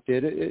claimed Trump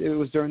did, it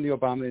was during the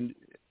Obama and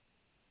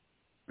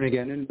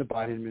again in the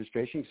Biden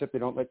administration, except they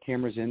don't let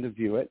cameras in to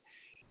view it.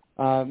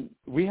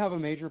 We have a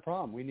major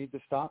problem. We need to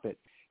stop it,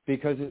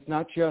 because it's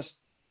not just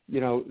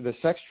the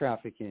sex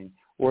trafficking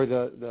or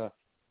the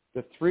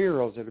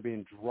 3-year-olds that are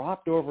being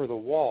dropped over the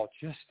wall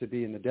just to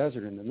be in the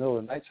desert in the middle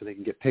of the night so they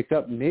can get picked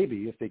up,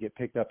 maybe if they get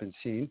picked up and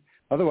seen.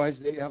 Otherwise,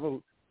 they have a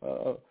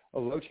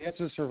low chance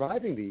of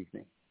surviving the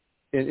evening.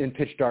 in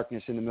pitch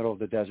darkness in the middle of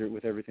the desert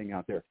with everything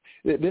out there.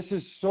 This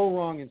is so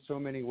wrong in so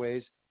many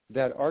ways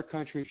that our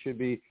country should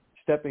be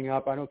stepping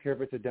up. I don't care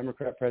if it's a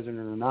Democrat president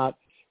or not.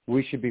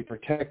 We should be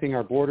protecting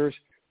our borders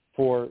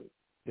for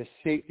the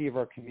safety of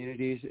our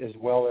communities as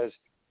well as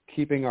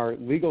keeping our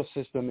legal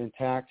system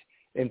intact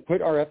and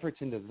put our efforts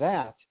into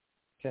that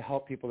to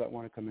help people that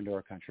want to come into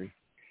our country.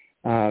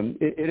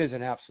 It is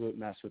an absolute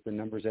mess with the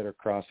numbers that are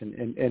crossed.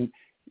 And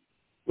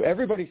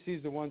everybody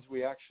sees the ones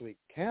we actually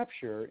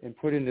capture and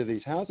put into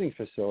these housing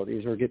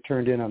facilities or get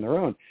turned in on their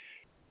own.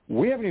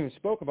 We haven't even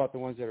spoke about the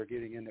ones that are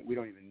getting in that we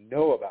don't even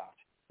know about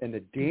and the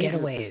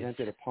dangers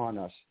presented upon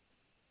us.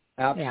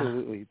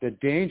 Absolutely. Yeah. The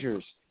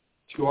dangers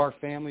to our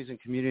families and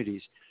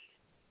communities.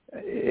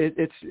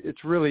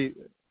 It's really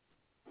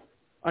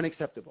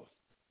unacceptable.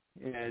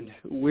 And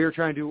we're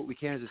trying to do what we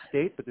can as a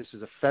state, but this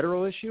is a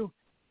federal issue.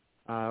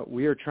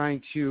 We are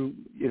trying to,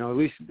 at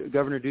least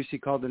Governor Ducey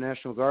called the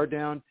National Guard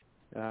down,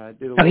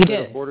 did a little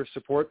bit of border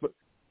support. But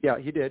yeah,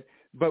 he did.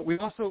 But we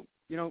also,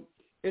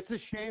 it's a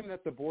shame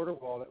that the border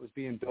wall that was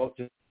being built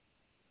didn't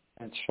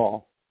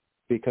fall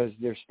because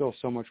there's still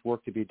so much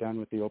work to be done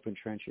with the open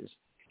trenches.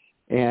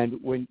 And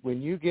when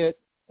you get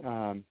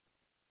the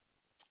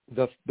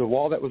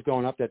wall that was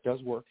going up that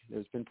does work,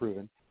 it's been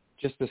proven,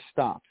 just to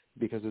stop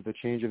because of the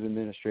change of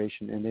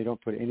administration, and they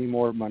don't put any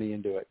more money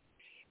into it.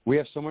 We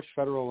have so much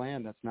federal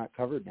land that's not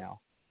covered now,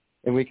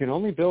 and we can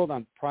only build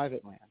on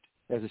private land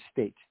as a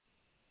state.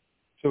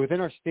 So within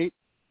our state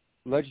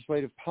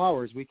legislative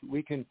powers,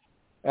 we can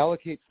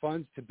allocate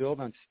funds to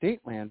build on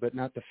state land, but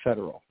not the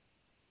federal.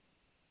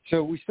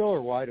 So we still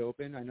are wide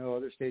open. I know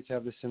other states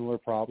have a similar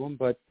problem,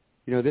 but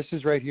this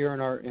is right here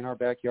in our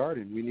backyard,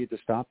 and we need to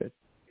stop it.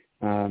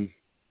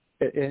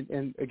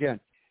 And again,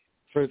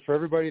 for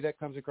everybody that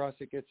comes across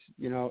it gets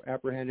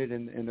apprehended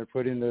and they're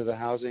put into the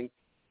housing.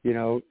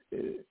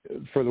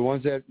 For the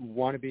ones that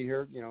want to be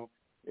here,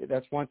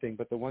 that's one thing.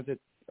 But the ones that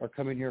are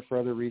coming here for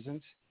other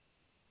reasons,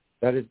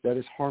 that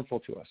is harmful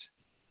to us.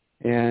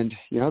 And,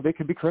 they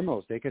could be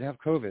criminals. They could have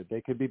COVID.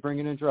 They could be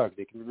bringing in drugs.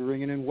 They could be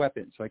bringing in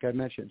weapons, like I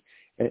mentioned.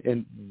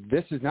 And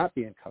this is not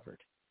being covered.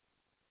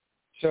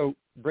 So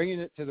bringing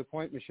it to the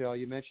point, Michelle,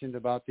 you mentioned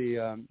about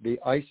the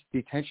ICE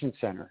detention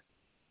center.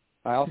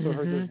 I also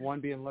heard there's one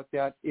being looked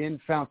at in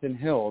Fountain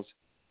Hills,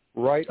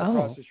 right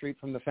across the street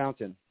from the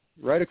fountain.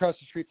 Right across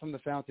the street from the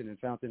fountain in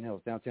Fountain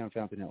Hills, downtown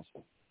Fountain Hills.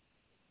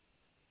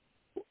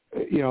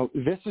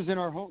 This is in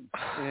our home.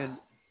 And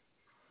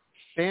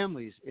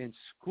families and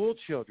school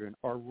children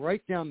are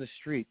right down the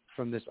street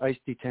from this ICE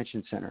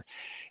detention center.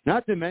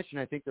 Not to mention,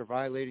 I think they're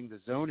violating the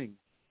zoning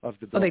of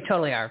the building. Oh, they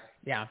totally are.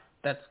 Yeah,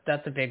 that's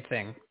a big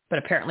thing. But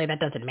apparently that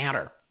doesn't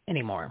matter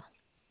anymore.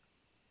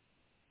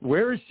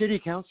 Where is city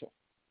council?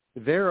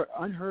 They're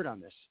unheard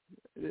on this.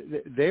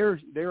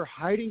 They're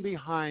hiding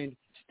behind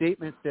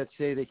statements that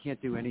say they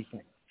can't do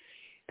anything.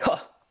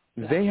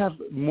 They have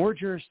more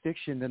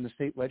jurisdiction than the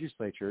state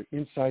legislature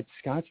inside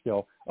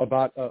Scottsdale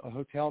about a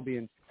hotel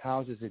being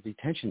housed as a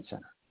detention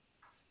center.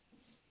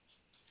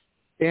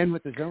 And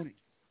with the zoning.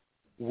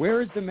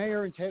 Where is the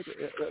mayor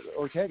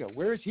Ortega?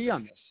 Where is he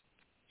on this?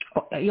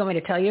 Oh, you want me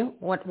to tell you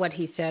what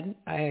he said?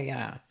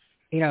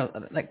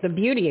 Like the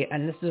beauty,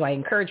 and this is why I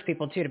encourage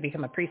people too to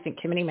become a precinct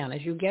committee man,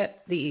 is you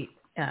get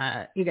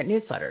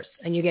newsletters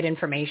and you get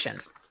information,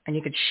 and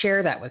you could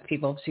share that with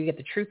people so you get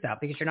the truth out,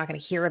 because you're not going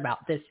to hear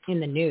about this in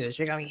the news.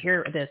 You're going to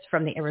hear this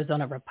from the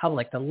Arizona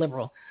Republic, the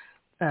liberal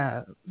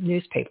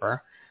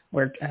newspaper,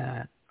 or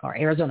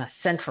Arizona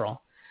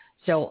Central.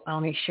 So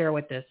let me share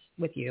with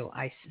you.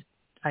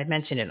 I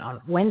mentioned it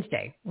on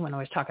Wednesday when I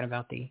was talking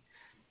about the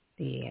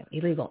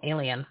illegal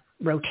alien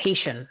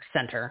rotation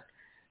center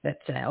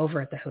that's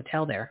over at the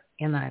hotel there.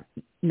 And the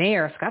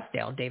mayor of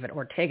Scottsdale, David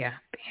Ortega,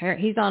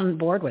 he's on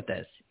board with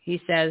this.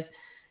 He says,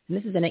 and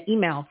this is in an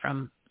email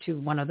to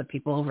one of the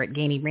people over at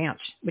Gainey Ranch,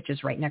 which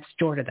is right next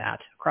door to that,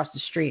 across the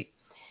street.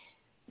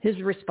 His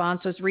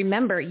response was,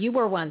 "Remember, you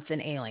were once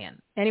an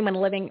alien. Anyone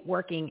living,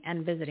 working,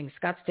 and visiting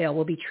Scottsdale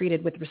will be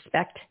treated with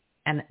respect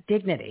and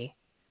dignity."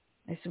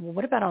 I said, well,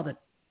 what about all the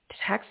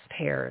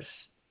taxpayers,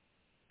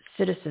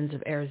 citizens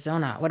of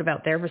Arizona? What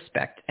about their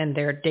respect and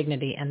their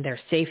dignity and their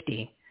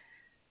safety?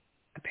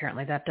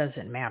 Apparently that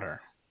doesn't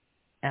matter.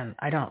 And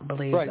I don't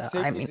believe that.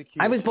 I mean,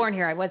 I was born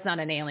here. I was not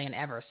an alien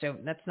ever. So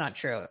that's not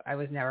true.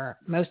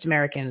 Most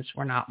Americans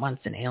were not once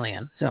an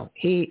alien. So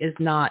he is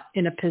not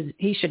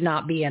he should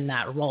not be in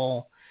that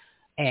role.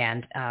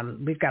 And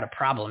we've got a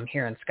problem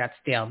here in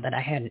Scottsdale that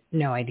I had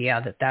no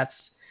idea that that's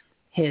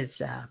his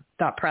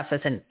thought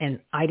process and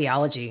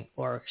ideology,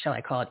 or shall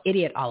I call it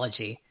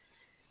idiotology.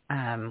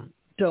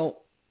 So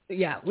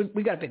yeah,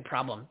 we got a big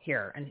problem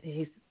here, and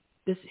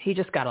he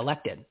just got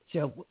elected.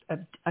 So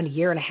a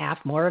year and a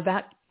half more of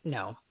that?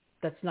 No,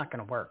 that's not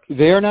going to work.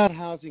 They're not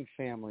housing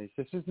families.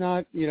 This is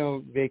not,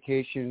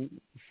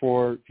 vacation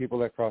for people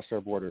that cross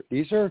our border.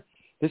 This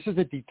is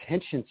a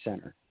detention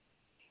center,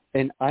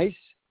 an ICE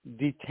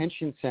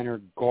detention center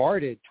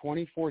guarded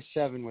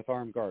 24/7 with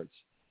armed guards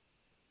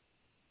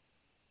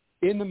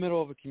in the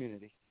middle of a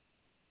community.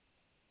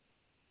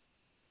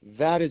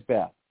 That is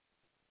bad.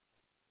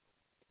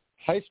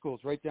 High schools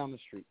right down the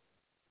street.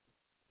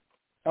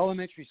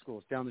 Elementary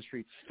schools down the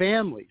street.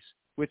 Families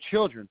with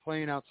children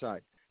playing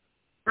outside.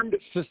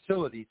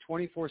 Facility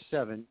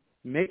 24/7,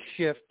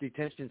 makeshift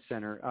detention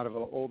center out of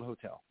an old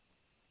hotel.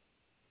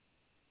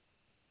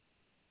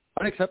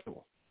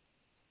 Unacceptable.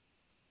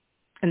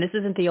 And this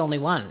isn't the only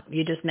one.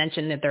 You just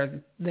mentioned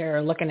that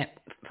they're looking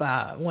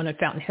at one at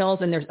Fountain Hills,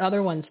 and there's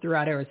other ones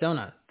throughout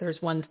Arizona.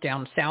 There's ones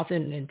down south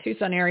in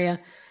Tucson area,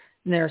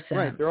 and there's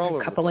a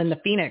couple in the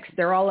Phoenix.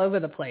 They're all over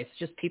the place.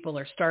 Just people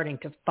are starting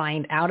to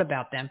find out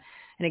about them.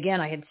 And again,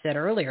 I had said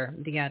earlier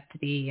that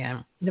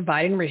the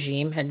Biden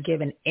regime had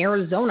given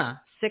Arizona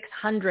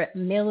 $600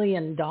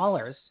 million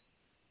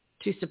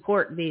to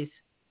support these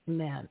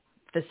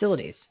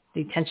facilities,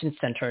 detention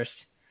centers,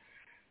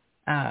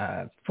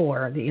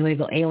 for the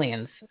illegal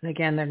aliens. And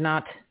again,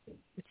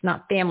 it's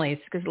not families,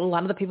 because a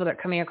lot of the people that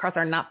are coming across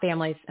are not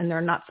families, and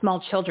they're not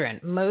small children.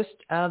 Most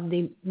of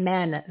the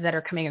men that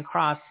are coming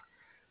across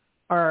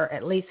are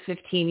at least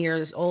 15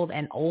 years old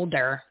and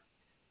older,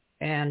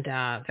 and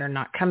they're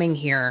not coming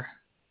here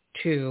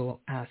to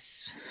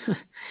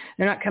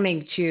they're not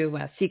coming to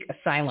seek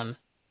asylum.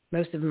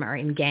 Most of them are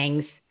in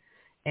gangs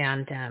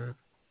and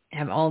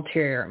have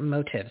ulterior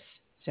motives.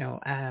 So,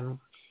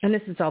 and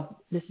this is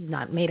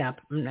not made up.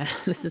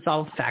 This is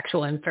all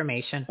factual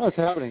information. Oh, it's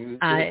happening.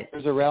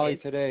 There's a rally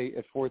today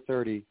at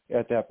 4:30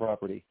 at that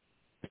property.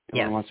 If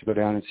anyone wants to go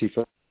down and see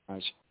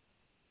photos.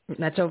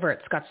 That's over at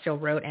Scottsdale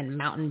Road and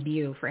Mountain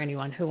View for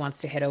anyone who wants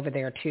to head over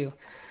there to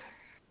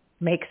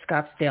make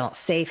Scottsdale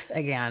safe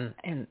again.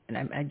 And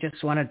I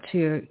just wanted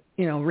to,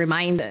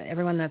 remind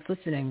everyone that's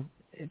listening,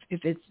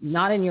 if it's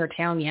not in your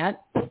town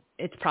yet,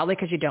 it's probably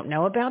because you don't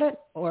know about it,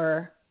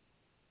 or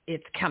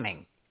it's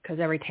coming, because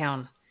every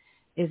town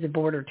is a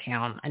border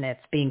town, and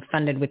it's being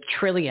funded with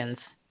trillions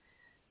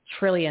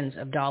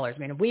of dollars. I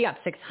mean, if we got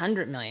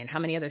 $600 million, how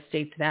many other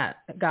states that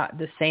got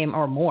the same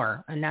or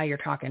more? And now you're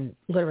talking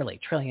literally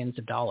trillions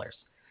of dollars.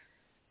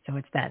 So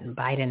it's that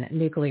Biden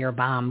nuclear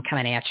bomb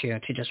coming at you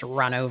to just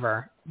run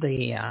over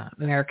the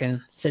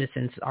American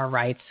citizens, our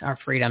rights, our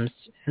freedoms,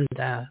 and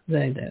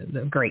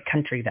the great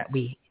country that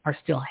we are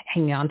still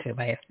hanging on to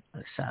by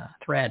this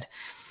thread.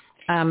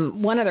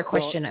 One other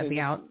question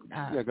about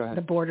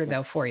the border,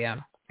 though, for you.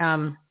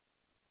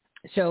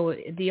 So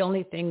the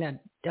only thing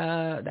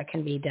that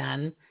can be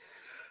done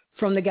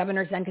from the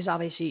governor's end, because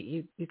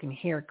obviously you can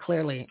hear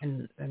clearly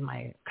in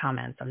my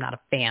comments, I'm not a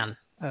fan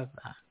of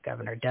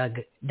Governor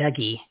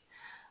Dougie.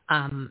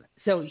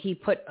 So he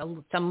put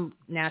some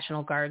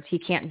National Guards. He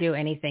can't do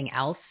anything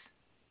else.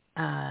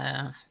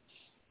 I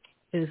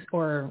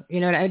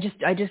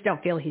just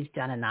don't feel he's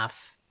done enough.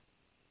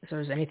 So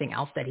is there anything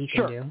else that he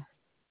can do?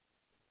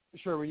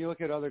 Sure. When you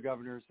look at other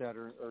governors that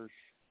are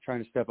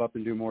trying to step up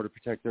and do more to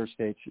protect their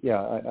states,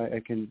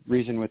 I can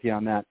reason with you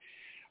on that.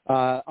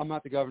 I'm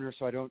not the governor,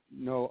 so I don't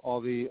know all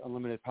the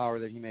unlimited power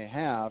that he may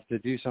have to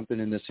do something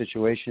in this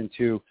situation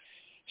to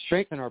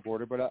strengthen our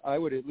border, but I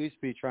would at least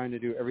be trying to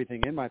do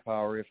everything in my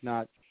power, if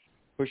not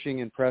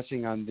pushing and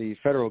pressing on the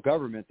federal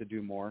government to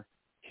do more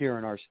here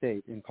in our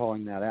state and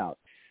calling that out.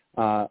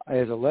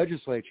 As a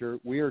legislature,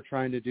 we are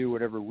trying to do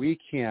whatever we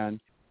can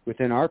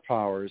within our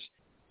powers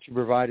to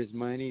provide as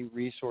many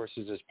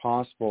resources as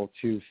possible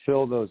to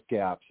fill those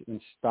gaps and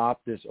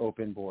stop this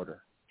open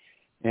border.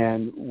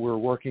 And we're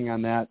working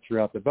on that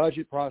throughout the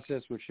budget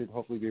process, which should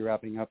hopefully be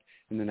wrapping up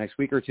in the next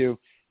week or two.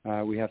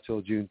 We have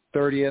till June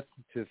 30th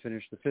to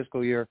finish the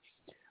fiscal year.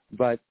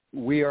 But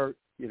we are,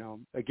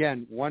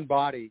 again, one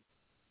body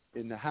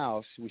in the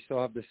House. We still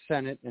have the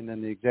Senate and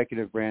then the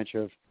executive branch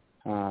of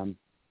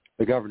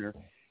the governor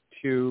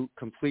to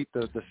complete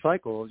the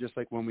cycle, just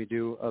like when we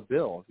do a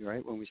bill,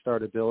 right? When we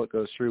start a bill, it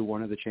goes through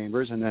one of the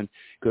chambers and then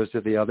goes to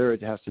the other.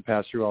 It has to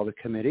pass through all the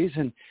committees.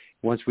 And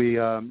once we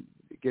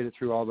get it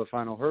through all the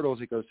final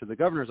hurdles, it goes to the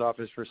governor's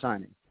office for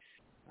signing.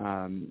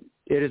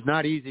 It is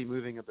not easy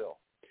moving a bill,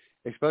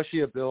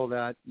 especially a bill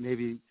that may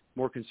be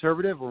more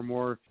conservative or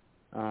more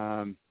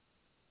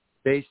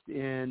based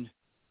in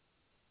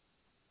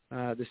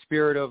the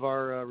spirit of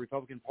our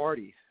Republican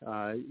Party.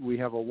 We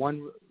have a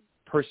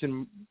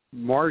one-person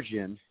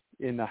margin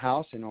in the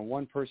House and a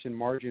one-person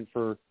margin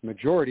for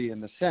majority in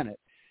the Senate.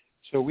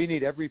 So we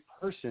need every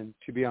person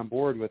to be on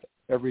board with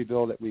every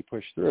bill that we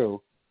push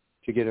through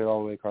to get it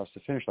all the way across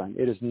the finish line.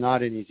 It is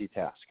not an easy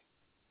task.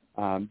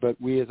 But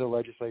we as a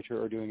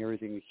legislature are doing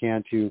everything we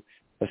can to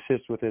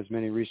assist with as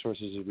many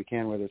resources as we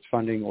can, whether it's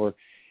funding or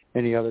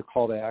any other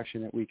call to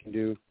action that we can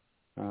do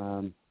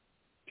to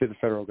the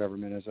federal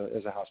government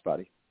as a House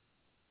body.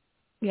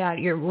 Yeah,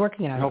 you're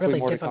working on a really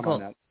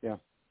difficult,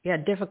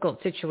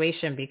 difficult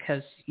situation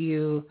because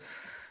you,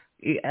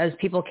 as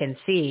people can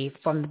see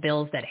from the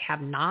bills that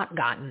have not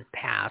gotten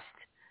passed,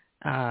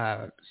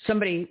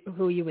 somebody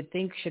who you would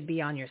think should be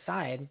on your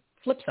side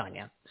flips on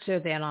you. So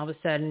then all of a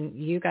sudden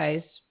you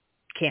guys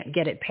can't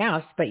get it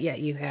passed, but yet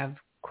you have,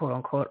 quote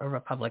unquote, a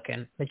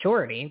Republican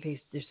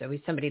majority. There's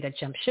always somebody that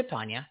jumps ship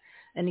on you.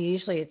 And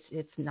usually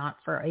it's not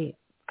for a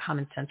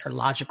common sense or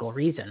logical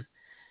reason.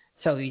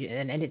 So,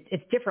 and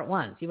it's different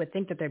ones. You would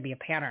think that there'd be a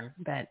pattern,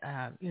 but,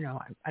 you know,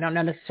 I don't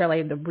know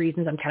necessarily the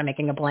reasons. I'm kind of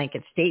making a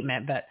blanket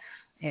statement, but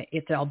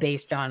it's all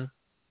based on,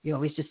 you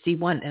always just see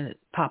one and it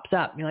pops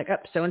up. You're like, oh,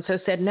 so-and-so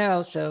said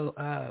no. So,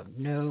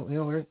 no,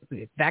 you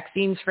know,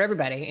 vaccines for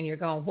everybody. And you're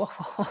going, whoa,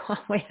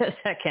 wait a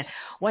second.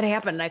 What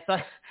happened? And I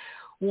thought,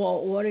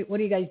 well, what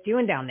are you guys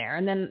doing down there?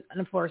 And then,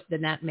 and of course,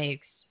 then that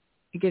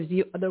gives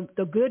you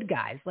the good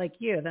guys like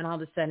you. Then all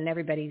of a sudden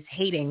everybody's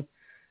hating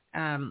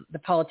the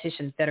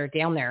politicians that are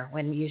down there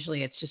when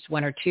usually it's just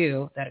one or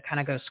two that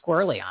kind of go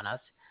squirrely on us.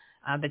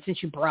 But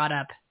since you brought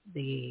up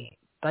the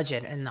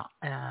budget and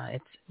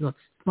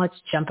let's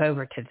jump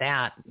over to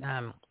that.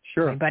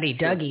 Sure. My buddy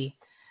Dougie,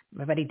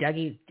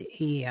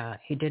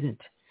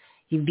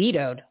 he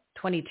vetoed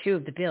 22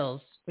 of the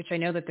bills, which I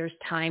know that there's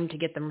time to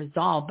get them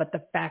resolved. But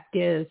the fact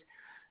is,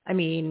 I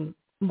mean,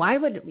 why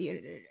would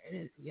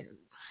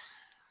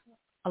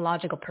a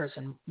logical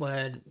person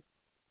would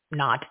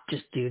not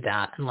just do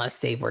that unless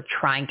they were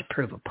trying to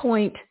prove a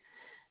point?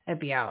 It'd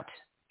be out,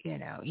 you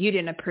know, you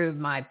didn't approve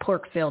my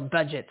pork-filled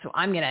budget, so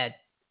I'm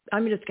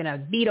just going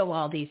to veto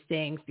all these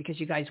things because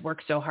you guys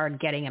worked so hard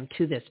getting them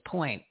to this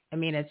point. I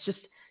mean, it's just,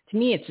 to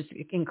me, it's just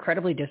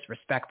incredibly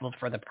disrespectful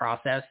for the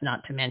process,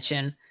 not to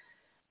mention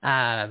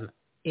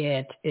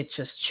it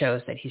just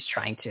shows that he's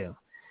trying to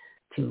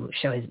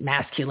show his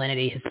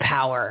masculinity, his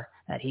power,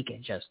 that he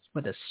can just,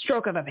 with a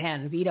stroke of a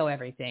pen, veto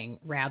everything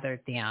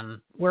rather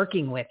than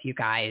working with you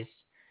guys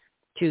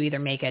to either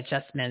make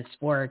adjustments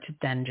or to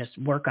then just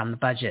work on the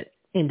budget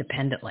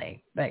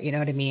independently. But you know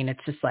what I mean?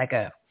 It's just like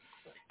it's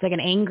like an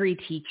angry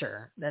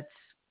teacher that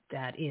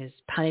is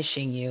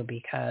punishing you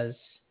because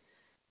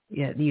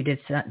you did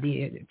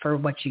for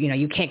what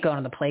you can't go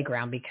on the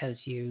playground because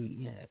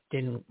you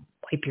didn't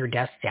wipe your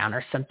desk down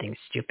or something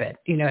stupid.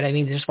 You know what I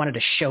mean? They just wanted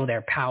to show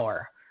their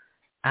power.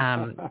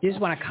 You just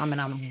want to comment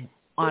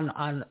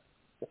on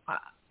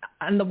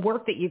the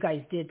work that you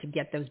guys did to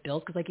get those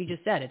bills, because like you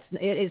just said,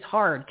 it is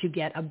hard to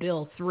get a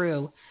bill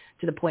through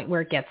to the point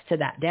where it gets to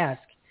that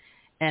desk,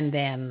 and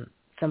then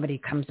somebody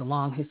comes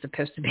along who's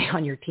supposed to be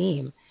on your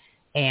team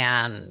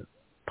and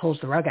pulls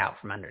the rug out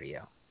from under you.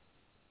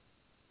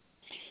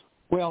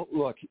 Well,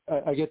 look,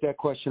 I get that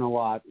question a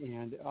lot,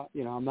 and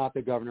I'm not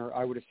the governor.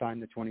 I would have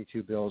signed the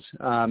 22 bills.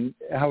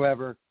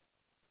 However,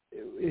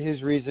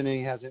 his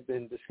reasoning hasn't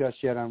been discussed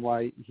yet on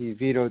why he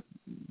vetoed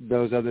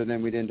those, other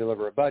than we didn't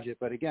deliver a budget.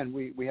 But again,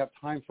 we have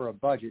time for a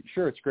budget.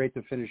 Sure, it's great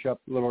to finish up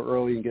a little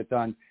early and get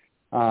done.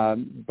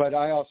 But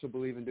I also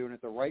believe in doing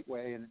it the right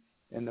way.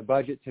 And the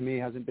budget, to me,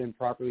 hasn't been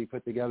properly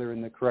put together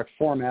in the correct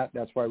format.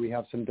 That's why we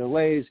have some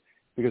delays,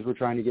 because we're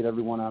trying to get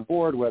everyone on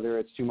board, whether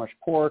it's too much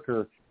pork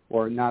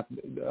or not,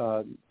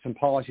 some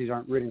policies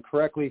aren't written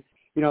correctly.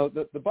 You know,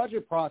 the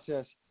budget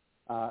process,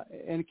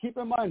 and keep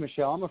in mind,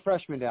 Michelle, I'm a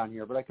freshman down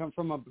here, but I come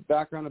from a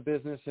background of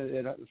business at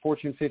a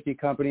Fortune 50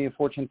 company, a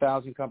Fortune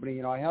 1000 company.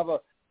 You know, I have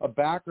a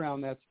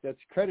background that's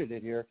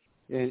credited here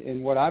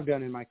in what I've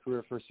done in my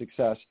career for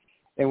success.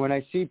 And when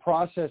I see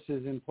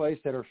processes in place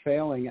that are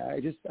failing,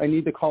 I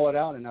need to call it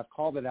out, and I've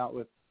called it out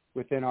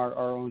within our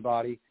own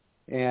body.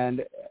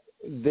 And,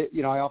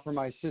 I offer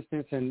my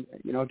assistance. And,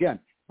 again,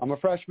 I'm a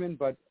freshman,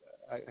 but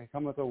I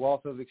come with a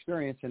wealth of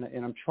experience, and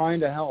I'm trying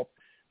to help.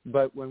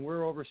 But when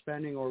we're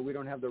overspending or we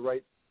don't have the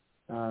right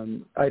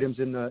items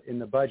in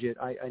the budget,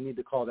 I need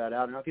to call that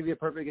out. And I'll give you a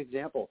perfect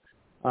example.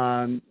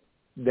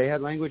 They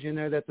had language in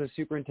there that the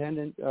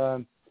superintendent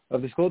of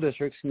the school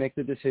districts make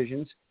the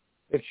decisions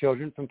if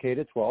children from K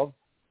to 12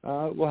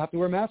 will have to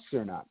wear masks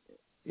or not.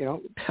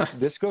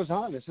 This goes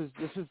on. This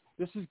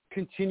is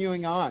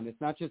continuing on.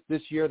 It's not just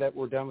this year that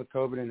we're done with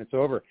COVID and it's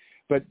over.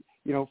 But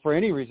for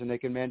any reason, they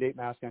can mandate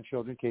masks on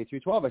children K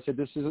through 12. I said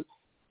this is,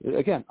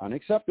 again,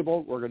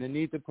 unacceptable. We're going to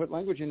need to put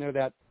language in there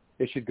that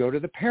it should go to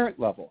the parent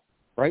level,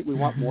 right? We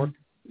want more,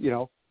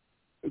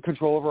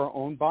 control over our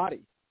own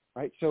body,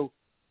 right? So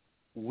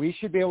we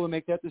should be able to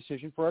make that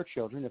decision for our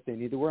children if they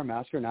need to wear a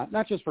mask or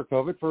not just for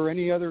COVID, for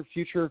any other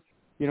future,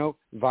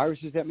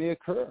 viruses that may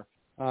occur.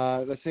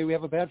 Let's say we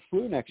have a bad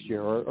flu next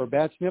year or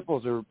bad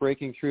sniffles are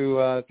breaking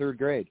through third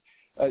grade.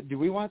 Do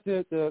we want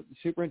the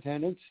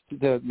superintendents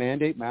to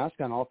mandate masks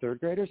on all third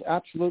graders?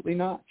 Absolutely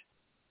not.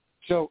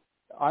 So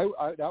I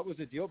that was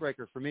a deal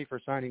breaker for me for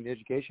signing the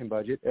education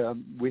budget.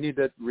 We need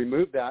to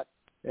remove that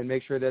and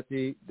make sure that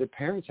the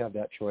parents have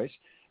that choice,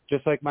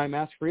 just like my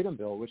mask freedom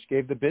bill, which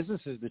gave the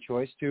businesses the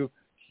choice to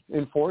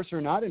enforce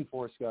or not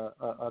enforce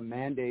a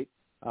mandate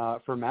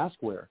for mask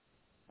wear.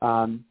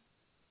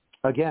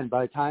 Again,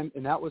 by the time,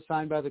 and that was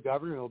signed by the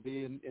governor, it'll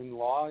be in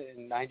law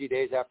in 90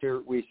 days after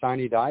we sign,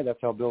 he die. That's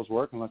how bills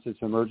work, unless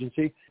it's an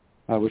emergency,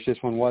 which this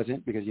one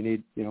wasn't, because you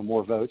need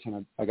more votes.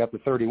 And I got the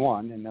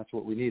 31, and that's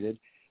what we needed,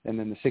 and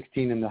then the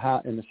 16 in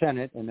the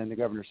Senate, and then the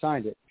governor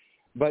signed it.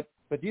 But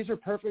these are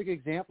perfect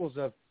examples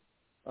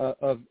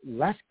of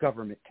less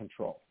government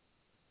control,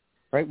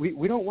 right?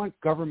 We don't want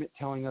government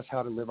telling us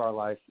how to live our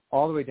life,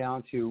 all the way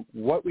down to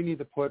what we need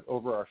to put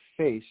over our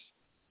face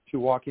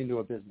to walk into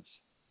a business.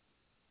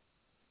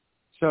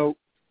 So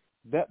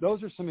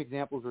those are some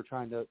examples we're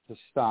trying to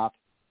stop.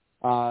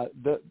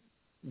 The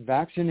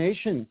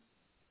vaccination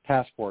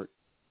passport.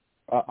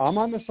 I'm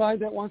on the side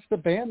that wants to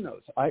ban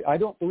those. I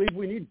don't believe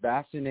we need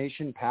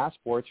vaccination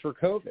passports for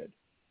COVID,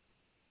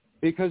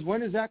 because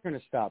when is that going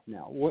to stop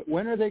now?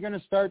 When are they going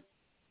to start,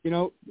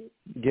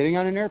 getting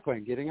on an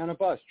airplane, getting on a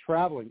bus,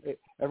 traveling?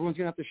 Everyone's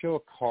going to have to show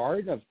a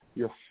card of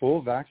your full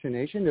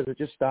vaccination. Does it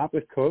just stop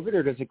with COVID,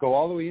 or does it go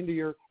all the way into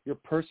your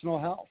personal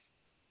health?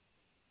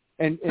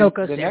 And it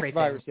goes the to next everything.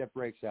 virus that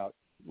breaks out.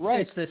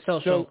 Right. It's the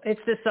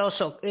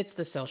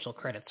social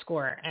credit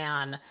score,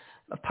 and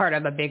part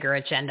of a bigger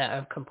agenda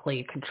of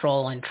complete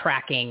control and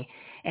tracking,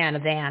 and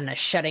then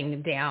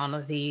shutting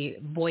down the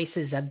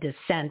voices of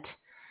dissent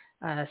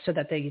so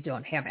that they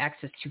don't have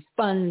access to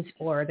funds,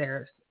 or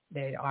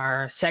they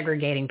are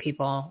segregating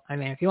people. I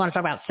mean, if you want to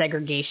talk about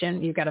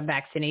segregation, you've got a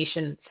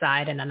vaccination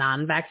side and a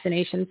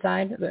non-vaccination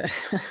side.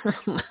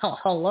 Well,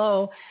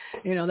 hello,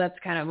 that's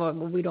kind of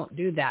we don't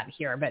do that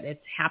here, but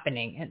it's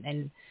happening.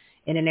 And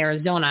in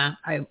Arizona,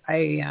 I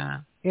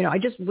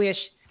just wish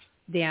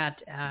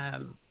that.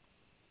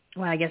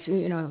 Well, I guess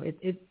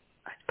it's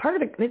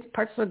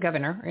parts of the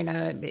governor.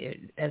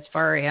 As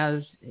far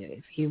as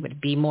if he would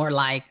be more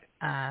like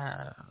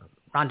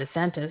Ron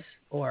DeSantis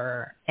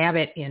or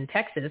Abbott in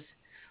Texas,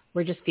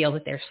 we just feel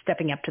that they're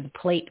stepping up to the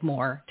plate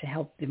more to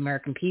help the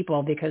American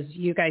people, because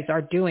you guys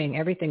are doing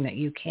everything that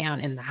you can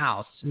in the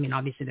House. I mean,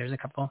 obviously there's a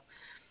couple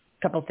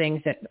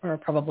things that are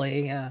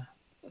probably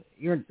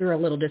you're a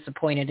little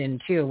disappointed in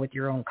too with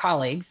your own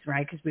colleagues,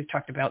 right? Because we've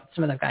talked about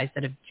some of the guys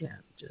that have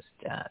just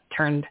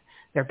turned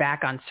their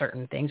back on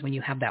certain things when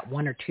you have that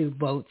 1 or 2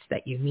 votes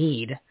that you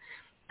need.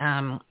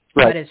 Right.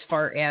 But as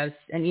far as,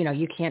 and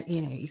you can't,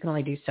 you can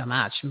only do so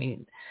much. I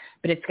mean,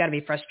 but it's got to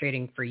be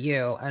frustrating for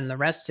you and the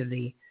rest of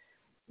the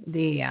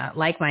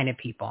like-minded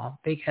people,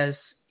 because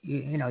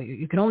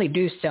you can only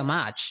do so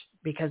much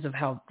because of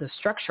how the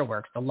structure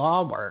works, the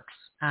law works.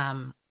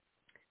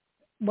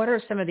 What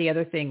are some of the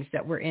other things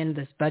that were in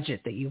this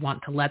budget that you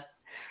want to let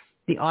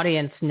the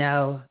audience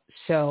know,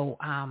 so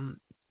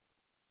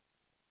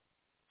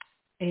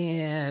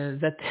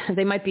that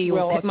they might be,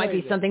 it might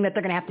be something that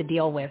they're going to have to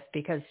deal with,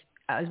 because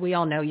as we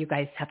all know, you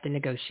guys have to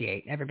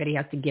negotiate. Everybody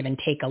has to give and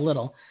take a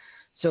little.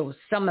 So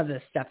some of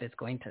this stuff is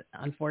going to,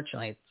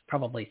 unfortunately,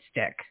 probably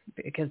stick,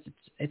 because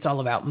it's all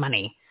about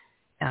money.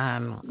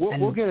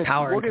 We'll get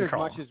power and as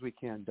control. much as we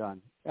can done.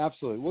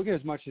 Absolutely. We'll get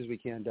as much as we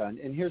can done.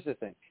 And here's the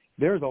thing.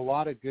 There's a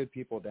lot of good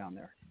people down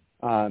there.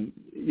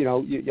 You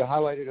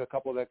highlighted a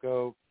couple that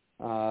go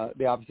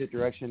the opposite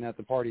direction that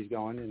the party's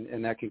going,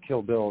 and that can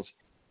kill bills.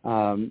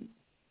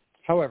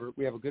 However,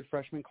 we have a good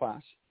freshman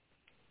class.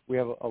 We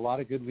have a lot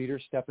of good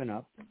leaders stepping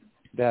up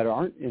that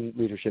aren't in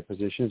leadership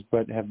positions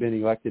but have been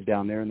elected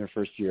down there in their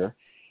first year,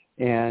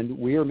 and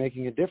we are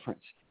making a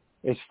difference.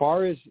 As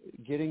far as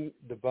getting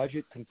the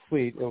budget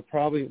complete,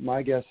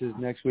 my guess is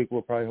next week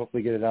we'll probably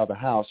hopefully get it out of the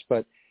House,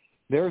 but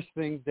there's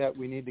things that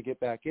we need to get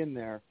back in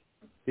there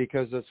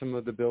because of some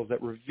of the bills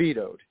that were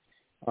vetoed.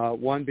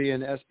 One being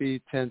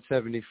SB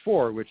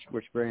 1074, which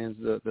brands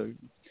the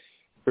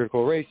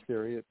critical race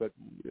theory, but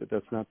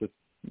that's not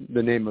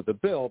the name of the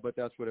bill, but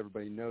that's what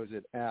everybody knows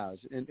it as.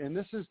 And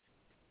this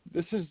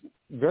is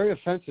very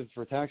offensive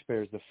for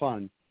taxpayers to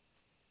fund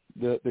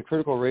the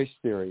critical race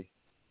theory,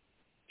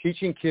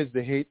 teaching kids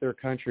to hate their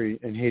country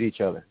and hate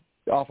each other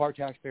off our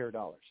taxpayer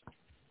dollars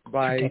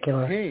by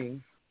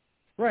paying.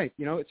 Right,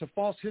 it's a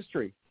false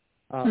history.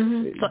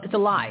 It's a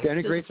lie.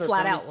 Denigrates our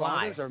flat founding out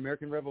lie. fathers, our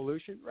American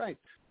Revolution. Right.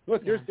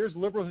 Look, there's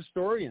liberal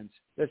historians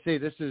that say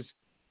this is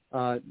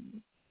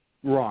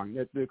wrong.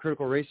 That the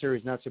critical race theory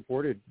is not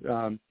supported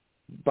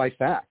by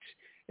facts.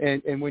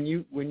 And when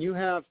you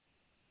have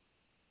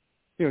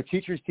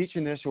teachers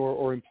teaching this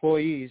or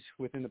employees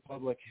within the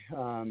public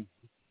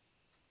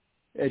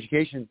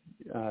education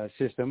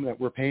system that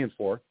we're paying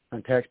for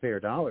on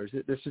taxpayer dollars,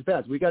 this is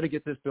bad. We got to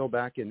get this bill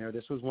back in there.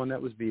 This was one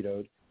that was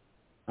vetoed.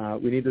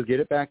 We need to get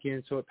it back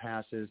in so it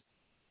passes,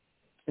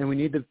 and we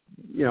need to,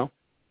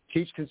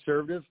 teach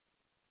conservative,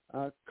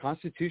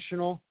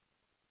 constitutional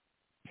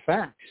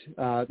facts,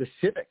 the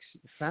civics,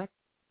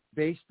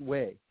 fact-based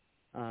way.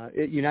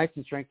 It unites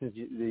and strengthens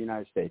the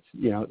United States.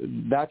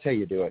 That's how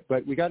you do it.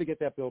 But we got to get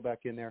that bill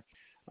back in there.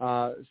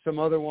 Some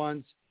other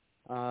ones,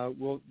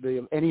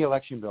 any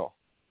election bill,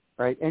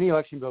 right? Any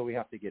election bill we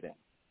have to get in.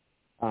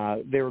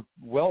 They were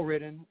well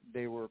written.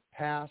 They were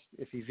passed.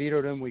 If he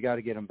vetoed them, we got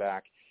to get them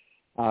back.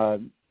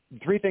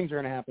 3 things are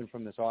going to happen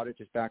from this audit,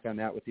 just back on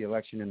that with the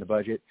election and the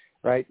budget,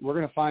 right? We're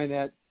going to find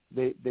that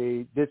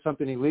they did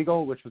something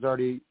illegal, which was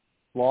already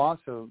law,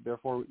 so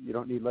therefore you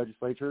don't need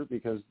legislature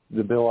because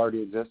the bill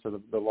already exists or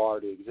the law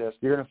already exists.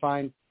 You're going to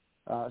find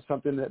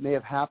something that may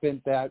have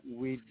happened that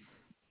we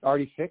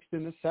already fixed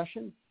in this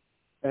session,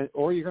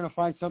 or you're going to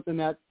find something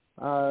that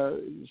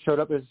showed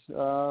up as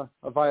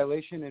a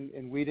violation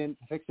and we didn't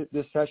fix it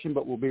this session,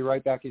 but we'll be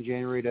right back in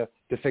January to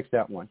fix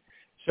that one.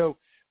 So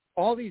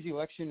all these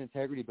election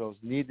integrity bills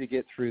need to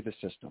get through the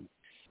system.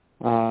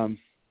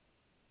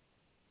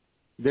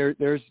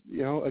 There's,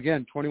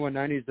 again,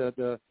 2190 is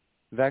the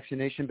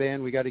vaccination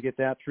ban. We got to get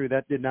that through.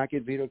 That did not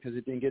get vetoed because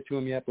it didn't get to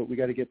them yet, but we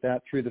got to get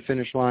that through the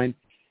finish line.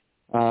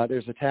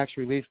 There's a tax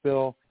relief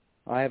bill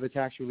I have a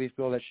tax relief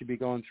bill that should be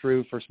going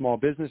through for small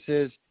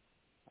businesses.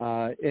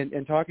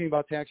 And talking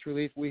about tax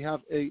relief, we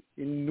have an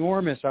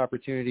enormous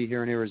opportunity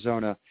here in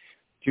Arizona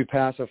to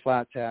pass a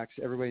flat tax.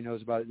 Everybody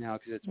knows about it now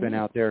because it's been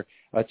out there,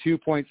 a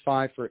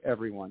 2.5 for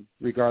everyone,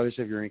 regardless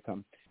of your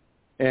income.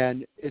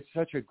 And it's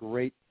such a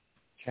great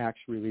tax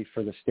relief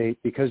for the state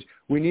because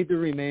we need to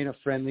remain a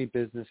friendly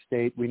business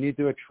state. We need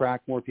to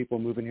attract more people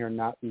moving here,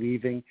 not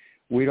leaving.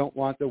 We don't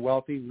want the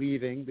wealthy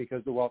leaving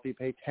because the wealthy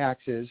pay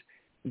taxes,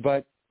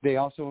 but they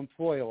also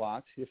employ a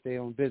lot if they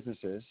own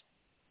businesses.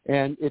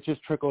 And it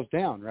just trickles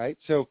down, right?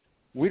 So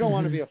we don't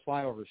want to be a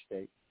flyover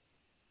state,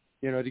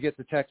 to get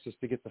to Texas,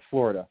 to get to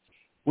Florida.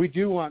 We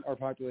do want our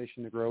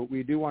population to grow.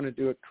 We do want to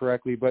do it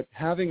correctly, but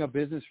having a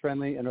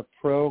business-friendly and a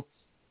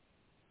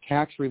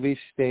pro-tax relief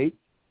state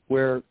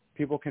where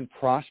people can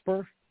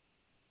prosper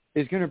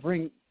is going to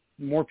bring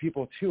more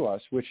people to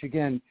us, which,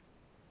 again,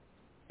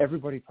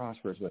 everybody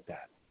prospers with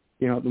that.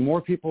 The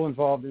more people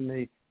involved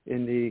in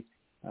the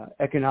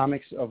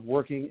economics of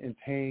working and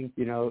paying,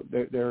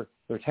 their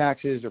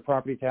taxes, their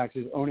property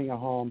taxes, owning a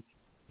home,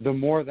 the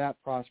more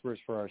that prospers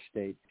for our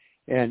state.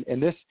 And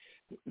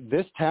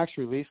this tax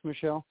relief,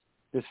 Michelle,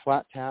 this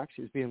flat tax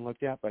is being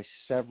looked at by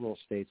several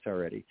states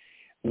already.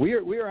 We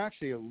are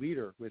actually a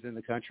leader within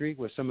the country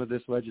with some of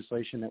this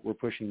legislation that we're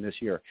pushing this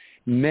year.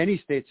 Many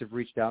states have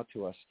reached out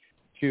to us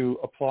to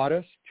applaud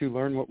us, to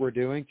learn what we're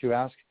doing, to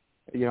ask,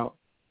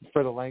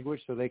 for the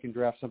language so they can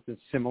draft something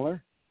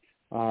similar.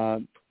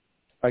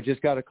 I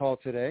just got a call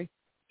today,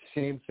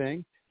 same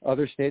thing.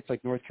 Other states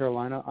like North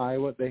Carolina,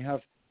 Iowa, they have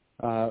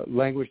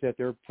language that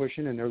they're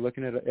pushing, and they're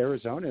looking at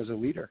Arizona as a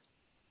leader.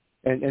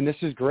 And this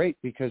is great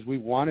because we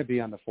want to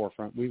be on the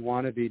forefront. We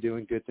want to be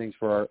doing good things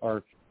for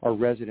our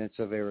residents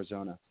of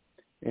Arizona.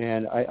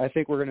 And I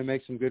think we're going to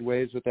make some good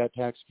waves with that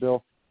tax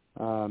bill,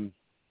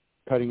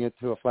 cutting it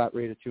to a flat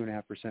rate of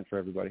 2.5% for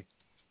everybody.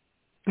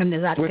 And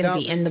is that going to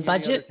be in the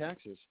budget?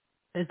 Taxes.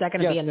 Is that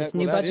going to be in this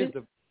new budget?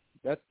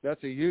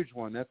 That's a huge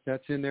one.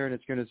 That's in there, and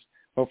it's going to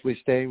hopefully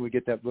stay, and we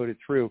get that voted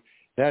through.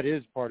 That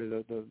is part of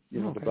the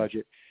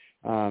budget.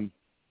 And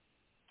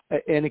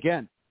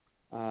again,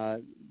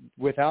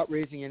 without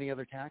raising any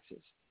other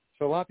taxes.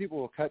 So a lot of people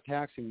will cut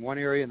tax in one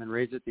area and then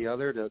raise it the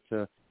other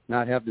to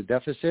not have the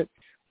deficit.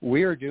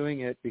 We are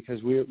doing it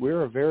because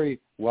we're a very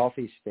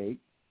wealthy state.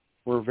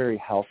 We're a very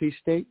healthy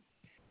state,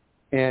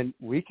 and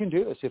we can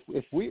do this.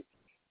 If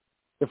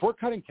we're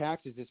cutting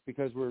taxes, it's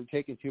because we're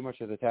taking too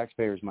much of the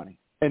taxpayers' money,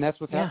 and that's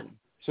what's happening.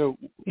 So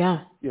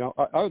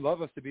I would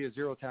love us to be a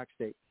zero tax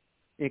state,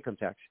 income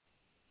tax,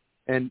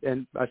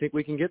 and I think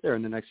we can get there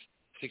in the next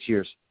 6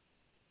 years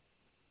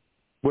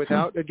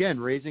without, again,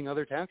 raising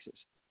other taxes.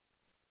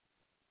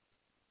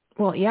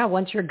 Well, yeah,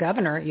 once you're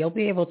governor, you'll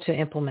be able to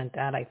implement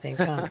that, I think.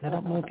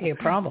 That won't be a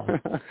problem.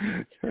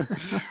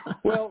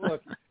 Well,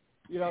 look,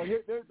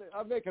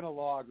 I'm making a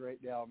log right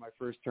now in my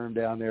first term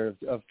down there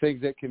of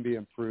things that can be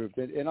improved.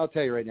 And I'll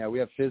tell you right now, we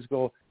have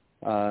physical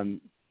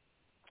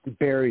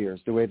barriers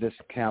the way this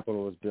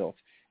Capitol is built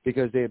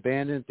because they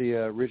abandoned the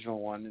original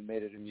one and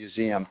made it a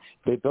museum.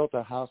 They built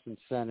a House and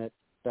Senate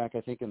back,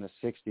 I think, in the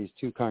 60s,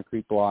 2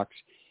 concrete blocks.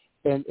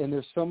 And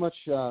there's so much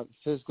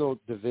physical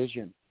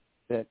division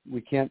that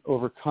we can't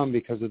overcome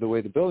because of the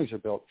way the buildings are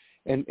built.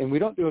 And we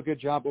don't do a good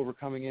job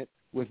overcoming it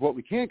with what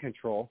we can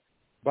control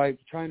by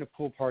trying to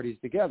pull parties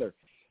together.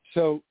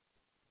 So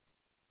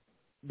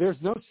there's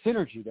no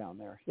synergy down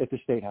there at the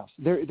State House.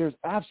 There's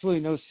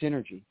absolutely no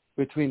synergy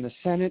between the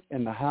Senate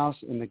and the House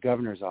and the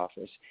governor's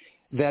office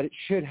that it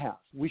should have.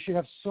 We should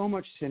have so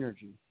much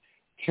synergy,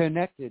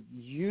 connected,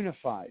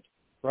 unified,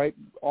 right,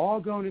 all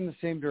going in the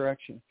same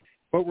direction.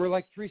 But we're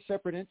like 3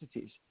 separate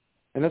entities.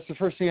 And that's the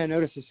first thing I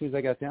noticed as soon as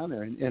I got down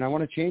there. And I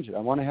want to change it. I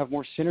want to have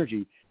more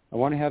synergy. I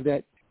want to have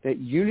that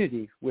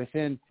unity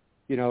within,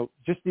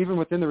 just even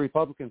within the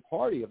Republican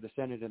Party of the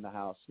Senate and the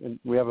House. And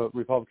we have a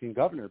Republican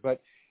governor.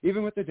 But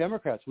even with the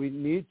Democrats, we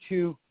need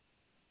to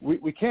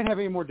we can't have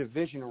any more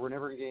division or we're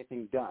never going to get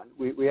anything done.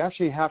 We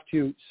actually have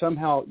to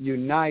somehow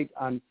unite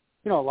on,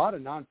 a lot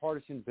of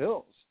nonpartisan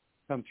bills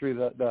come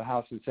through the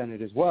House and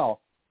Senate as well.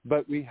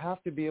 But we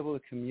have to be able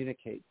to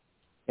communicate.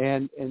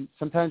 And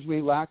sometimes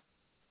we lack,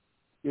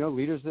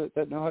 leaders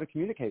that know how to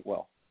communicate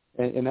well.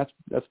 And that's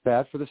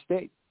bad for the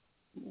state.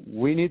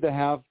 We need to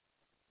have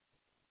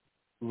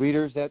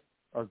leaders that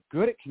are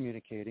good at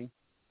communicating,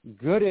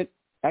 good at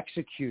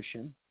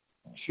execution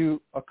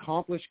to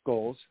accomplish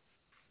goals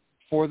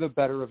for the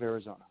better of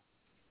Arizona.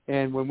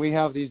 And when we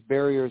have these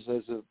barriers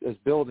as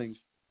buildings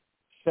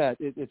set,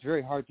 it's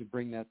very hard to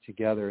bring that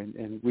together.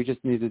 And we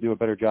just need to do a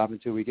better job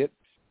until we get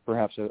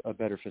perhaps a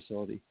better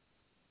facility.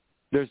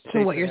 There's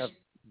states that have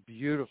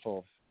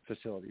beautiful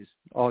facilities,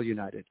 all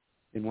united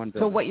in one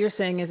building. So what you're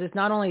saying is it's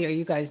not only are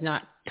you guys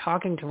not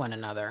talking to one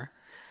another,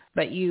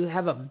 but you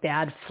have a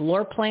bad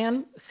floor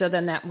plan, so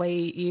then that way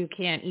you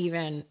can't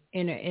even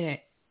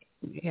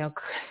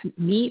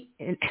meet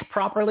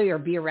properly or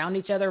be around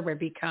each other, where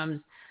it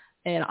becomes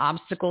an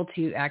obstacle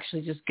to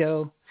actually just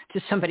go to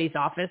somebody's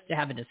office to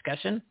have a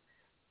discussion.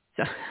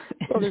 So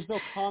there's no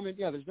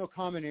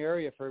common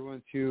area for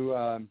everyone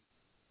to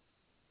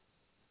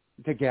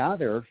to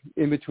gather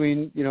in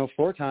between,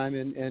 floor time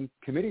and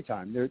committee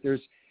time.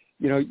 There's,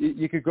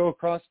 you could go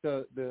across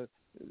your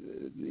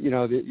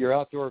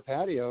outdoor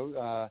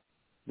patio,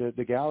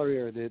 the gallery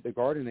or the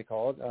garden they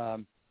call it,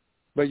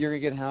 but you're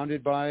going to get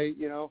hounded by,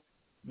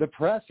 the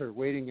press are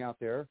waiting out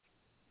there,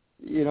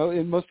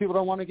 and most people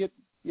don't want to get,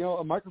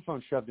 a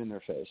microphone shoved in their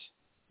face,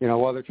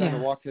 while they're trying to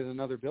walk to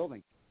another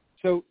building.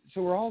 So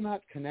we're all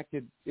not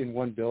connected in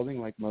one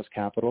building like most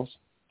capitals.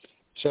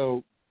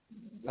 So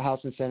House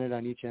and Senate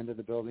on each end of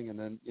the building, and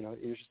then,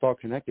 it's just all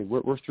connected.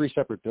 We're three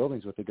separate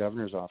buildings with the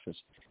governor's office.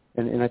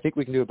 And I think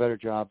we can do a better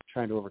job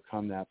trying to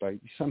overcome that by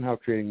somehow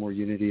creating more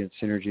unity and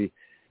synergy.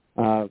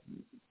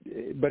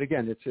 But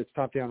again, it's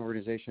top-down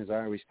organization, as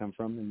I always come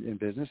from in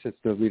business. It's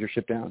the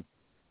leadership down.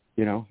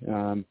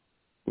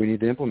 We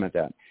need to implement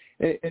that.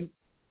 And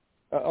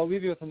I'll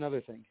leave you with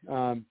another thing.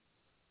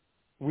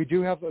 We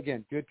do have,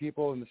 again, good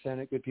people in the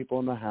Senate, good people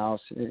in the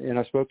House, and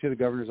I spoke to the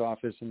governor's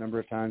office a number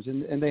of times,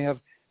 and they have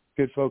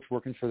good folks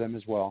working for them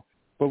as well.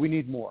 But we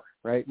need more,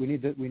 right? We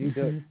need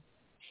to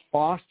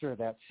foster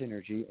that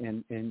synergy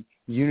and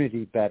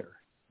unity better,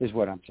 is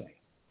what I'm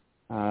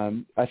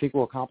saying. I think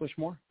we'll accomplish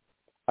more.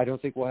 I don't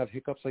think we'll have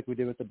hiccups like we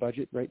did with the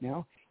budget right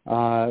now.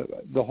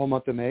 The whole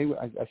month of May,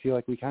 I feel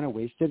like we kind of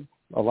wasted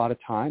a lot of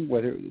time,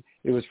 whether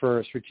it was for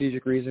a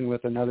strategic reason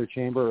with another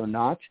chamber or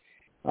not.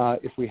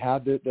 If we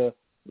had the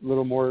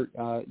little more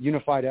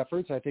unified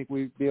efforts, I think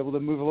we'd be able to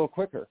move a little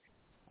quicker.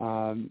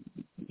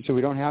 So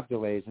we don't have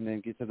delays and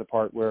then get to the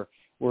part where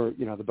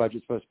the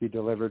budget's supposed to be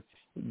delivered,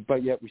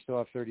 but yet we still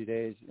have 30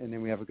 days, and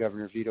then we have a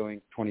governor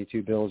vetoing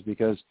 22 bills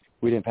because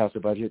we didn't pass the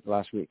budget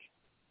last week.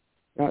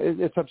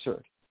 It's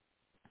absurd.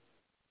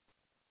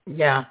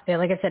 Yeah,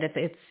 like I said,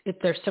 it's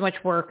there's so much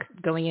work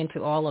going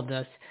into all of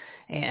this,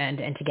 and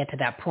to get to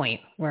that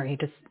point where he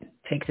just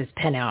takes his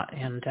pen out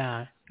and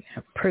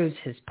proves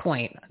his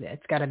point.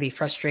 It's got to be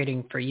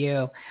frustrating for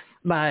you,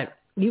 but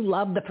you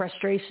love the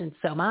frustration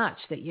so much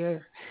that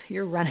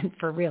you're running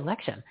for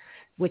re-election,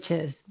 which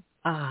is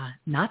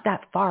not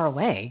that far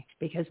away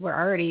because we're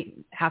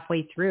already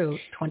halfway through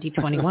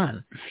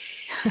 2021.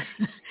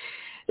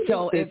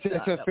 So it's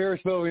a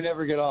Ferris wheel we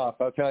never get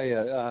off. I'll tell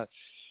you.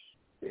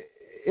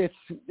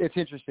 It's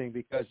interesting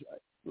because,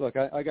 look,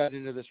 I got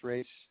into this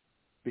race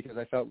because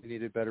I felt we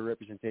needed better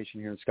representation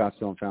here in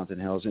Scottsdale and Fountain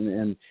Hills,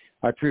 and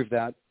I proved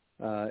that.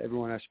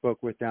 Everyone I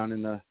spoke with down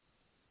in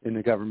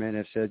the government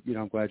have said,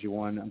 I'm glad you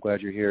won. I'm glad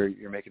you're here.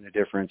 You're making a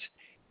difference.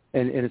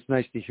 And it's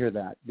nice to hear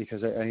that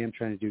because I am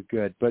trying to do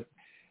good. But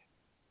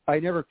I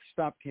never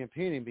stopped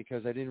campaigning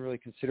because I didn't really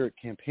consider it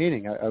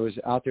campaigning. I was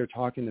out there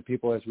talking to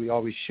people as we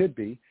always should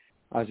be.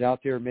 I was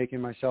out there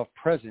making myself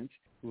present,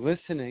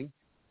 listening,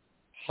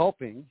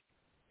 helping.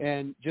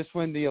 And just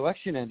when the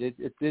election ended,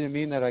 it didn't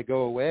mean that I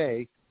go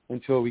away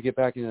until we get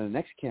back into the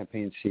next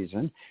campaign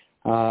season.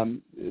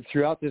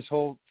 Throughout this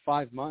whole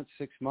 5 months,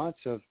 6 months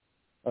of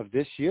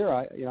this year,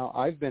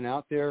 I've been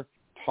out there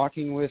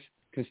talking with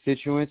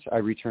constituents. I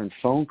return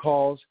phone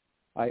calls.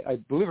 I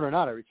believe it or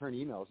not, I return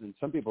emails, and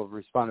some people have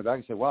responded back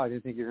and said, "Wow, I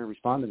didn't think you were going to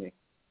respond to me."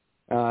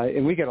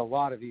 And we get a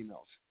lot of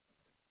emails.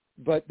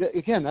 But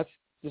again, that's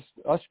just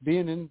us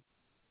being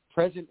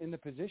present in the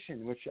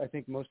position, which I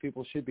think most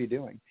people should be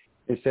doing,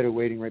 instead of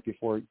waiting right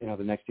before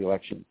the next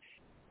election.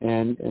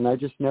 And I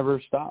just never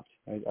stopped.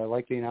 I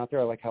like being out there.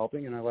 I like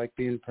helping, and I like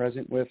being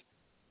present with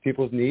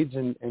people's needs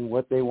and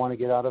what they want to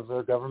get out of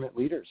their government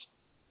leaders.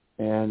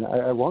 And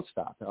I won't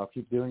stop. I'll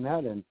keep doing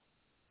that. And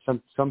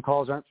some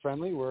calls aren't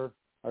friendly where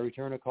I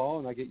return a call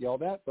and I get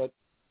yelled at, but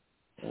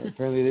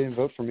apparently they didn't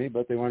vote for me,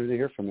 but they wanted to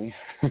hear from me.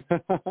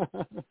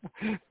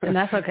 And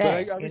that's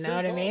okay. You know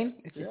what I mean?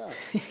 Yeah.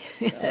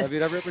 I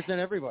mean, I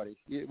represent everybody.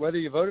 Whether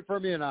you voted for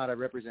me or not, I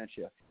represent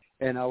you.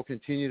 And I will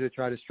continue to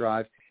try to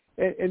strive.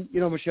 And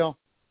Michelle,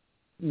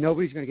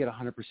 nobody's going to get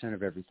 100%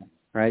 of everything,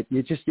 right?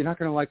 You're not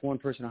going to like one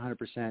person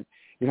 100%.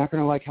 You're not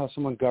going to like how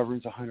someone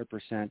governs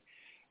 100%.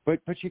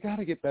 But you got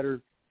to get better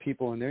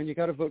people in there, and you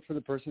got to vote for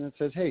the person that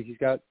says, hey, he's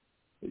got,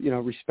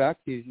 respect.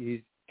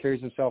 He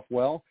carries himself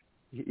well.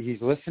 He's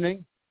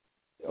listening.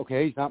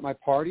 Okay, he's not my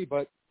party,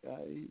 but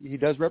he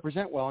does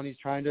represent well, and he's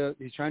trying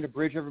to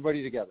bridge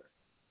everybody together,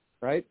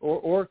 right?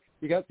 Or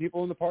you got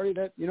people in the party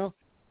that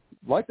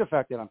like the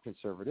fact that I'm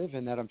conservative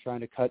and that I'm trying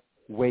to cut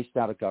waste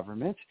out of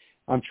government.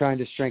 I'm trying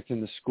to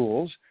strengthen the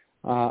schools.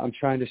 I'm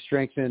trying to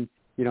strengthen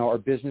our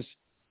business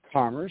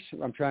commerce.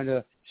 I'm trying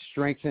to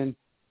strengthen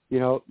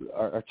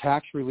our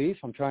tax relief.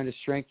 I'm trying to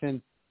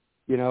strengthen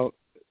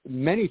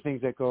many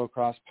things that go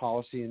across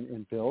policy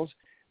and bills.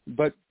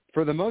 But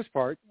for the most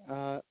part,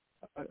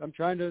 I'm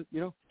trying to,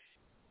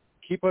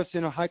 keep us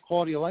in a high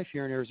quality of life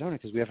here in Arizona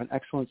because we have an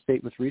excellent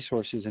state with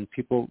resources and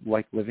people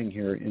like living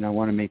here, and I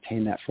want to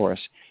maintain that for us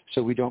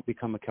so we don't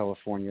become a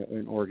California,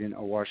 an Oregon,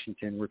 a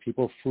Washington where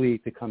people flee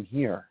to come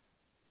here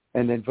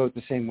and then vote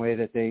the same way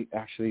that they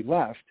actually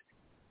left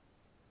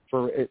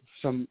for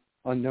some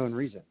unknown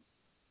reason.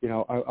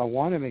 I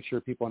want to make sure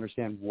people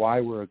understand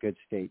why we're a good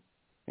state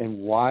and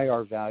why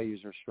our values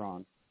are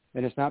strong.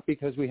 And it's not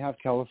because we have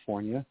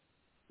California,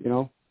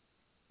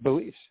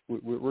 beliefs.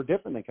 We're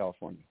different than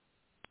California.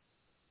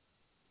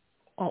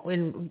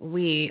 and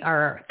we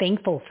are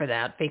thankful for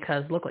that,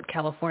 because look what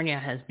California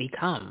has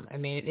become. I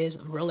mean, it is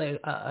really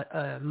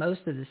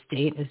most of the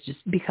state has just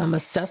become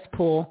a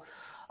cesspool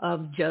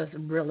of just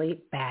really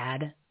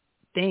bad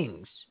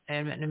things.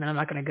 And I'm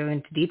not going to go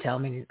into detail. I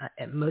mean,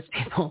 most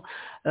people,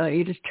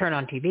 you just turn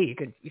on TV,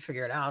 you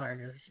figure it out,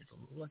 or just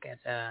look at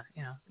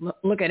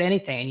look at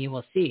anything, and you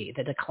will see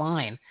the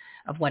decline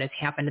of what has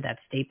happened to that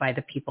state by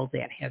the people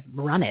that have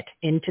run it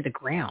into the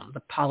ground, the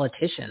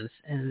politicians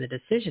and the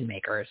decision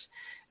makers.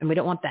 And we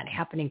don't want that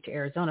happening to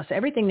Arizona. So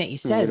everything that you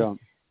said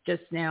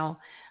just now,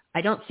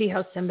 I don't see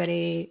how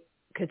somebody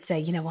could say,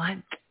 you know what,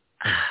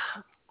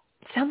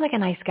 sounds like a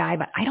nice guy,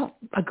 but I don't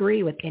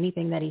agree with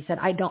anything that he said.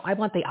 I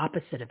want the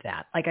opposite of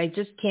that. Like, I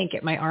just can't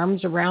get my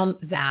arms around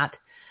that.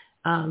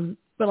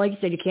 But like you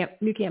said,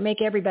 you can't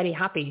make everybody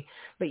happy,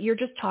 but you're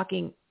just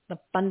talking the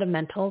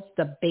fundamentals,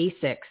 the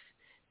basics,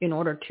 in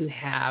order to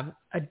have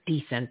a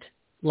decent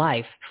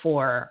life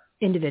for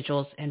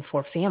individuals and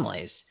for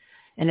families.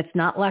 And it's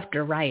not left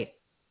or right.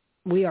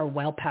 We are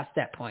well past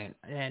that point.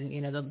 And,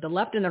 the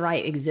left and the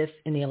right exists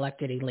in the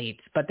elected elites,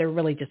 but they're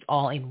really just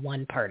all in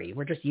one party.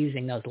 We're just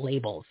using those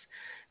labels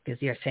because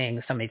you're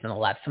saying somebody's on the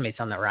left, somebody's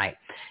on the right.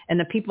 And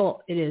the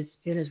people, it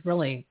is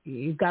really,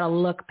 you've got to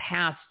look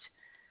past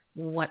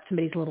what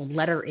somebody's little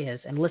letter is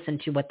and listen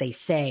to what they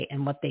say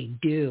and what they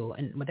do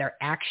and what their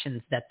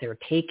actions that they're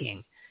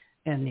taking.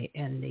 And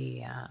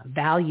the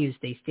values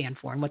they stand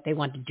for and what they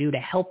want to do to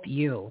help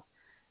you.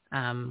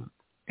 And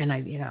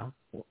I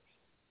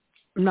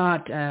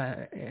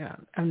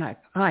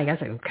guess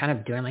I'm kind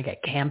of doing like a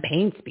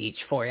campaign speech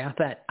for you,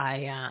 but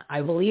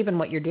I believe in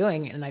what you're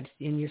doing, and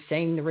you're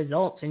saying the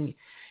results, and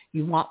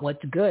you want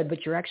what's good,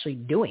 but you're actually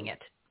doing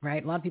it,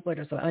 right? A lot of people are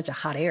just a bunch of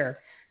hot air,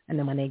 and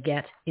then when they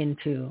get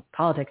into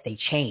politics, they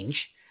change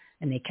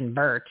and they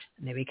convert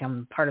and they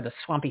become part of the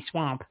swampy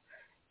swamp.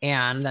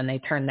 And then they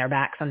turn their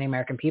backs on the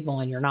American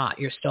people, and you're not.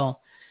 You're still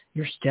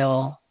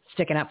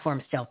sticking up for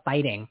them, still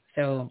fighting.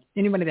 So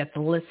anybody that's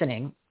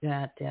listening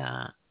that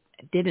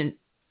didn't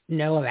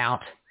know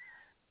about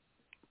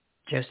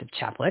Joseph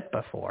Chaplik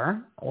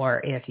before,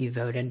 or if you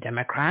voted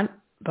Democrat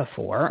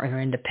before, or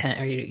you're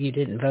independent, or you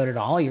didn't vote at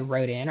all, you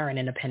wrote in, or an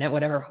independent,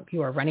 whatever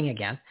you are running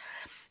against,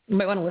 you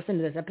might want to listen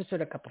to this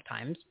episode a couple of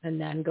times and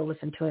then go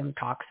listen to him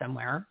talk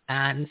somewhere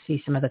and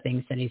see some of the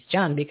things that he's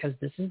done, because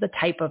this is the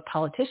type of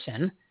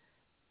politician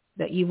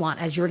that you want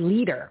as your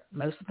leader.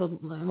 Most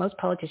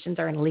politicians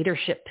are in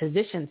leadership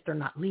positions. They're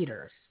not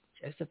leaders.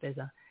 Joseph is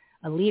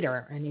a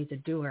leader, and he's a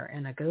doer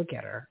and a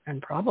go-getter.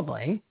 And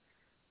probably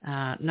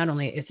not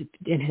only is it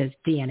in his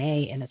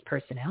DNA and his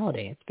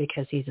personality, it's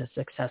because he's a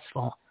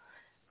successful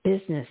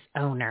business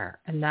owner.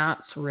 And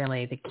that's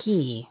really the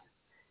key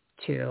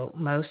to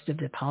most of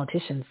the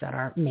politicians that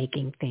are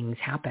making things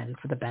happen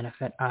for the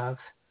benefit of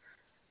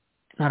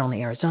not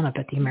only Arizona,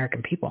 but the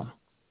American people.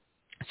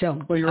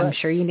 So I'm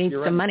sure you need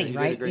some money,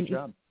 right? You did a great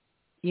job.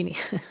 You need.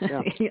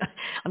 Yeah.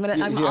 I'll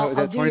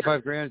that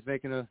 25 grand is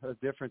making a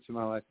difference in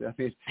my life. I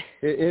mean,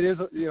 it is.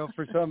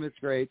 For some it's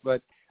great,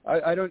 but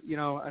I don't.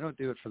 I don't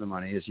do it for the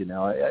money, as you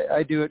know.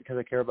 I do it because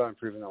I care about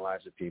improving the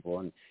lives of people,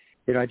 and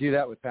I do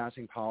that with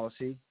passing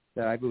policy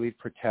that I believe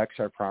protects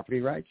our property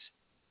rights,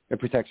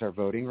 it protects our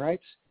voting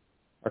rights,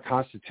 our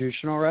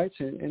constitutional rights,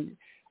 and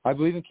I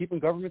believe in keeping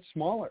government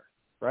smaller.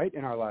 Right,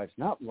 in our lives,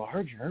 not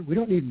larger. We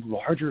don't need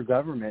larger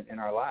government in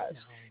our lives,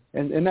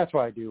 and that's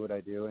why I do what I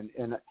do,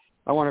 and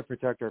I want to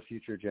protect our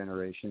future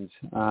generations,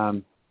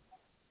 and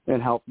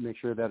help make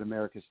sure that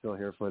America's still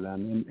here for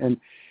them. And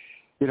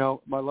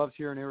my love's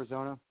here in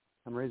Arizona.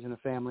 I'm raising a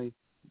family.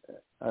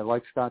 I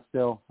like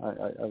Scottsdale.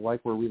 I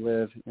like where we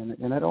live,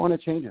 and I don't want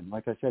to change them.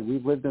 Like I said,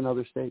 we've lived in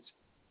other states.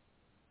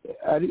 We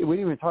didn't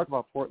even talk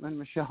about Portland,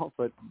 Michelle,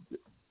 but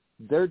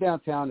their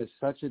downtown is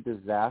such a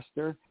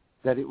disaster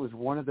that it was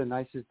one of the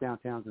nicest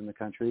downtowns in the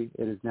country.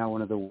 It is now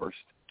one of the worst.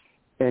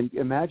 And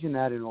imagine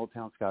that in Old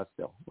Town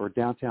Scottsdale or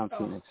downtown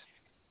Phoenix,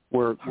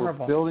 where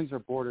buildings are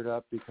boarded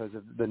up because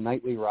of the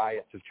nightly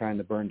riots of trying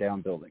to burn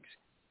down buildings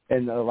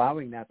and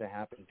allowing that to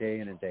happen day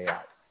in and day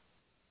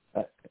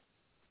out.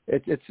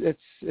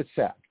 It's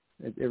sad.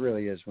 It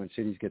really is when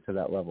cities get to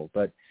that level.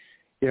 But,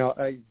 I'm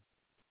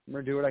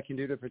going to do what I can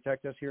do to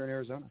protect us here in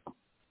Arizona.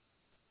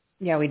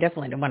 Yeah, we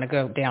definitely don't want to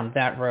go down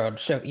that road.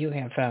 So you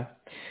have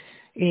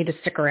you need to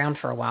stick around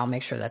for a while,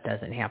 make sure that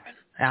doesn't happen.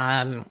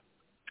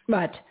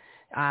 But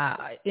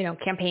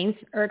campaigns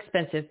are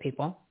expensive,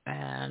 people,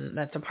 and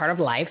that's a part of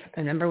life.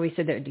 Remember, we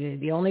said that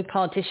the only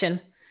politician,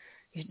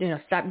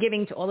 stop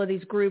giving to all of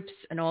these groups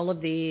and all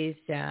of these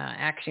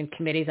action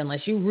committees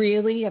unless you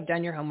really have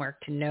done your homework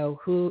to know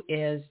who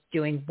is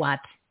doing what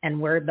and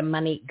where the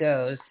money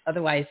goes.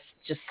 Otherwise,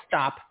 just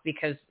stop,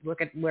 because look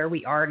at where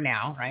we are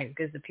now, right?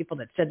 Because the people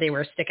that said they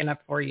were sticking up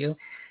for you,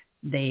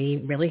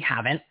 they really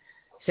haven't.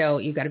 So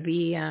you've got to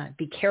be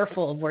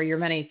careful of where your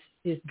money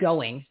is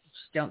going.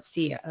 Just don't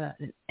see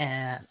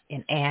an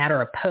ad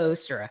or a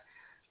post or a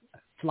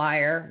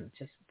flyer.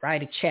 Just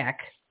write a check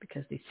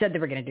because they said they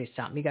were going to do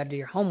something. You got to do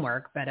your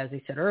homework. But as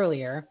I said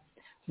earlier,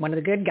 one of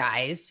the good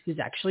guys who's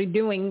actually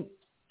doing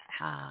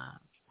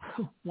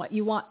what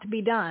you want to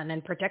be done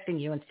and protecting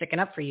you and sticking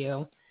up for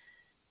you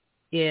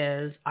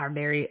is our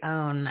very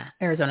own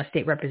Arizona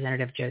State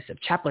Representative Joseph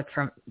Chaplik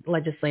from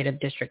Legislative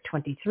District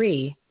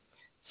 23.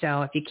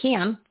 So if you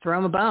can, throw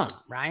him a bone,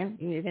 right?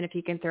 Even if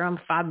you can throw him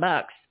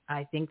 $5,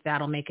 I think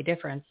that'll make a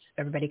difference.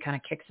 Everybody kind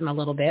of kicks him a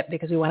little bit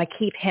because we want to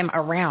keep him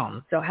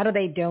around. So how do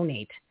they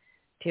donate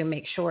to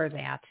make sure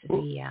that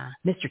the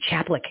Mr.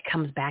 Chaplik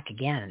comes back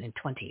again in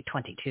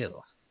 2022?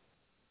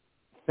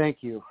 Thank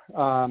you.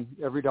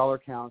 Every dollar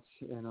counts,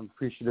 and I'm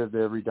appreciative of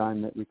every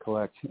dime that we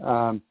collect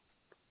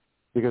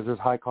because there's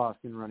high cost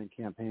in running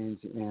campaigns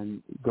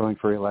and going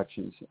for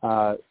elections.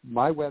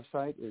 My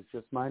website is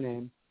just my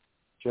name,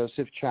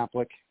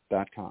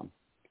 josephchaplik.com.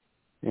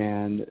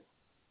 And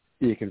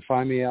you can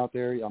find me out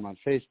there. I'm on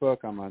Facebook.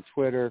 I'm on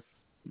Twitter.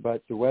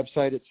 But the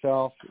website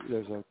itself,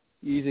 there's an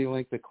easy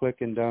link to click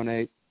and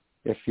donate.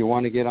 If you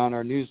want to get on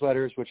our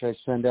newsletters, which I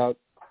send out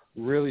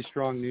really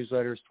strong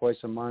newsletters twice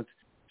a month,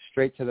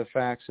 straight to the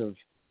facts of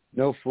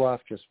no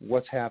fluff, just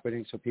what's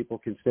happening so people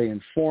can stay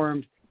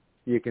informed.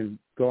 You can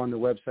go on the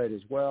website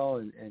as well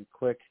and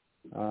click,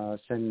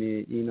 send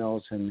me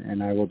emails,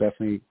 and I will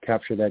definitely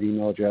capture that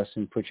email address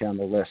and put you on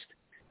the list.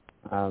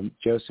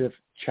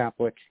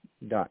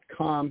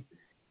 josephchaplik.com,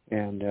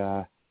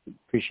 and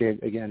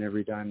appreciate, again,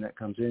 every dime that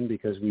comes in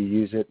because we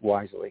use it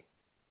wisely.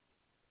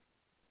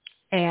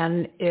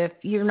 And if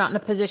you're not in a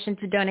position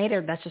to donate,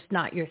 or that's just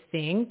not your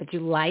thing, but you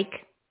like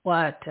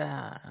what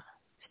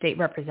State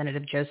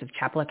Representative Joseph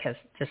Chaplik has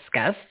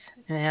discussed,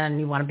 and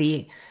you want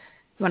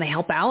to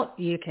help out,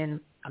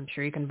 I'm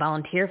sure you can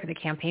volunteer for the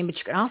campaign, but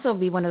you can also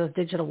be one of those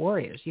digital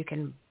warriors. You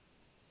can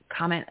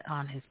comment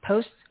on his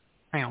posts,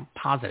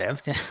 positive.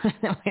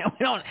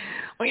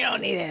 we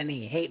don't need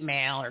any hate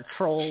mail or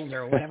trolls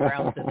or whatever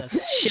else, the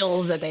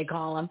shills that they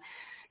call them.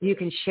 You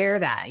can share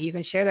that. You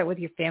can share that with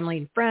your family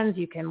and friends.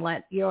 You can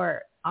let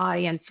your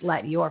audience,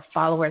 let your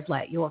followers,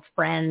 let your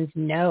friends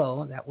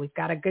know that we've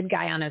got a good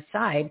guy on his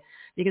side,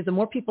 because the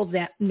more people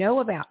that know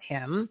about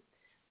him,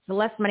 the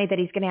less money that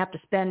he's going to have to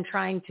spend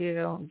trying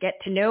to get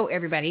to know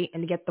everybody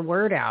and to get the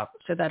word out,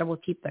 so that it will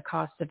keep the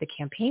cost of the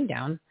campaign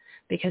down,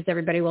 because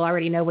everybody will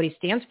already know what he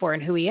stands for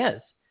and who he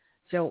is.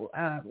 So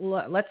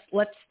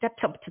let's step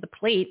up to the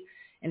plate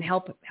and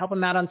help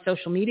him out on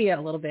social media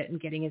a little bit and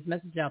getting his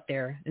message out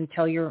there, and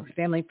tell your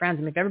family and friends.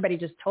 I mean, if everybody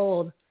just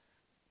told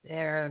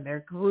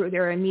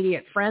their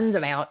immediate friends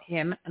about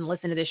him and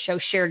listened to this show,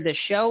 shared this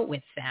show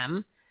with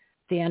them,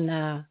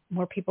 then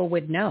more people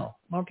would know.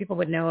 More people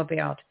would know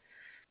about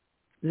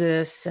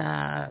this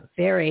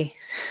very,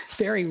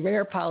 very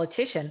rare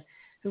politician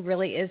who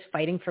really is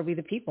fighting for we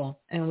the people.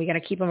 And we got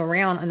to keep him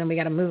around, and then we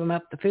got to move him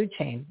up the food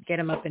chain, get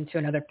him up into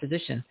another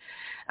position.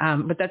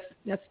 But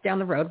that's down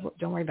the road.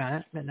 Don't worry about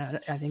it. But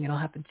I think it'll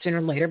happen sooner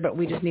or later. But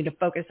we just need to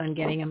focus on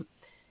getting him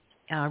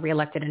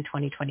reelected in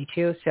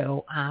 2022.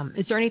 So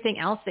is there anything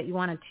else that you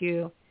wanted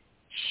to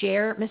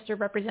share, Mr.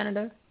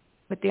 Representative,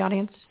 with the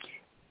audience?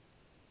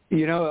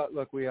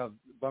 Look, we have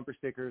bumper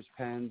stickers,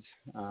 pens,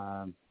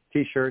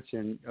 T-shirts,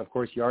 and, of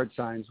course, yard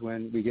signs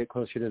when we get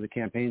closer to the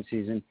campaign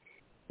season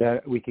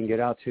that we can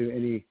get out to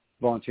any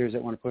volunteers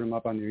that want to put them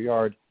up on their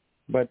yard.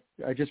 But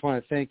I just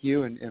want to thank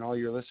you and all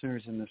your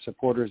listeners and the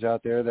supporters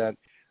out there that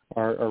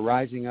are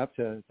rising up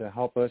to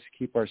help us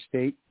keep our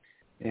state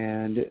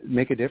and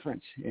make a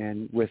difference.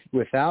 And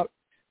without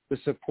the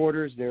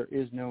supporters, there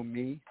is no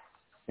me.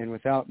 And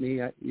without me,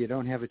 you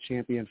don't have a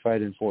champion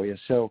fighting for you.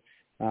 So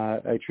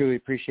I truly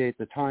appreciate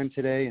the time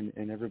today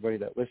and everybody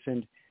that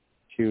listened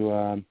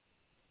to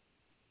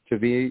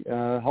be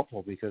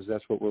helpful, because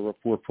that's what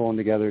we're pulling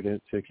together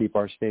to keep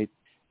our state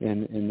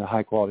in the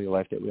high quality of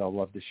life that we all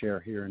love to share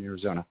here in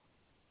Arizona.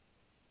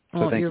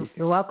 So well, you're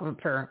welcome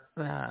for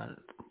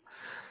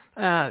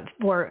you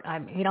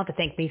don't have to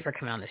thank me for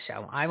coming on the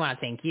show. I want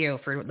to thank you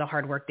for the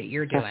hard work that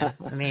you're doing.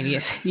 I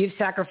mean, you've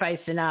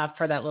sacrificed enough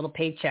for that little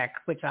paycheck,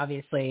 which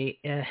obviously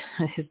is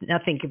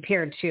nothing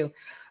compared to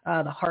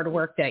the hard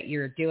work that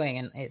you're doing.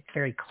 And it's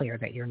very clear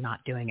that you're not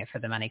doing it for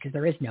the money, because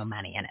there is no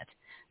money in it.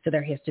 So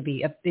there has to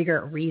be a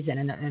bigger reason,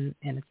 and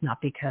it's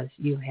not because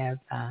you have,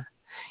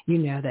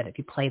 that if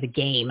you play the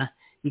game,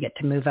 you get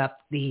to move up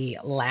the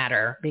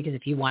ladder, because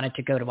if you wanted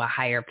to go to a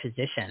higher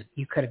position,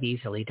 you could have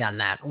easily done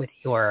that with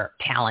your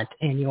talent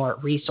and your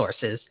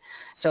resources.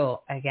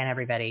 So again,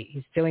 everybody,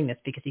 he's doing this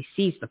because he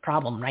sees the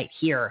problem right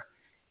here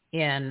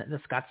in the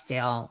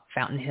Scottsdale,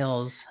 Fountain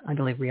Hills, I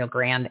believe Rio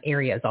Grande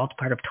area is all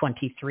part of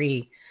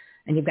 23.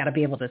 And you've got to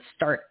be able to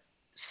start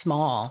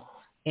small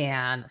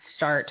and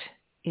start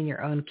in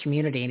your own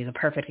community. And he's a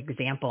perfect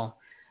example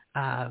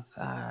of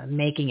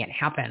making it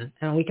happen.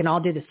 And we can all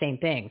do the same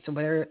thing. So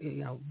whether,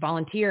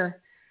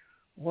 volunteer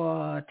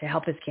to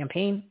help his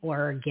campaign,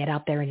 or get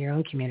out there in your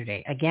own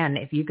community. Again,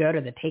 if you go to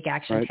the Take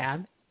Action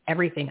tab,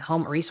 everything,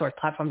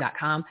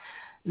 homeresourceplatform.com,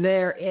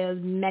 there is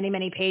many,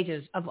 many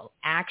pages of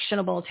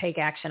actionable take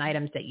action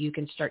items that you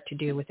can start to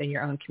do within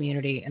your own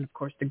community. And of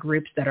course, the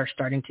groups that are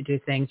starting to do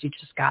things, you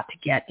just got to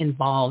get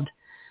involved,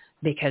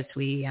 because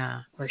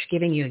we're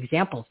giving you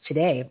examples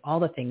today of all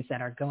the things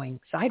that are going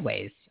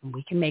sideways. And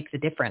we can make the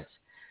difference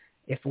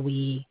if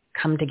we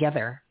come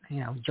together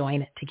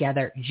join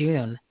together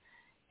June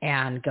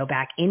and go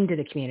back into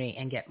the community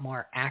and get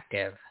more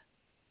active.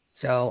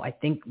 So I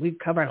think we've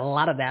covered a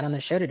lot of that on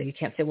the show today. You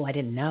can't say, well, I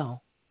didn't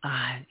know.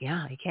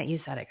 You can't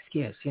use that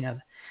excuse. You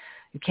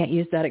can't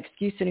use that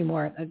excuse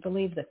anymore. I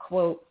believe the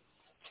quote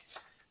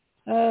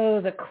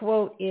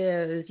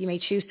is, you may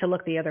choose to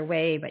look the other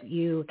way, but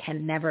you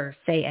can never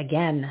say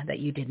again that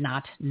you did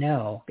not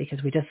know,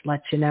 because we just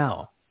let you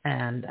know.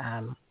 And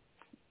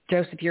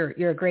Joseph,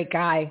 you're a great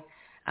guy.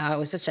 It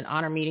was such an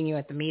honor meeting you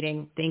at the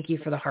meeting. Thank you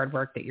for the hard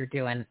work that you're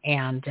doing.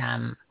 And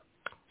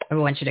I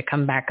want you to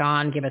come back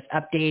on, give us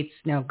updates.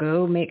 Now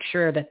go make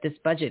sure that this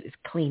budget is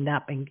cleaned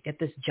up and get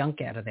this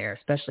junk out of there,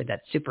 especially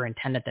that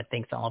superintendent that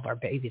thinks all of our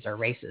babies are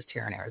racist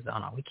here in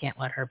Arizona. We can't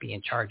let her be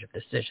in charge of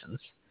decisions.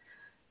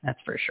 That's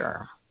for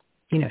sure.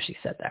 She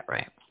said that,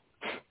 right?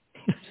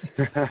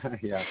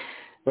 Yeah.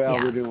 Well,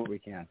 we're doing what we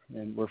can,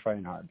 and we're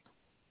fighting hard.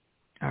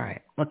 All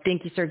right. Well,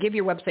 thank you, sir. Give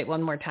your website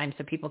one more time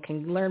so people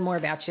can learn more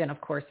about you and, of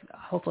course,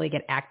 hopefully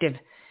get active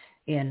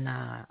in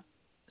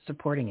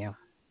supporting you.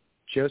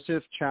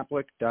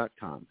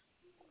 JosephChaplik.com.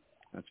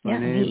 That's my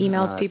name. He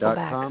emails people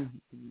back.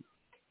 .com.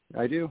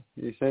 I do.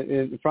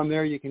 From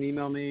there, you can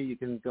email me. You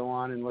can go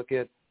on and look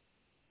at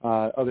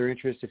other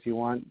interests if you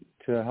want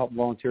to help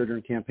volunteer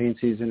during campaign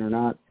season or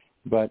not.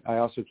 But I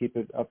also keep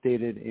it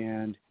updated,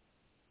 and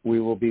we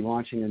will be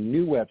launching a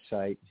new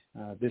website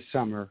this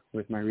summer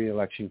with my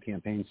re-election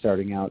campaign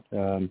starting out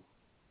in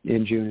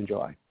June and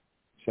July.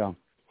 So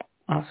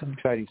awesome,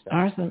 exciting stuff.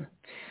 Awesome.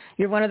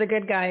 You're one of the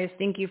good guys.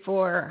 Thank you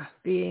for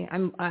being.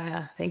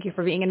 Thank you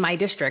for being in my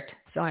district.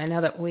 So I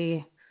know that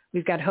we've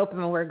got hope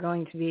and we're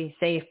going to be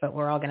safe, but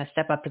we're all going to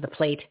step up to the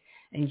plate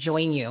and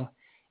join you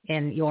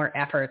in your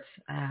efforts.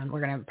 We're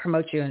going to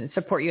promote you and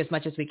support you as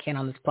much as we can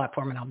on this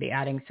platform, and I'll be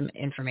adding some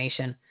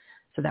information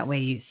so that way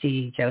you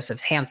see Joseph's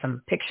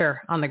handsome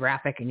picture on the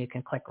graphic and you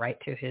can click right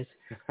to his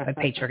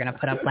page. We're going to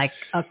put up like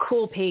a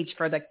cool page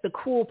for the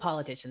cool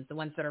politicians, the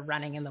ones that are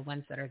running and the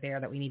ones that are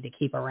there that we need to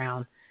keep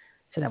around,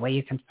 so that way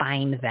you can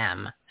find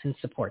them and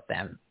support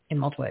them in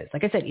multiple ways.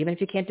 Like I said, even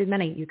if you can't do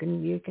many, you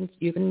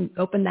can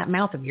open that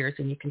mouth of yours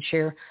and you can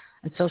share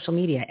on social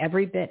media.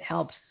 Every bit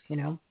helps,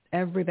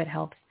 every bit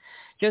helps.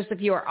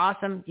 Joseph, you are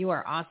awesome. You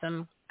are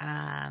awesome.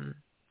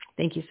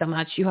 Thank you so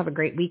much. You have a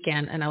great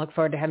weekend, and I look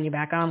forward to having you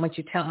back on once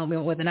you tell me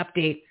with an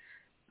update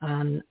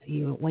on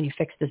when you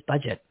fix this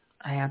budget.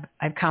 I have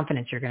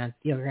confidence you're gonna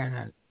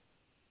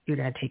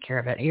take care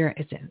of it.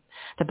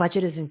 The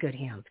budget is in good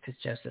hands because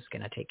Joseph's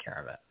gonna take care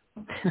of it.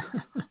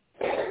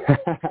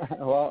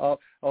 Well,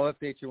 I'll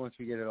update you once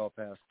we get it all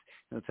passed.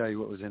 I'll tell you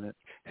what was in it.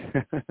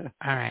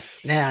 All right.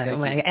 Yeah,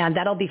 and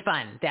that'll be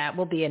fun. That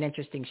will be an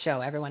interesting show.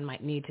 Everyone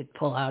might need to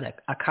pull out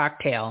a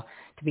cocktail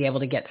to be able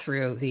to get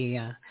through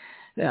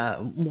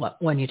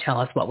when you tell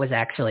us what was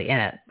actually in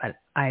it. But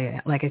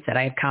like I said,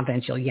 I have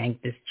confidence you'll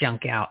yank this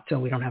junk out so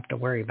we don't have to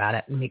worry about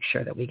it and make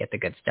sure that we get the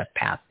good stuff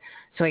passed.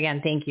 So again,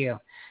 thank you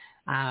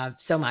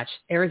so much.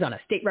 Arizona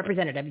State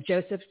Representative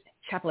Joseph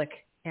Chaplik,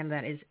 and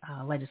that is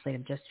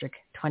Legislative District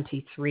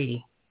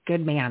 23.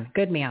 Good man.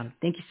 Good man.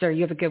 Thank you, sir.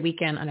 You have a good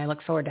weekend, and I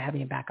look forward to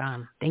having you back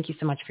on. Thank you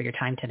so much for your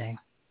time today.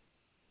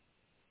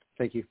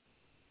 Thank you.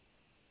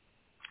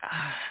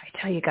 I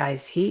tell you guys,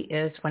 he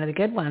is one of the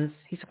good ones.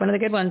 He's one of the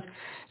good ones.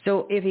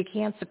 So if you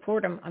can't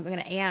support him, I'm going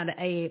to add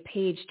a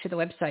page to the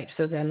website.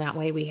 So then that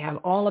way we have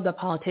all of the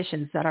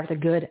politicians that are the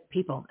good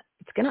people.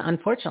 It's going to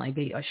unfortunately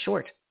be a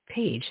short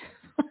page.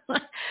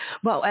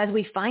 Well, as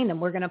we find them,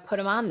 we're going to put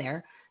them on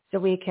there so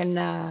we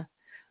can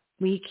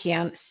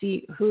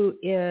see who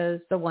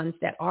is the ones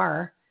that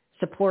are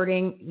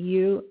supporting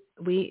you,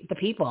 the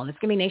people. And it's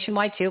going to be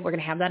nationwide too. We're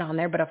going to have that on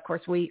there. But of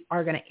course, we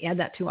are going to add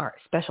that to our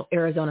special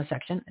Arizona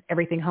section at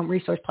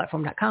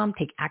everythinghomeresourceplatform.com.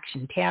 Take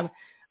action tab.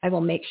 I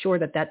will make sure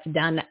that that's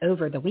done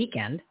over the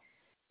weekend.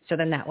 So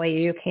then that way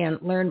you can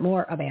learn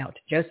more about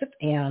Joseph.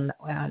 And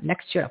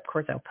next year, of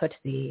course, I'll put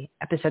the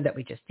episode that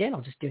we just did.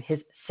 I'll just do his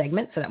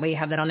segment. So that way you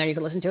have that on there. You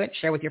can listen to it,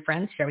 share with your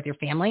friends, share with your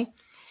family.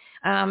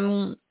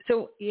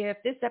 So if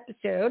this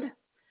episode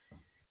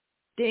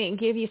didn't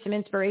give you some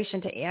inspiration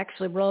to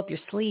actually roll up your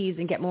sleeves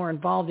and get more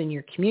involved in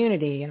your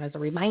community, and as a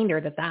reminder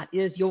that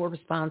is your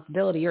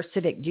responsibility, your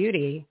civic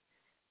duty,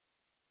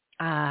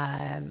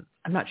 I'm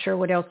not sure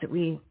what else that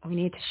we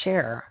need to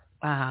share.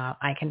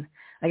 I can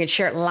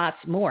share lots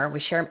more. We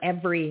share them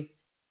every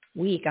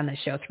week on the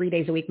show, 3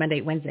 days a week,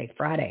 Monday, Wednesday,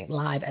 Friday,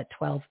 live at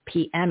 12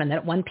 p.m. And then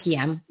at 1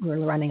 p.m., we're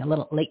running a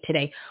little late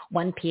today.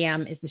 1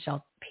 p.m. is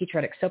Michelle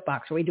Patriotic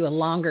Soapbox, where we do a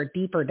longer,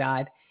 deeper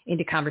dive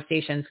into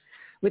conversations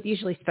with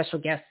usually special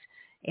guests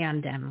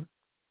and a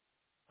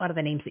lot of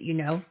the names that you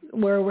know,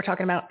 where we're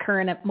talking about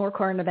more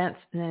current events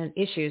and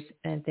issues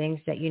and things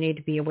that you need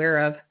to be aware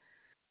of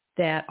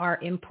that are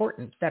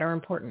important.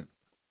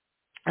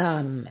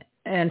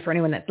 And for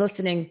anyone that's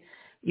listening,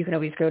 you can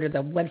always go to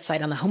the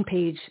website on the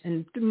homepage,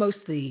 and most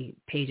of the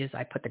pages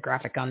I put the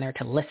graphic on there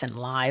to listen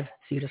live.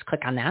 So you just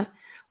click on that,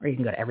 or you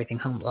can go to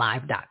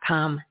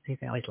everythinghomelive.com. You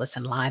can always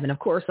listen live. And of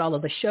course, all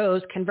of the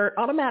shows convert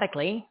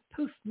automatically,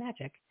 poof,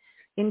 magic,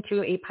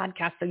 into a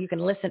podcast. So you can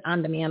listen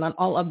on demand on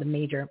all of the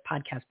major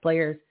podcast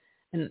players.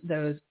 And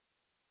those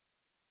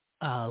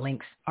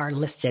links are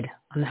listed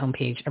on the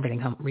homepage,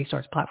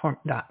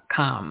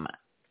 everythinghomeresourceplatform.com.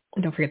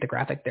 And don't forget the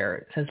graphic there.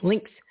 It says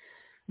links.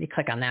 You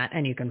click on that,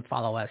 and you can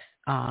follow us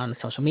on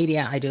social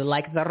media. I do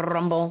like the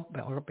Rumble,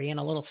 but we're being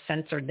a little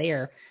censored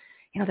there.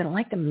 They don't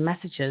like the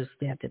messages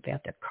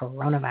about the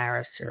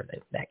coronavirus or the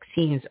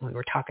vaccines. And we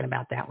were talking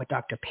about that with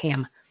Dr.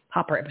 Pam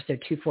Popper,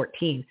 episode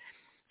 214.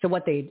 So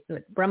what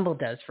Rumble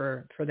does,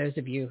 for those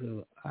of you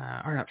who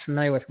are not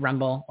familiar with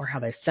Rumble or how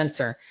they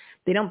censor,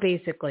 they don't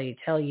basically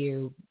tell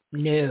you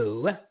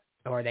no,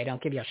 or they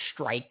don't give you a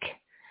strike.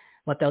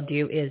 What they'll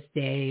do is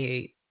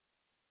the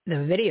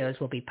videos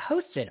will be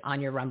posted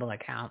on your Rumble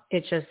account.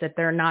 It's just that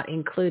they're not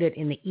included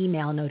in the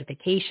email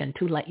notification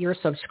to let your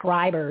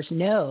subscribers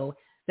know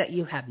that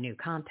you have new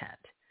content.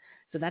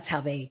 So that's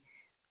how they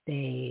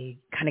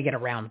kind of get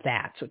around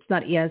that. So it's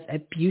not as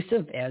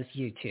abusive as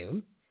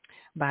YouTube.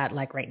 But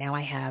like right now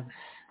I have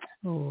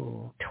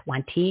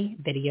 20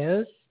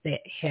 videos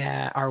that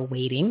are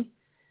waiting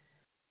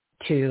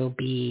to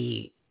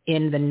be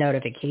in the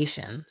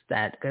notifications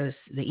that goes,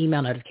 the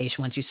email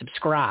notification once you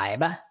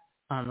subscribe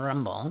on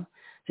Rumble.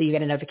 So you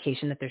get a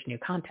notification that there's new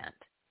content.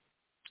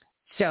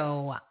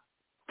 So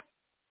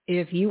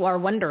if you are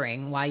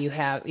wondering why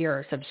you're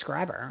a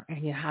subscriber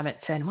and you haven't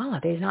said, well,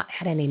 they've not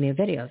had any new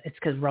videos, it's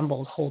because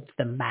Rumble holds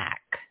them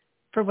back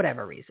for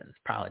whatever reasons,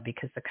 probably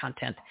because the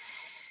content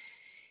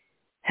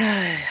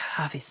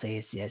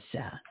obviously is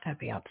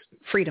about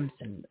freedoms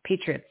and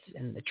patriots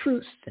and the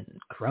truth and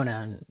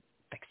corona and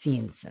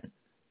vaccines and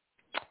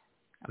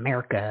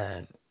America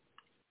and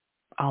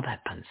all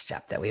that fun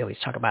stuff that we always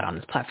talk about on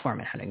this platform.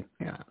 And how to,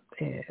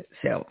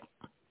 so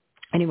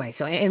anyway,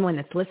 so anyone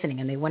that's listening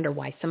and they wonder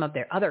why some of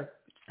their other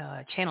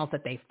channels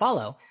that they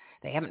follow,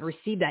 they haven't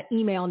received that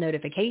email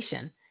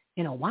notification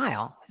in a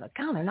while. Like,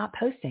 oh, they're not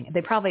posting.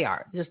 They probably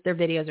are. Just their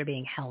videos are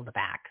being held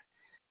back.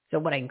 So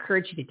what I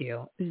encourage you to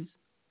do is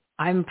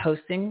I'm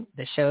posting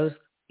the shows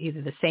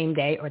either the same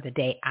day or the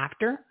day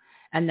after,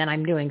 and then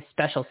I'm doing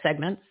special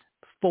segments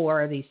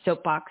for the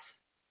soapbox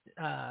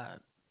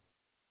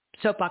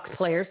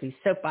players, these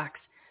soapbox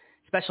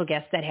special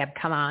guests that have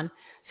come on.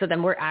 So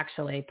then we're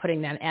actually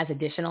putting them as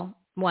additional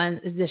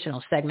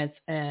segments,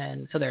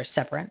 and so they're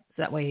separate. So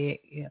that way,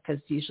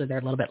 because usually they're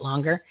a little bit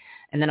longer.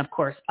 And then, of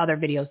course, other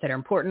videos that are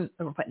important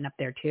we're putting up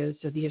there too.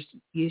 So there's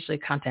usually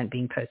content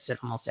being posted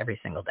almost every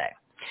single day.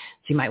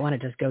 So you might want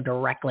to just go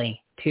directly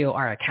to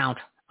our account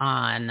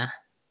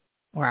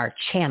or our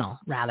channel,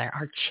 rather.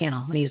 Our channel,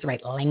 I'm going to use the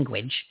right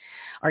language.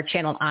 Our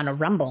channel on a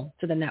Rumble.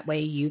 So then that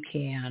way you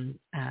can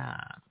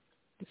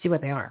see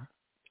what they are.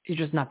 You're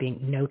just not being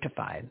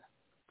notified.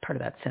 Part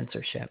of that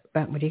censorship.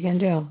 But what are you going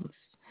to do?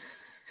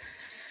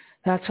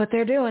 That's what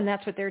they're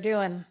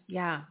doing.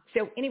 Yeah.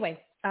 So anyway,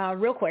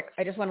 real quick,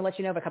 I just want to let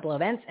you know of a couple of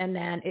events, and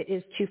then it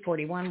is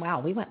 2:41.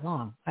 Wow, we went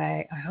long.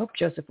 I hope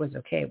Joseph was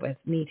okay with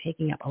me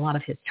taking up a lot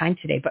of his time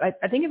today, but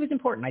I think it was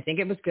important. I think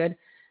it was good.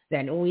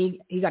 Then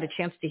he got a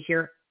chance to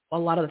hear a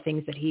lot of the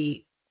things that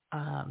he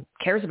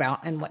cares about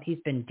and what he's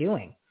been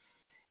doing.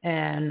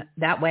 And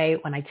that way,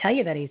 when I tell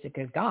you that he's a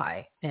good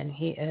guy and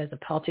he is a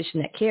politician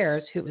that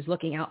cares, who is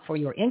looking out for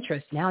your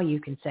interests, now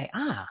you can say,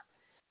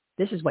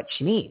 this is what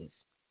she means.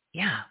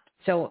 Yeah.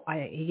 So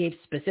he gave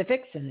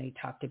specifics, and he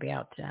talked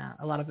about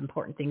a lot of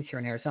important things here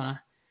in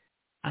Arizona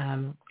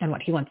and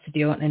what he wants to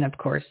do. And of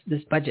course,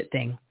 this budget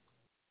thing,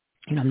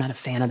 I'm not a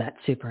fan of that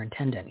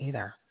superintendent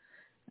either.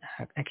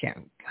 I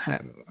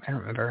don't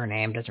remember her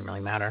name. Doesn't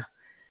really matter.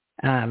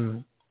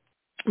 Those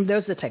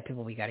are the type of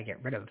people we got to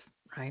get rid of,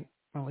 right?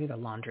 Well, we have a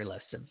laundry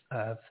list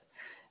of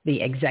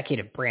the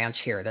executive branch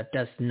here that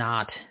is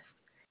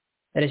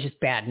just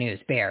bad news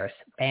bears.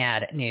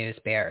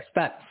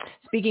 But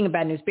speaking of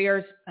bad news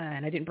bears,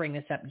 and I didn't bring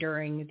this up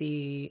during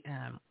the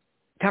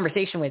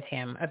conversation with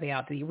him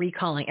about the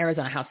recalling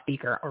Arizona House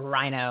Speaker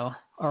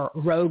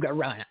Rogue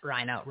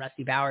Rhino,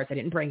 Rusty Bowers. I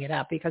didn't bring it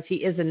up because he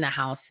is in the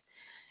House,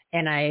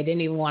 and I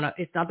didn't even want to,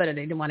 it's not that I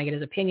didn't want to get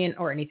his opinion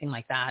or anything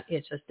like that.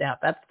 It's just that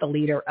that's the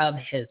leader of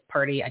his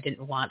party. I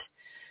didn't want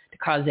to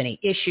cause any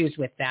issues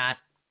with that,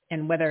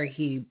 and whether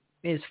he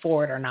is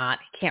for it or not,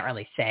 he can't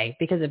really say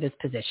because of his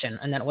position,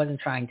 and that wasn't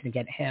trying to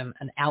get him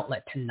an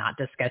outlet to not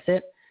discuss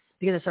it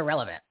because it's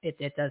irrelevant.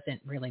 It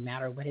doesn't really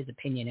matter what his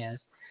opinion is,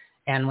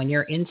 and when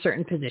you're in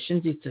certain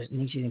positions, it's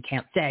things you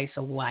can't say.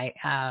 So why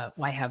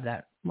have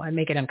that? Why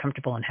make it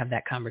uncomfortable and have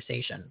that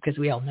conversation? Because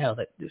we all know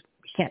that we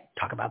can't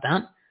talk about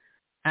that,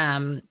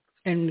 and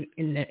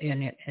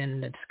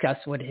discuss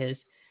what his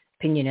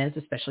opinion is,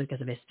 especially because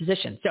of his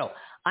position. So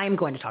I'm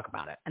going to talk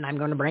about it, and I'm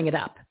going to bring it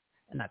up,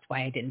 and that's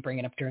why I didn't bring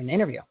it up during the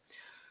interview.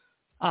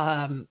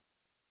 I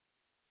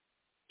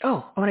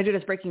want to do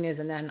this breaking news,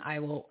 and then I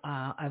will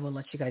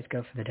let you guys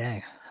go for the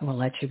day. I will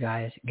let you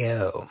guys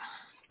go.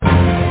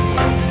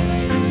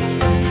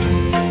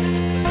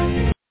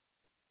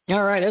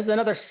 All right, this is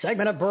another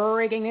segment of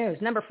breaking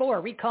news. Number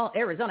 4, recall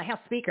Arizona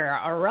House Speaker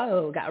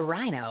Rogue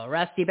Rhino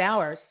Rusty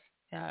Bowers.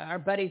 our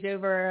buddies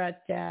over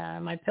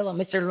at My Pillow,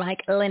 Mr.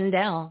 Mike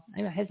Lindell.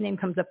 I know his name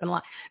comes up in a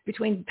lot.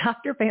 Between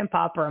Dr. Pam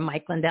Popper and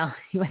Mike Lindell,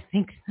 you would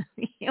think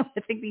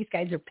these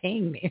guys are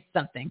paying me or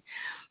something,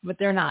 but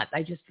they're not.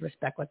 I just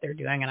respect what they're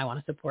doing, and I want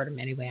to support them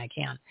any way I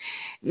can.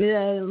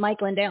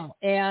 Mike Lindell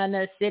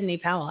and Sydney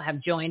Powell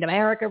have joined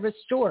America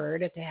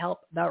Restored to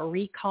help the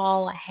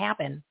recall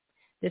happen.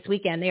 This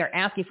weekend, they are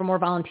asking for more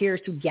volunteers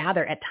to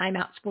gather at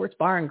Timeout Sports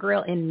Bar and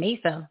Grill in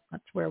Mesa.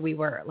 That's where we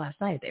were last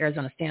night at the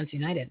Arizona Stance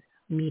United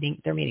meeting.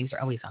 Their meetings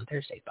are always on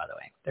Thursdays, by the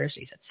way.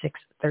 Thursdays at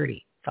 6:30.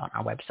 It's on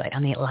our website,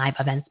 on the live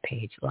events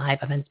page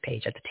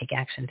at the Take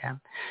Action tab.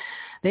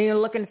 They're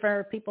looking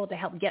for people to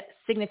help get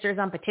signatures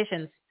on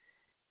petitions.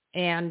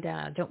 And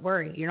don't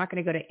worry, you're not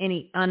going to go to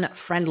any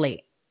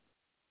unfriendly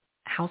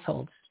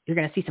households. You're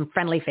going to see some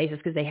friendly faces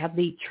because they have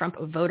the Trump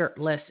voter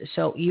list.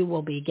 So you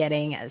will be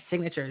getting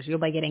signatures. You'll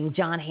be getting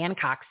John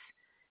Hancocks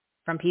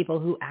from people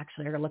who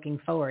actually are looking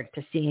forward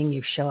to seeing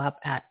you show up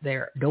at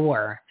their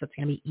door. So it's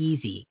going to be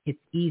easy. It's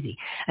easy.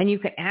 And you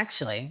can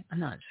actually,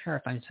 I'm not sure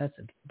if I'm supposed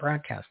to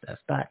broadcast this,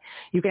 but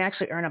you can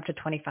actually earn up to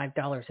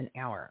 $25 an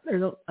hour.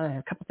 There's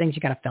a couple things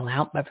you got to fill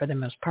out, but for the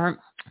most part,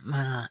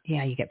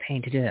 you get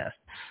paid to do this.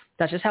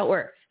 That's just how it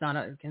works. It's not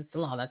against the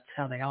law. That's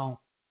how they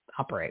all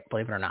operate,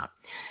 believe it or not.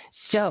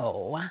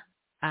 So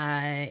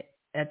at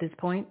this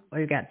point,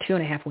 we've got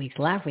 2.5 weeks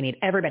left. We need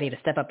everybody to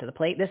step up to the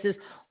plate. This is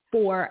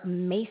for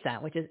Mesa,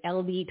 which is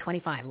LD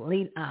 25,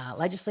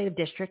 Legislative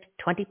District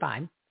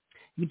 25.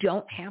 You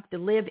don't have to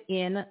live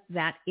in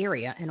that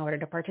area in order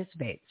to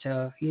participate.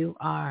 So if you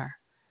want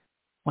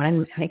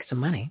to make some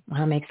money,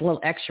 want to make a little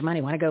extra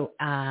money, want to go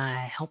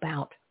help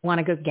out, want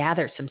to go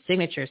gather some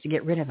signatures to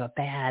get rid of a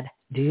bad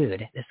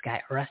dude, this guy,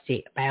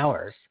 Rusty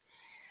Bowers,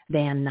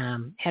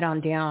 then head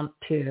on down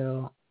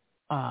to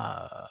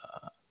Timeout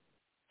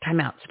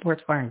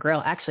Sports Bar and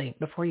Grill. Actually,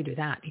 before you do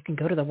that, you can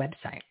go to the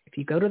website. If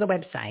you go to the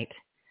website,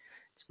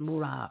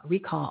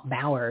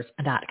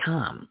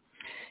 recallbowers.com,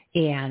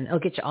 and it'll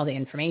get you all the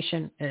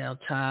information. It'll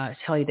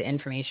tell you the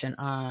information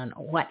on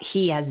what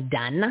he has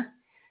done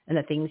and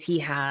the things he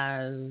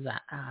has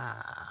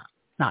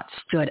not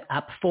stood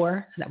up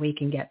for, so that we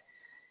can get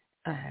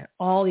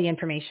all the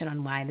information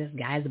on why this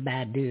guy's a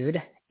bad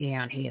dude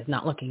and he is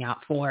not looking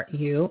out for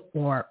you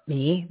or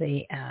me,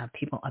 the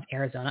people of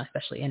Arizona,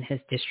 especially in his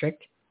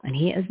district. And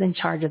he is in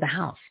charge of the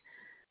House.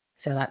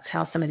 So that's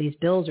how some of these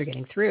bills are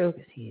getting through,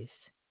 because he's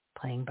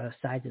playing both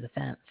sides of the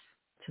fence,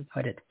 to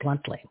put it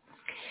bluntly.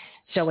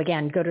 So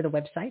again, go to the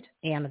website,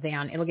 and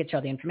then it'll get you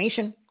all the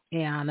information.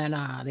 And then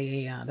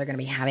they're going to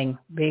be having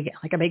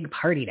a big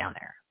party down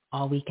there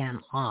all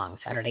weekend long,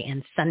 Saturday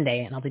and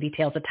Sunday. And all the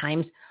details of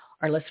times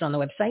are listed on the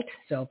website.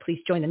 So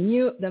please join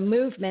the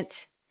movement.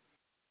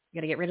 We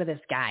got to get rid of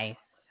this guy.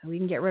 So we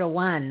can get rid of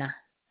one.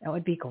 That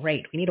would be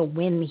great. We need a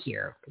win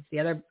here, because the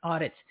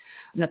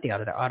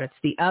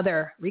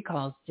other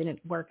recalls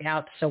didn't work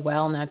out so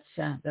well, and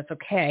that's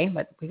okay.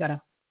 But we got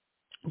to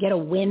get a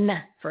win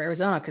for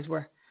Arizona, because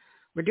we're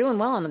doing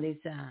well on these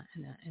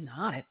in the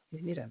audit.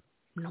 We need a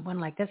one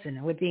like this, and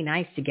it would be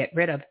nice to get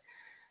rid of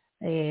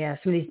some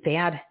of these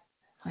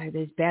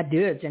bad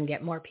dudes and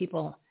get more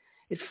people.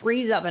 It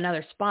frees up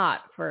another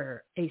spot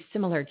for a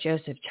similar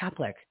Joseph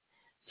Chaplik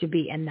to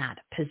be in that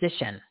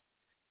position.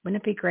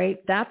 Wouldn't it be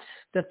great? That's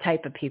the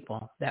type of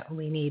people that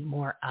we need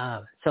more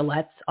of. So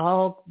let's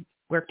all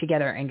work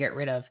together and get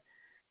rid of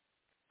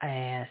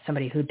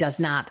somebody who does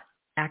not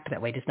act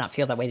that way, does not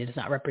feel that way, does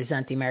not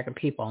represent the American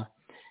people.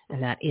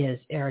 And that is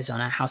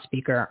Arizona House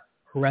Speaker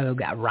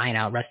Rogue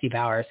Rhino, Rusty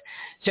Bowers.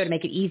 So to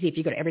make it easy, if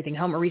you go to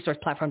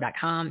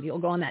everythinghomeresourceplatform.com, you'll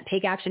go on that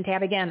Take Action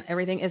tab again.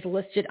 Everything is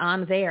listed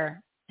on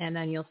there. And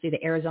then you'll see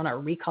the Arizona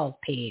Recalls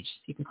page.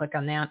 So you can click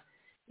on that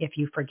if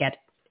you forget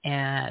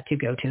to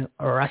go to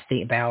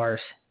Rusty Bowers.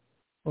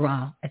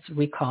 Well, it's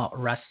Recall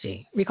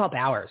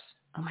Bowers.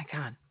 Oh my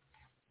God.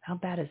 How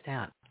bad is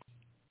that?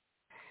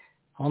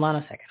 Hold on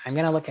a second. I'm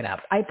going to look it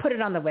up. I put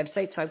it on the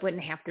website so I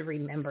wouldn't have to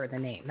remember the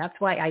name. That's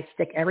why I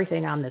stick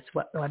everything on this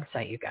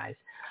website, you guys.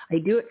 I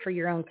do it for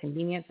your own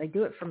convenience. I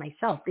do it for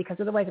myself, because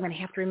otherwise I'm going to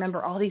have to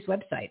remember all these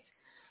websites.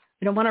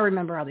 I don't want to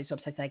remember all these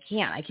websites. I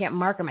can't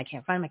mark them. I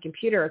can't find my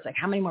computer. It's like,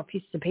 how many more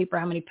pieces of paper,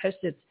 how many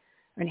Post-its,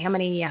 and how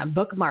many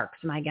bookmarks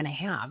am I going to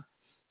have?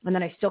 And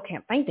then I still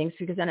can't find things,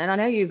 because then, and I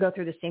know you go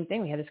through the same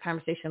thing. We had this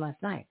conversation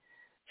last night.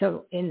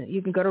 So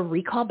you can go to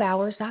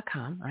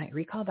recallbowers.com, right?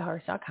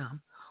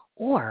 Recallbowers.com.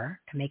 Or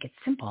to make it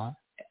simple,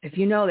 if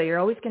you know that you're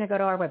always going to go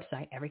to our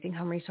website,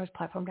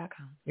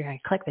 everythinghomeresourceplatform.com, you're going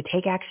to click the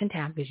Take Action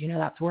tab, because you know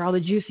that's where all the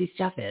juicy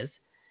stuff is.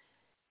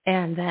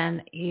 And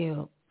then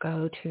you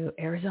go to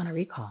Arizona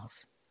Recalls.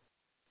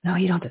 No,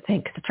 you don't have to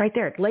think, because it's right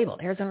there. It's labeled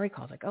Arizona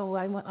Recalls. Like,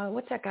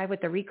 what's that guy with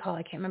the recall?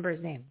 I can't remember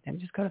his name. Then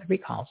just go to the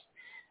recalls.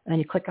 And then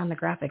you click on the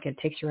graphic. It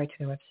takes you right to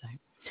the website.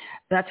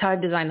 That's how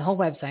I've designed the whole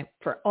website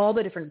for all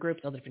the different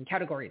groups, all the different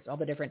categories, all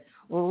the different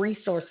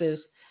resources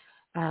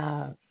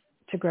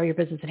to grow your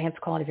business, enhance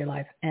the quality of your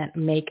life, and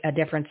make a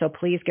difference. So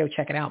please go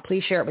check it out.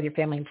 Please share it with your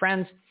family and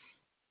friends.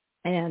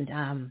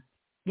 And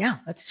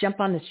let's jump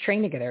on this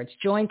train together. It's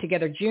Join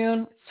Together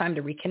June. It's time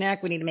to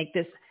reconnect. We need to make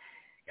this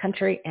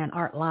country and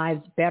our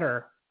lives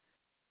better.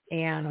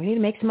 And we need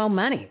to make some more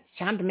money. It's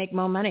time to make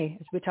more money,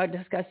 as we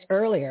discussed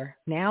earlier.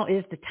 Now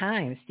is the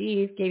time.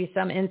 Steve gave you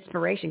some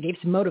inspiration, gave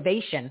some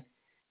motivation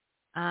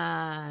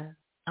on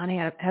how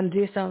to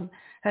do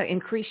how to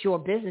increase your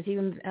business.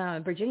 Even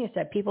Virginia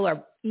said people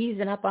are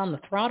easing up on the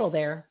throttle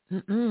there.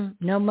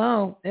 No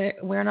more.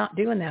 We're not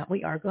doing that.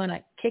 We are going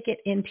to kick it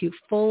into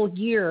full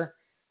year.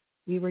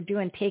 We were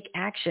doing Take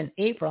Action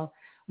April.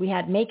 We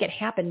had Make It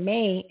Happen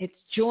May. It's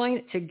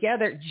Join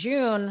Together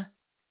June.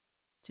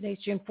 Today's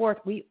June 4th.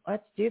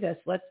 Let's do this.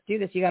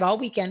 You got all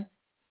weekend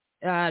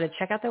to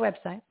check out the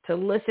website, to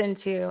listen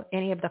to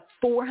any of the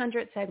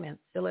 400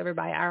 segments delivered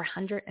by our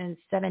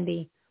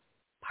 170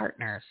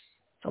 partners.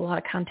 It's a lot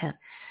of content.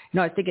 I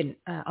was thinking,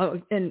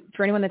 and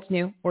for anyone that's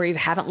new or you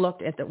haven't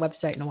looked at the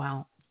website in a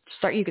while,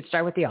 you could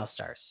start with the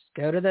All-Stars.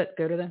 Go to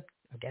the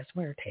guess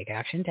where? Take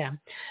Action tab.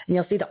 And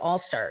you'll see the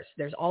All-Stars.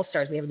 There's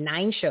All-Stars. We have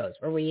 9 shows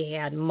where we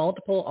had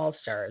multiple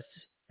All-Stars.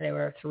 There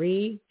were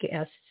 3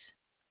 guests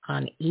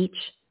on each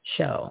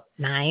show,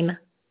 9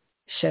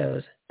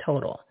 shows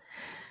total.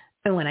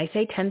 And when I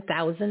say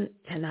 10,000,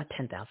 not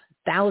 10,000,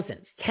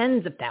 thousands,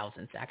 tens of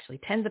thousands, actually,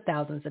 tens of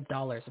thousands of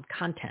dollars of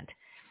content,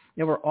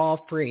 they were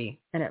all free.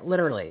 And it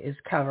literally is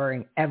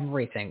covering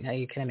everything that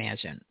you can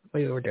imagine.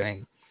 We were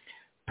doing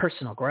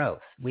personal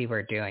growth. We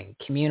were doing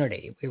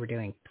community. We were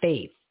doing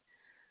faith.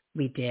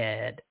 We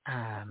did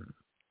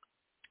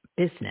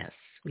business.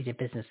 We did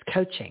business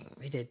coaching.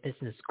 We did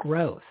business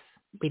growth.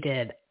 We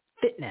did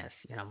fitness,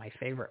 my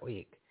favorite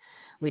week.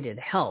 We did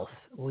health.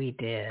 We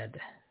did,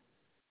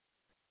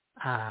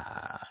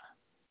 I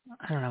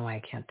don't know why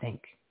I can't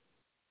think.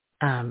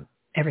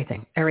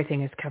 Everything.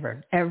 Everything is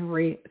covered.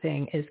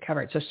 Everything is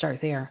covered. So start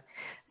there.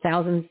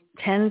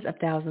 Tens of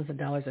thousands of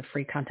dollars of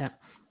free content.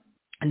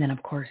 And then,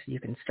 of course,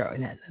 you can start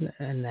in it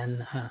and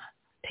then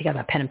take out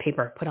that pen and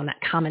paper, put on that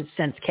common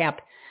sense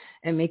cap,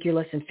 and make your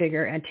list and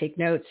figure and take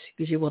notes,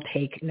 because you will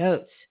take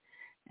notes.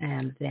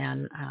 And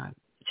then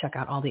check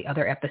out all the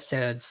other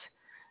episodes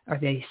or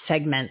the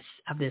segments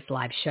of this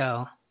live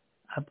show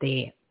of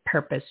the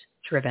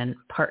Purpose-Driven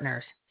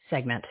Partners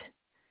segment.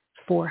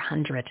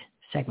 400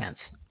 segments.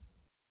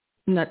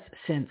 And that's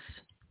since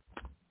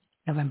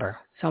November.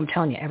 So I'm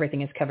telling you,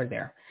 everything is covered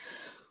there.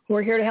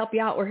 We're here to help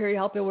you out. We're here to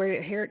help you.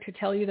 We're here to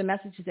tell you the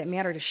messages that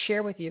matter, to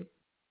share with you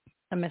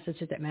the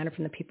messages that matter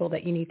from the people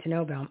that you need to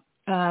know about.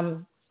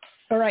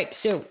 All right,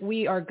 so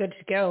we are good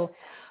to go.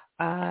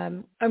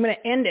 I'm going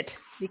to end it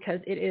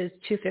because it is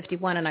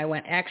 2:51 and I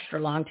went extra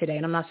long today,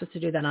 and I'm not supposed to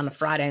do that on a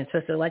Friday. I'm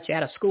supposed to let you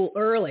out of school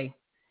early.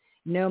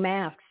 No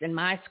masks in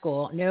my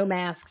school. No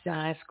masks in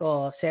my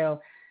school.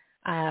 So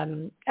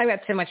I've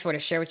got so much more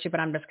to share with you, but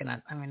I'm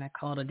going to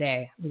call it a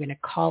day. I'm going to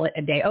call it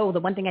a day. Oh, the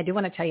one thing I do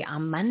want to tell you,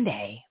 on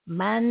Monday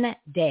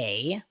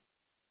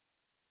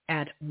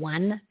at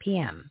 1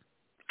 p.m.,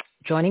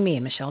 joining me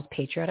in Michelle's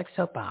Patriotic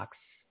Soapbox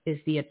is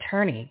the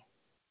attorney,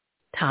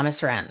 Thomas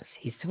Renz.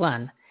 He's the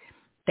one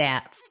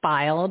that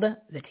filed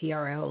the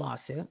TRO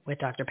lawsuit with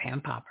Dr. Pam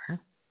Popper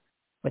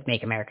with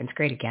Make Americans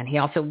Great Again. He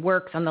also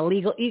works on the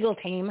Legal Eagle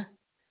team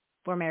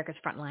for America's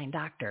Frontline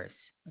Doctors.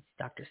 It's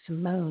Dr.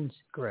 Simone's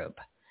group.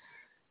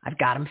 I've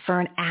got him for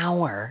an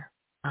hour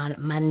on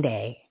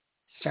Monday,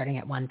 starting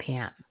at 1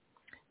 p.m.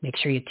 Make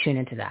sure you tune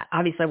into that.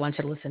 Obviously, I want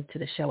you to listen to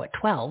the show at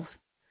 12,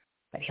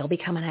 but he'll be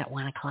coming at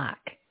 1 o'clock.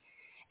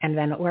 And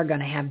then we're going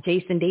to have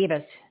Jason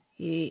Davis.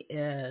 He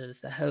is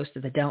the host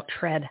of the Don't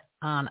Tread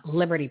on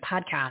Liberty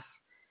podcast.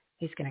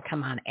 He's going to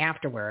come on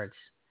afterwards,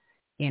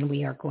 and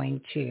we are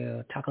going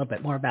to talk a little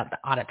bit more about the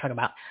audit, talk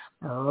about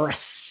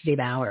Rusty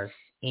Bowers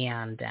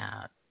and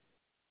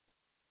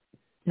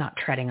not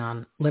treading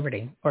on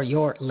liberty, or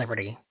your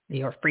liberty,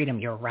 your freedom,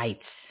 your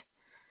rights.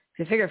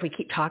 So I figure if we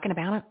keep talking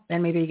about it,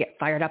 then maybe you get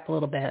fired up a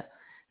little bit,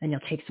 then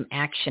you'll take some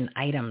action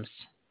items,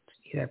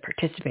 either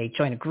participate,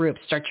 join a group,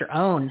 start your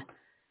own,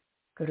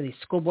 go to these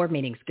school board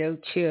meetings, I'm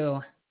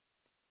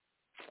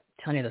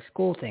telling you, the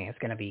school thing is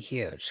going to be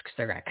huge, because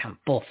they're going to come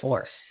full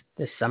force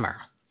this summer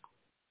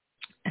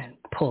and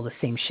pull the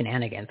same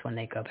shenanigans when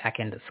they go back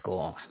into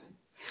school.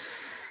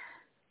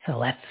 So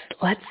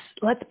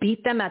let's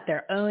beat them at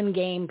their own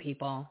game,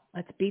 people.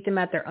 Let's beat them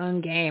at their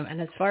own game.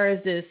 And as far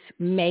as this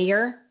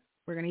mayor,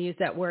 we're going to use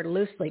that word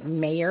loosely,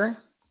 mayor.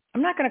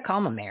 I'm not going to call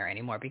him a mayor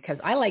anymore, because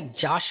I like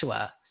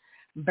Joshua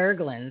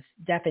Bergland's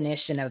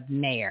definition of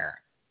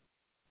mayor,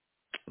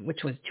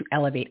 which was to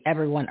elevate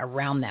everyone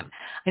around them.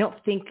 I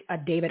don't think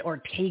David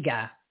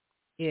Ortega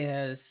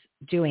is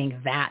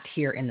doing that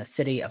here in the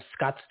city of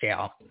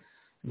Scottsdale.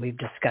 We've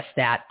discussed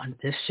that on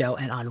this show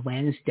and on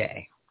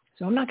Wednesday.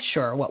 So I'm not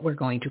sure what we're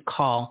going to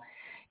call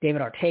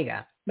David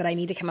Ortega, but I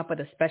need to come up with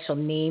a special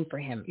name for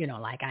him,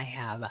 like I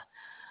have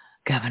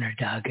Governor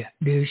Doug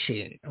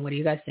Ducey. What do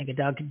you guys think of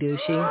Doug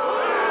Ducey?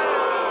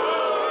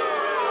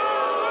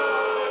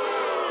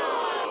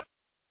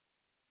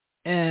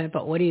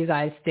 But what do you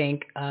guys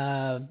think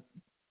of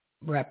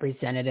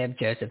Representative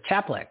Joseph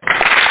Chaplik?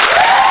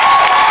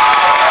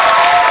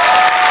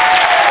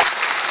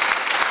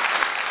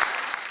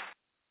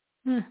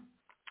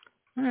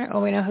 All right,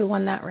 well, we know who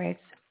won that race.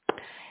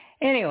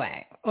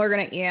 Anyway, we're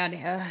going to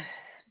add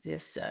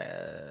this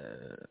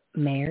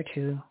mayor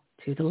to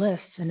the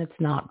list, and it's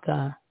not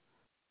the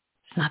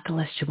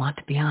list you want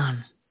to be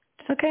on.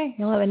 It's okay.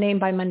 You'll have a name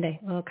by Monday.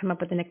 We'll come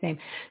up with a nickname.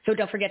 So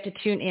don't forget to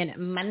tune in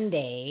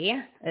Monday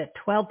at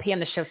 12 p.m.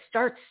 The show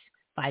starts.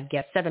 5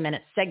 guests,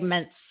 7-minute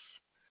segments,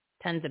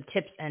 tons of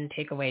tips and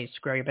takeaways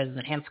to grow your business,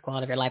 enhance the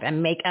quality of your life,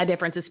 and make a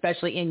difference,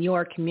 especially in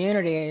your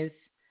communities.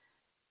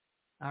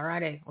 All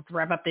righty, let's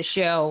wrap up the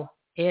show.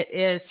 It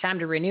is time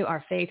to renew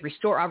our faith,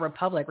 restore our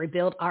republic,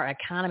 rebuild our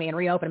economy, and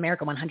reopen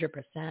America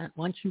 100%.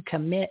 Once you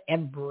commit,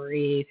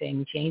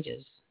 everything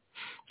changes.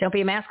 Don't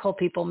be a mask hole,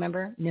 people,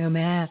 remember? No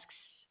masks.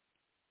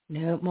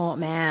 No more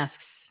masks.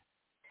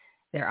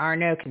 There are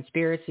no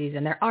conspiracies,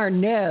 and there are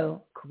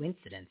no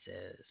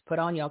coincidences. Put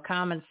on your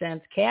common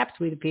sense caps,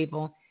 we the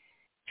people.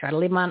 Try to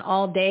leave them on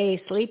all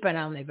day, sleeping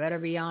on them. They better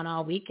be on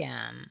all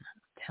weekend. I'm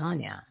telling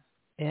you,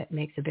 it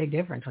makes a big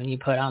difference when you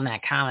put on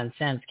that common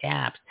sense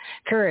caps.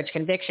 Courage,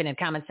 conviction, and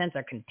common sense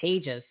are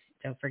contagious.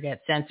 Don't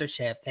forget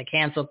censorship. The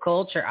cancel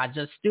culture are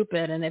just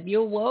stupid, and if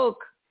you're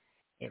woke,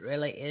 it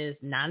really is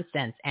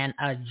nonsense and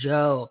a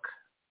joke.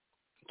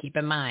 Keep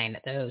in mind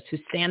that those who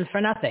stand for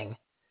nothing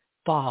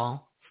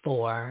fall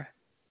for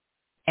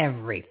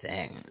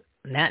everything.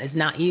 And that is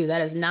not you.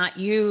 That is not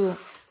you,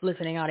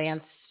 listening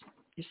audience.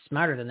 You're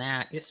smarter than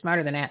that. You're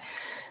smarter than that.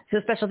 So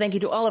a special thank you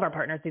to all of our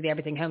partners through the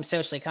Everything Home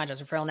Socially Conscious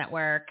Referral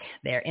Network.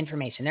 Their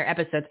information, their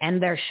episodes,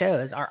 and their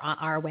shows are on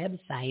our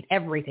website,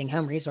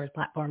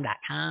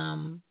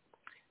 everythinghomeresourceplatform.com.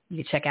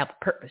 You can check out the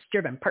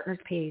Purpose-Driven Partners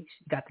page.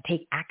 You got the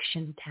Take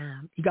Action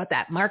tab. You got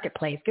that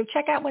marketplace. Go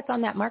check out what's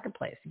on that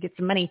marketplace. Get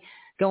some money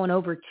going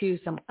over to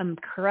some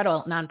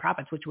incredible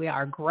nonprofits, which we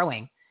are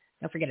growing.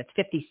 Don't forget, it's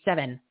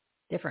 57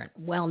 different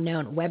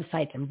well-known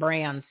websites and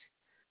brands.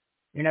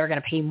 You're never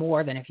going to pay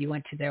more than if you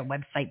went to their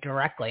website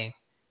directly.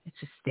 It's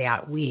just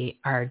that we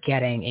are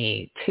getting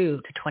a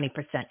 2 to 20%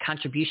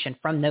 contribution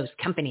from those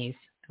companies,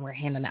 and we're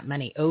handing that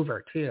money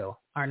over to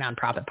our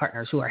nonprofit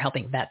partners who are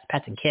helping vets,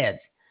 pets, and kids.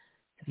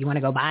 If you want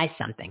to go buy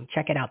something,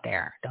 check it out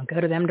there. Don't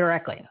go to them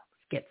directly.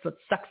 Let's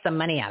suck some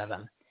money out of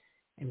them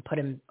and put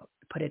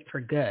it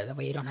for good. That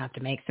way you don't have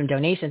to make some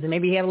donations, and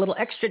maybe you have a little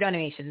extra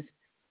donations.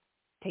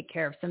 Take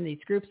care of some of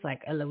these groups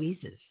like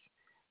Eloise's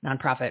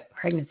nonprofit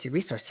pregnancy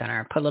resource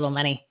center. Put a little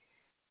money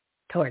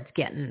towards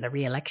getting the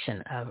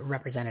re-election of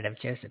Representative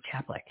Joseph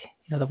Chaplik.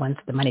 You know, the ones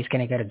the money's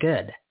going to go to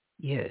good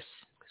use.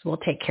 Because we'll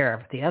take care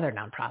of the other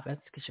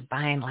nonprofits because you're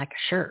buying like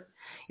a shirt.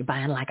 You're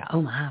buying like an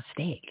Omaha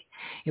steak.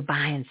 You're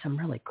buying some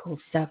really cool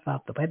stuff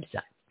off the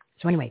website.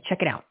 So anyway,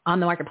 check it out on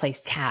the Marketplace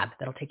tab.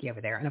 That'll take you over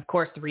there. And of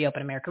course, the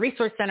Reopen America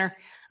Resource Center.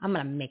 I'm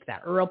going to make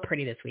that real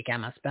pretty this week.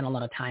 I'm going to spend a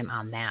lot of time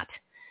on that.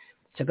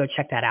 So go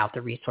check that out,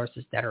 the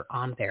resources that are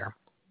on there.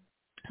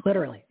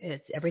 Literally,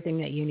 it's everything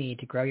that you need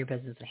to grow your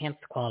business, enhance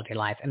the quality of your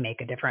life, and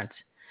make a difference,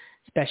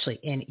 especially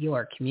in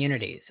your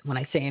communities. When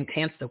I say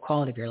enhance the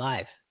quality of your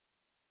life,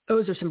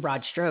 those are some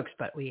broad strokes,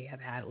 but we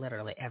have had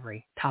literally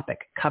every topic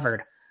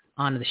covered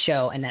on the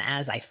show. And then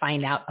as I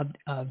find out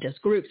of just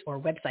groups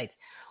or websites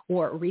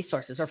or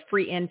resources or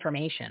free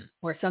information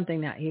or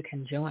something that you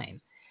can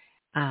join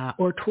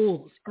or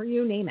tools or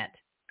you name it,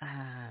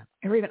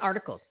 or even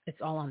articles, it's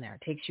all on there.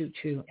 It takes you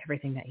to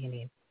everything that you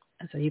need.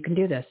 And so you can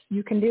do this.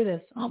 You can do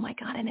this. Oh, my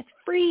God. And it's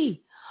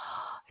free.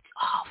 It's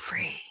all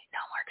free. No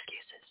more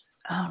excuses.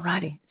 All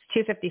righty.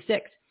 It's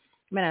 2:56.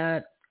 I'm going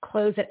to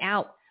close it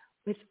out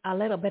with a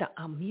little bit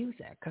of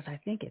music because I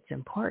think it's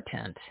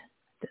important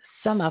to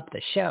sum up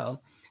the show.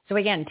 So,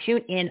 again,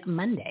 tune in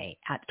Monday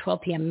at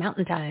 12 p.m.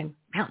 Mountain Time.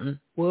 Mountain.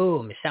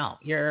 Whoa, Michelle,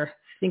 you're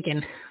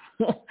thinking,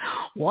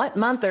 what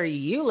month are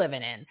you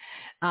living in?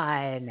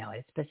 No,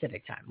 it's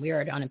Pacific time. We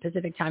are on in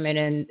Pacific time,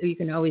 and you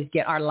can always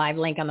get our live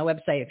link on the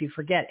website. If you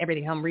forget,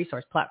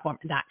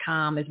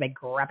 everythinghomeresourceplatform.com is a big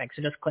graphic,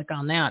 so just click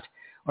on that.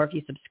 Or if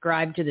you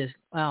subscribe to this,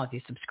 well, if you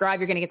subscribe,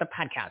 you're going to get the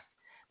podcast.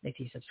 If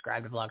you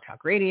subscribe to Blog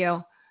Talk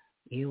Radio,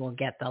 you will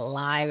get the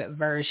live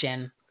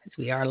version because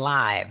we are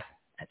live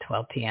at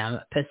 12 p.m.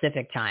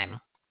 Pacific time.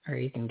 Or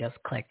you can just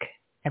click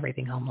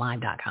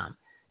everythinghomeLive.com.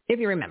 If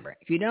you remember,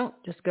 if you don't,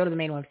 just go to the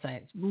main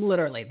website. It's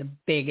literally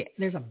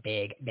there's a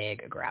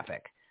big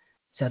graphic.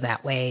 So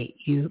that way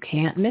you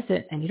can't miss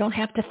it and you don't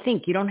have to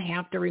think. You don't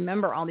have to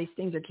remember all these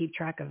things or keep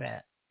track of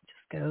it.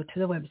 Just go to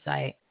the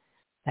website.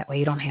 That way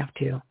you don't have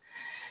to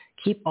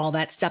keep all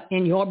that stuff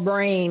in your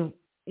brain.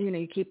 You know,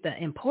 you keep the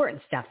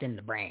important stuff in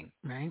the brain,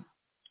 right?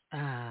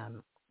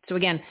 So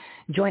again,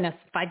 join us,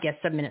 5 guest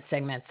 7-minute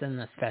segments, and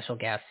the special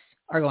guests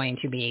are going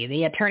to be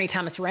the attorney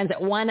Thomas Renz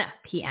at 1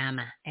 p.m.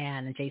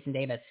 and Jason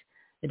Davis.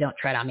 The Don't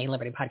Tread on Me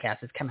Liberty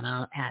podcast is coming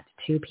out at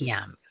 2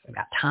 p.m. We've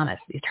got Thomas,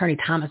 the attorney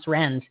Thomas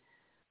Renz,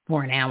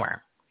 for an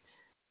hour.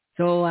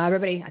 So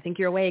everybody, I think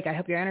you're awake. I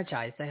hope you're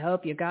energized. I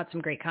hope you've got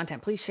some great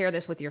content. Please share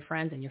this with your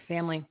friends and your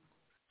family.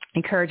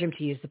 Encourage them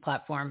to use the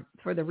platform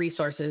for the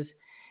resources.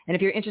 And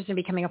if you're interested in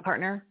becoming a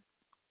partner,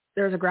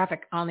 there's a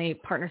graphic on the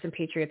Partners and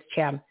Patriots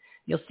tab.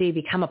 You'll see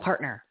Become a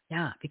Partner.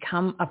 Yeah,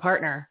 Become a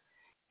Partner.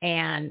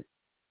 And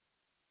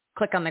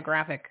click on the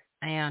graphic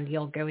and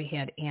you'll go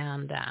ahead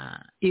and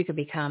you could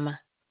become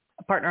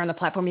a partner on the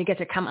platform, you get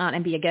to come on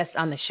and be a guest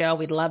on the show.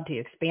 We'd love to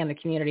expand the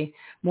community,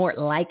 more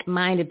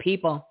like-minded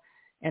people.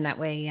 And that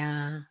way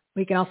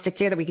we can all stick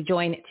together. We can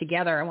join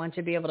together. I want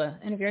you to be able to,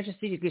 and if you're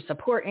interested, you can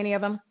support any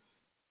of them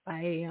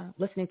by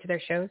listening to their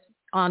shows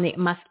on the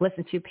Must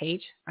Listen To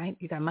page, right?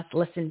 You've got a Must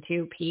Listen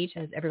To page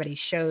as everybody's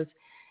shows.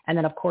 And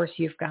then, of course,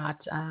 you've got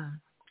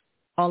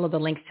all of the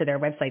links to their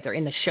websites are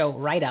in the show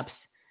write-ups.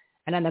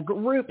 And then the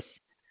groups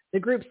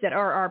that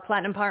are our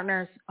platinum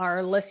partners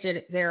are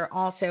listed. They're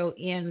also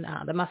in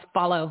the Must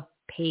Follow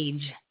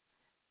page.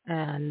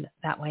 And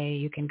that way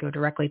you can go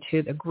directly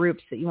to the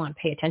groups that you want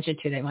to pay attention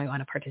to that you might want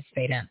to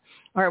participate in.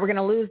 All right, we're going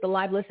to lose the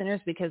live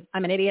listeners because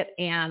I'm an idiot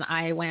and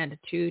I went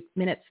 2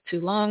 minutes too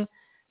long.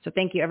 So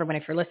thank you,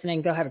 everybody, for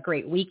listening. Go have a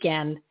great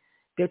weekend.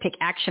 Go take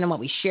action on what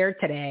we shared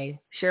today.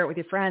 Share it with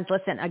your friends.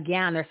 Listen,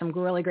 again, there's some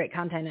really great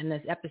content in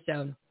this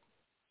episode.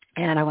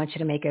 And I want you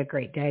to make it a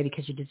great day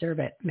because you deserve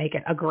it. Make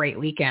it a great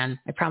weekend.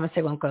 I promise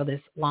I won't go this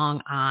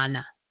long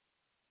on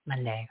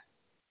Monday.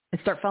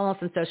 And start following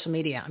us on social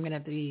media. I'm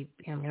going to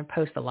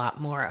post a lot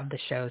more of the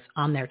shows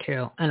on there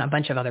too, and a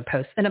bunch of other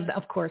posts. And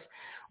of course,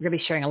 we're going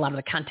to be sharing a lot of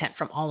the content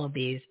from all of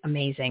these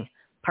amazing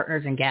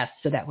partners and guests.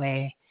 So that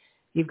way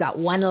you've got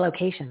one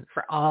location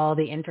for all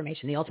the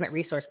information, the ultimate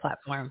resource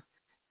platform.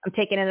 I'm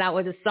taking it out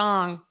with a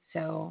song.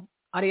 So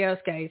adios,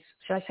 guys.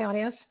 Should I say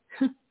adios?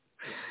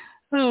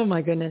 Oh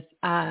my goodness.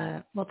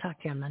 We'll talk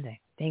to you on Monday.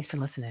 Thanks for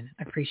listening.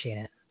 I appreciate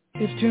it.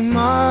 If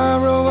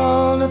tomorrow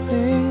all the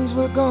things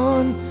were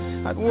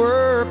gone, I'd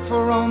work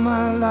for all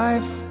my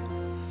life,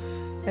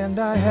 and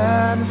I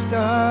had to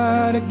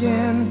start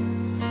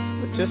again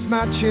with just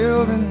my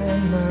children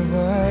and my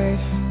wife.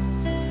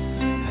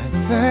 I'd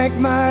thank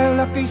my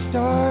lucky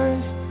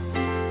stars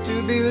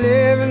to be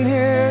living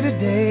here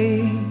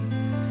today,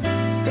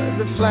 'cause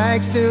the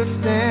flag still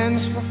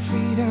stands for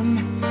freedom,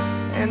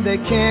 and they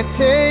can't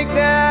take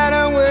that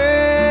away.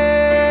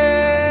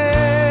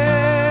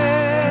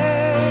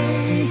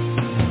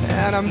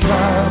 And I'm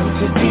proud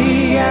to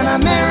be an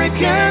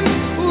American,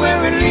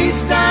 where at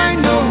least I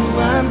know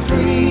I'm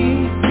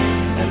free.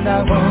 And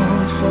I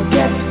won't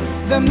forget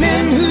the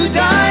men who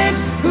died,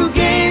 who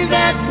gave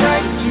that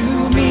right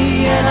to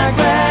me. And I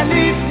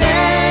gladly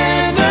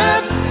stand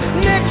up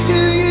next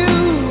to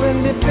you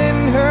and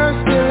defend her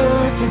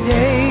still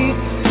today,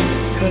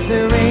 'cause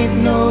there ain't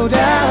no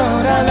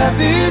doubt I love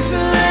this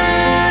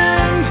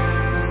land.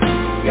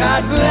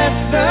 God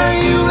bless the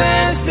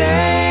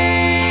USA.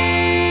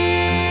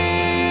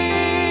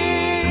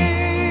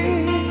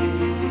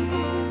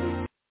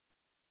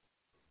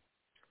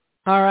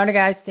 All right,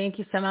 guys. Thank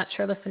you so much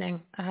for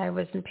listening. I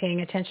wasn't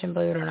paying attention,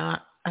 believe it or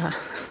not. So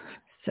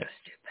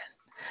stupid.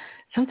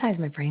 Sometimes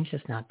my brain's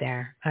just not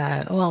there.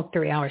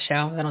 3-hour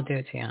show. That'll do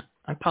it to you.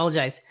 I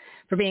apologize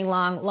for being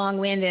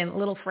long-winded and a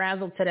little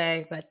frazzled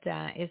today, but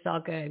it's all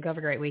good. Go have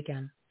a great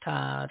weekend.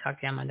 Talk to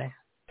you on Monday.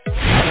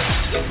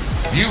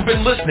 You've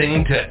been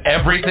listening to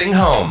Everything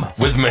Home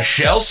with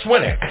Michelle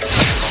Swinnick.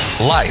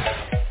 Life,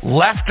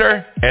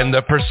 laughter, and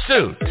the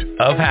pursuit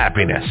of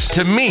happiness.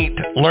 To meet,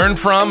 learn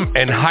from,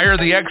 and hire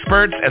the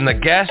experts and the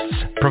guests,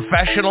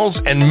 professionals,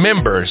 and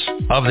members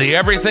of the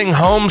Everything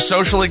Home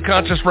Socially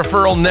Conscious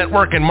Referral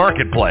Network and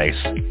Marketplace,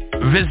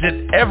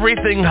 visit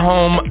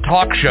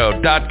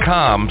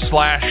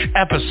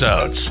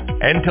everythinghometalkshow.com/episodes.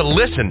 And to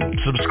listen,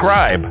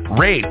 subscribe,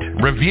 rate,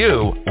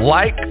 review,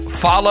 like,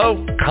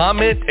 follow,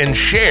 comment, and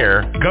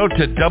share, go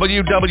to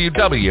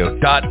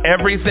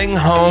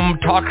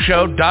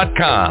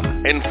www.everythinghometalkshow.com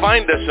and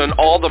find us on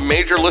all the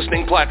major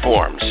listening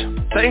platforms.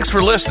 Thanks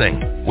for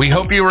listening. We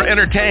hope you were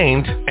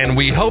entertained, and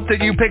we hope that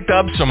you picked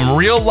up some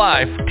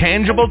real-life,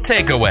 tangible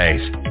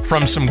takeaways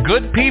from some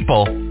good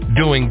people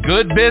doing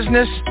good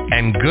business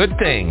and good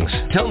things.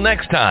 Till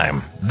next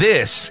time,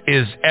 this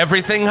is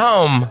Everything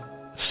Home,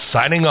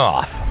 signing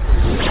off.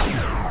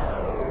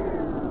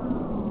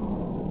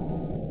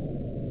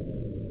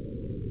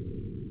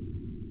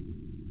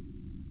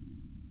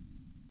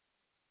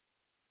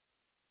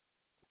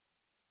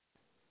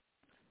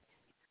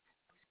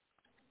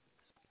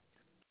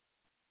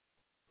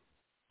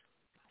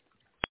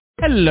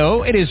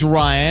 Hello, it is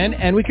Ryan,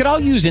 and we could all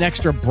use an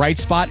extra bright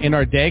spot in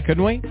our day,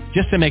 couldn't we?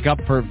 Just to make up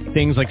for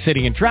things like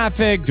sitting in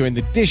traffic, doing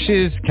the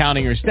dishes,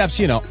 counting your steps,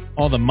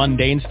 all the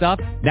mundane stuff.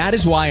 That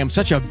is why I'm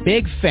such a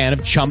big fan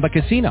of Chumba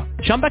Casino.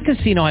 Chumba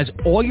Casino has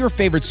all your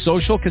favorite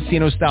social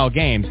casino-style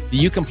games that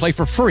you can play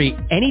for free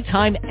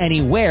anytime,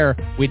 anywhere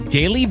with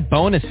daily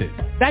bonuses.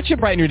 That should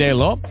brighten your day a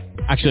little.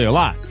 Actually, a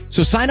lot.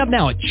 So sign up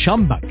now at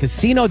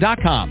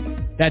ChumbaCasino.com.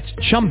 That's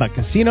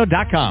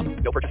ChumbaCasino.com.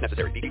 No purchase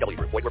necessary. VGW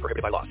Group. Void where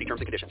prohibited by law. See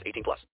terms and conditions. 18+.